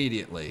working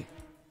immediately.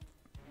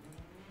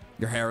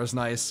 Your hair is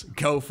nice.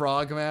 Go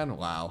Frog, man.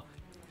 Wow.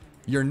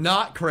 You're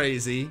not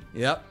crazy.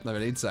 Yep, I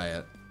mean, he'd say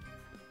it.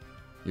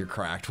 You're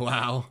cracked.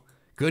 Wow.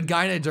 Good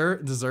guy to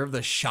deserve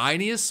the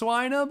shiniest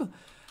Swinub?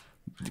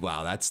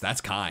 Wow,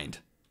 that's kind.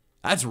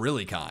 That's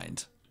really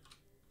kind.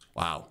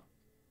 Wow.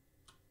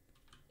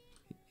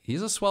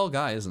 He's a swell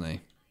guy, isn't he?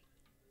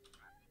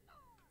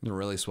 He's a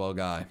really swell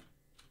guy.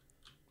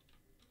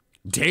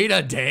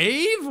 Data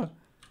Dave?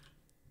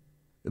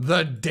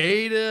 The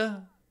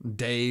Data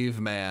Dave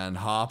man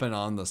hopping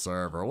on the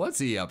server. What's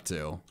he up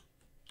to?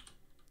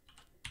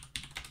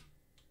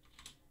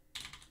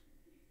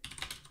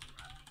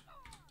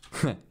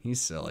 He's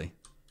silly.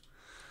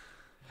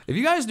 If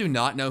you guys do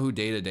not know who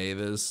Data Dave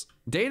is,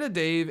 Data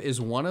Dave is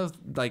one of,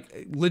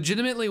 like,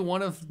 legitimately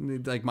one of,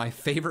 like, my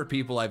favorite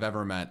people I've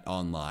ever met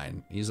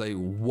online. He's a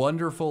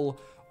wonderful,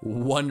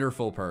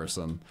 wonderful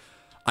person.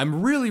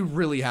 I'm really,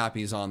 really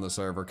happy he's on the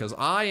server because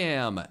I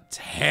am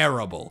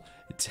terrible,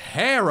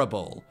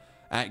 terrible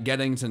at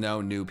getting to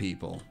know new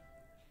people.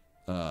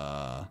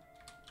 And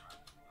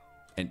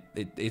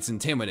it's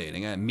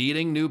intimidating.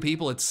 Meeting new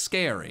people, it's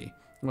scary.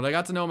 When I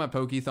got to know him at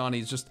Pokethon,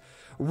 he's just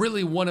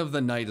really one of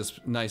the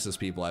nicest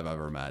people I've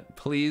ever met.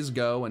 Please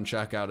go and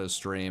check out his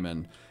stream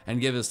and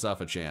give his stuff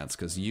a chance,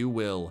 because you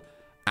will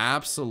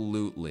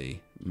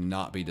absolutely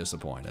not be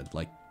disappointed.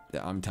 Like,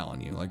 I'm telling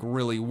you, like,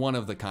 really one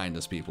of the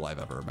kindest people I've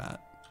ever met.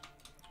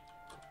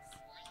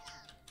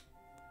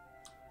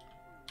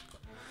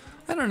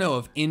 I don't know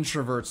if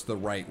introvert's the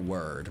right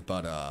word,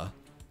 but,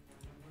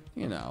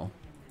 you know,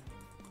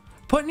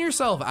 putting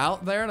yourself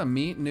out there to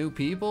meet new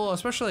people,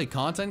 especially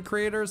content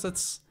creators,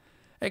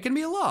 it can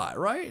be a lot,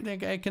 right?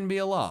 It can be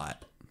a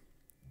lot.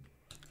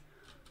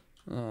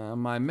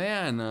 My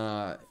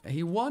man,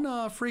 he won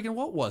a freaking,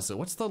 what was it?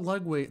 What's the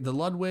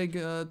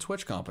Ludwig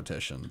Twitch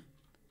competition?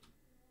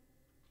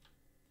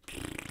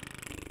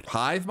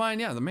 Hive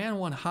Mind? Yeah, the man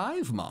won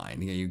Hive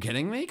Mind. Are you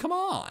kidding me? Come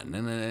on.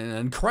 An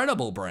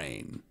incredible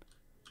brain.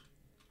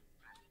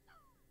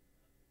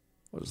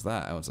 What is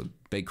that? Oh, it's a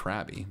big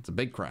crabby. It's a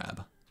big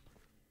crab.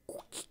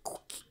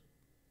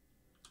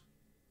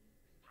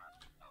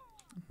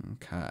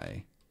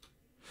 Okay.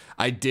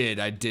 I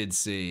did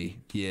see.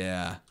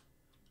 Yeah.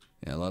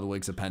 Yeah,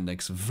 Ludwig's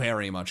appendix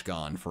very much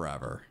gone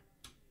forever.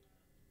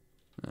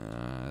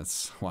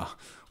 It's, well,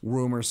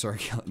 rumors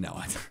circulate.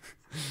 No,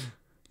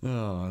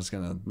 oh, I was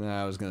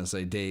gonna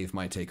say Dave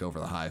might take over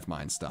the Hive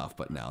Mind stuff,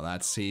 but no,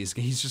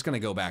 he's just gonna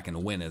go back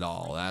and win it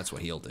all. That's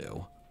what he'll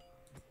do.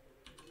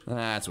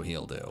 That's what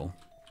he'll do.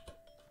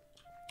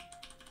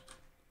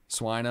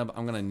 Swinub,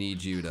 I'm gonna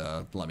need you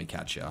to let me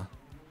catch ya.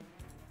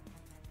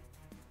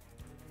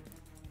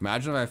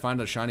 Imagine if I find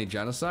a shiny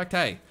Genesect.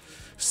 Hey,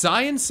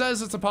 science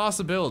says it's a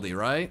possibility,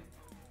 right?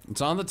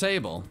 It's on the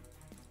table.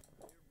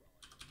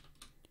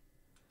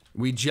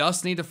 We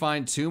just need to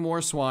find 2 more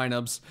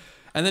Swinubs.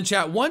 And then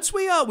chat, once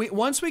we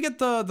get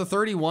the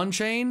 31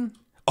 chain,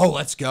 oh,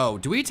 let's go.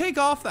 Do we take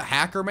off the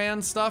Hacker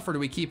Man stuff or do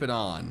we keep it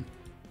on?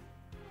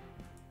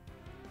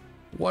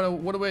 What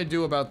do we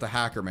do about the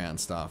Hacker Man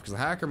stuff? Because the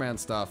Hacker Man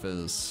stuff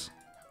it's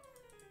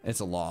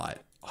a lot.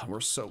 Oh,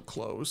 we're so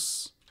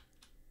close.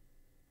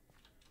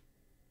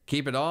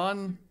 Keep it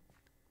on?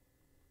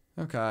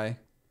 Okay.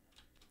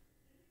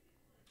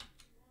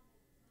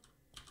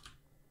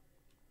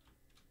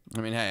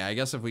 I mean, hey, I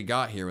guess if we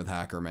got here with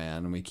Hacker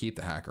Man and we keep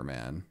the Hacker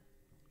Man.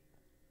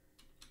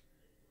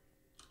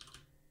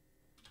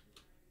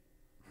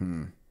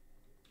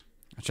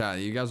 Chat,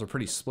 you guys are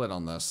pretty split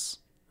on this.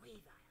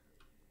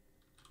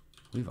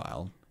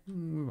 Weavile.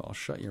 Weavile,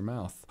 shut your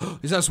mouth.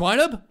 Is that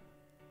Swinub?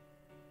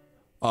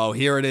 Oh,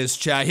 here it is,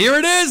 chat. Here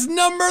it is,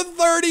 number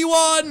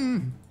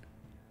 31!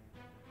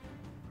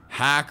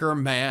 Hacker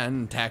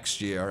Man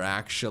texture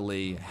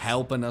actually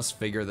helping us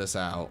figure this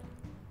out.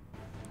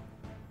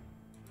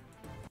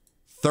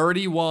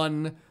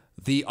 31,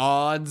 the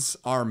odds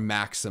are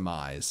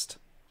maximized.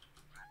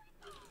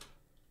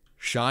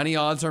 Shiny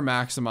odds are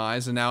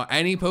maximized, and now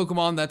any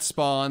Pokemon that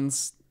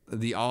spawns,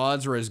 the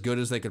odds are as good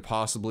as they could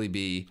possibly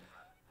be.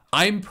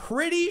 I'm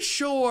pretty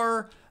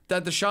sure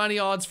that the shiny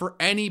odds for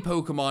any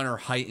Pokemon are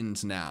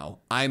heightened now.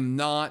 I'm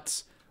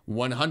not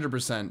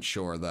 100%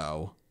 sure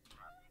though,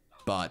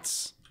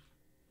 but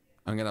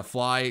I'm gonna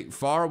fly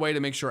far away to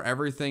make sure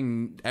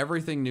everything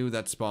new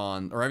that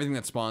spawns, or everything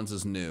that spawns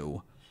is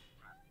new.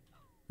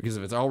 Because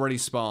if it's already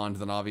spawned,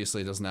 then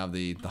obviously it doesn't have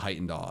the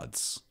heightened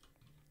odds.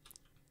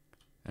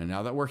 And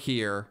now that we're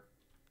here,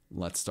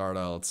 let's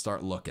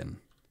start looking.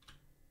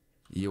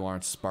 You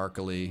aren't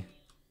sparkly.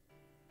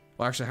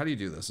 Well, actually, how do you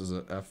do this? Is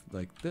it F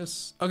like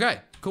this? Okay,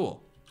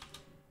 cool.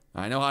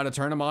 I know how to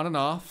turn them on and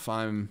off.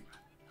 I'm,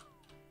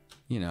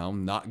 you know,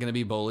 not gonna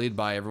be bullied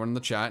by everyone in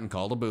the chat and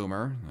called a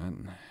boomer.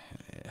 And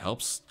it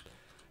helps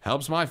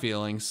my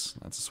feelings.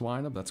 That's a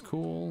Swinub. That's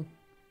cool.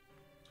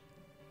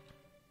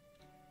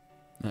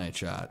 Alright,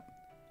 chat.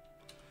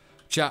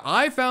 Chat,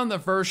 I found the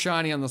first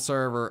shiny on the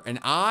server, and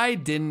I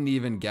didn't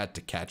even get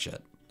to catch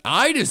it.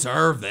 I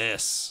deserve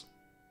this.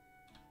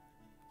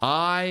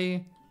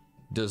 I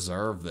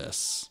deserve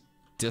this.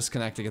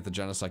 Disconnecting at the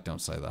Genesect.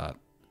 Don't say that.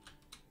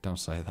 Don't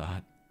say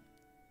that.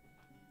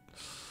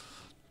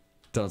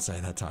 Don't say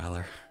that,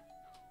 Tyler.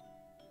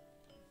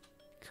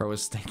 Crow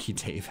is stinky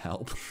Dave,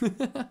 help.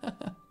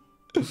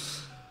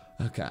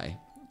 Okay.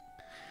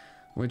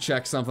 We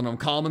check something. I'm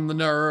calming the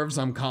nerves.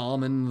 I'm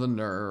calming the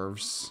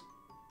nerves.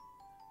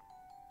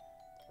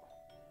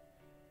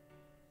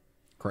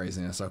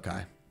 Craziness.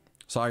 Okay.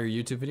 Saw your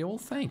YouTube video. Well,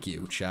 thank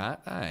you,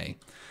 chat. Hey.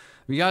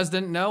 If you guys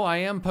didn't know, I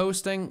am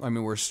posting. I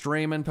mean, we're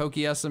streaming Poke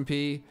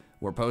SMP.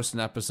 We're posting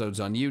episodes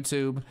on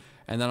YouTube.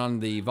 And then on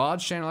the VODs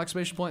channel,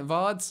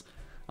 !VODs,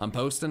 I'm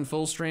posting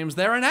full streams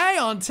there. And hey,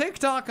 on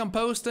TikTok, I'm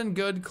posting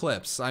good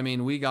clips. I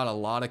mean, we got a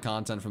lot of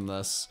content from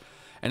this.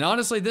 And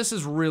honestly, this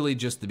is really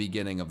just the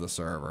beginning of the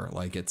server.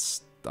 Like,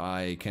 it's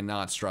I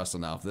cannot stress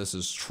enough. This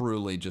is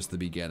truly just the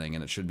beginning,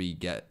 and it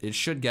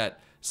should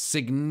get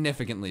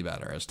significantly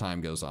better as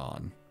time goes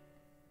on.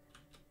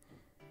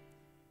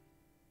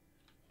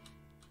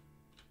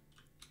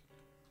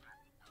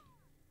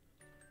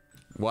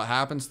 What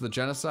happens to the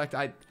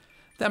Genesect?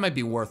 That might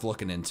be worth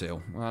looking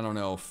into. I don't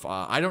know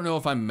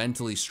if I'm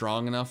mentally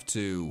strong enough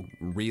to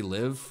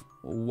relive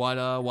what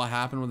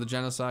happened with the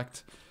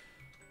Genesect.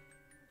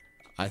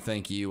 I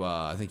think you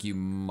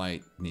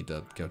might need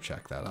to go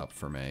check that up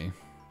for me.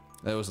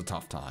 It was a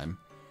tough time.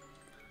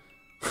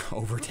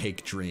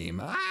 Overtake Dream.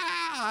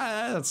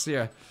 That's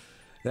yeah.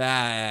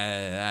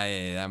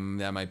 That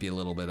might be a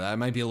little bit. That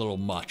might be a little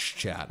much,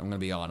 chat. I'm gonna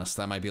be honest.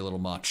 That might be a little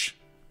much.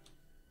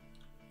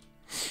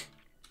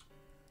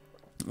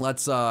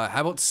 Let's. How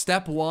about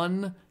step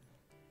 1?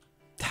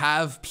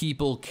 Have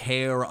people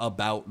care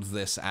about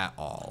this at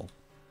all.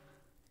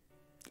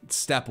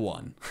 Step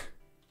 1.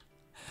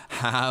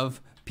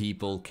 Have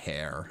people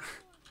care.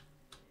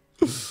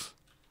 I feel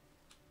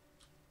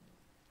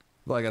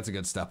like that's a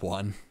good step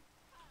 1.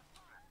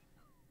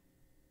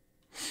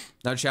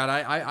 Now, chat,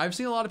 I've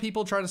seen a lot of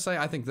people try to say,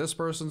 I think this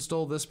person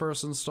stole, this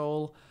person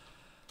stole.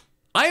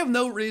 I have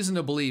no reason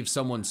to believe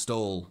someone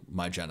stole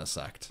my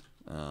Genesect.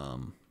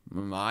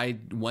 I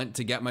went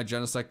to get my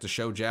Genesect to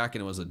show Jack,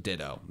 and it was a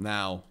Ditto.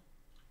 Now,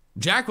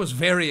 Jack was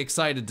very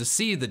excited to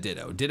see the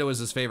Ditto. Ditto is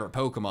his favorite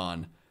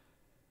Pokemon.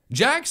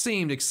 Jack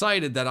seemed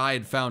excited that I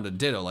had found a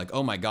Ditto, like,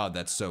 oh my god,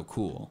 that's so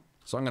cool.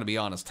 So I'm gonna be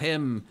honest,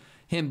 him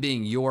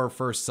being your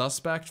first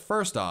suspect,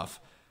 first off,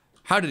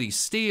 how did he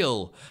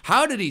steal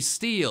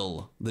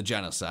the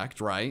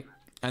Genesect, right?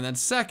 And then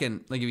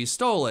second, like if he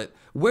stole it,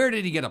 where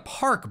did he get a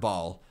park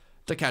ball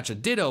to catch a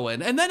Ditto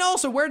in? And then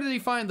also, where did he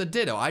find the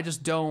Ditto? I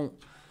just don't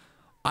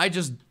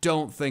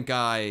think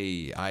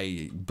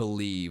I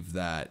believe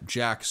that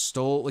Jack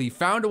he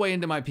found a way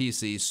into my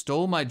PC,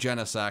 stole my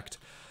Genesect,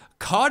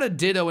 caught a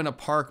Ditto in a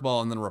park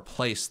ball, and then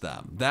replaced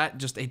them.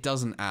 It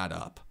doesn't add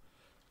up.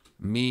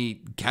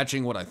 Me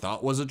catching what I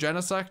thought was a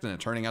Genesect and it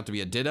turning out to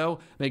be a Ditto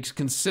makes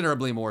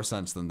considerably more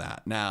sense than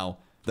that. Now,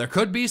 there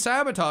could be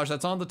sabotage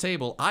that's on the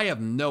table. I have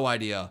no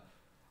idea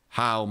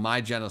how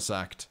my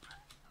Genesect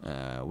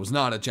was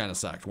not a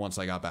Genesect once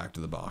I got back to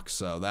the box.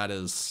 So that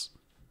is,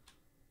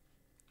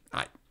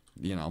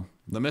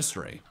 the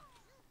mystery.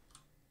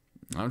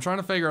 I'm trying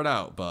to figure it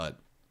out, but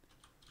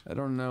I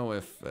don't know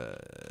if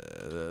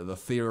the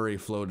theory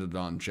floated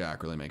on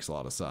Jack really makes a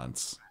lot of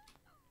sense.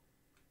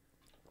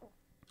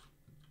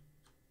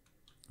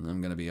 I'm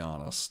gonna be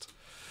honest.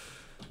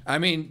 I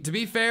mean, to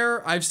be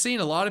fair, I've seen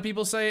a lot of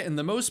people say it, and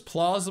the most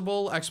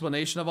plausible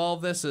explanation of all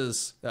of this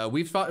is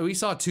we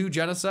saw 2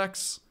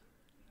 Genesects.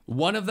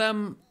 One of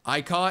them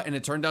I caught, and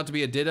it turned out to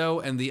be a Ditto,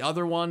 and the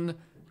other one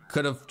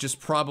could have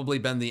just probably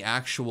been the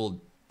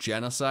actual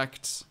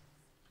Genesect.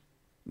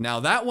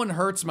 Now, that one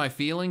hurts my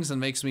feelings and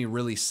makes me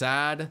really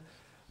sad,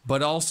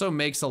 but also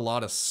makes a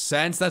lot of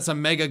sense. That's a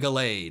Mega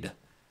Gallade.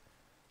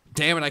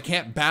 Damn it, I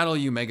can't battle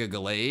you, Mega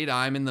Gallade.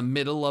 I'm in the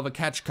middle of a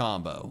catch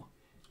combo.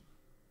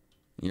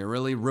 You're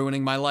really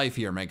ruining my life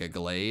here, Mega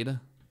Gallade.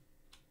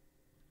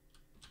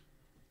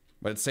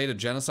 But say to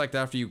Genesect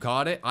after you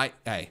caught it?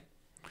 Hey.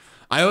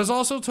 I was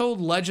also told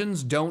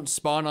legends don't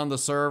spawn on the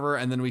server,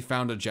 and then we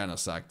found a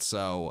Genesect,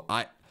 so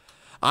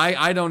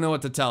I don't know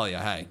what to tell you.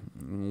 Hey,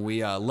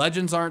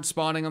 legends aren't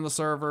spawning on the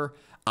server.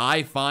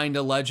 I find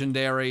a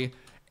legendary.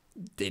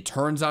 It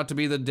turns out to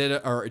be the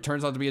Ditto, or it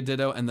turns out to be a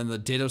Ditto, and then the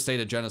Ditto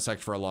stayed a Genesect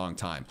for a long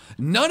time.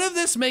 None of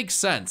this makes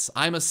sense.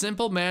 I'm a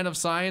simple man of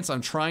science.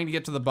 I'm trying to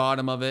get to the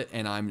bottom of it,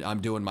 and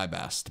I'm doing my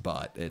best.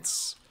 But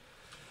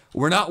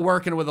we're not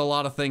working with a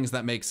lot of things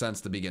that make sense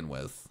to begin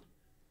with,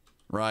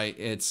 right?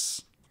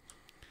 It's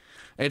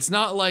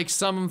not like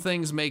some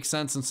things make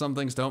sense and some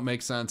things don't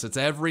make sense. It's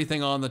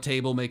everything on the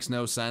table makes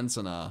no sense,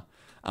 and a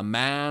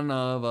man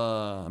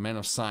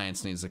of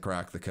science needs to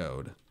crack the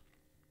code.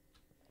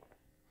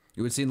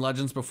 You had seen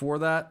Legends before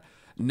that?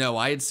 No,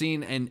 I had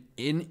seen an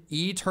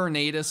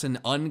Eternatus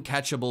and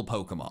uncatchable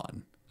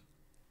Pokemon.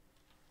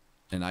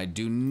 And I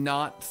do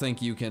not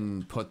think you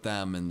can put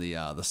them in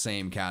the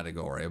same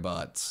category,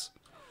 but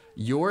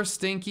you're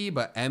stinky,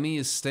 but Emmy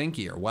is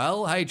stinkier.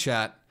 Well, hey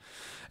chat.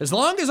 As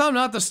long as I'm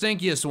not the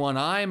stinkiest one,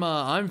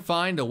 I'm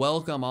fine to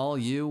welcome all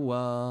you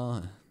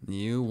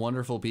you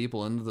wonderful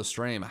people into the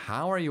stream.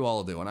 How are you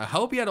all doing? I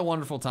hope you had a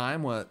wonderful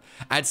time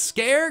at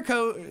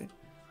Scarecrow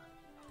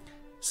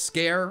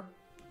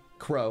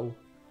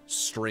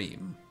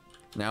stream.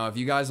 Now, if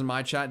you guys in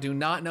my chat do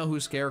not know who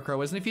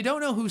Scarecrow is, and if you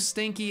don't know who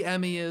Stinky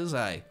Emmy is,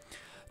 hey,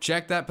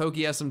 check that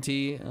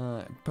PokeSMP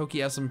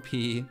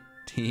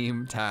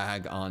team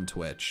tag on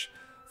Twitch.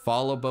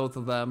 Follow both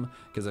of them,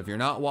 because if you're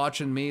not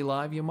watching me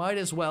live, you might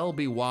as well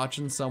be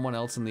watching someone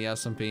else in the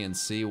SMP and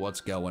see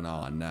what's going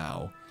on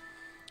now.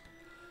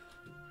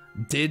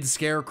 Did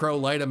Scarecrow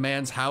light a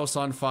man's house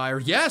on fire?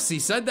 Yes, he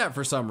said that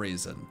for some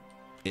reason.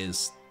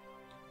 Is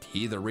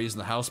he the reason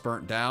the house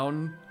burnt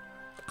down?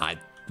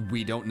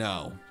 We don't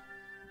know.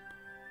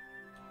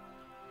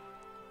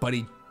 But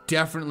he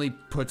definitely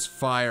puts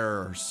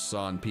fires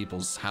on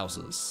people's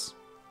houses.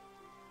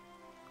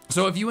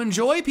 So if you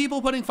enjoy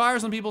people putting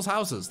fires on people's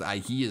houses,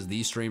 he is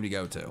the stream to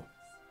go to.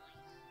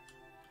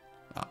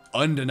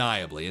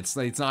 Undeniably. It's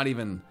not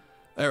even,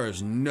 there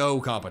is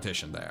no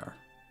competition there.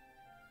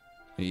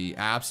 He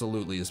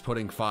absolutely is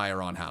putting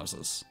fire on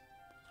houses.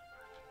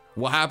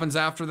 What happens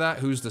after that,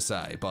 who's to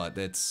say? But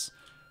it's,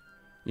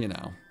 you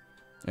know,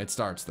 it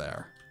starts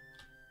there.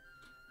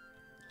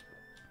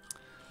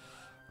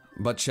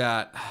 But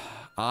chat,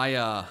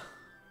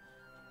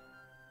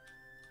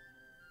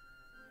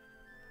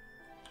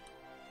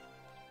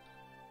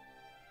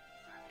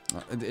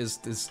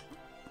 is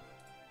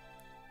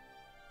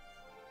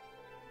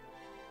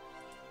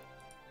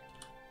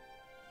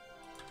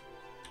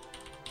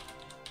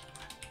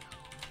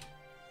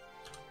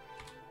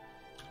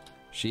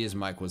she is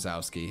Mike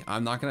Wazowski.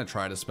 I'm not gonna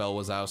try to spell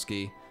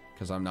Wazowski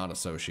because I'm not a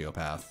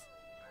sociopath.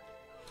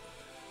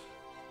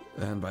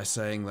 And by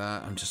saying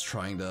that, I'm just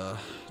trying to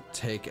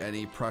take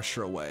any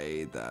pressure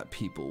away that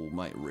people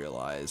might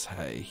realize,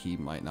 hey, he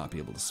might not be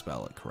able to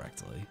spell it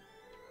correctly.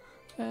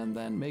 And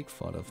then make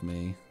fun of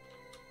me.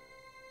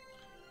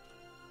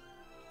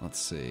 Let's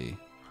see.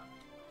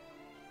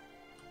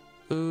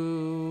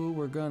 Ooh,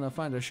 we're gonna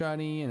find a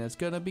shiny and it's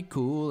gonna be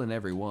cool and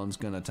everyone's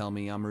gonna tell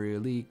me I'm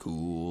really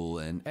cool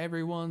and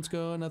everyone's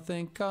gonna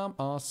think I'm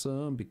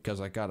awesome because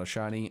I got a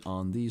shiny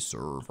on the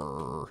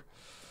server.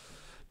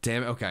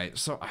 Damn it, okay,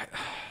 so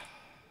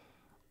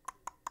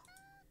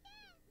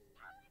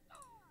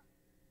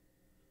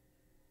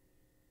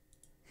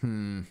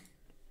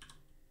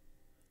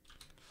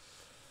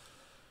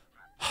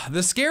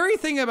The scary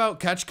thing about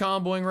catch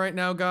comboing right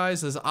now,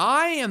 guys, is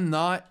I am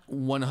not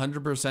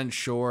 100%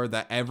 sure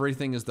that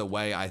everything is the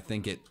way I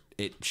think it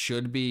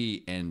should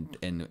be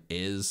and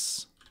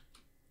is.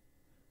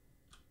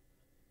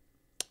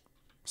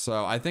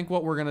 So I think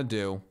what we're gonna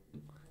do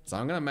is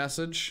I'm gonna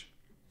message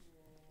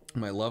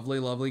my lovely,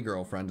 lovely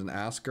girlfriend and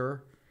ask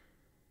her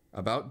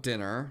about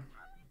dinner.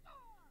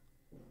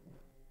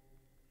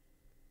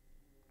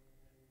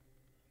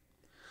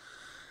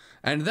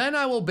 And then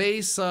I will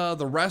base the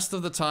rest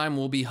of the time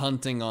we'll be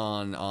hunting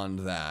on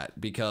that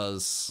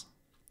because,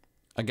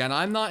 again,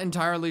 I'm not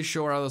entirely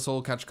sure how this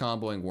whole catch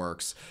comboing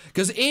works.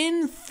 Because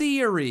in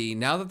theory,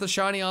 now that the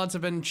shiny odds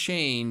have been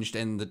changed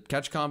and the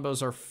catch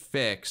combos are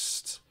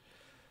fixed,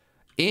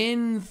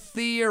 in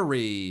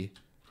theory,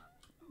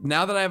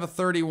 now that I have a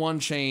 31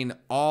 chain,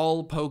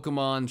 all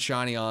Pokemon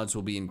shiny odds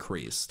will be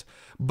increased.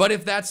 But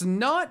if that's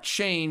not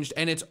changed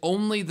and it's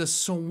only the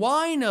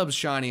Swinub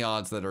shiny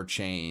odds that are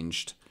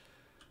changed,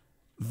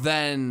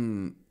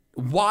 then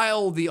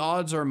while the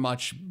odds are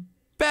much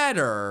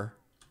better,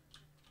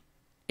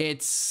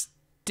 it's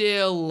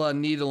still a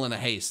needle in a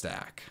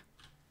haystack.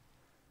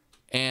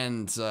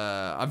 And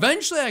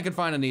eventually I could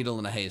find a needle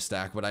in a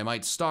haystack, but I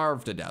might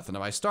starve to death. And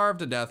if I starve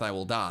to death, I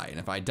will die. And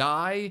if I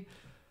die,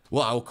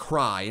 well, I'll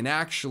cry. And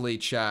actually,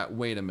 chat,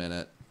 wait a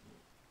minute.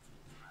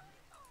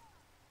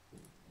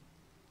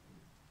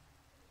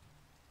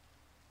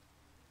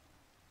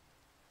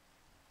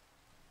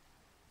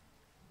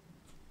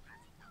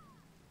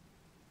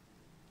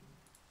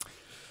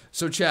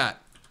 So chat,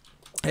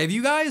 have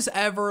you guys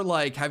ever,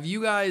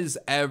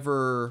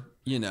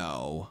 you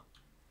know,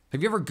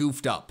 have you ever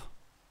goofed up?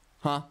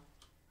 Huh?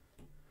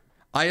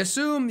 I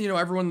assume, you know,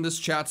 everyone in this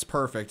chat's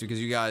perfect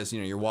because you guys, you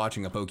know, you're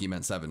watching a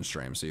Pokemon 7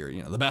 stream, so you're,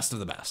 you know, the best of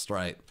the best,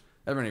 right?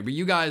 Everybody, but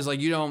you guys, like,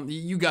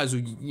 you guys,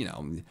 you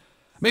know,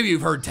 maybe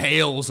you've heard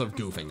tales of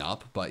goofing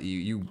up, but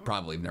you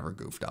probably have never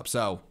goofed up.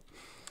 So,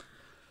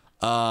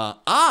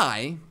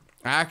 I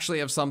actually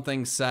have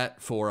something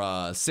set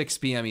for 6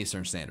 p.m.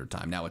 Eastern Standard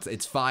Time. Now it's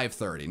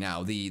 5:30.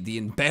 Now the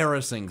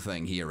embarrassing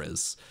thing here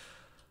is,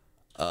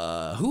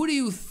 who do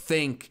you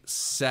think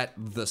set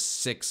the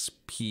 6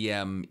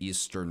 p.m.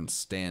 Eastern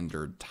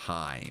Standard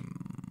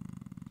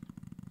Time?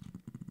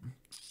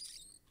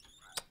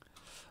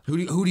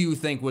 Who do you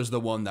think was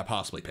the one that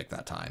possibly picked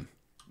that time?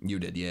 You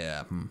did,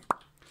 yeah.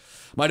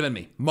 Might have been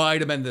me.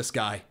 Might have been this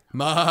guy.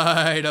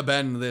 Might have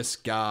been this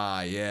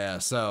guy. Yeah.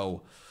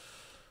 So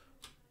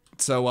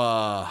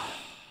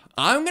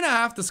I'm gonna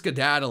have to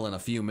skedaddle in a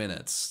few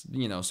minutes,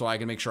 you know, so I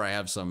can make sure I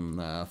have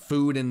some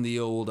food in the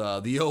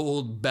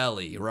old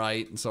belly,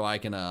 right? So I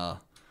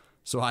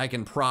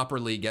can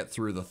properly get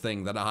through the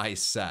thing that I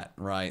set,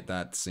 right?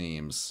 That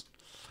seems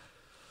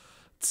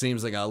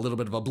like a little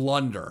bit of a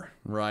blunder,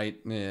 right?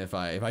 If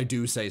I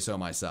do say so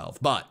myself.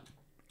 But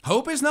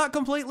hope is not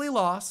completely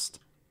lost.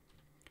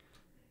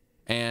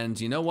 And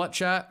you know what,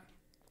 chat?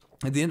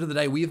 At the end of the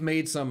day, we've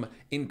made some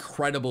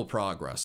incredible progress.